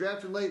league and you're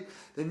drafted late,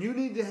 then you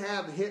need to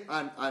have hit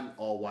on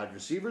all wide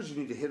receivers. You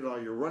need to hit on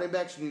all your running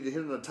backs. You need to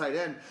hit on a tight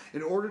end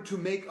in order to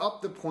make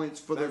up the points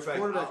for those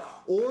quarterbacks.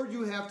 Or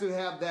you have to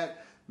have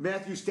that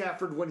Matthew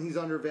Stafford when he's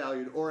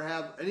undervalued, or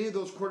have any of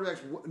those quarterbacks,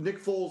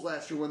 Nick Foles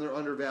last year when they're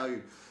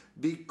undervalued,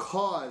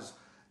 because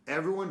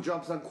everyone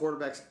jumps on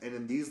quarterbacks, and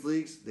in these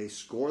leagues, they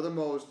score the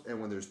most, and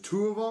when there's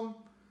 2 of them,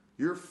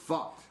 you're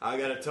fucked. I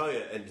got to tell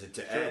you, and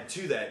to add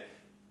to that,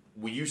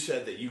 when you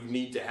said that you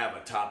need to have a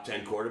top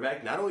 10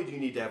 quarterback, not only do you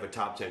need to have a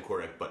top 10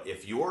 quarterback, but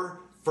if your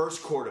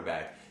first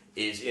quarterback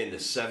is in the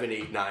 7,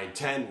 8, 9,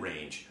 10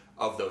 range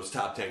of those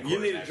top 10 quarterbacks, you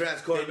need to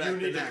draft quarterback. Then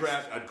you need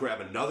to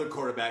grab another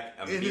quarterback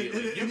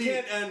immediately. You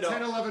can't end 10,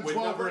 up 11, with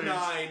 12 number range.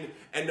 9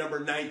 and number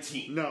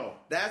 19. No.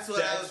 That's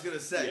what I was going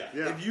to say.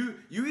 Yeah. If you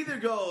either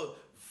go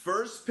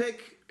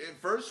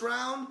first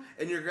round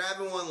and you're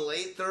grabbing one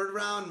late 3rd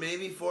round,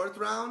 maybe 4th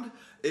round.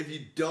 If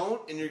you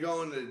don't and you're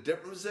going to a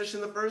different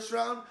position in the 1st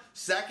round,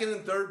 2nd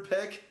and 3rd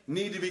pick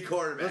need to be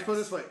quarterbacks. Let's put it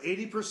this way: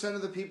 80%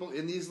 of the people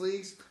in these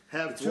leagues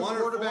have It's 2 1 or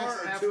 4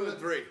 quarterbacks or after 2 and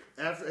 3.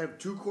 Have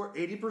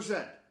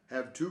 80%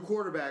 have 2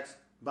 quarterbacks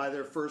by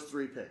their first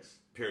 3 picks.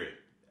 Period.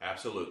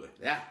 Absolutely.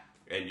 Yeah.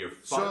 And you're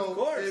So, fine. Of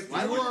course. if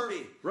Why you wouldn't are-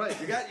 it be? right.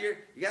 You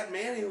got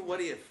Manning. What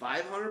do you have?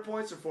 500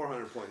 points or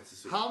 400 points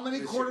this week? How many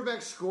this year?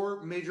 quarterbacks score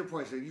major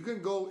points? You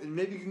can go, and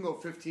maybe you can go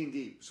 15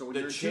 deep. So when The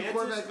you're in 2 chances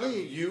quarterback of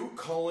league, you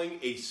calling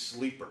a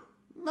sleeper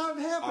not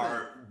happening.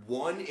 are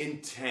 1 in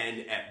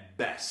 10 at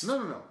best.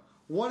 No.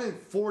 1 in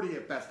 40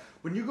 at best.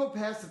 When you go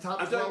past the top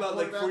 12 I'm talking about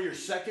like quarterback- for your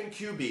second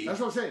QB. That's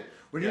what I'm saying.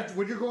 When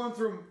you're going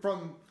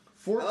from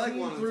 14 I like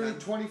 1 in through 10.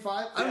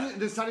 25, Yeah.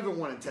 it's not even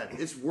 1 in 10.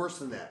 It's worse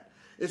than that.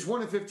 It's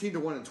 1 in 15 to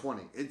 1 in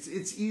 20. It's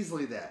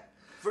easily that.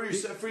 For your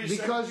second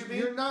Because QB?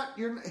 you're not.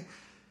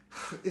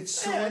 It's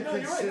so Yeah, no,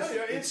 you're right.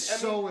 inconsistent. No, it's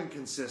so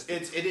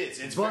inconsistent. It is.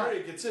 It's But very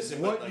inconsistent.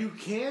 What but like, you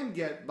can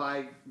get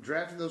by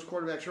drafting those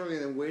quarterbacks early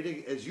and then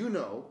waiting, as you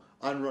know,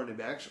 on running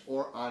backs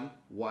or on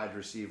wide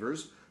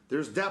receivers,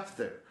 there's depth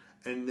there.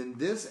 And in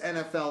this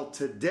NFL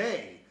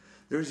today,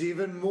 there's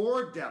even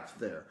more depth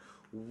there.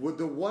 With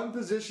the one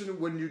position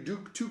when you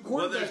do two quarterbacks,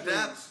 Well, there's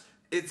depth.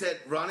 It's at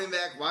running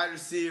back, wide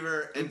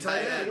receiver, and tight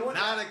end, You know what?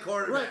 not at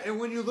quarterback. Right, and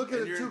when you look at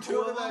And a you're in two two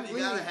of them, quarterback you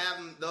league, got to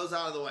have those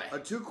out of the way. a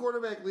two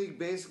quarterback league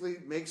basically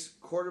makes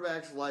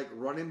quarterbacks like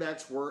running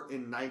backs were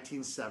in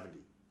 1970.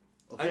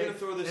 Okay? I'm gonna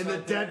throw this in the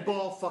out there. dead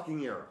ball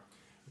fucking era.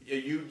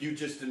 You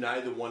just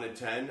denied the 1 in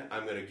 10.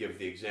 I'm going to give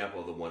the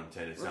example of the 1 in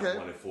 10. It's Okay. not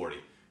 1 in 40.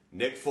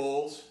 Nick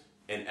Foles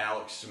and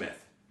Alex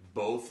Smith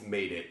both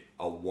made it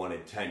a 1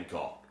 in 10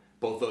 call.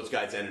 Both those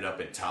guys ended up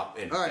in All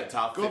right, the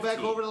top go 15.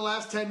 back over the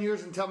last 10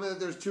 years and tell me that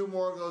there's two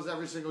more of those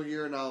every single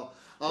year, and I'll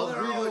there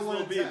agree to always the 1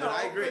 will in be, 10. but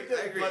I agree.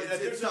 But It's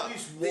there's tough. at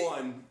least The-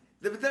 one.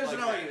 But there's like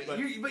an that,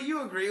 argument. But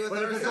you agree with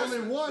But our if it's only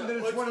assessment. one, then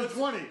it's Let's- 1 in let's-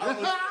 20.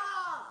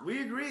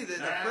 We agree that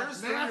the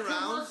first 3 Math can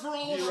work rounds, for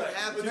all you of should us.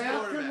 have two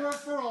Math can work quarterbacks.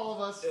 for all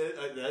of us.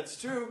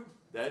 That's true.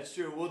 That's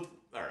true. Well,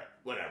 all right,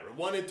 whatever.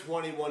 1 in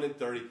 20, 1 in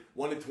 30,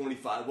 1 in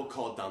 25. We'll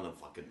call it down the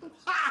fucking middle.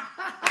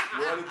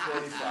 1 in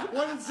 25.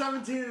 1 in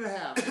 17 and a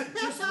half.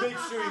 Just make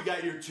sure you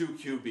got your 2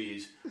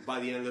 QBs by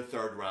the end of the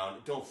 3rd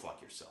round. Don't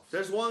fuck yourself.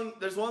 There's one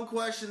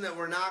question that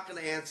we're not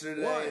going to answer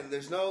today, What? and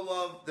there's no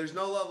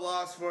love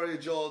lost for you,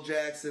 Joel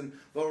Jackson.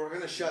 But we're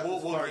going to shut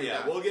this party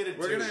down. We'll get it.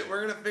 We're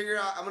gonna figure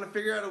out. I'm gonna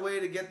figure out a way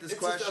to get this It's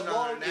question a on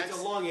our long- next. it's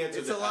a long answer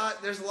It's to a that.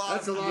 lot. There's a lot.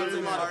 That's a lot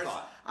moving of parts.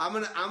 thought. I'm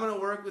gonna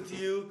work with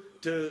you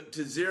to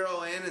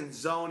zero in and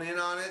zone in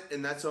on it,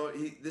 and that's what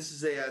this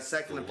is a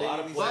second A lot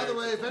opinion. of By the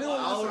way, if anyone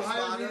I'll wants to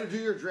hire respond me to to do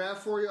your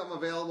draft for you, I'm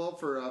available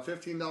for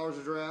 $15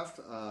 a draft.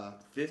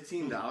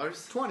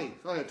 $15. 20.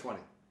 Go ahead, 20.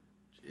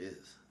 Jeez,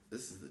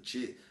 this is the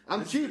cheap. I'm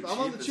this is cheap. the I'm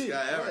on the cheapest cheap.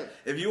 guy ever. Right.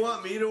 If you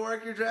want me to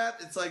work your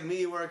draft, it's like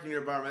me working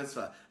your bar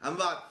mitzvah. I'm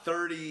about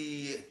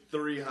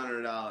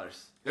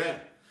 $3,300. Yeah.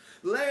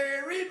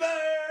 Larry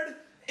Bird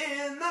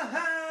in the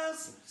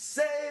house.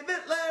 Save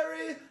it,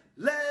 Larry.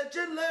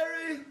 Legend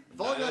Larry.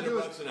 If all I gotta do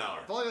 $900 an hour.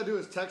 If all I gotta do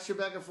is text you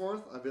back and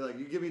forth, I'd be like,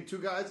 you give me 2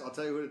 guys, I'll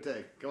tell you who to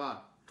take. Come on,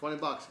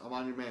 $20. I'm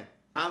on your man.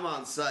 I'm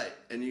on site,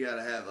 and you got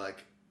to have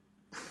like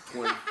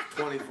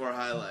 24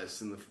 high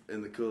lifes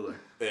in the cooler.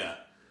 Yeah.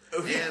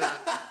 And,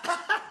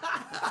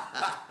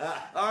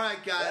 all right,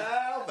 guys.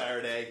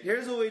 Verde.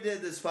 Here's what we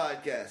did this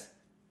podcast.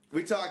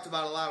 We talked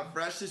about a lot of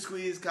freshly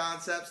squeezed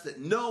concepts that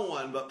no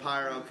one but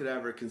Pyro could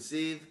ever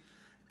conceive,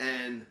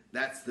 and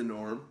that's the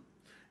norm.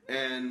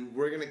 And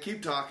we're going to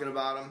keep talking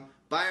about them.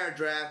 Buy our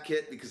draft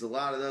kit because a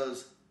lot of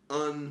those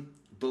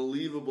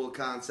unbelievable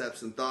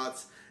concepts and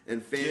thoughts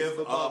and fantasy Give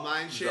football up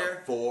mindshare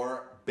the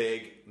 4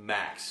 Big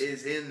Macs.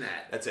 is in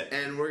that. That's it.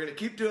 And we're going to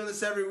keep doing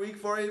this every week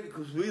for you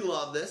because we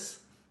love this.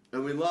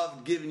 And we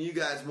love giving you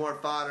guys more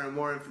fodder and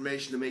more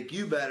information to make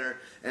you better.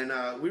 And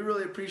we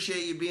really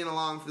appreciate you being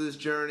along for this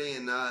journey.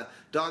 And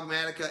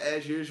Dogmatica,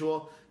 as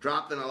usual,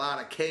 dropping a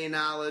lot of K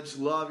knowledge.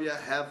 Love you.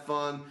 Have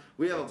fun.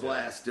 We have a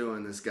blast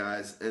doing this,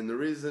 guys. And the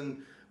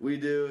reason we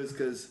do is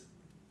because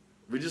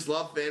we just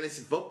love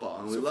fantasy football.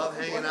 And we love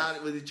hanging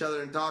out with each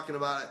other and talking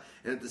about it.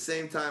 And at the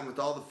same time, with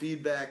all the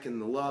feedback and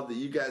the love that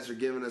you guys are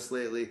giving us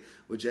lately,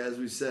 which, as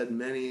we've said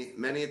many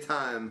a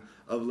time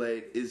of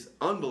late, is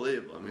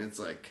unbelievable. I mean, it's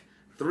like...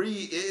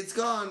 It's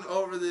gone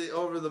over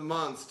the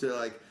months to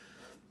like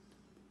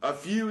a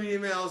few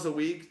emails a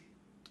week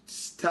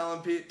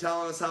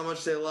telling us how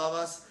much they love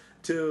us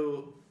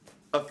to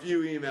a few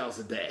emails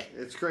a day.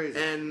 It's crazy.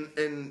 And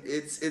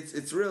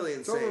it's really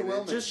insane. It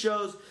overwhelming. just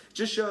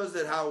shows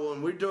that how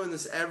when we're doing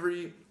this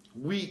every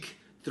week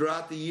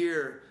throughout the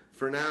year,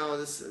 for now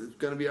this is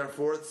going to be our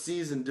 4th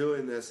season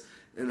doing this,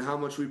 and how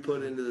much we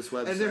put into this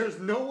website. And there's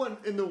no one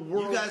in the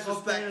world You guys of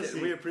respect fantasy,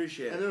 it. We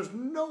appreciate it. And there's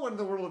no one in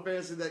the world of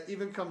fantasy that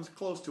even comes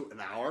close to an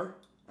hour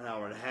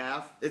and a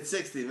half. It's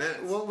 60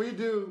 minutes. What we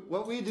do,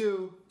 Half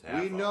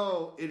we hour.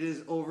 know it is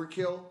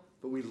overkill,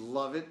 but we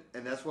love it,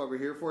 and that's why we're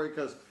here for it,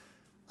 because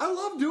I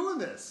love doing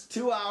this.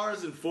 2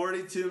 hours and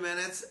 42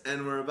 minutes,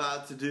 and we're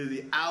about to do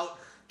the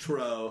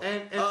outro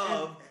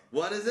And-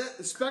 what is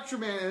it?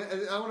 Spectrum Man,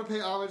 and I want to pay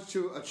homage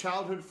to a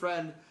childhood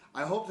friend.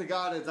 I hope to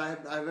God, as I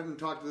haven't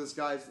talked to this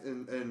guy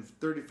in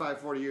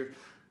 35, 40 years.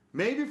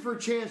 Maybe for a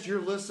chance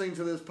you're listening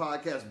to this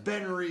podcast.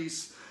 Ben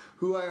Reese,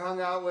 who I hung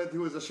out with,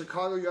 who was a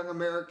Chicago Young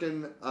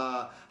American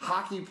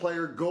hockey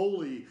player,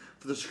 goalie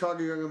for the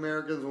Chicago Young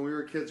Americans when we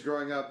were kids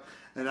growing up.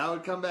 And I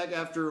would come back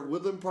after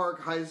Woodland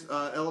Park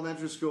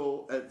Elementary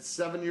School at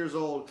 7 years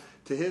old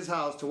to his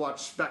house to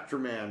watch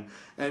Spectrum Man.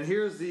 And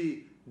here's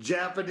the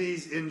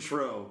Japanese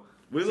intro.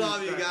 We to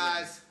love you Spectrum Man.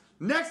 guys.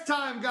 Next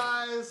time,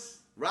 guys.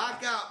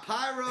 Rock out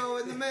Pyro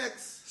in the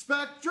mix.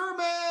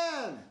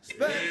 Spectreman!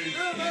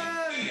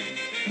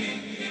 Spectreman!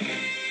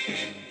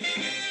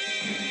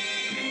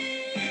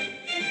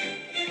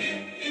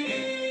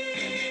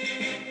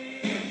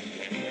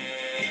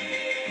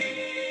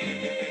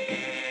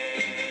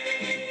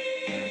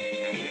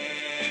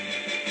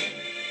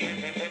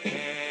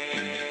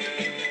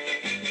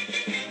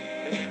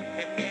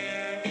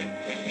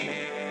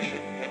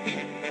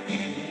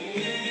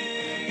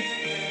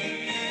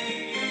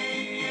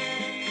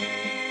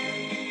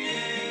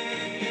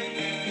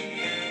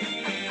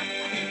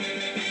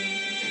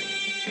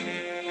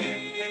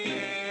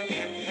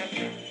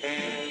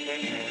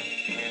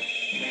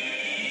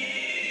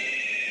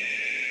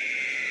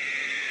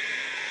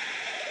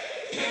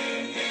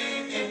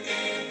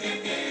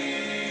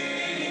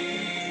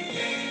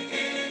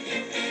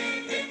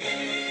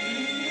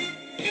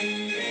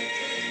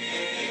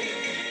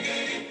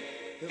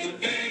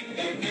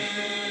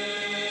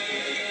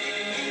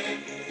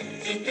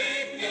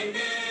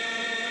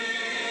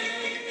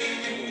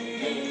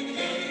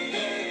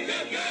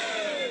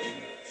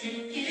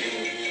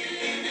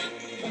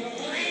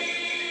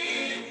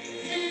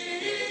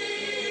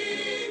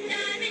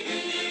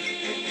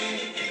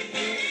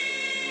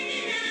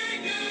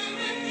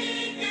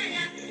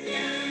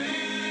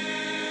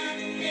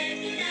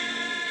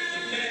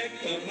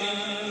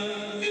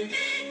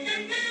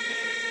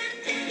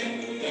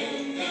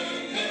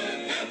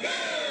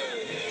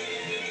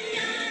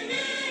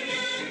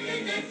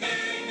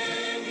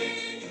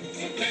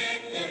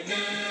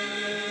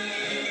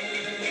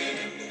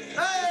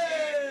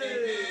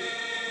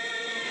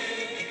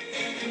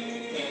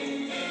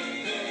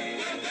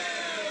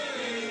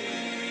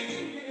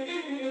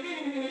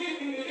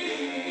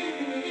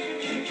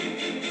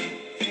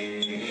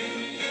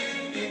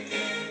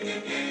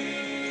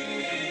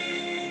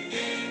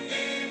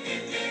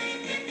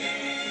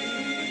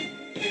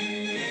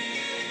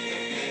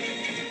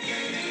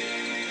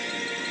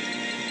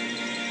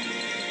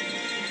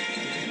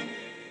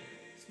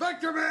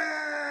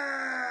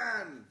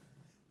 Spectreman!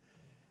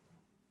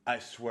 I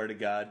swear to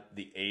God,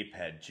 the ape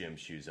had gym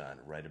shoes on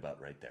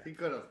right there. He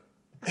could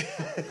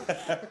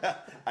have.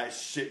 I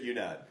shit you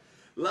not.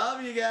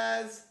 Love you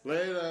guys.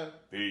 Later.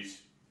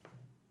 Peace.